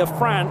Lunardi of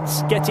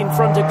France get in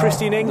front of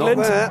Christian England?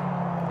 Not there.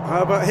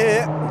 How about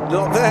here?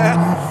 Not there.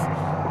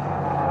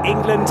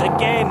 England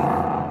again,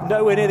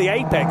 nowhere near the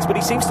apex, but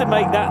he seems to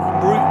make that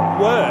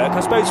route work, I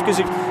suppose, because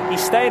if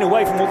he's staying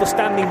away from all the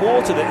standing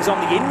water that is on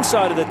the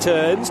inside of the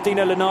turns.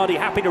 Dino Lunardi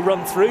happy to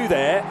run through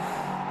there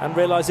and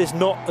realise there's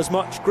not as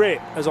much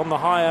grip as on the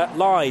higher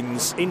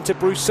lines. Into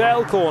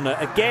Bruxelles corner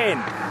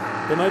again.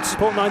 The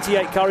Motorsport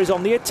 98 car is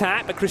on the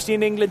attack, but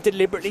Christian England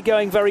deliberately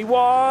going very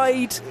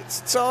wide.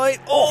 It's tight.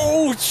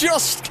 Oh,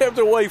 just kept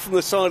away from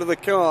the side of the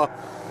car.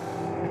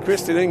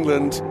 Christian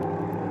England.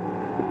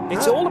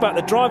 It's all about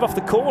the drive off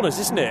the corners,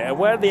 isn't it? And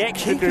where the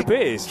extra grip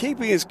is.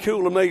 Keeping his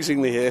cool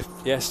amazingly here.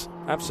 Yes,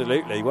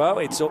 absolutely. Well,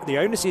 the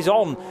onus is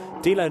on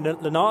Dino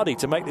Lunardi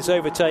to make this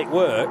overtake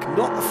work.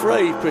 Not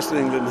afraid, Christian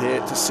England here,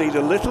 to cede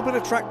a little bit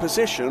of track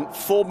position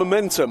for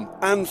momentum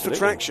and for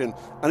traction.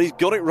 And he's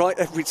got it right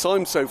every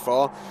time so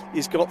far.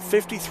 He's got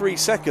 53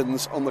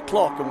 seconds on the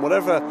clock and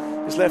whatever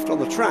is left on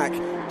the track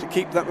to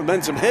keep that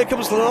momentum. Here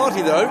comes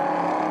Lunardi, though.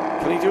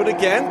 Can he do it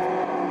again?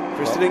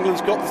 Christian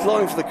England's got the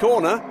line for the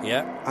corner,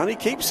 and he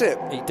keeps it.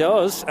 He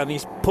does, and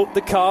he's put the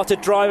car to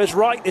driver's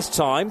right this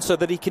time so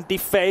that he can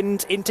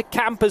defend into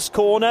Camper's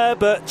corner,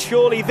 but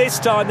surely this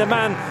time the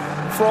man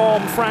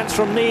from France,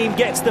 from Nîmes,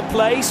 gets the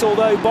place,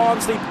 although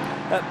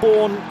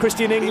Barnsley-born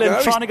Christian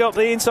England trying to go up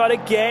the inside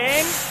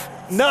again.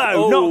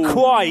 No, not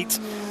quite.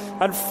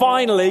 And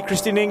finally,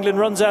 Christian England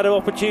runs out of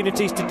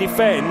opportunities to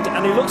defend,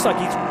 and he looks like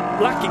he's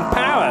lacking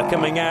power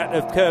coming out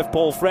of Curve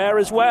Paul Frere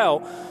as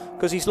well,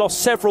 because he's lost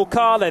several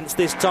car lengths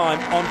this time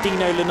on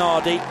Dino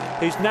Lunardi,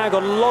 who's now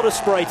got a lot of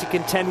spray to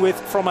contend with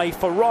from a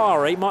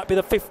Ferrari. Might be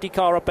the 50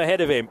 car up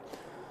ahead of him.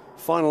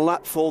 Final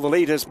lap for the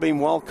leaders.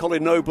 Meanwhile,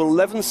 Colin Noble,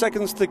 11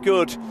 seconds to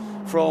good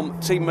from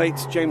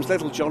teammate James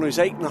Littlejohn, who's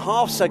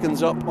 8.5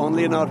 seconds up on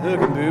Leonard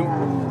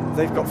Hergenboom.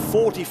 They've got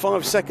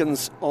 45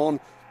 seconds on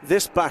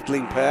this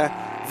battling pair.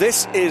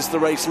 This is the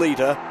race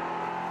leader,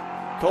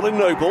 Colin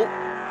Noble,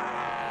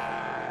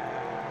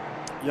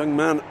 young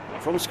man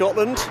from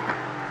Scotland,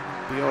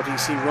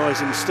 BRDC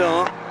Rising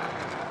Star,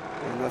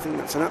 and I think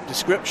that's an apt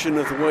description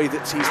of the way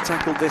that he's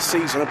tackled this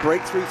season, a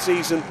breakthrough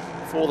season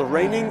for the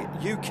reigning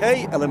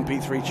UK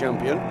LMP3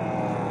 champion,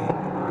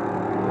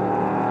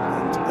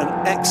 and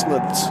an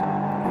excellent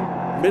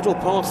middle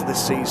part of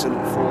this season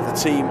for the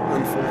team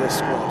and for this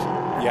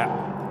squad. Yeah,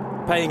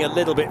 paying a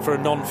little bit for a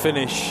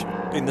non-finish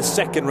in the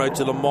second Road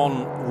to Le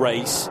Mans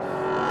race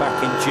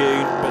back in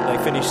June, but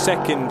they finished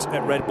second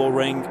at Red Bull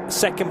Ring,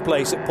 second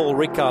place at Paul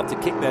Ricard to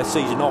kick their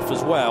season off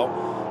as well,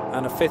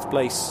 and a 5th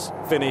place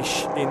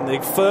finish in the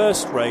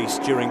first race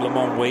during Le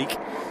Mans week.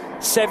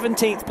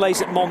 17th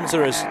place at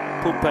Monza as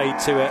paid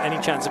to any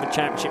chance of a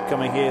championship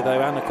coming here,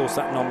 though, and of course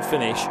that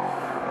non-finish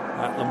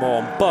at Le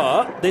Mans.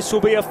 But this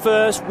will be a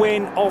first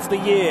win of the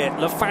year.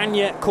 La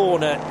Fagna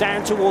corner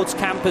down towards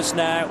Campus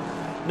now,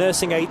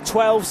 nursing a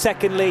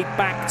 12-second lead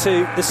back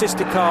to the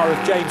sister car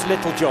of James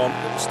Littlejohn,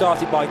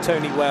 started by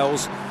Tony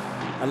Wells.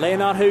 And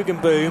Leonard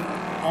Hergenboom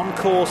on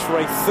course for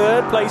a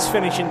 3rd place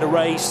finish in the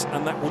race,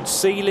 and that would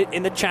seal it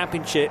in the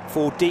championship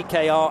for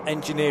DKR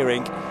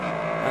Engineering.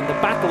 And the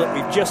battle that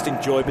we've just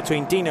enjoyed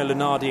between Dino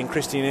Lunardi and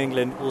Christian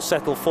England will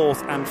settle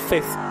 4th and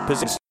 5th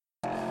positions.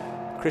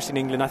 Christian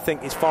England, I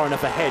think, is far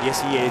enough ahead,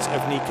 yes he is,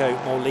 of Nico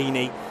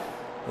Morlini,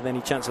 with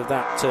any chance of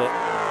that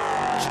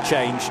to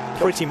change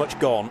pretty much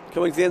gone.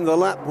 Coming to the end of the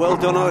lap, well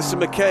done Alison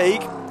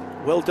McCaig,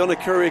 well done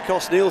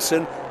Kyrgios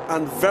Nielsen,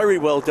 and very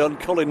well done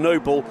Colin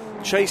Noble.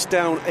 Chased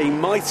down a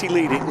mighty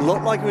lead. It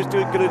looked like he was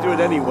going to do it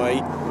anyway,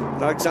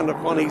 but Alexander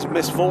Kwani's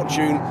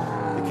misfortune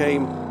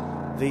became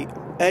the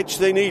edge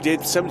they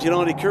needed.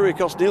 79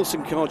 Kyrgios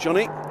Nielsen car,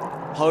 Johnny,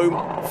 home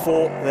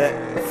for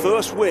their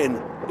first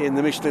win in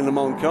the Michelin Le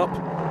Mans Cup.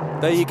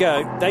 There you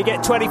go. They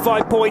get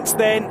 25 points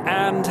then,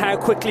 and how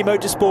quickly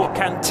motorsport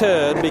can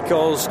turn,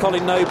 because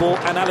Colin Noble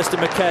and Alistair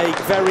McKay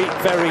very,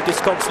 very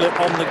disconsolate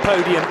on the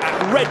podium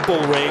at Red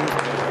Bull Ring.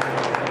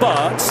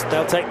 But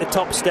they'll take the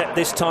top step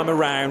this time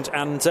around,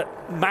 and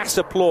mass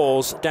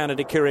applause down at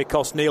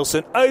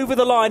Kyrgios-Nielsen. Over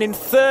the line in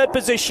third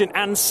position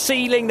and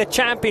sealing the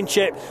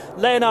championship,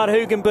 Leonard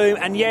Hugenboom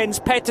and Jens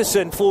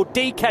Pettersson for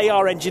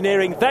DKR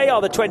Engineering. They are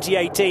the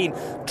 2018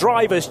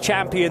 Drivers'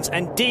 Champions,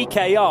 and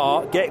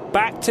DKR get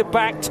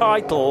back-to-back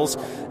titles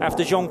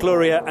after Jean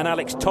Gloria and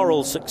Alex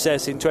Torrell's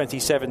success in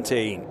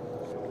 2017.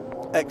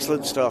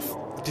 Excellent stuff.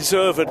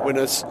 Deserved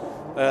winners.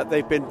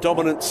 They've been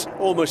dominant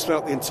almost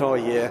throughout the entire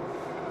year.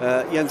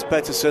 Jens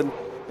Pettersson,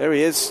 there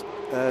he is,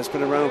 has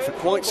been around for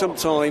quite some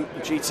time,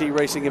 GT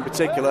racing in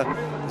particular,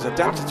 has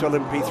adapted to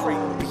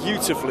LMP3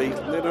 beautifully.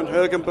 Leonard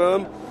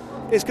Hugenboom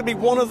is going to be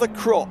one of the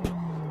crop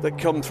that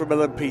come from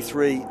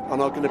LMP3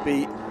 and are going to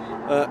be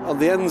on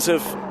the ends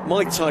of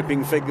my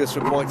typing fingers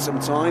for quite some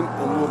time,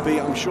 and will be,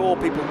 I'm sure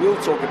people will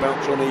talk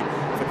about Johnny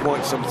for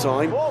quite some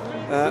time,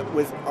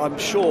 with, I'm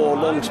sure,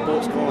 long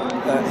sports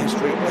car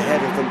history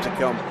ahead of them to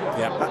come.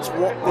 Yeah. That's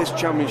what this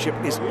championship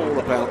is all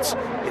about.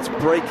 It's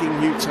breaking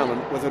new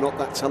talent, whether or not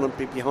that talent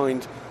be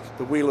behind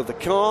the wheel of the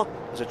car,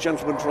 as a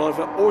gentleman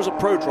driver, or as a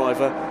pro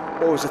driver,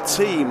 or as a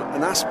team,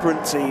 an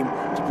aspirant team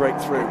to break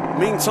through.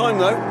 Meantime,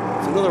 though,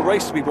 there's another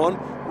race to be won,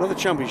 another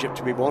championship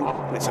to be won,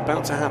 and it's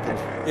about to happen.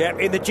 Yeah,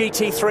 in the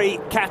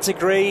GT3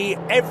 category,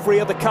 every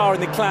other car in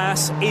the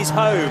class is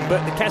home,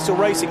 but the Kessel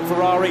Racing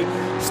Ferrari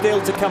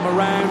still to come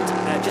around,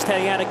 just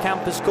heading out of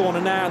Campus Corner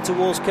now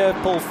towards Curve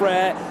Paul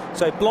Frere.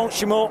 So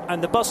Blanchimont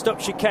and the bus-stop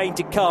chicane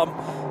to come,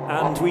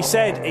 and we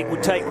said it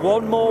would take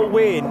one more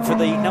win for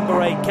the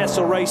number 8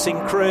 Kessel Racing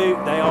crew.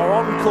 They are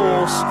on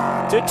course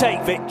to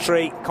take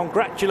victory.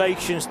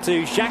 Congratulations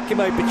to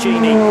Giacomo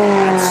Piccini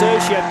and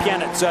Sergio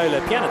Pianazzola.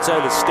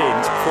 Pianazzola's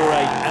stint for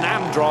an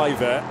AM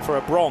driver for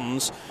a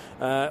bronze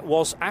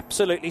was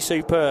absolutely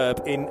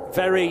superb in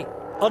very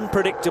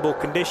unpredictable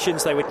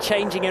conditions. They were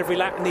changing every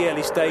lap in the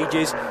early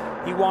stages.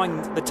 You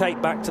wind the tape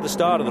back to the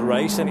start of the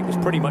race and it was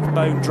pretty much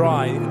bone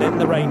dry. Then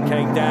the rain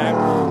came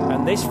down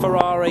and this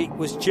Ferrari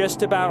was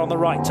just about on the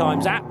right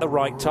times at the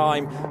right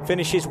time,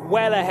 finishes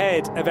well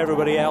ahead of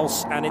everybody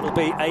else, and it'll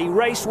be a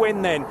race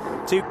win then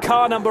to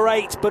car number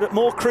 8, but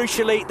more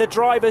crucially the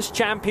Drivers'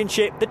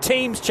 Championship, the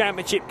Teams'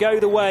 Championship go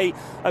the way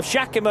of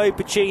Giacomo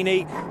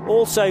Piccini,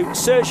 also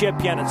Sergio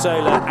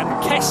Pianazzola,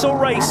 and Kessel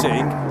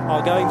Racing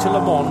are going to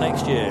Le Mans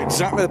next year.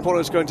 Exactly the point I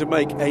was going to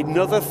make.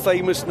 Another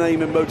famous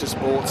name in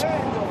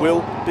motorsport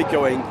will be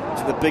going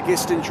to the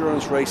biggest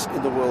endurance race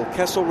in the world.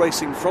 Kessel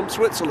Racing from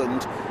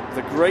Switzerland,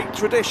 the great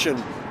tradition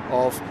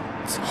of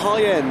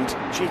high-end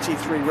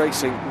GT3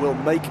 racing, will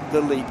make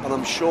the leap, and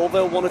I'm sure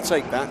they'll want to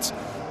take that.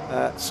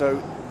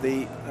 So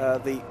the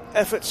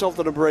efforts of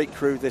the number 8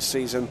 crew this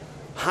season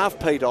have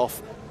paid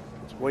off.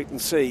 Let's wait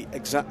and see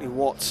exactly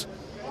what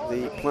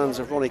the plans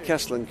of Ronnie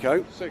Kessel and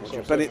co.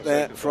 Roger Bennett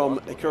there from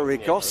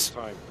Kyrgios,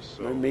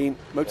 no mean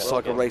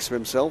motorcycle racer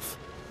himself.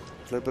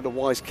 A little bit of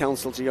wise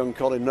counsel to young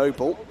Colin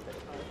Noble.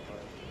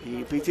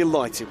 He'd be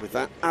delighted with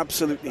that,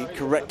 absolutely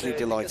correctly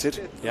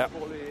delighted. Yeah.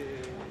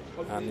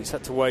 And he's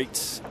had to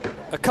wait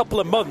a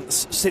couple of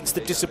months since the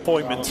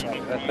disappointment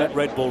at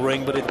Red Bull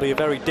Ring, but it'll be a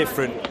very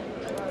different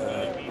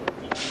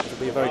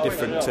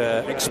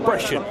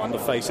expression on the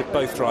face of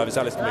both drivers,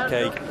 Alistair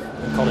McKay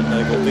and Colin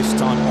Noble, this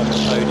time on the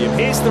podium.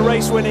 Here's the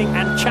race-winning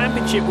and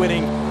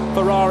championship-winning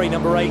Ferrari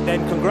number 8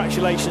 then.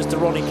 Congratulations to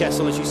Ronnie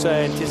Kessel, as you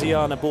say, and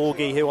Tiziana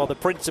Borghi, who are the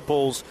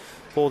principals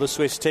for the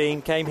Swiss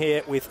team. Came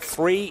here with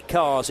 3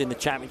 cars in the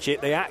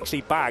championship. They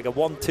actually bag a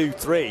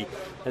 1-2-3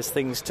 as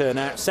things turn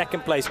out.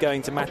 Second place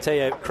going to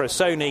Matteo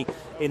Cressoni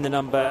in the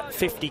number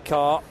 50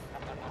 car,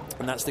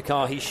 and that's the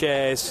car he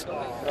shares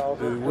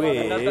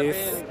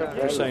with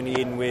Cressoni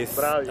in with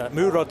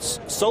Murad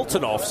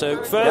Sultanov.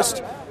 So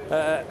first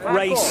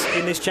race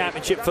in this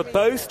championship for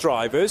both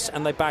drivers,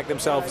 and they bag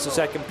themselves a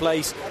second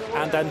place,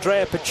 and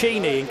Andrea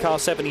Piccini in car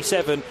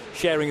 77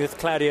 sharing with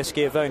Claudio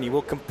Schiavone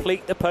will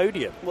complete the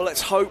podium. Well,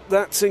 let's hope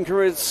that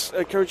encourages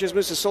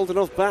Mr.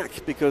 Sultanov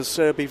back, because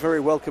he'll be very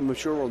welcome, I'm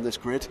sure, on this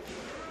grid.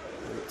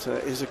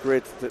 It is a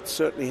grid that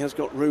certainly has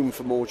got room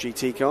for more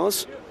GT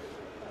cars.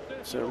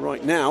 So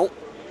right now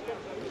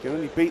you can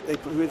only beat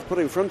who they put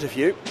in front of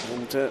you,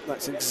 and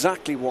that's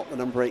exactly what the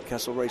number 8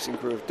 Kessel Racing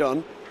crew have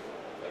done.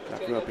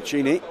 Giacomo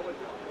Piccini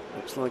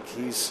looks like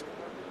he's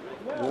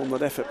won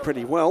that effort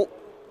pretty well.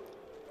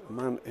 A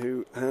man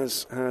who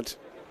has had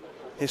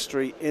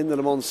history in the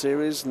Le Mans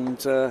series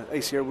and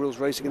ACO Rules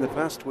Racing in the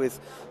past with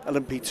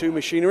LMP2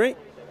 machinery,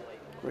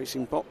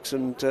 Racing Box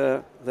and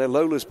their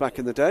Lolas back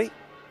in the day.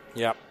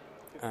 Yeah.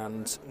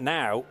 And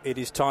now it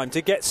is time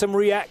to get some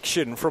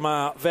reaction from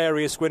our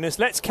various winners.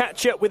 Let's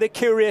catch up with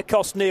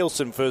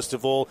Kyrgios-Nielsen first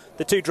of all.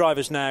 The 2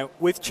 drivers now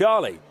with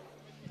Charlie.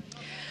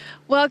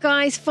 Well,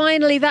 guys,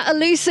 finally that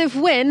elusive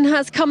win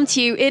has come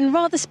to you in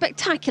rather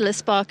spectacular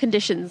Spa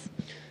conditions.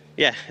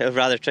 Yeah, it was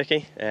rather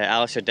tricky.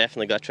 Alistair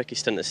definitely got a tricky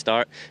stint at the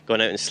start,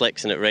 going out in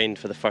slicks and it rained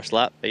for the first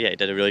lap. But yeah, he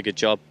did a really good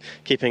job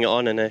keeping it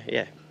on, and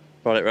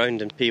brought it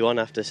round in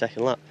P1 after the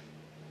second lap.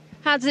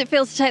 How does it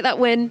feel to take that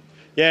win?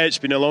 Yeah, it's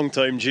been a long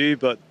time due,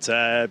 but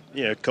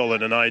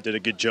Colin and I did a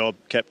good job,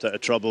 kept out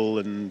of trouble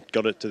and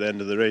got it to the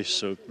end of the race.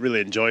 So really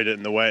enjoyed it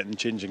in the wet and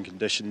changing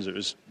conditions.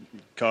 The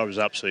car was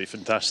absolutely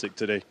fantastic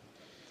today.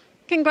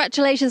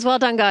 Congratulations, well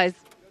done, guys.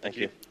 Thank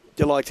you.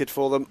 Delighted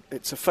for them.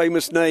 It's a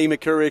famous name,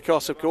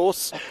 Kyrgios, of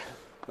course.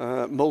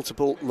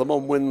 Multiple Le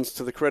Mans wins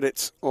to the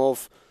credit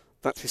of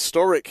that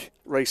historic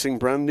racing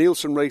brand,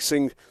 Nielsen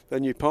Racing, their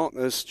new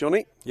partners.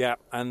 Johnny? Yeah,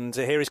 and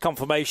here is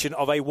confirmation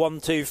of a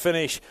 1-2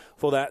 finish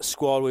for that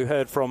squad. We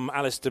heard from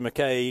Alistair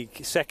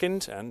McKay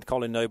second and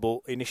Colin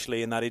Noble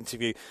initially in that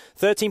interview.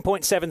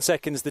 13.7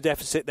 seconds the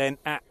deficit then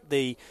at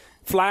the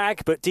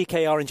flag, but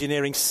DKR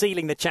Engineering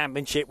sealing the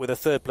championship with a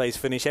third place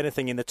finish.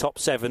 Anything in the top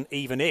 7,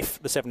 even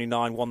if the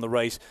 79 won the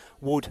race,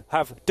 would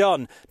have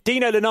done.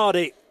 Dino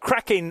Lunardi,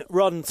 cracking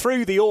run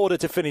through the order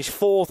to finish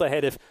 4th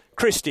ahead of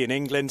Christian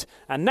England.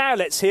 And now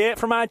let's hear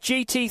from our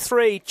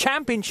GT3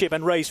 championship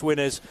and race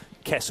winners,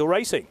 Kessel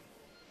Racing.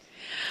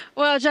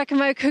 Well,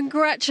 Giacomo,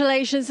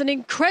 congratulations. An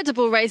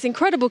incredible race,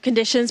 incredible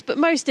conditions, but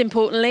most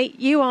importantly,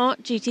 you are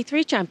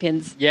GT3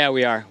 champions. Yeah,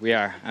 we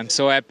are. I'm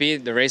so happy.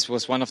 The race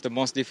was one of the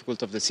most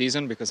difficult of the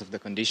season because of the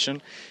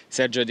condition.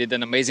 Sergio did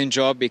an amazing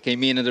job. He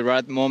came in at the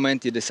right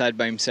moment. He decided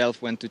by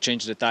himself when to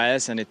change the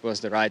tyres, and it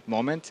was the right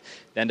moment.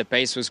 Then the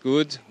pace was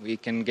good. We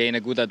can gain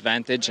a good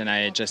advantage, and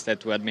I just had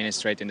to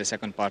administrate in the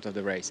second part of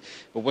the race.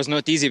 It was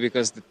not easy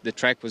because the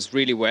track was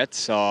really wet,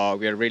 so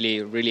we are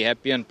really, really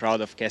happy and proud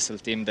of Kessel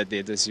team that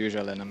did, as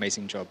usual, an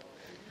amazing job.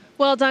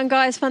 Well done,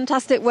 guys.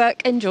 Fantastic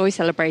work. Enjoy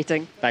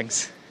celebrating.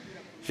 Thanks.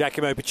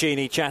 Giacomo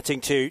Puccini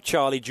chatting to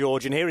Charlie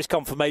George, and here is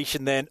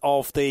confirmation then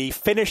of the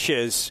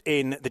finishers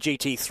in the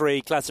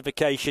GT3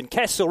 classification.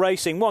 Kessel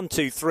Racing 1,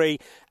 2, 3,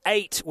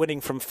 8,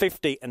 winning from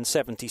 50 and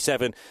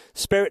 77.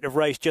 Spirit of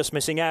Race just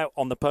missing out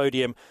on the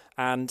podium,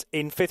 and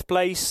in 5th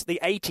place the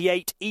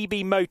 88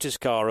 EB Motors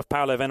car of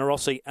Paolo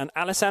Venerossi and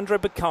Alessandro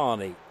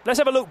Baccani. Let's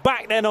have a look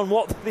back then on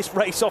what this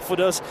race offered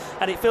us,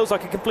 and it feels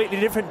like a completely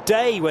different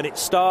day when it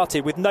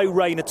started with no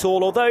rain at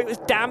all, although it was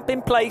damp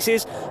in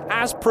places,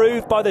 as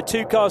proved by the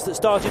 2 cars that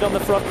started on the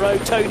front row.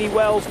 Tony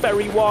Wells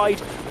very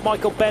wide,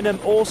 Michael Benham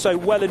also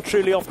well and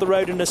truly off the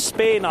road, and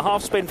a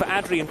half spin for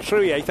Adrian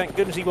Truye. Thank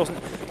goodness he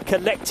wasn't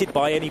collected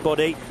by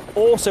anybody.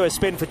 Also a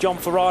spin for John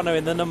Ferrano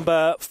in the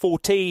number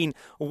 14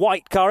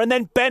 white car, and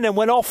then Benham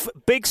went off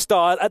big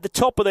style at the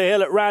top of the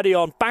hill at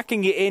Raidillon,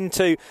 backing it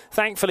into,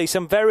 thankfully,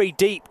 some very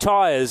deep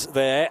tyres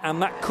there,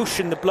 and that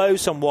cushioned the blow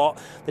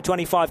somewhat. The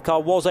 25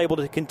 car was able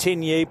to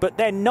continue, but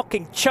then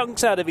knocking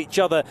chunks out of each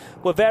other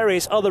were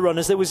various other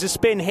runners. There was a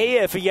spin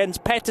here for Jens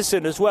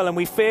Pettersson as well, and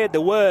we feared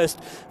the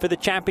worst for the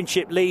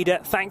championship leader.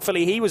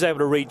 Thankfully, he was able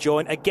to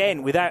rejoin,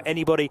 again, without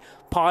anybody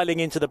piling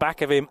into the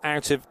back of him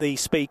out of the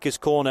speaker's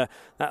corner,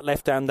 that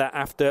left-hander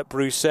after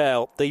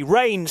Bruxelles. The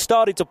rain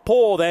started to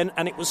pour then,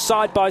 and it was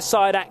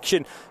side-by-side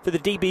action for the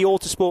DB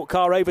Autosport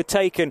car,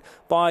 overtaken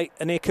by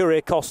an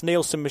Kyrgios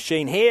Nielsen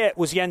machine. Here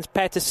was Jens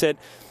Pettersson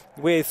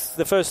with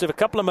the first of a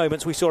couple of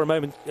moments we saw a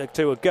moment or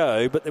two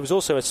ago, but there was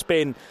also a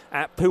spin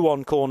at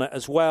Pouhon corner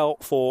as well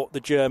for the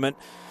German.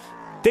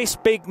 This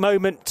big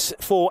moment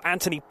for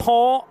Anthony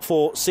Pont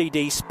for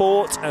CD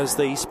Sport, as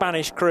the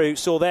Spanish crew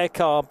saw their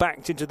car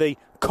backed into the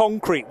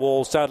concrete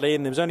wall, sadly,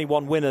 and there was only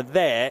one winner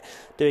there,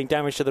 doing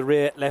damage to the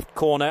rear left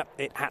corner.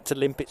 It had to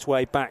limp its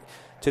way back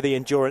to the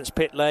endurance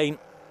pit lane.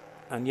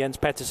 And Jens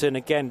Pettersson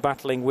again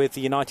battling with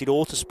the United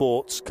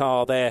Autosports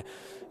car there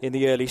in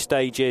the early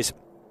stages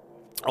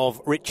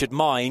of Richard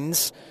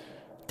Mines.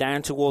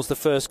 Down towards the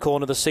first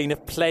corner, the scene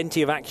of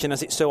plenty of action,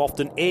 as it so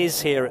often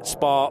is here at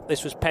Spa.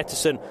 This was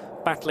Pettersson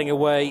battling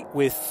away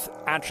with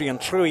Adrian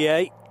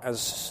Truye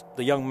as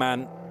the young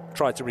man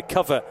tried to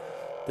recover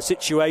the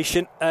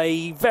situation.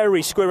 A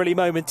very squirrely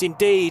moment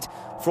indeed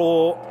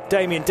for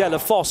Damien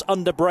Delafosse,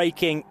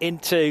 under-braking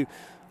into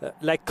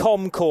Le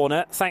Com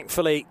corner.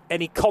 Thankfully,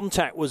 any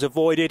contact was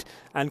avoided,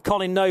 and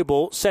Colin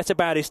Noble set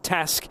about his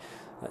task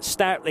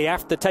stoutly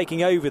after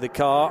taking over the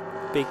car,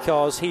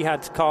 because he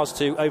had cars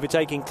to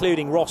overtake,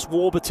 including Ross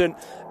Warburton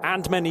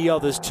and many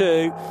others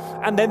too.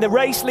 And then the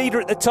race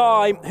leader at the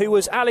time, who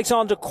was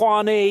Alexander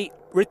Coigny,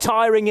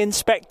 retiring in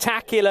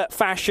spectacular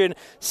fashion,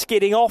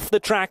 skidding off the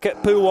track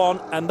at Pouhon,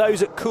 and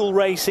those at Cool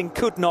Racing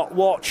could not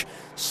watch,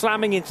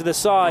 slamming into the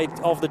side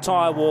of the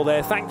tyre wall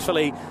there.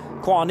 Thankfully,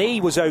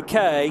 Coigny was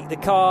okay. The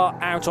car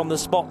out on the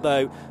spot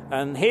though,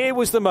 and here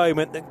was the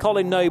moment that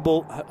Colin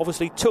Noble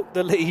obviously took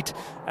the lead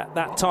at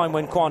that time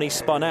when Coigny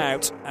spun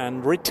out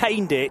and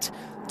retained it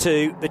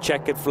to the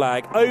checkered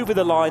flag. Over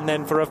the line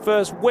then for a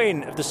first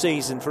win of the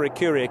season for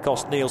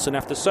Kyrgios Nielsen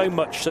after so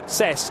much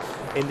success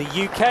in the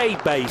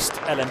UK-based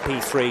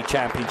LMP3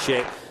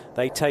 Championship.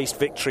 They taste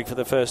victory for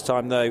the first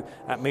time, though,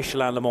 at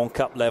Michelin Le Mans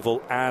Cup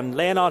level. And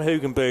Leonard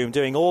Hugenboom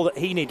doing all that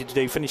he needed to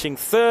do, finishing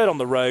third on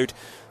the road,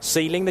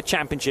 sealing the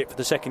championship for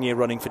the second year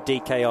running for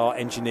DKR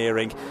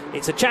Engineering.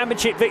 It's a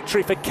championship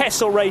victory for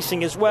Kessel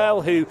Racing as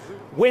well, who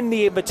win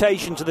the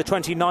invitation to the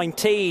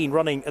 2019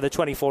 running of the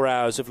 24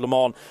 Hours of Le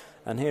Mans.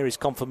 And here is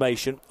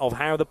confirmation of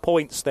how the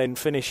points then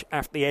finish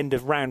at the end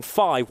of round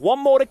 5. One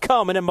more to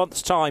come in a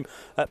month's time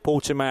at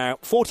Portimao.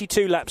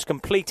 42 laps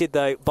completed,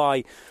 though,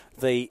 by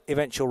the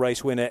eventual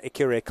race winner,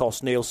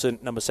 Kyriakos Nielsen,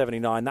 number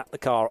 79. That's the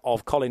car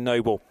of Colin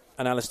Noble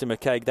and Alistair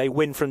McCaig. They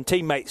win from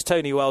teammates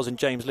Tony Wells and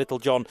James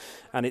Littlejohn,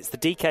 and it's the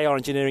DKR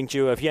engineering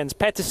duo of Jens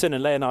Pettersson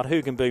and Leonard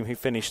Hugenboom who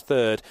finished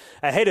third,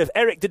 ahead of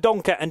Eric de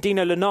Donker and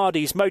Dino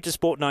Lunardi's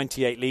Motorsport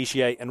 98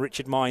 Ligier and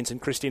Richard Mines and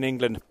Christian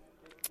England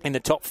in the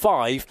top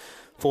 5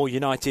 for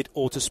United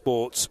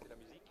Autosports.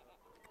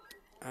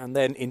 And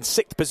then in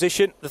 6th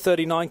position, the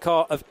 39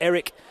 car of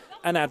Eric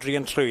and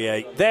Adrian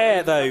Trouillet.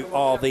 There, though,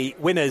 are the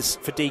winners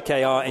for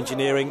DKR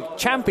Engineering.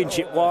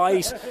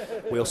 Championship-wise,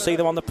 we'll see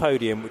them on the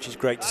podium, which is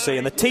great to see.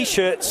 And the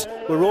T-shirts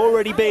were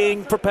already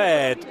being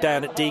prepared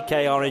down at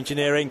DKR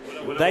Engineering.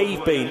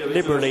 They've been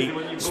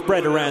liberally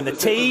spread around the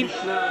team.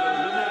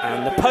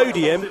 And the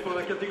podium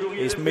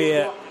is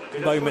mere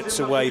moments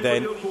away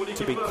then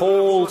to be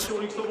called.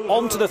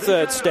 Onto the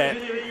third step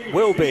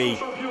will be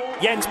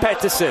Jens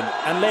Pettersson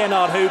and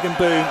Leonard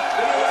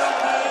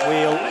Hugenboom.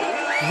 We'll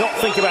not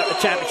think about the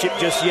championship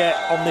just yet.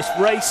 On this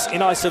race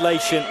in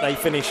isolation, they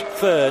finish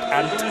third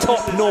and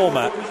top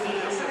Norma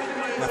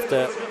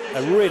after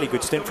a really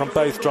good stint from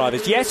both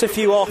drivers. Yes, a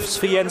few offs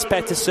for Jens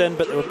Pettersson,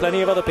 but there were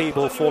plenty of other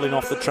people falling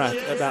off the track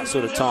at that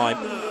sort of time.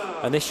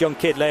 And this young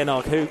kid,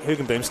 Leonard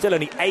Hugenboom, still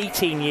only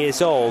 18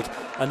 years old,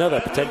 another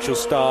potential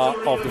star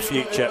of the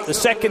future. The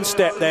second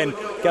step then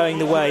going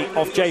the way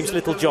of James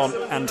Littlejohn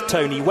and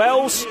Tony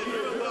Wells.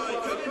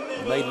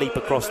 And they leap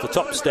across the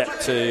top step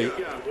to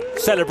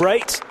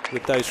celebrate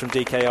with those from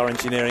DKR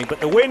Engineering. But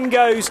the win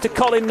goes to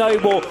Colin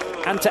Noble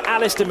and to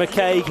Alistair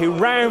McCaig, who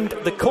round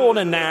the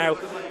corner now,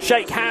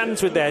 shake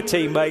hands with their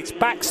teammates,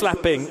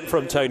 backslapping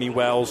from Tony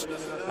Wells.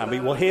 And we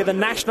will hear the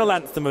national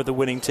anthem of the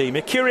winning team,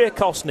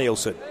 Kyriakos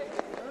Nielsen.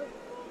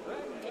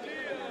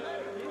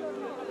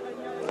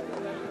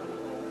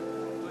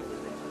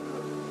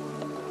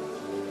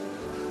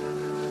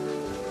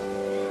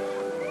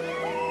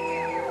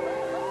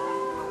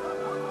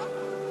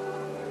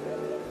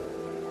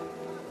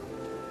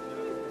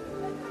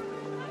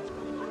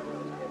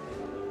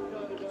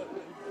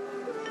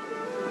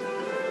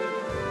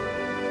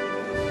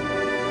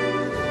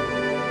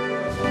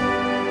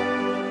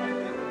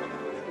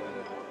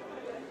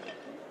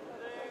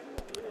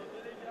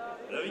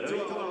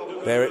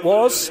 There it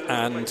was,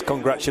 and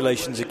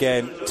congratulations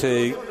again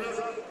to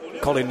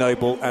Colin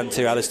Noble and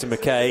to Alistair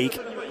McCaig.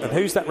 And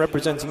who's that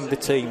representing the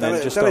team then?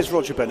 That is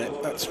Roger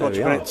Bennett. That's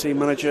Roger Bennett, team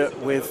manager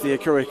with the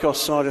Kyriakos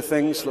side of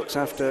things. Looks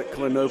after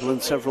Colin Noble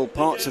and several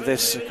parts of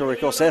this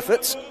Kyriakos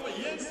effort.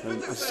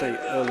 And as I say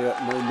earlier,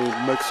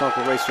 known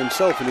motorcycle racer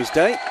himself in his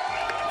day.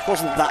 It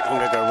wasn't that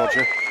long ago,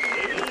 Roger.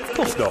 Of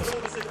course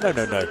not.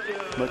 No.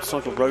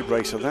 Motorcycle road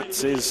racer. That's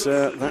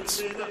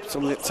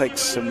something that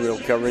takes some real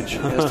courage,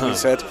 has to be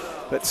said.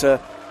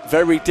 But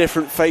very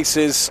different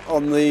faces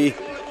on the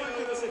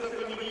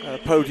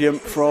podium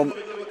from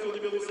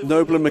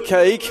Noble and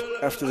McCaig.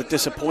 After the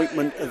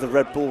disappointment of the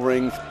Red Bull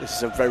Ring, this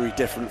is a very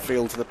different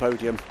feel to the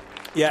podium.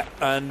 Yeah,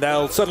 and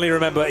they'll suddenly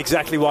remember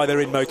exactly why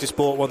they're in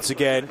motorsport once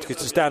again, because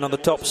to stand on the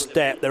top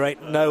step, there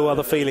ain't no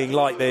other feeling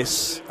like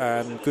this,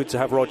 and good to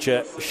have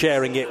Roger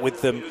sharing it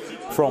with them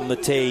from the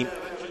team.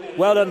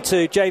 Well done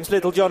to James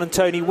Littlejohn and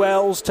Tony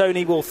Wells.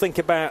 Tony will think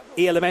about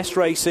ELMS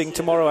racing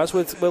tomorrow, as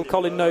will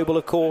Colin Noble,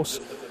 of course.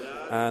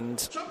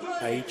 And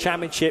a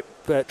championship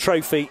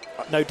trophy,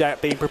 no doubt,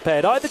 being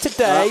prepared either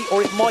today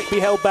or it might be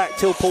held back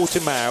till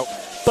Portimao.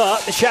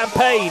 But the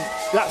champagne,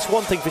 that's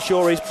one thing for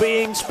sure, is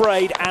being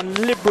sprayed, and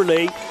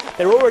liberally.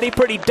 They're already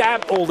pretty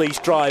damp, all these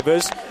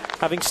drivers,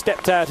 having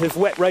stepped out of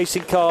wet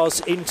racing cars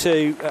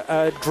into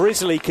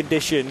drizzly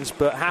conditions,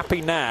 but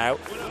happy now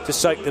to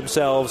soak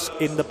themselves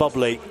in the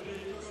bubbly.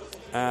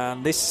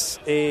 And this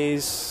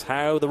is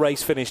how the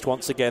race finished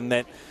once again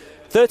then.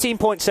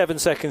 13.7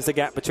 seconds the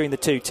gap between the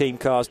two team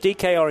cars.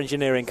 DKR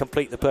Engineering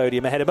complete the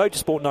podium ahead of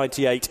Motorsport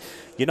 98,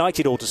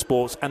 United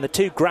Autosports, and the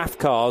two Graf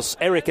cars,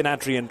 Eric and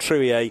Adrian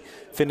Trouillet,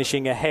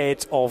 finishing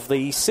ahead of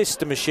the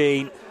sister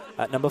machine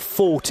at number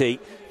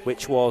 40,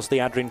 which was the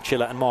Adrian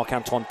Chiller and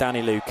Marc-Antoine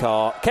Danilou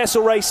car.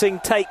 Kessel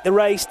Racing take the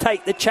race,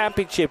 take the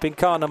championship in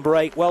car number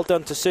 8. Well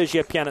done to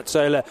Sergio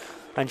Pianazzola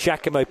and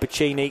Giacomo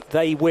Piccini.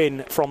 They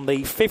win from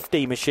the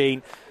 50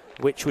 machine,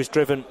 which was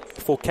driven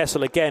for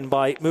Kessel again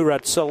by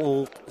Murad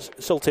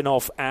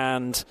Sultinov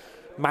and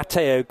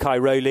Matteo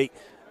Cairoli,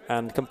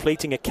 and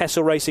completing a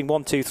Kessel Racing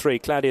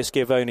 1-2-3, Claudio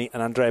Schiavoni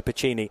and Andrea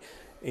Piccini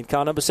in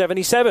car number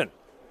 77.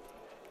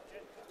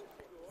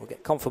 We'll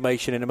get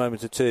confirmation in a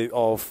moment or two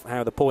of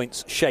how the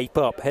points shape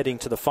up heading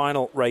to the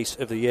final race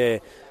of the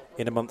year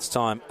in a month's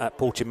time at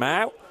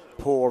Portimao.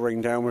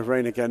 Pouring down with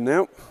rain again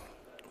now.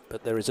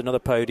 But there is another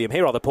podium.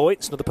 Here are the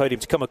points. Another podium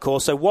to come, of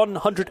course. So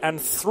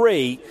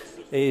 103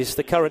 is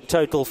the current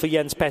total for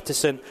Jens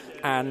Pettersson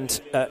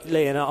and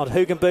Leonard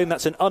Hugenboom.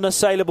 That's an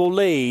unassailable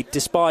lead,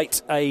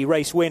 despite a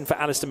race win for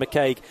Alistair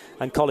McCaig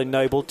and Colin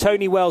Noble.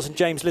 Tony Wells and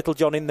James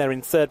Littlejohn in there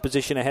in third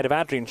position, ahead of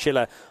Adrian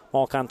Schiller,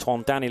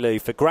 Marc-Antoine Danilou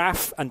for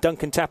Graf, and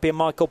Duncan Tappy and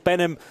Michael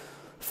Benham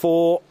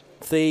for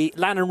the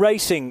Lannon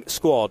Racing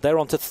squad. They're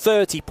on to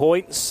 30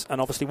 points,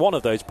 and obviously one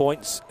of those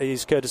points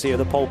is courtesy of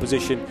the pole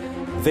position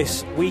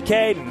this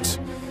weekend.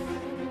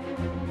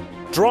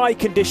 Dry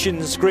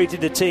conditions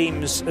greeted the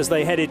teams as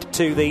they headed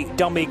to the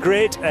dummy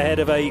grid ahead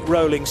of a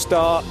rolling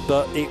start,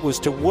 but it was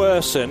to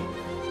worsen,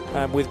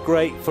 and with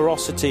great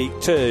ferocity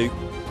too,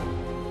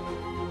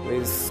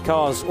 with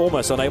cars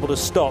almost unable to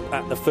stop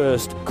at the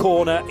first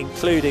corner,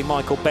 including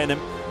Michael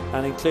Benham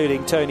and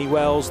including Tony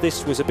Wells.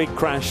 This was a big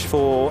crash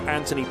for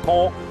Anthony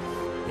Pont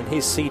in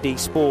his CD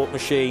Sport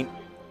machine,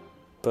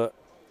 but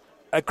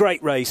a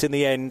great race in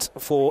the end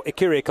for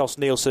Kyriakos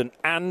Nielsen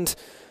and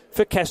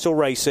for Kessel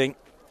Racing.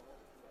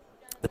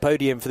 The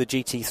podium for the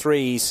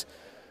GT3s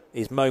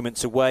is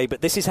moments away,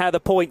 but this is how the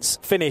points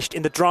finished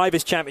in the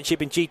Drivers'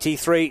 Championship in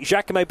GT3.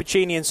 Giacomo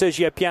Puccini and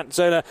Sergio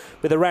Piazzolla,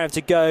 with a round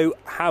to go,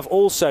 have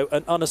also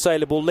an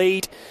unassailable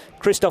lead.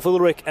 Christoph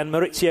Ulrich and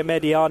Maurizio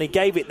Mediani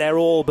gave it their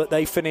all, but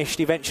they finished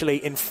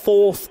eventually in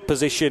fourth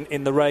position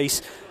in the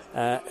race.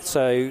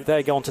 So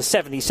they go on to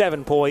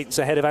 77 points,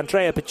 ahead of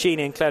Andrea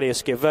Puccini and Claudio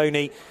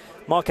Schiavone.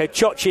 Marco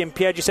Ciocci and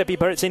Pier Giuseppe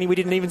Berezzini we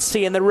didn't even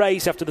see in the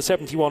race after the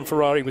 71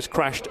 Ferrari was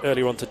crashed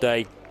earlier on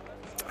today.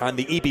 And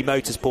the EB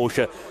Motors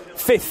Porsche,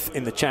 fifth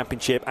in the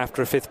championship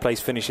after a fifth place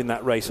finish in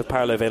that race for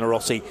Paolo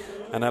Venarossi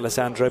and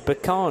Alessandro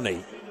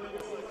Beccani.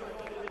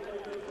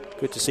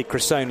 Good to see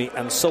Cressoni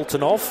and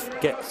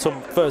Sultanov get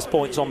some first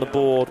points on the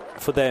board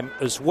for them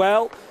as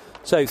well.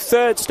 So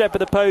third step of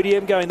the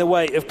podium going the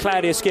way of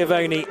Claudio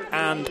Schiavone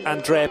and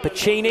Andrea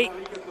Puccini.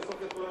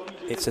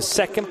 It's a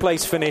second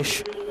place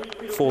finish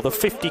for the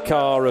 50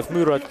 car of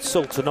Murat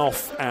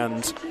Sultanov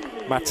and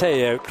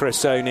Matteo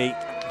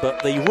Cressoni.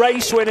 But the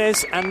race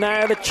winners and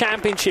now the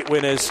championship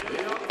winners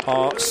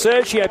are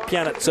Sergio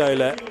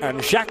Pianazzola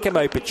and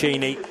Giacomo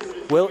Puccini.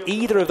 Will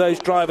either of those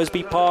drivers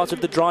be part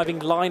of the driving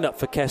lineup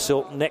for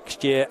Kessel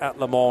next year at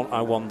Le Mans,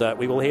 I wonder?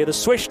 We will hear the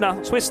Swiss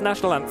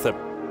national anthem.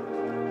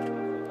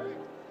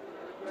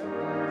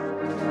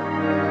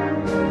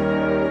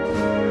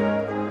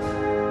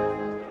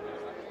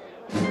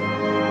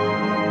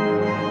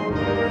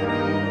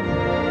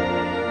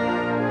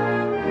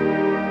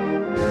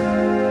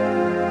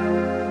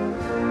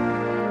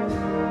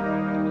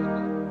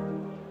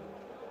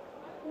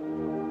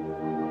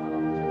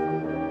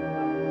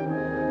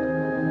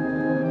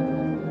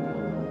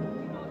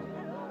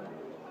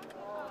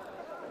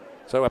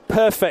 So a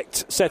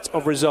perfect set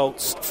of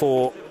results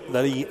for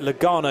the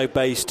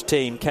Lugano-based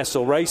team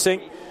Kessel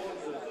Racing.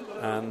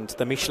 And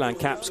the Michelin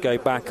caps go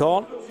back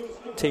on.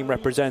 Team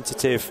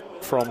representative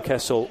from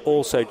Kessel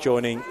also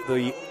joining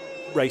the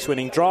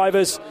race-winning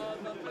drivers.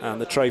 And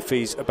the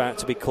trophies about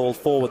to be called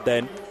forward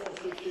then.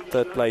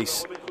 Third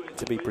place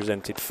to be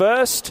presented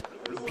first.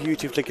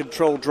 Beautifully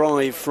controlled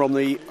drive from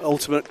the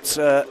ultimate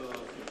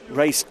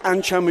race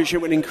and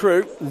championship winning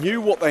crew.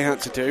 Knew what they had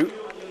to do.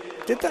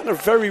 Did that in a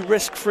very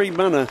risk-free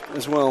manner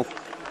as well.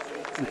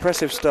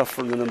 Impressive stuff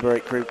from the number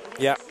 8 crew.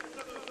 Yeah.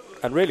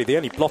 And really the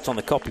only blot on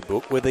the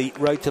copybook were the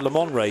Road to Le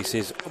Mans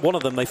races. One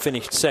of them they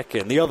finished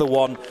second. The other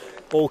one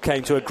all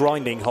came to a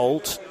grinding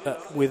halt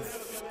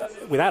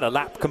without a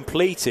lap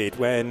completed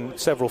when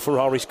several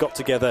Ferraris got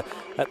together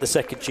at the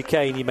second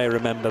chicane, you may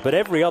remember. But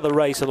every other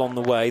race along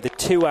the way, the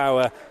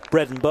 2-hour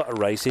bread and butter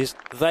races,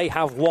 they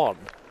have won.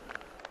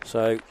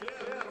 So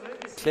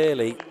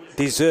clearly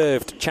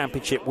deserved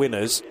championship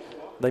winners.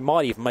 They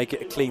might even make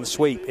it a clean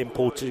sweep in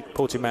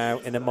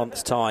Portimao in a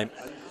month's time.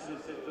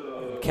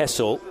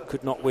 Kessel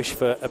could not wish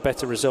for a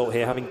better result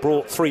here, having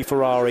brought 3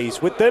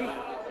 Ferraris with them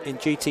in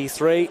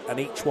GT3, and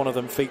each one of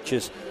them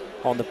features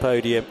on the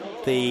podium.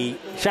 The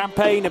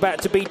champagne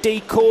about to be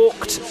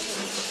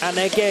decorked and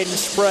again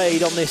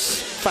sprayed on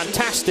this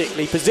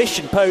fantastically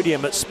positioned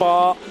podium at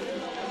Spa.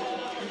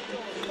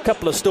 A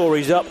couple of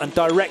stories up and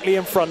directly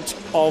in front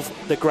of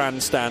the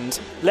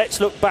grandstand. Let's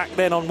look back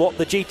then on what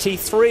the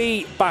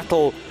GT3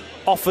 battle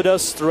offered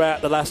us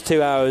throughout the last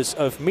 2 hours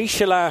of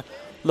Michelin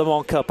Le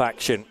Mans Cup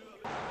action.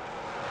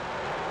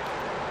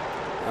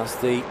 As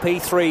the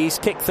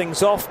P3s kick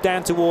things off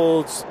down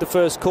towards the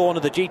first corner,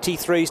 the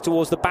GT3s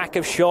towards the back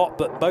of shot,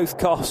 but both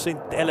cars in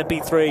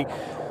LMP3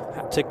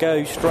 had to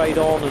go straight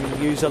on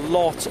and use a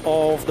lot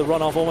of the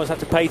runoff, almost had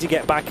to pay to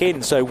get back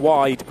in, so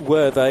wide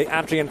were they.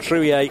 Adrien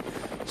Trouillet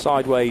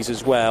sideways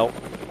as well.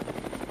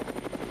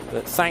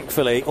 But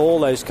thankfully all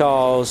those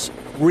cars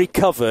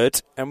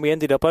recovered and we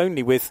ended up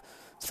only with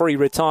 3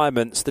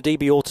 retirements. The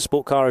DB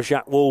Autosport car of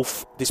Jacques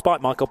Wolf,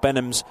 despite Michael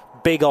Benham's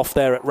big off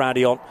there at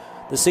Radion.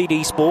 The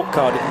CD Sport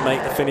car didn't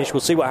make the finish.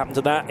 We'll see what happened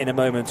to that in a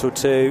moment or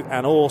two.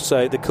 And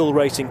also the Cool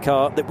Racing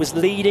car that was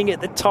leading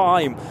at the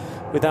time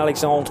with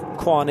Alexandre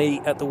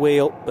Coigny at the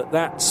wheel. But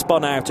that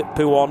spun out at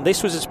Pouhon.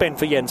 This was a spin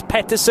for Jens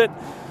Pettersson.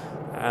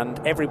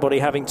 and everybody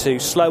having to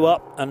slow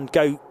up and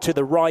go to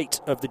the right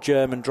of the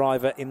German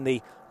driver in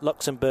the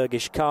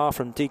Luxembourgish car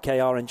from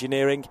DKR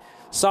Engineering.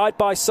 Side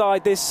by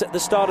side, this at the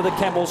start of the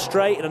Kemmel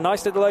Straight, and a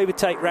nice little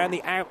overtake round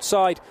the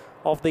outside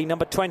of the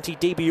number 20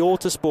 DB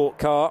Autosport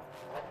car.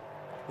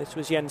 This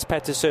was Jens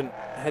Pettersson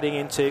heading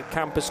into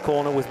Campus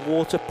Corner with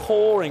water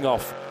pouring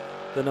off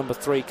the number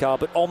 3 car,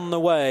 but on the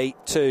way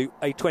to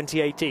a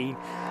 2018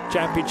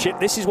 championship.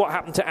 This is what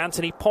happened to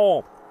Anthony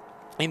Paul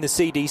in the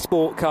CD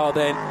Sport car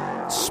then,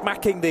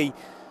 smacking the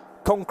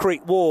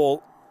concrete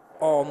wall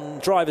on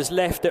driver's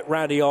left at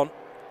Raidillon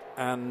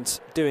and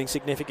doing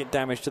significant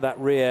damage to that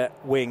rear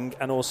wing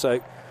and also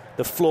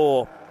the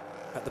floor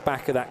at the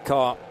back of that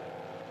car.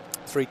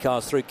 3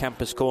 cars through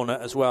Campus Corner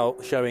as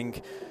well,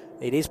 showing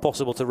it is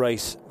possible to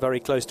race very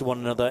close to one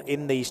another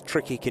in these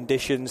tricky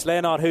conditions.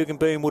 Leonard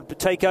Hugenboom would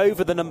take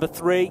over the number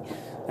 3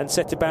 and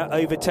set about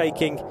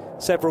overtaking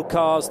several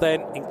cars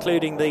then,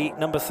 including the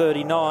number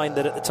 39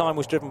 that at the time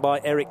was driven by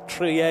Eric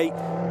Trier.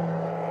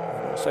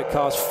 Also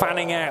cars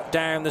fanning out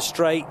down the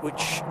straight,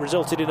 which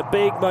resulted in a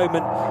big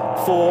moment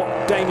for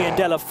Damien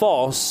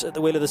Delafosse at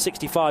the wheel of the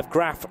 65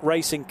 Graf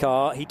racing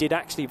car. He did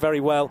actually very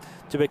well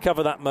to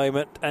recover that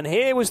moment. And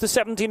here was the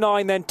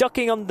 79 then,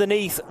 ducking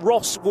underneath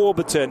Ross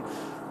Warburton.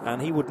 And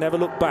he would never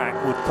look back,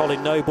 would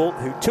Colin Noble,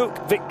 who took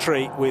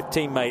victory with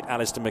teammate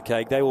Alistair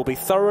McCaig. They will be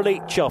thoroughly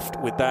chuffed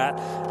with that,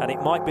 and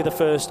it might be the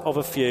first of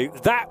a few.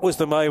 That was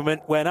the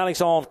moment when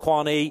Alexandre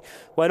Coigny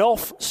went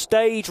off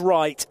stage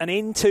right and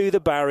into the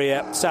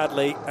barrier,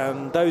 sadly,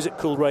 and those at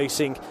Cool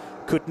Racing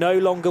could no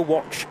longer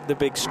watch the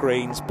big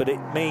screens, but it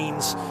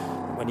means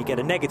when you get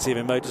a negative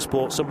in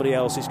motorsport, somebody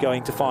else is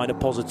going to find a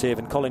positive,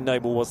 and Colin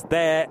Noble was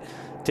there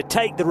to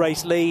take the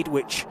race lead,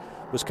 which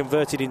was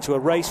converted into a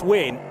race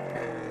win.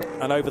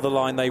 And over the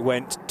line they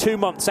went 2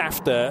 months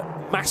after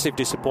massive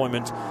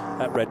disappointment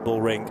at Red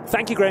Bull Ring.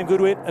 Thank you, Graham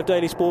Goodwin of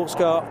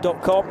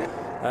dailysportscar.com.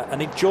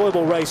 An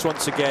enjoyable race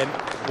once again.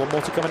 One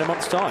more to come in a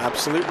month's time.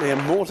 Absolutely,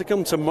 and more to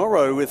come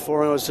tomorrow with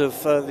 4 hours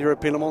of the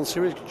European Le Mans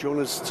Series. Join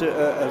us,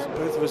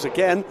 both of us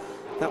again.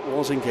 That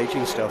was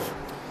engaging stuff.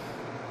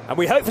 And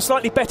we hope for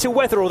slightly better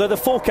weather, although the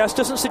forecast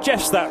doesn't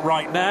suggest that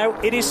right now.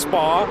 It is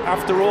Spa,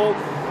 after all.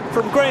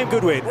 From Graham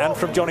Goodwin and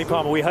from Johnny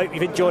Palmer, we hope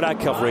you've enjoyed our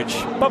coverage.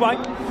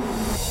 Bye-bye.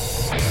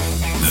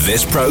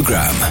 This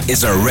programme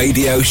is a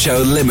Radio Show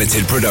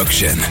Limited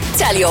production.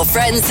 Tell your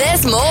friends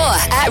there's more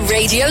at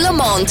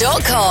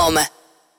radiolemans.com.